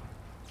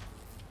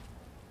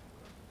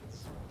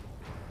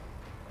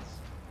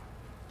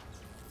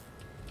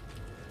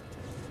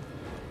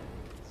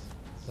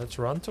 Let's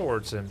run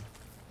towards him.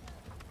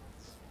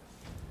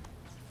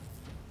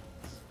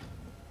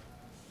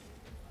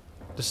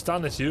 The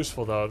stun is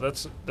useful though,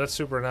 that's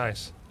super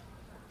nice.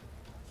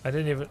 I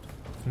didn't even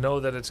know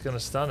that it's gonna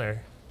stun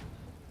her.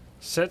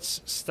 Sets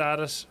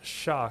status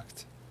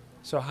shocked.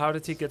 So how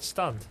did he get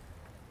stunned?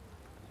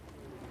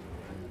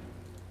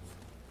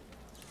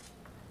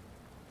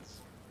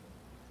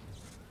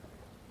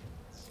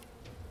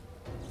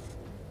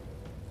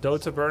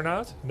 Dota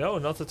burnout? No,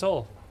 not at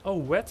all. Oh,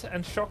 wet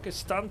and shock is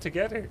stunned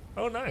together.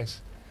 Oh,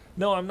 nice.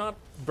 No, I'm not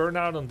burnt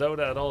out on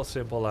Dota at all,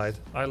 Simple Light.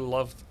 I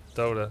loved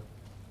Dota.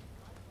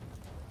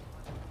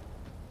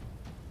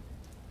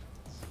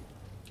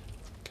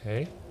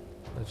 Okay,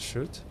 let's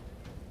shoot.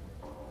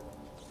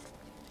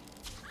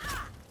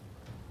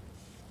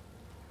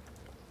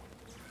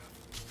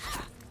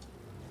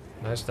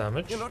 Nice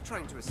damage. You're not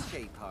trying to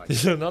escape, are you?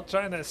 You're not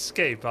trying to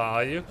escape,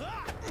 are you?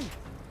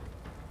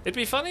 It'd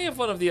be funny if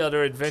one of the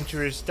other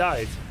adventurers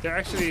died. They're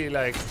actually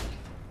like...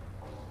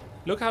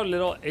 Look how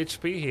little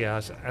HP he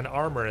has and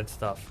armor and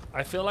stuff.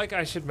 I feel like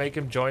I should make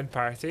him join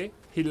party.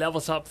 He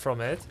levels up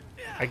from it.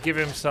 I give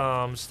him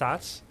some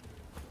stats.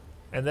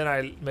 And then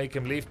I make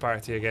him leave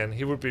party again.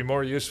 He would be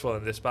more useful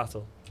in this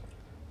battle.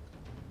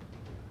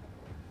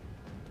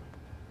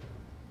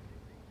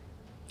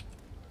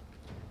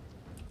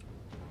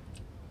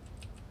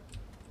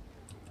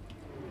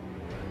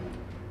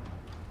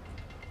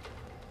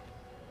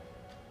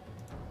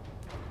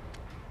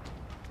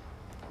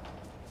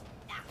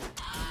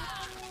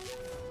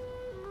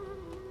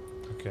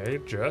 Okay,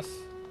 Jeth.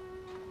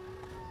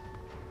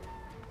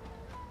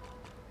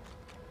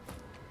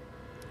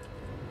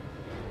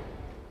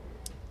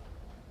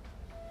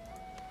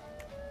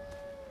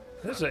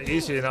 This is an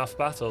easy enough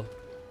battle.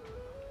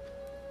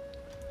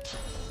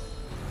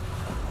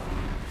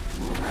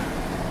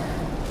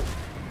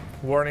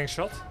 Warning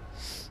shot.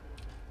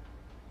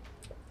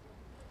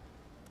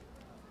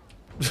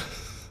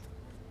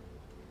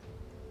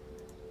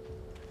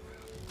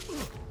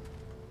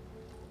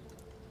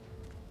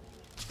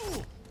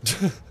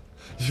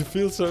 You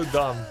feel so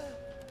dumb.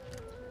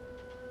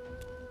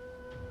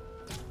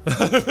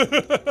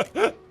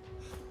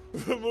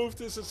 Remove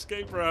this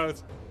escape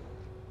route.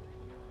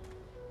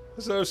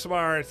 So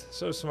smart,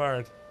 so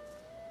smart.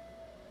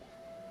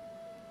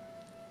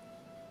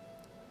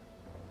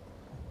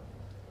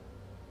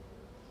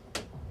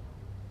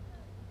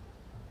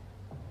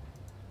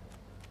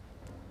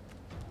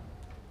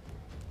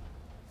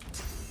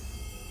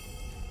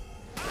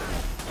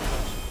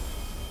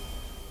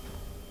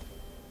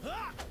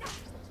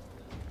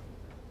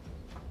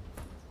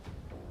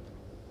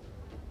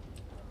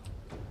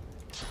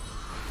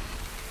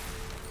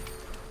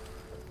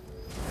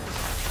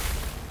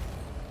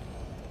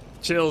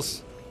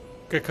 Chills.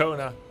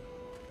 Kakona.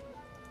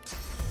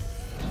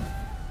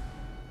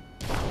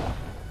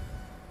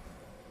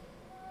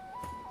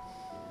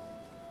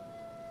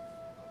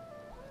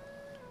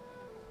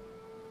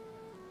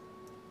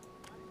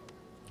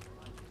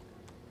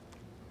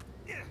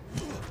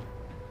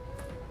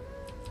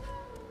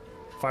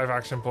 5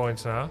 action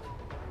points now.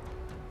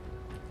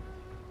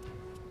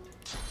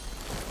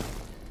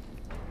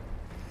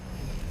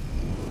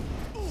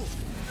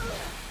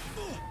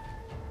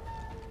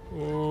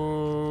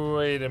 Ooh,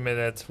 wait a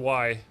minute.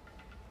 Why?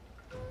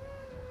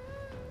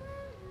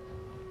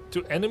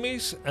 To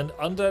enemies and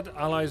undead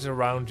allies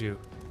around you.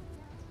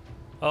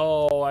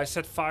 Oh, I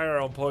set fire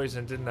on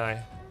poison, didn't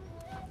I?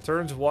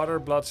 Turns water,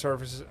 blood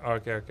surfaces.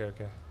 Okay, okay,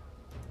 okay.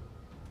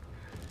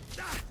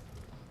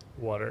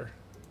 Water.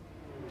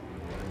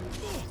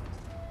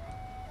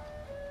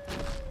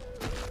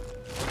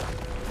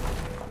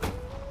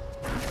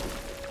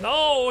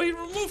 No, he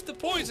removed the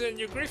poison,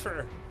 you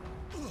griefer.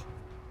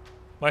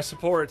 My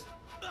support.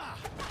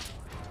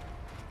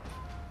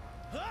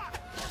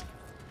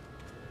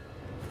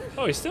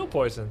 Oh, he's still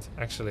poisoned,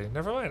 actually.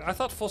 Never mind. I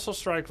thought Fossil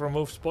Strike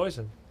removes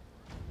poison.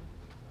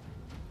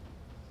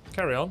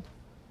 Carry on.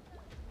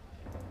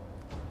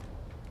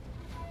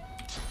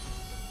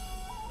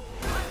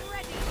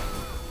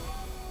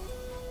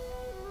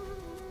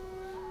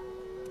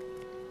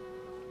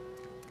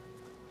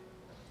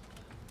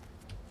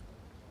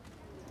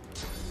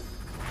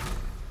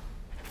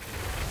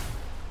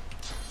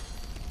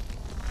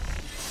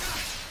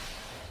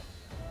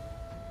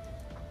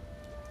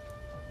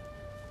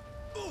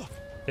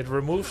 It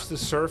removes the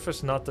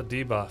surface, not the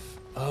debuff.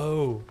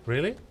 Oh,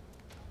 really?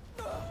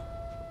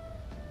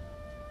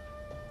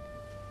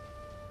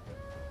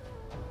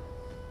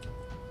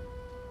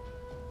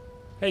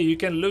 Hey, you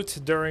can loot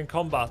during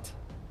combat.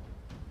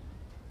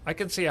 I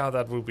can see how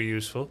that would be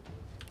useful.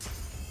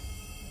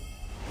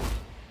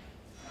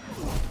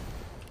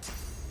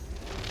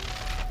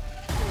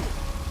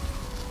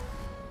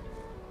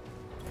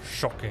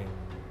 Shocking.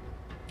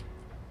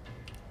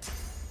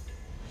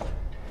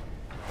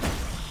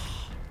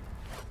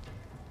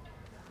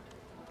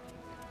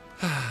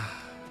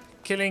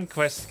 Killing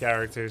quest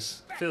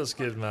characters. Feels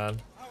good,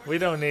 man. We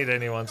don't need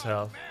anyone's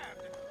help.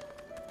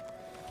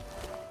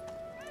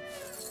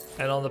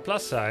 And on the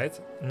plus side,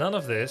 none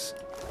of this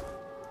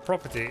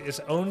property is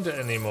owned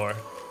anymore.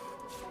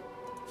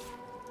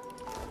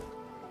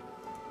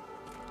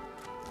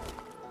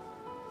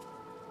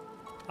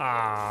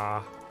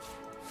 Ah.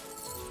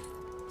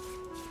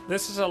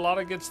 This is a lot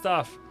of good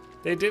stuff.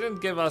 They didn't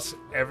give us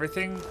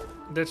everything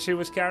that she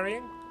was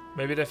carrying.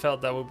 Maybe they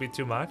felt that would be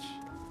too much.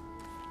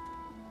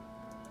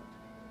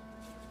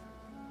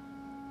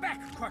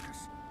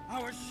 Crackers,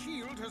 our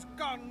shield has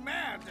gone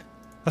mad.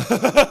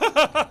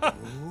 Oh,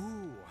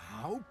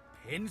 how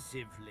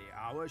pensively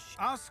our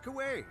ask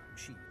away,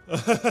 she.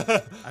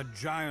 A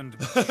giant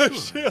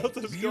shield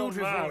has gone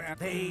mad. And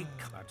they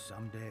cut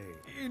someday.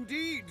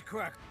 Indeed,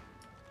 Crack.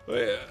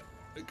 Wait,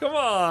 come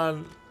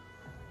on.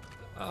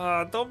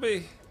 Don't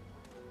be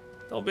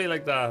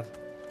like that.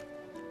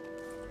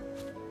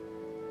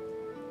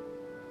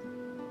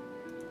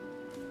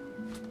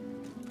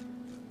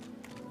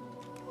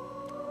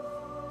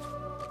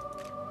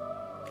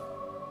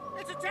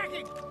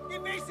 Attacking!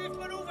 Evasive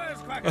maneuvers,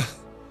 Crackers!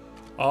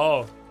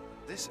 Oh,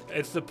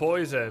 it's the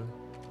poison.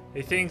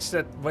 He thinks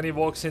that when he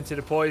walks into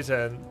the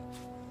poison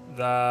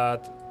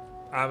that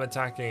I'm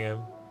attacking him.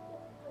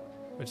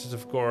 Which is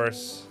of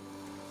course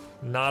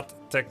not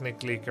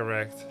technically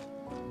correct.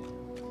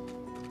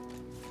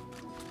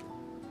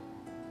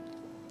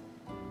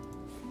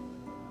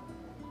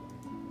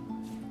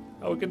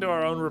 Oh, we can do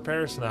our own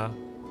repairs now.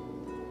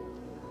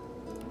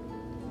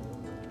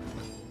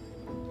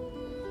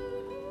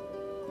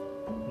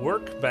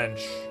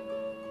 Workbench.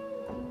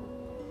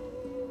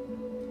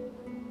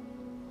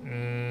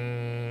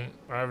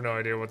 I have no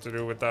idea what to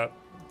do with that.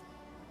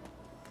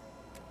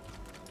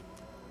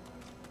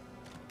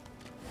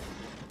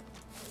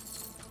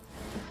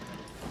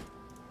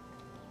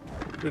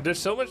 Dude, there's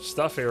so much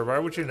stuff here. Why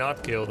would you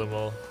not kill them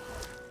all?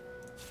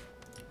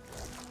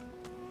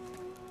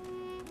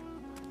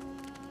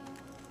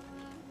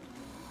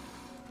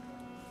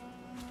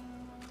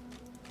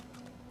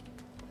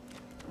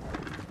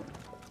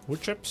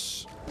 Wood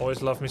chips.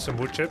 Always love me some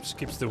wood chips.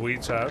 Keeps the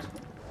weeds out.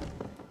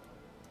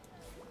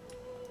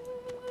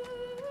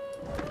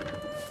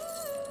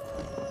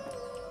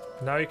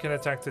 Now you can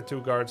attack the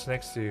 2 guards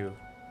next to you.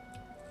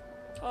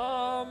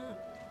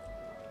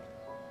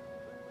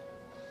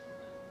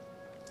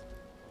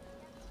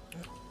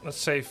 Let's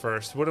save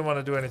first. Wouldn't want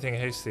to do anything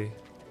hasty.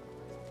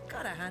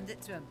 Gotta hand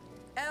it to him.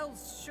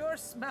 Elves sure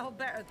smell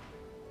better.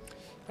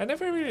 I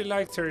never really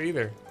liked her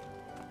either.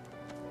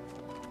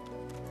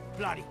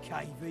 Bloody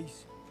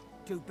cavies.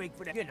 Too big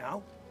for them, you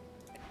know.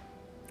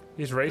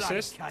 He's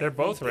racist? They're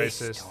both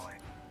racist.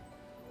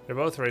 They're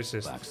both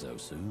racist. Back so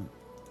soon.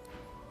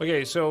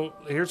 Okay, so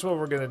here's what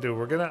we're gonna do.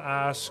 We're gonna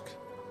ask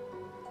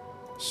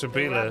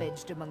Sabila.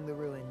 Ravaged among the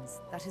ruins.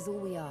 That is all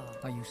we are.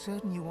 Are you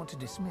certain you want to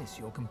dismiss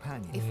your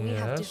companion? If we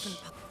have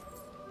different.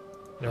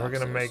 Then we're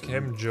gonna make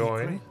him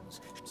join.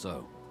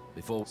 So,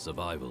 before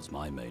survival's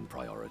my main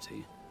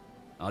priority,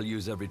 I'll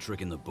use every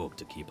trick in the book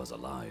to keep us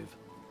alive.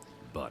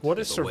 But what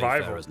is if survival? A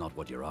wayfarer is not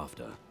what you're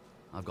after.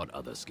 I've got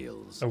other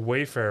skills. A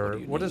wayfarer.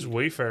 What does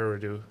wayfarer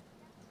do?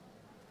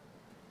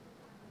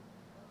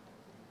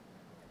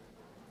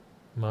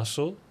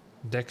 Muscle?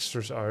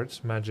 Dexter's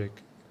arts, magic,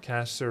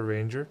 caster,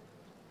 ranger.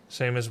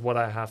 Same as what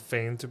I have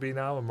feigned to be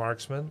now, a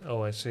marksman.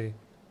 Oh, I see.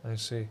 I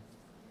see.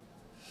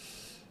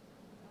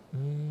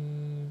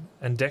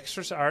 And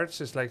Dexter's arts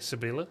is like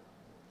Sibylle.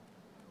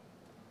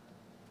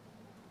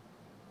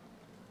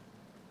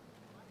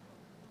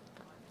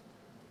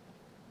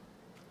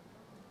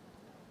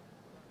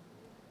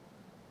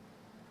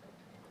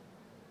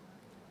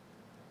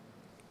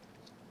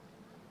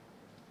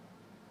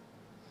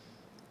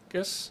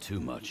 Guess. Too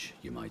much,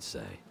 you might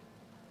say.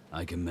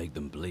 I can make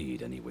them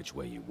bleed any which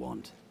way you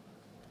want.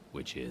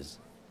 Which is?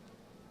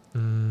 A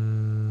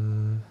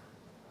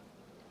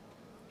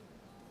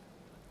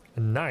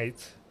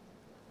knight.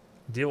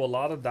 Deal a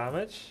lot of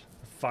damage.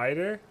 A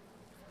fighter.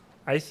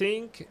 I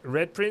think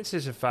Red Prince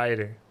is a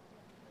fighter.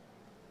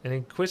 An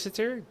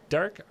inquisitor,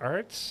 dark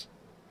arts,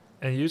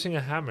 and using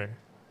a hammer.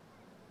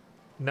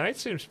 Knight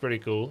seems pretty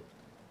cool.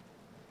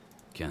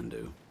 Can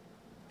do.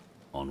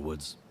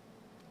 Onwards.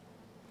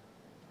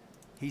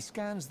 He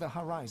scans the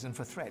horizon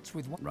for threats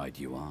with one. Right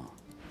you are.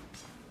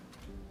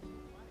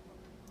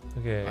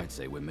 Okay. I'd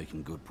say we're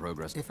making good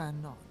progress.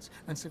 Ifan nods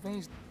and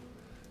surveys.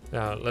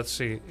 Now, let's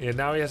see. Yeah,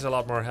 now he has a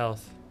lot more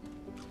health.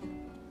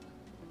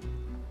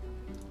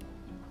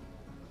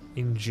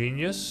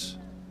 Ingenious.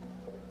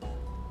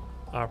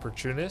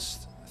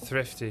 Opportunist.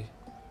 Thrifty.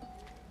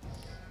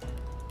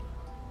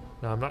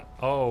 No, I'm not.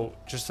 Oh,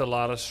 just a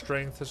lot of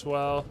strength as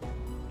well.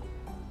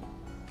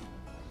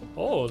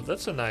 Oh,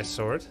 that's a nice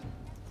sword.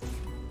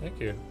 Thank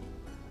you.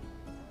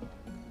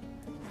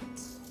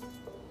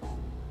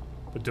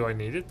 But do I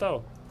need it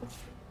though?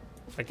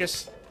 I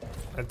guess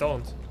I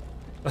don't.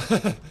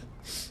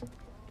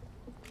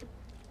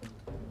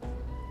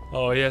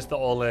 Oh, he has the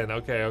all-in.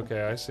 Okay,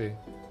 okay, I see.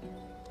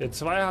 The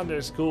 200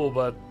 is cool,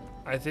 but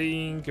I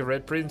think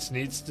Red Prince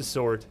needs the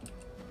sword.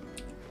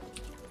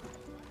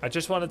 I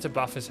just wanted to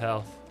buff his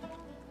health.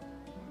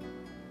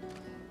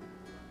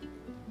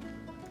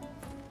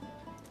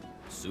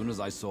 As soon as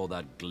I saw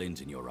that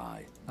glint in your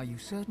eye. Are you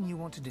certain you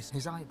want to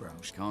his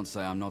eyebrows? Can't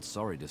say I'm not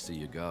sorry to see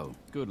you go.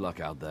 Good luck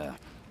out there.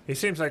 He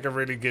seems like a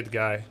really good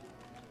guy.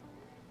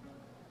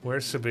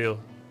 Where's Sibylle?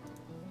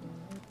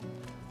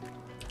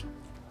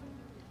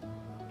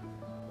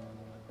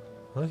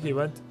 Huh? He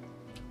went...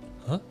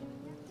 Huh?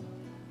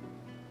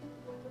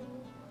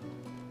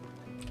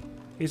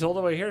 He's all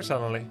the way here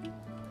suddenly.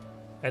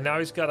 And now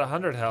he's got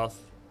 100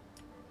 health.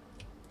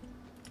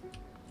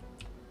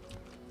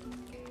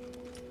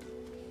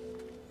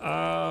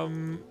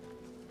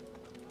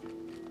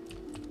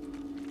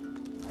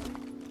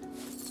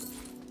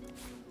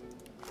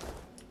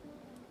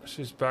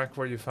 She's back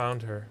where you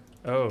found her.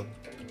 Oh.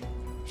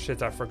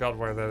 Shit, I forgot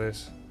where that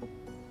is.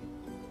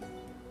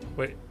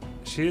 Wait,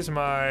 she is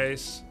my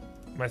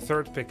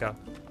third pickup.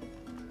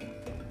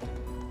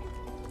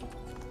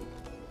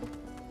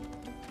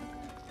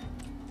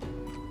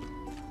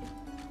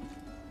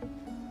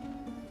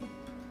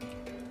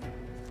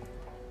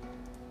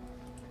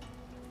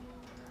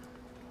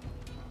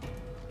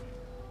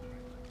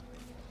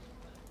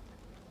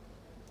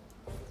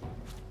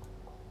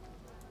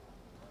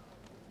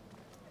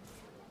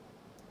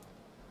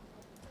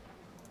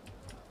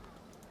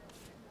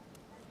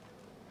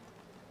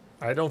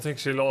 I don't think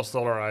she lost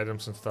all her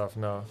items and stuff,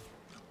 no.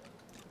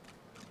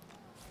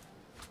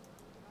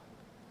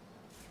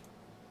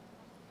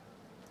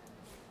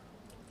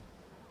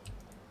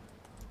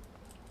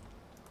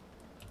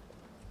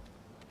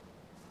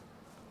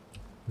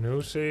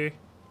 Lucy.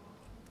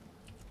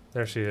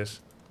 There she is.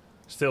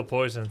 Still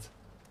poisoned.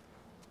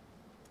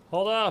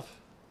 Hold up.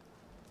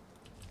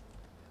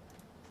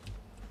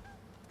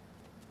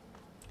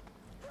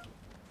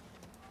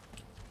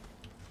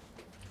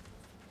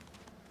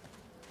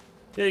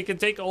 Yeah, you can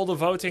take all the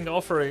votive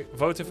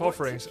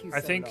offerings. I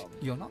think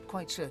You're not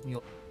quite certain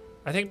you're...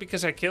 I think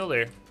because I killed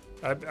her.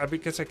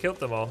 Because I killed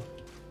them all.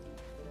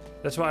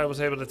 That's why I was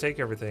able to take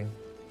everything.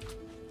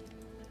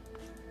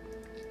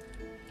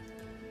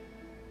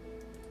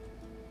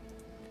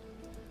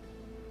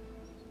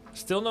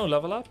 Still no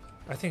level up?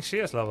 I think she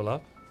has level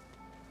up.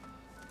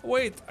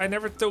 Wait, I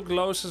never took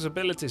Lois's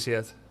abilities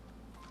yet.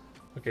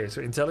 Okay,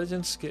 so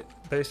intelligence,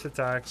 based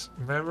attacks.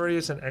 Memory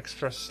is an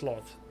extra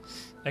slot.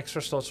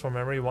 Extra slots for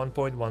memory,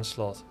 1.1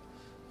 slot.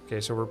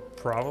 Okay, so we're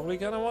probably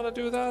gonna want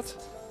to do that.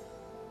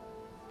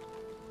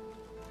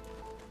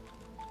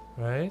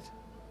 Right.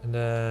 And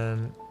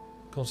then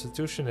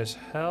constitution is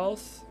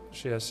health.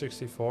 She has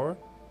 64.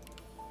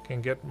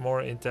 Can get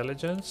more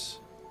intelligence.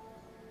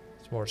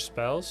 It's more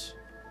spells.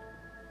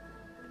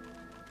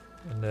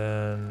 And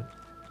then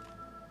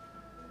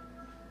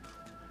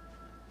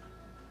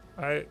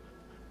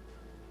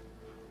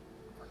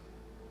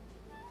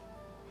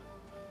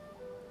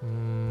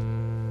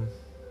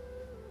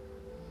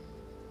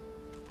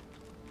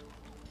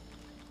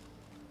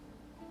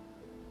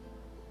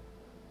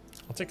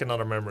I'll take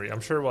another memory.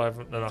 I'm sure we'll have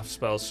enough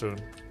spells soon.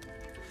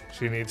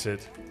 She needs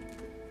it.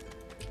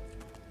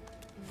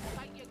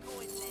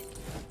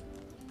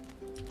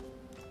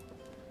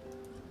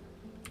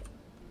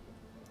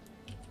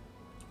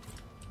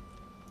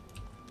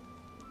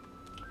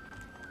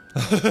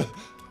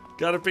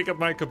 Gotta pick up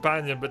my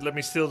companion, but let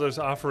me steal those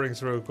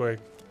offerings real quick.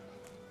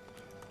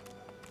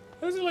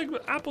 Those are like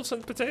apples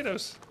and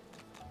potatoes.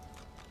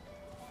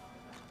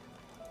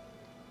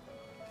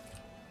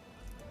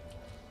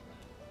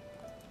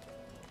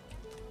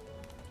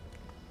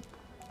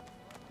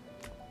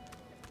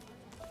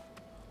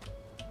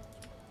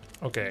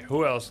 Okay,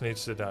 who else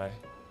needs to die?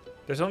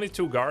 There's only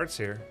 2 guards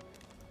here.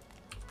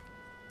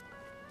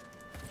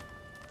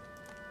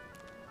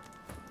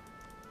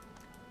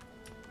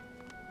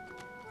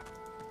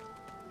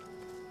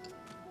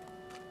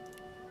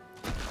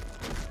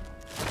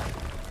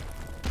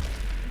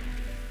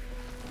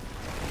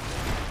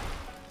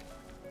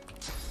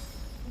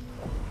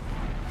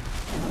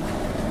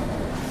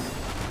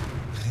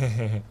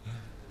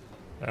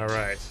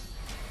 Alright.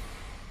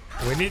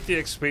 We need the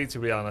XP, to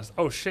be honest.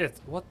 Oh shit,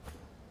 what?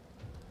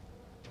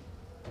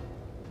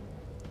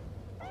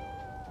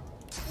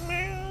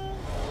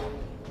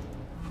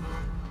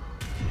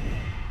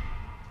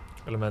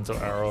 Elemental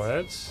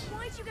arrowheads.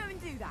 Why'd you go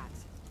and do that?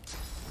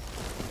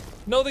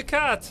 No, the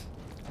cat!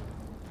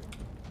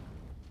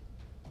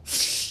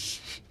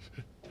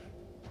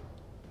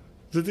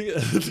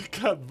 the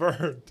cat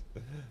burned.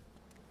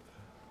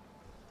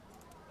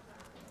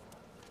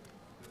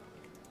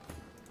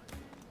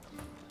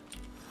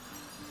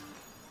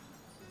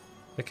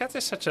 The cat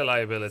is such a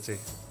liability.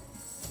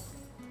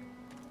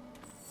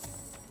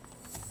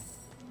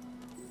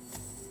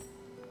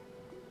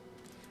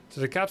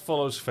 So the cat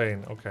follows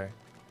Vane, okay.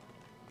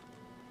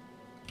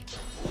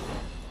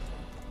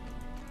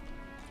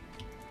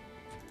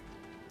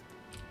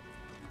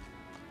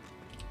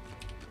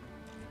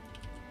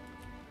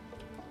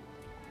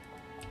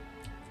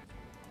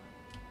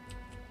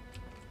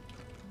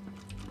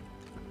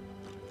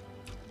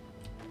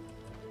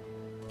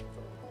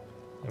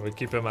 And we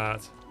keep him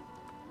out.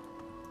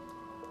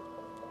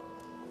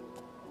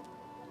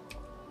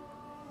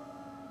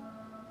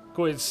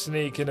 Quit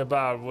sneaking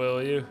about,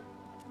 will you?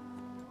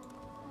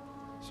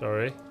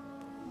 Sorry.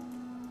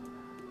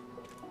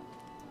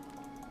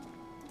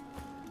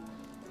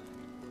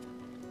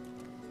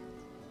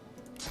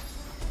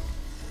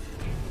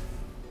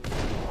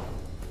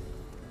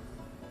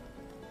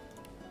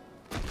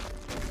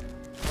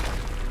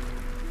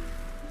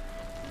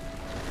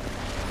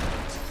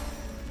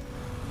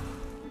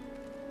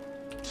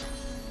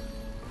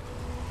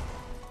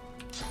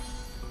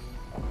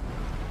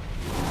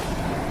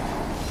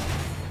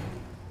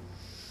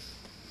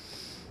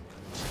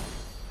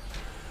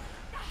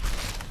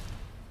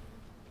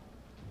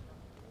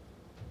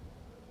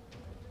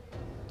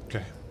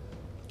 Okay.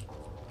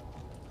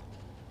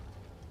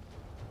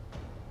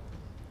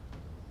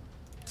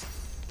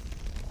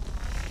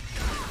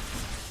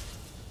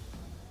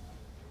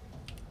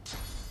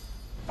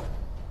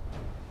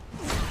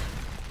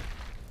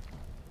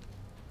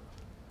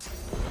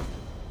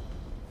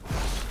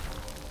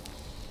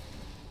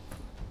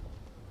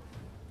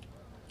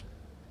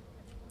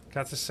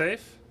 Cat is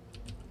safe?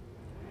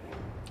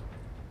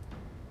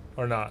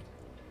 Or not?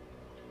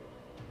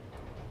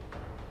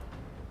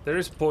 There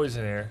is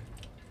poison here.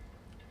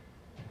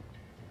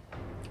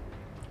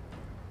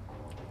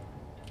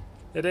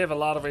 Yeah, they have a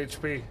lot of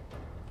HP.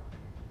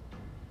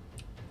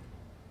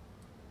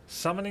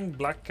 Summoning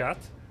Black Cat?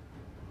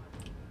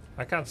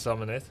 I can't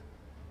summon it.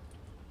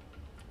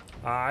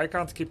 I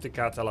can't keep the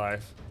cat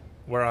alive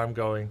where I'm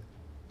going.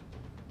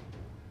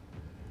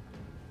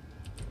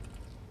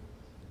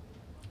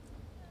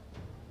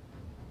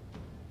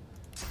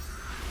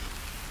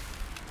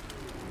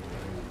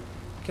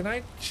 Can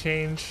I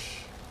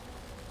change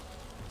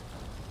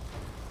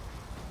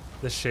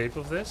the shape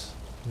of this?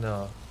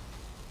 No.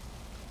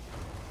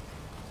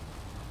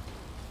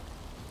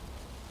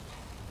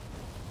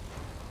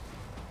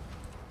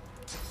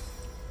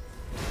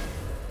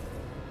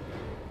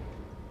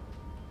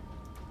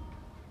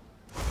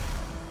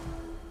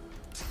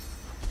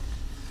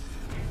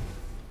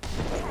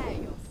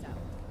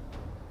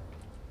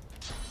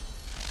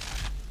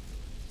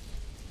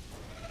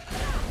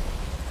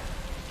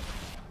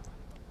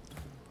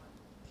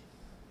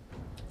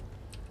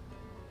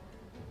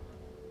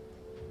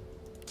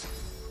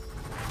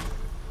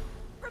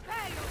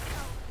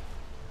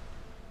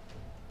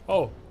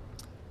 Oh,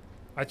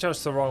 I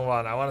chose the wrong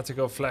one. I wanted to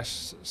go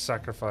flesh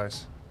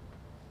sacrifice.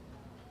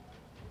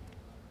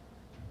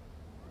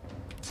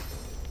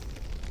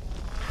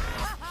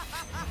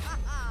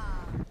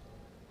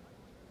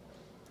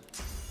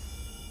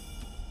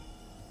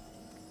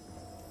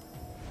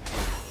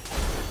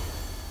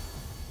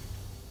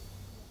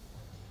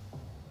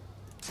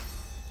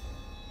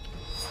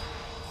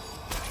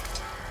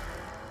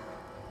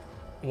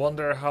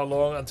 Wonder how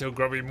long until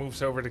Grubby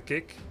moves over to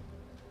kick.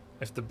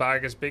 If the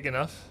bag is big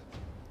enough.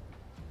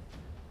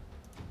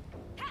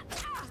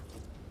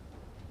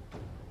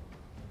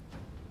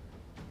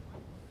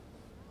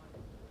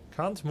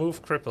 Can't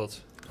move crippled.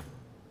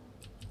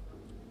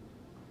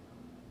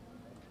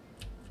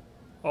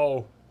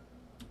 Oh.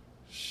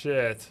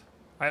 Shit.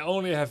 I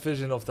only have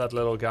vision of that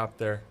little gap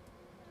there.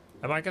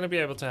 Am I gonna be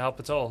able to help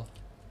at all?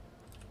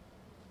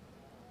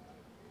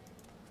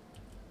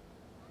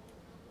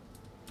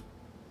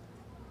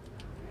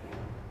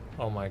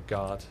 Oh my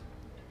god.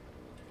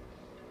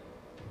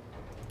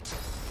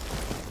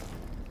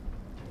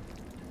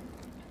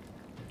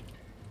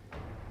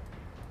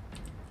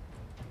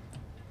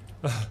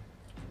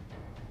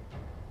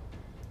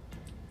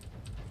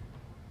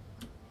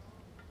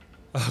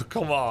 Oh,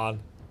 come on.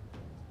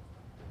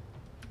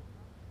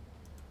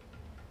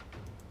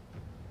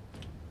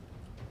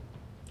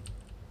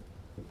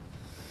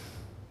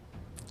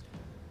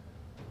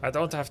 I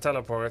don't have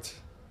teleport.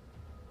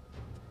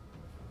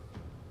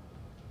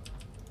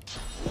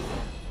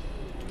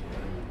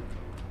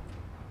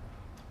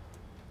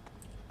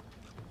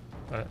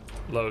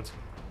 Load.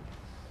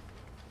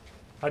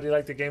 How do you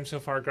like the game so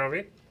far,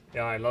 Grubby?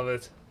 Yeah, I love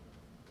it.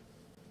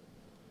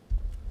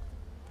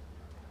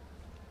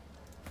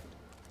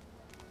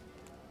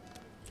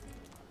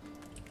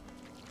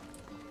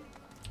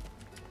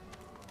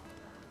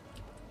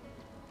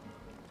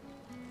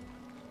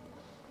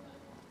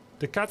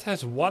 The cat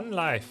has 1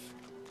 life.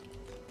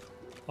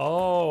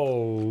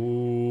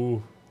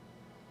 Oh.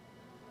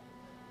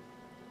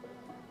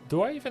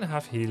 Do I even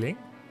have healing?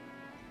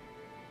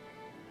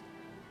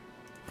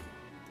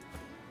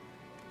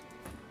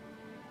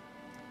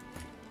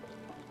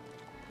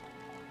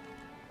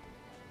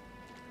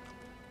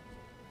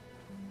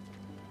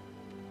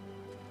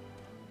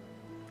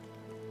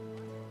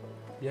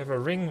 You have a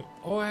ring.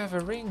 Oh, I have a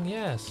ring,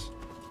 yes.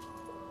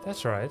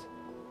 That's right.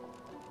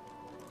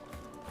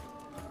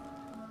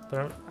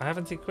 But I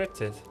haven't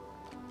equipped it.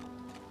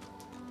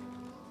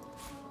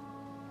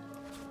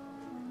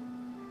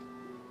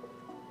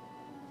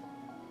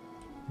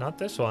 Not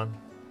this one.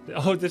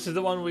 Oh, this is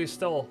the one we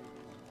stole.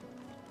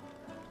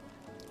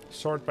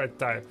 Sort by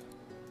type.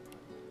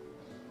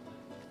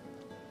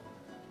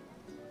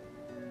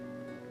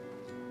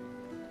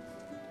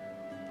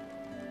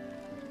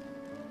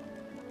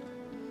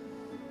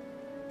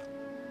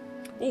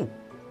 Ooh!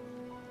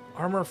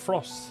 Armor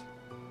Frost.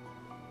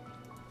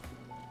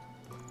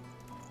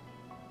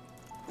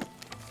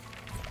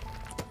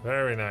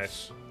 Very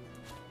nice.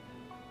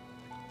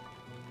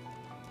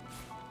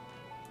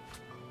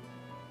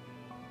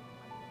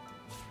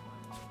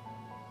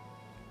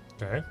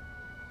 Okay.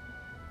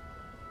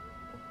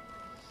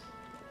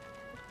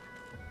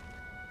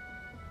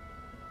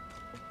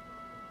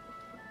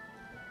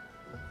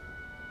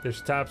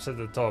 There's tabs at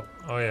the top.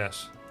 Oh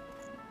yes.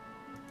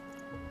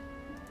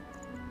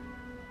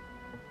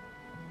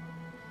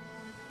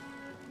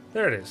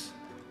 There it is.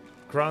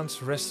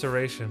 Grants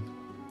restoration.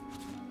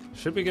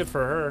 Should be good for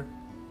her.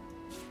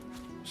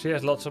 She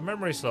has lots of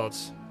memory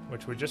slots,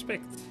 which we just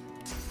picked.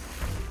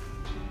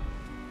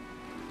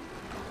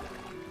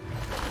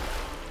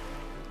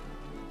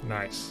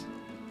 Nice.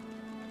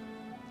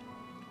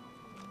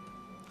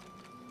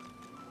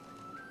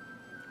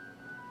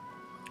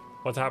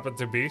 What happened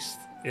to Beast?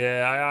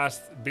 Yeah, I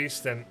asked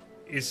Beast and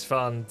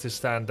Isvan to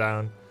stand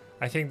down.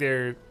 I think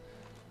they're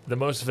the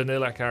most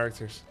vanilla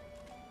characters.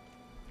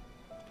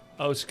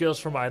 Oh, skills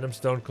from items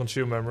don't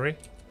consume memory.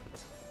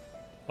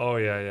 Oh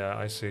yeah,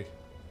 I see.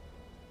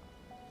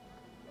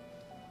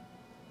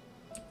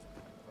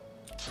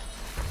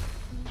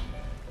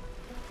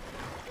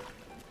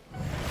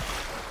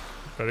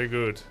 Very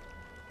good.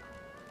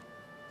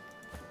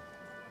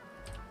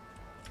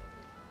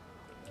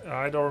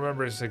 I don't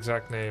remember his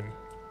exact name.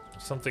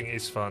 Something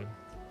is fun.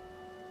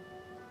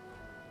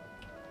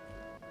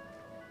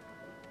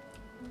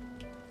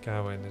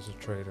 Gawain is a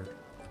traitor.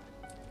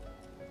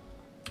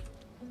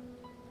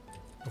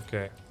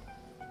 Okay.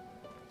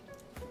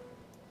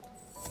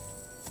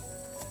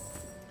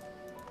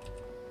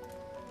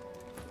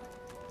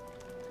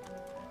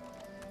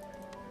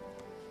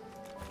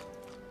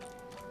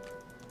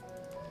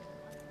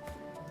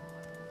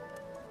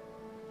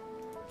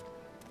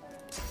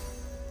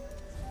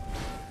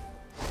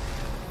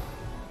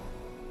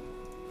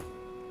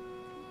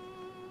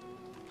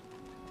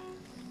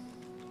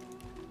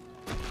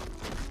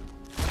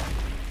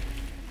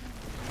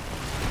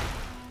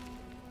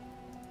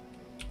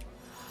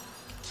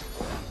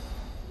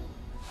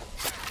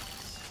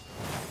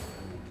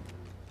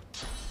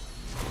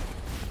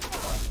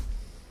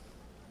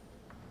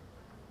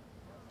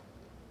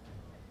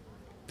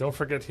 Don't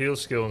forget heal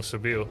skill in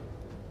Sabil.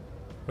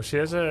 Oh, she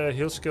has a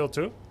heal skill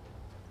too?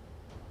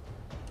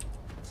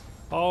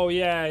 Oh,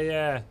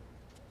 yeah.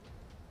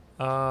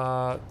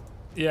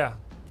 Yeah.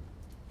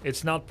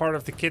 It's not part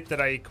of the kit that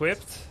I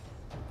equipped,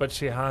 but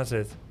she has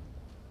it.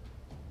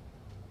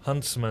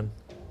 Huntsman.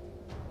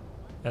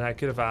 And I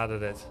could have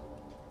added it.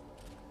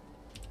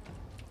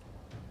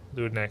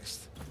 Do it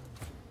next.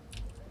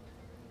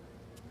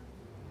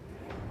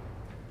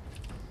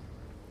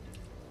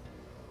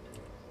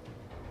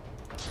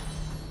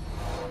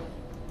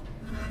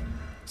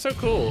 So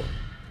cool.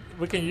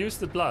 We can use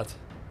the blood.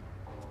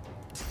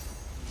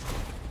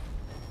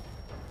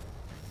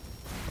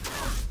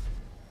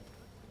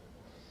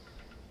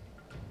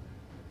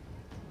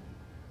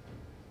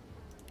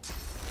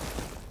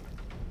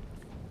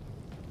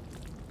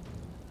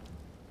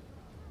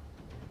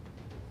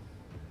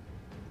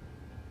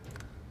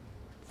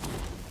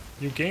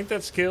 You gained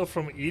that skill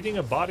from eating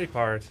a body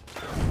part.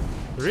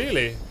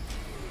 Really?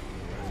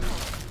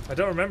 I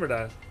don't remember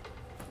that.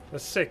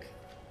 That's sick.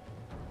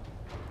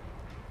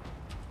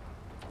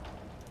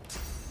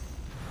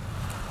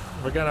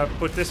 We're gonna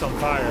put this on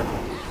fire.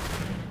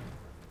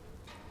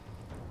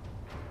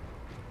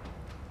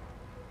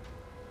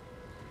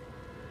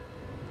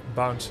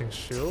 Bouncing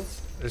shield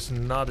is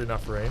not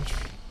enough range.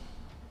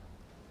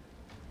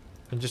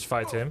 And just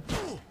fight him.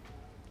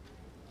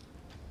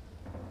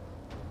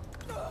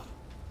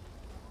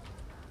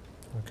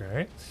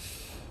 Okay.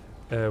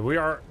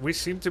 We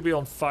seem to be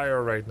on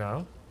fire right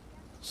now.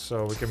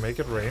 So we can make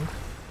it rain.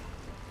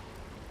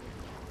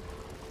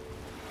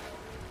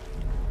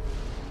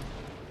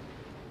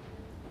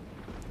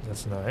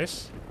 That's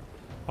nice.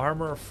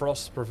 Armor of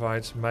Frost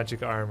provides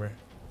magic armor.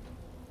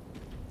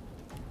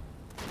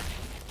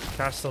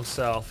 Cast on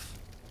self.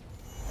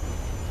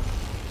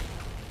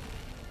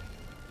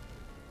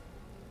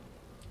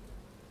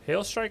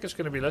 Hail Strike is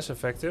going to be less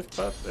effective,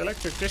 but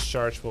Electric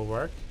Discharge will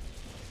work.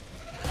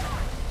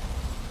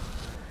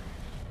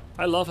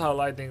 I love how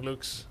lightning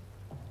looks.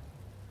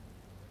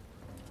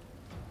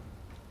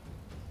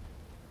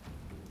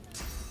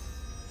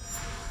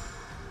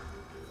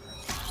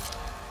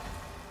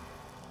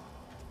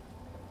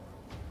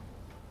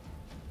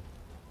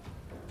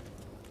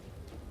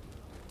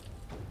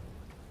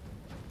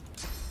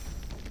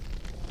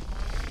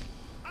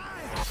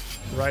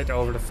 Right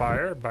over the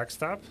fire,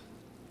 backstab.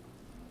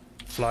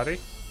 Floody.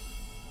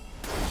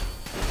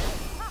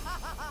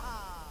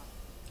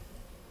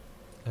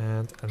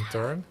 And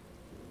turn.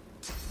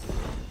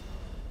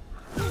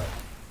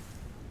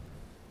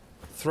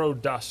 Throw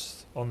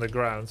dust on the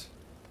ground.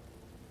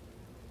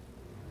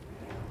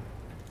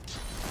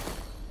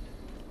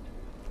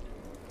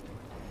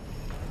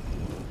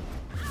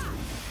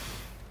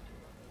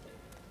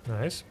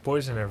 Nice.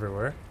 Poison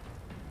everywhere.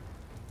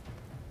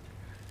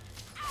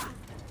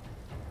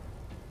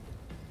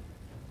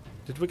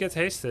 Did we get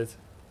hasted?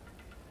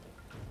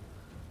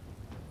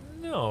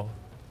 No.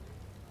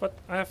 But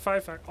I have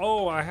 5...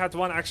 Oh, I had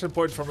 1 action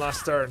point from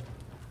last turn.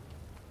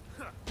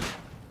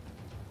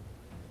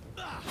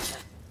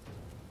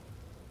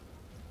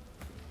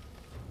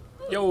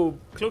 Yo,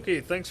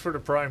 Clucky, thanks for the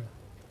prime.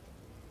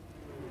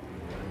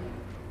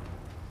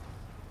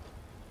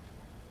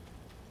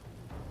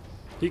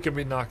 He can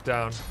be knocked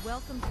down.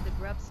 Welcome to the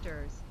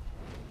Grubsters.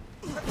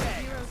 0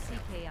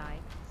 CKI,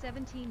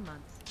 17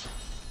 months.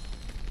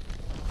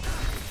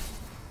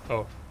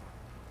 Oh.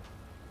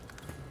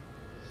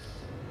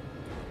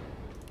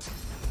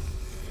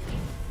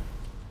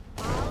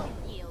 I'll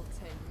yield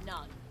to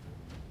none.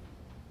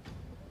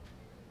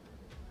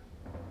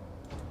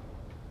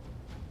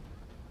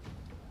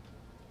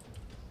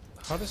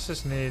 How does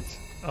this need...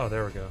 Oh,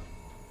 there we go.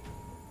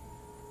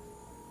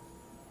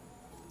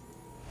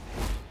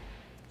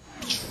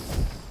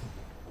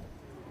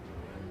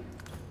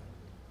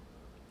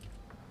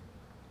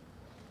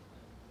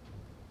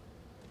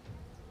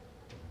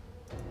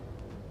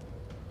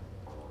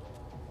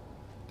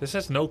 This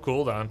has no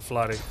cooldown,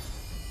 Floody.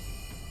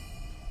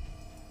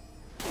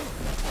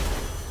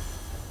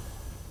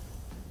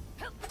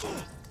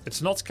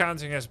 It's not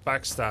counting as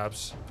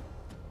backstabs.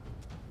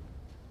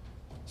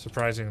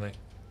 Surprisingly.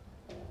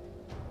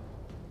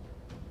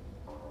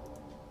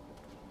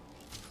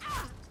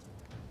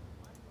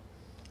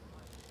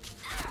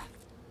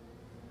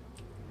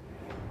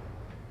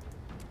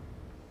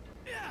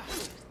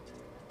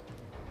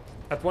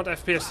 At what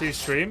FPS do you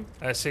stream?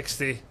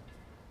 60.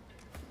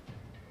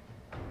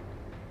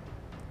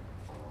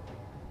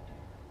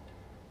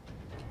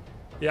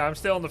 Yeah, I'm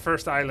still on the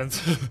first island.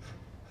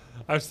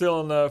 I'm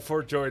still on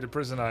Fort Joy, the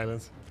prison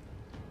island.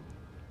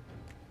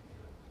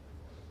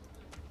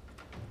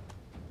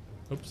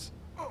 Oops.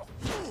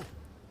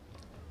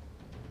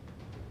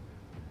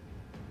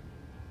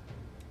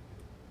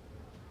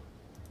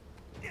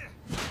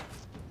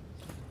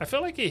 I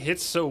feel like he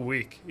hits so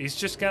weak. He's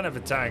just kind of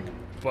a tank,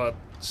 but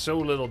so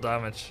little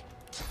damage.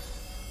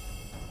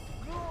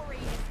 Glory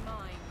is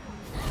mine.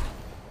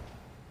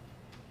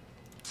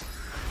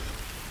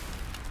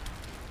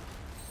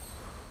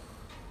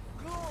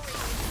 Glory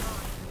is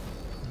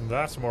mine.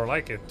 That's more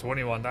like it.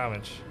 21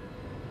 damage.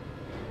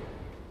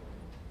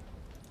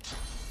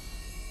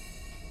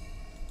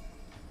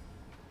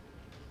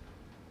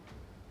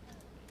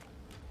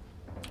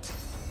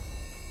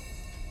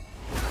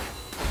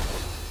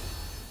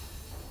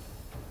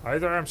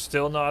 Either I'm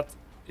still not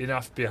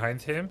enough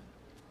behind him,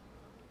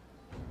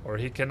 or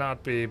he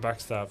cannot be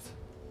backstabbed.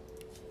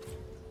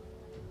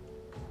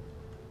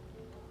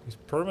 He's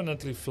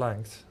permanently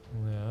flanked.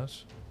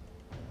 Yes.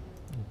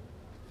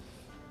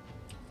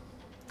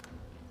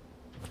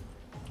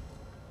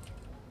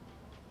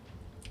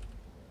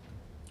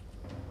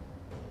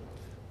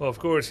 Well, of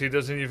course, he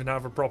doesn't even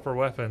have a proper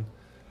weapon.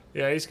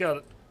 Yeah, he's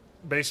got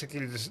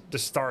basically the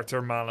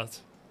starter mallet.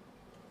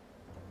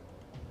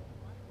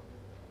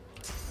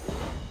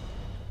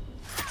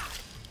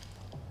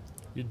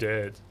 You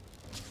dead.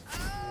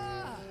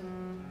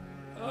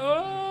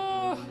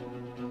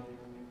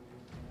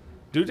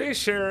 Do they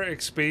share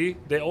XP?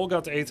 They all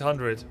got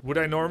 800. Would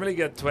I normally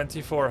get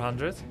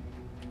 2400?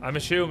 I'm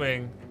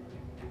assuming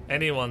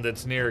anyone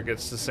that's near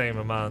gets the same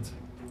amount.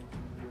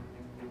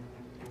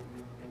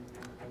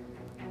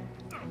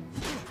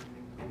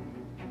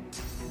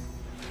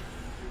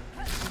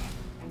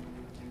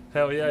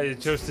 Hell yeah, you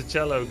chose the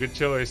cello. Good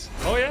choice.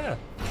 Oh yeah.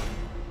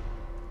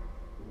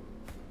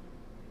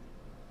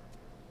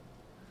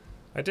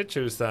 I did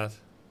choose that.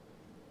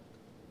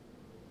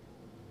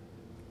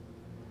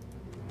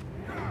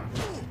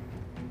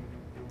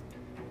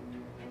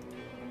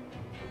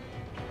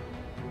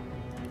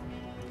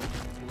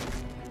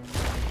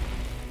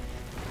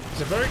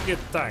 It's a very good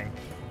tank.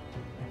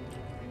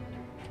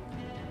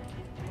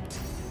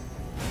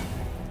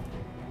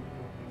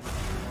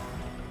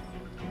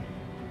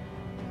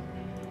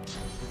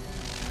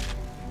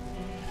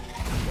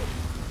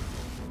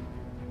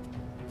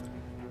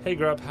 Hey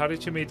Grub, how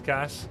did you meet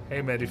Cass?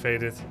 Hey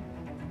Medifated.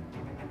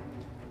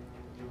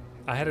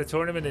 I had a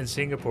tournament in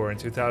Singapore in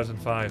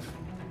 2005.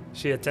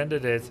 She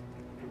attended it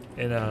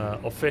in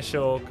an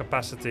official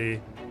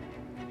capacity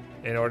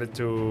in order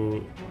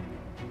to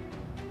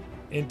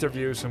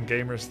interview some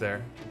gamers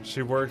there.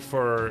 She worked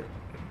for a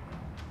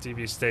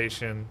TV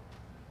station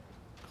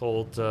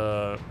called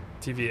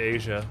TV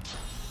Asia.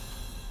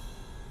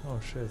 Oh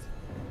shit.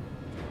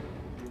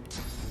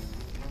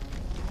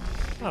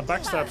 Ah,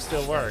 backstab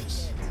still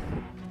works.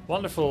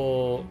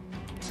 Wonderful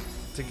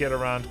to get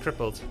around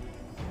crippled.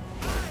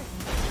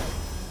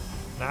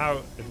 Now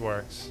it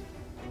works.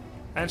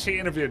 And she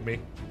interviewed me.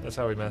 That's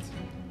how we met.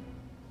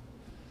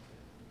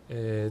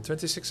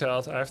 26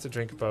 health. I have to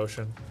drink a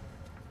potion.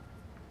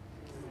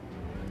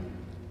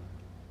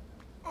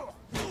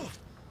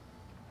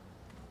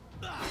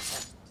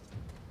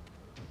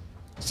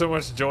 So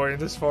much joy in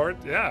this fort.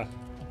 Yeah.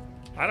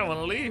 I don't want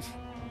to leave.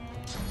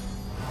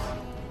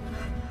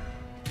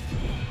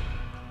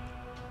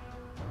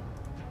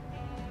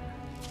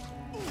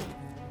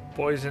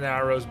 Poison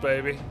arrows,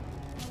 baby.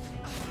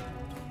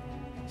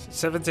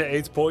 7 to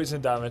 8 poison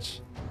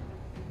damage.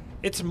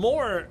 It's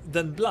more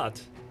than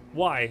blood.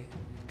 Why?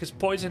 Because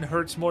poison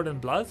hurts more than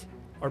blood?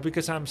 Or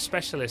because I'm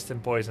specialist in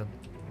poison?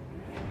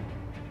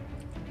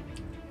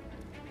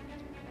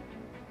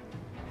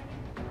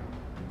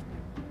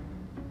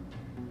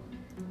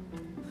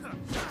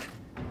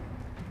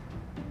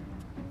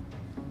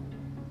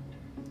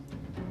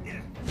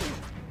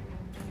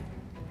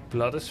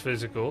 Blood is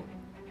physical.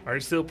 Are you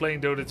still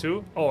playing Dota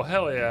 2? Oh,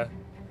 hell yeah.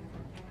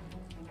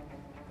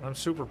 I'm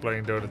super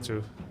playing Dota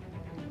 2.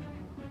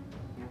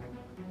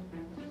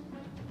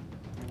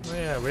 Oh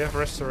yeah, we have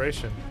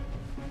restoration.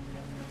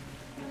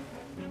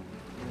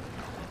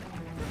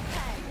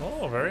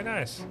 Oh, very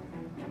nice.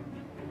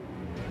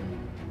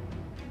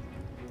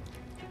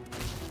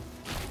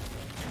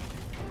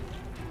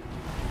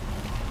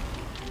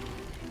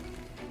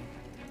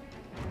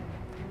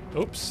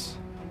 Oops.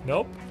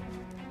 Nope.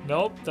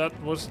 Nope, that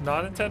was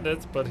not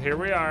intended, but here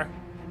we are.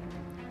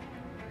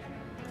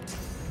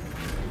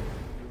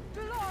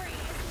 Glory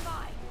is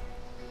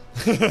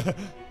mine.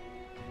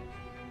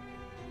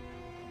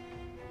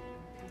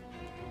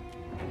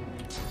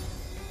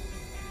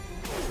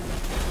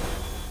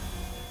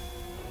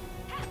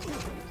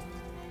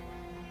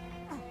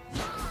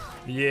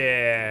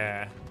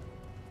 Yeah.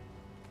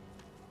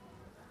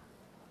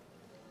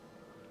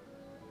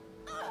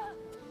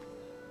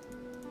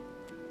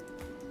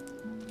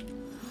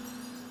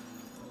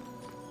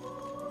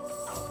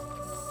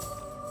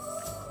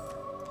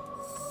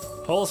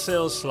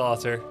 Wholesale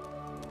slaughter.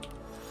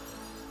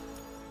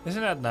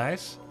 Isn't that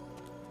nice?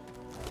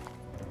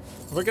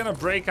 We're gonna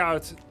break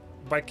out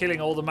by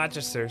killing all the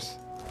magisters.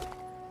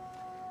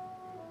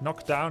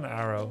 Knockdown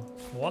arrow.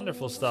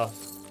 Wonderful stuff.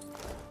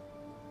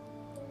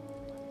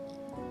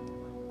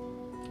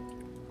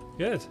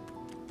 Good.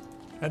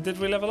 And did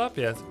we level up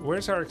yet?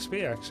 Where's our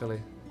XP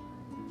actually?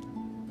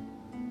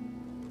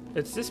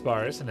 It's this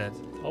bar, isn't it?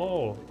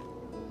 Oh.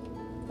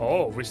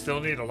 Oh, we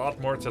still need a lot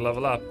more to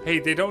level up. Hey,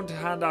 they don't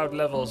hand out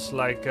levels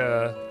like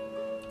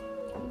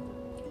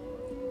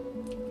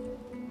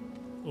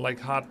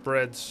hot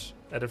breads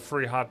at a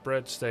free hot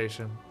bread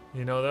station.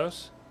 You know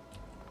those?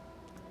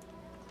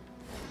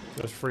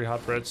 Those free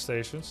hot bread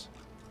stations?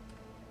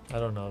 I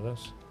don't know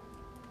those.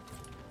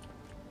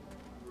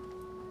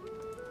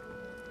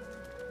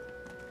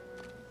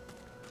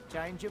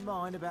 Change your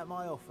mind about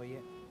my offer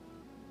yet?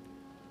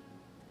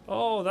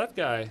 Oh, that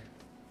guy.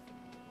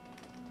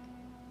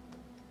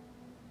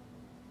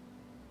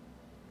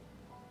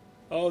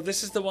 Oh,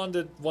 this is the one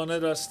that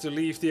wanted us to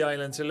leave the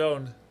island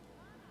alone.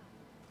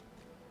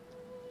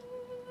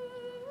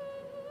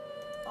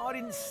 I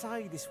didn't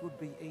say this would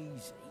be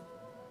easy,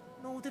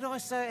 nor did I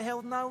say it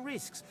held no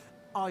risks.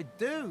 I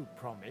do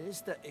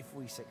promise that if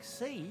we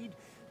succeed,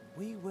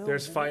 we will.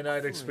 There's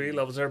finite XP,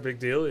 levels are a big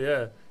deal,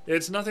 yeah.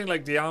 It's nothing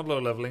like Diablo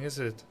leveling, is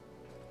it?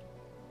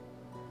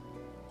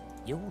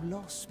 You're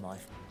lost, my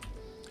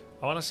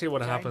I want to see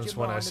what happens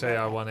when I say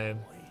I want in.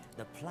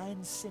 The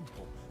plan's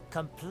simple,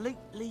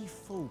 completely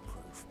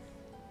foolproof.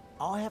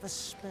 I have a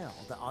spell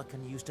that I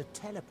can use to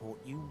teleport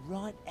you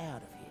right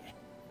out of here.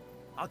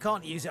 I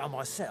can't use it on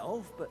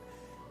myself, but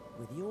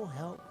with your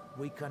help,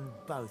 we can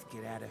both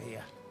get out of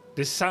here.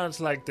 This sounds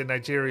like the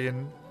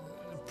Nigerian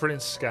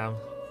Prince scam.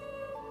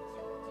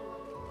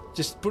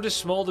 Just put a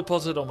small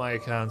deposit on my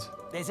account.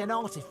 There's an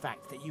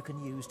artifact that you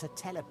can use to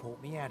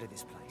teleport me out of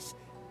this place.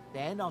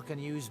 Then I can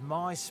use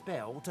my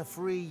spell to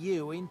free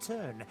you in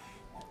turn.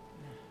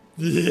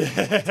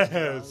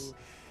 Yes.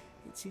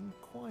 It's in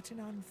quite an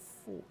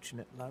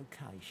unfortunate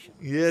location.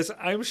 Yes,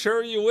 I'm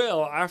sure you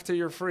will after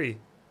you're free.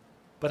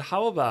 But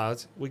how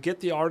about we get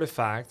the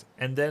artifact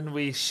and then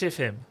we shiv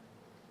him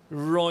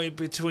right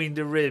between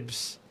the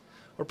ribs,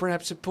 or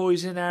perhaps a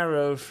poison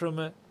arrow from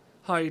a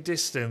high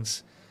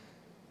distance.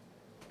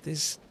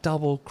 This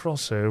double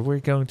crosser, we're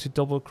going to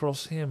double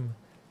cross him,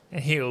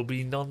 and he'll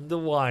be none the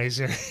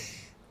wiser.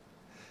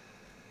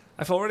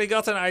 I've already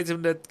got an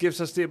item that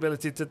gives us the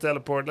ability to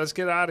teleport. Let's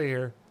get out of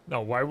here.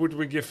 No, why would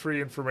we give free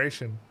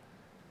information?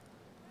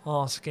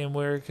 Ask him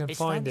where he can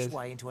find it. Its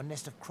way into a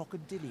nest of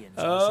crocodilians.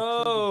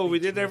 Oh, we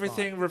did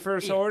everything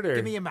reverse order.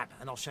 Give me a map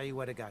and I'll show you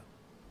where to go.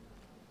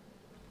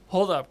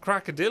 Hold up,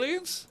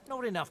 crocodilians?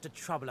 Not enough to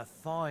trouble a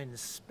fine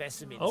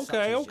specimen.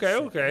 Okay,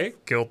 okay.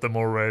 Killed them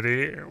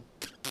already.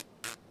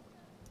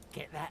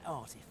 Get that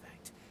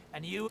artifact.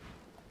 And you...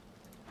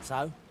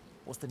 So,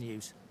 what's the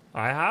news?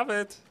 I have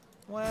it.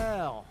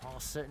 Well, I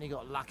certainly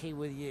got lucky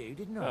with you,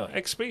 didn't I?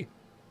 XP.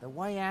 The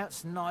way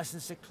out's nice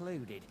and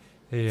secluded.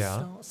 Yeah. It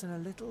starts in a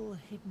little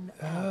hidden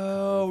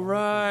Oh,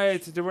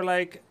 right. There were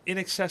like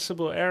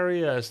inaccessible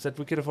areas that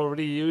we could have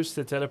already used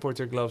the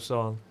teleporter gloves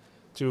on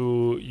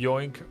to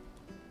yoink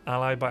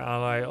ally by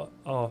ally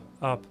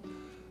up.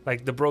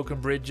 Like the broken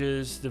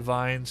bridges, the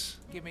vines.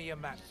 Give me your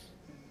map.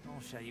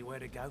 I'll show you where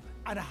to go.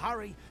 And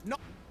hurry, not...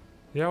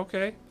 Yeah,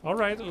 okay. All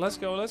right, let's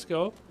go, let's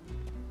go.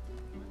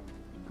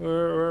 Where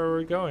are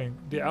we going?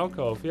 The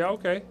alcove. Yeah,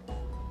 okay.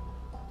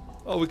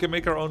 Oh, we can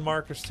make our own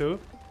markers too.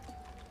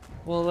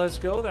 Well, let's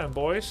go then,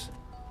 boys.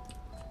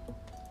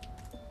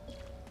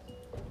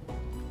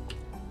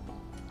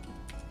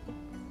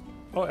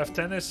 Oh,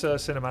 F10 is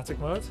cinematic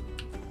mode.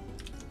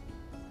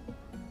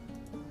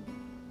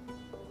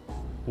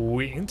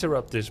 We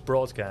interrupt this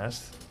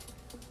broadcast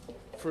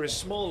for a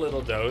small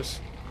little dose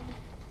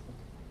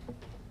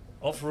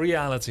of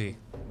reality.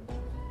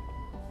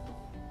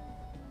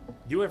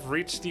 You have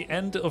reached the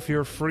end of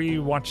your free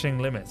watching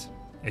limit.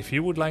 If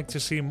you would like to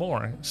see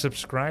more,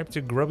 subscribe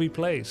to Grubby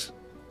Plays.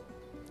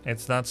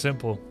 It's that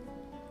simple.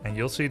 And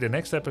you'll see the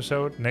next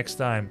episode next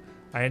time.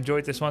 I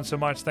enjoyed this one so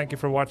much. Thank you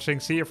for watching.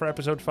 See you for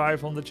episode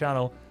 5 on the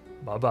channel.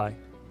 Bye bye.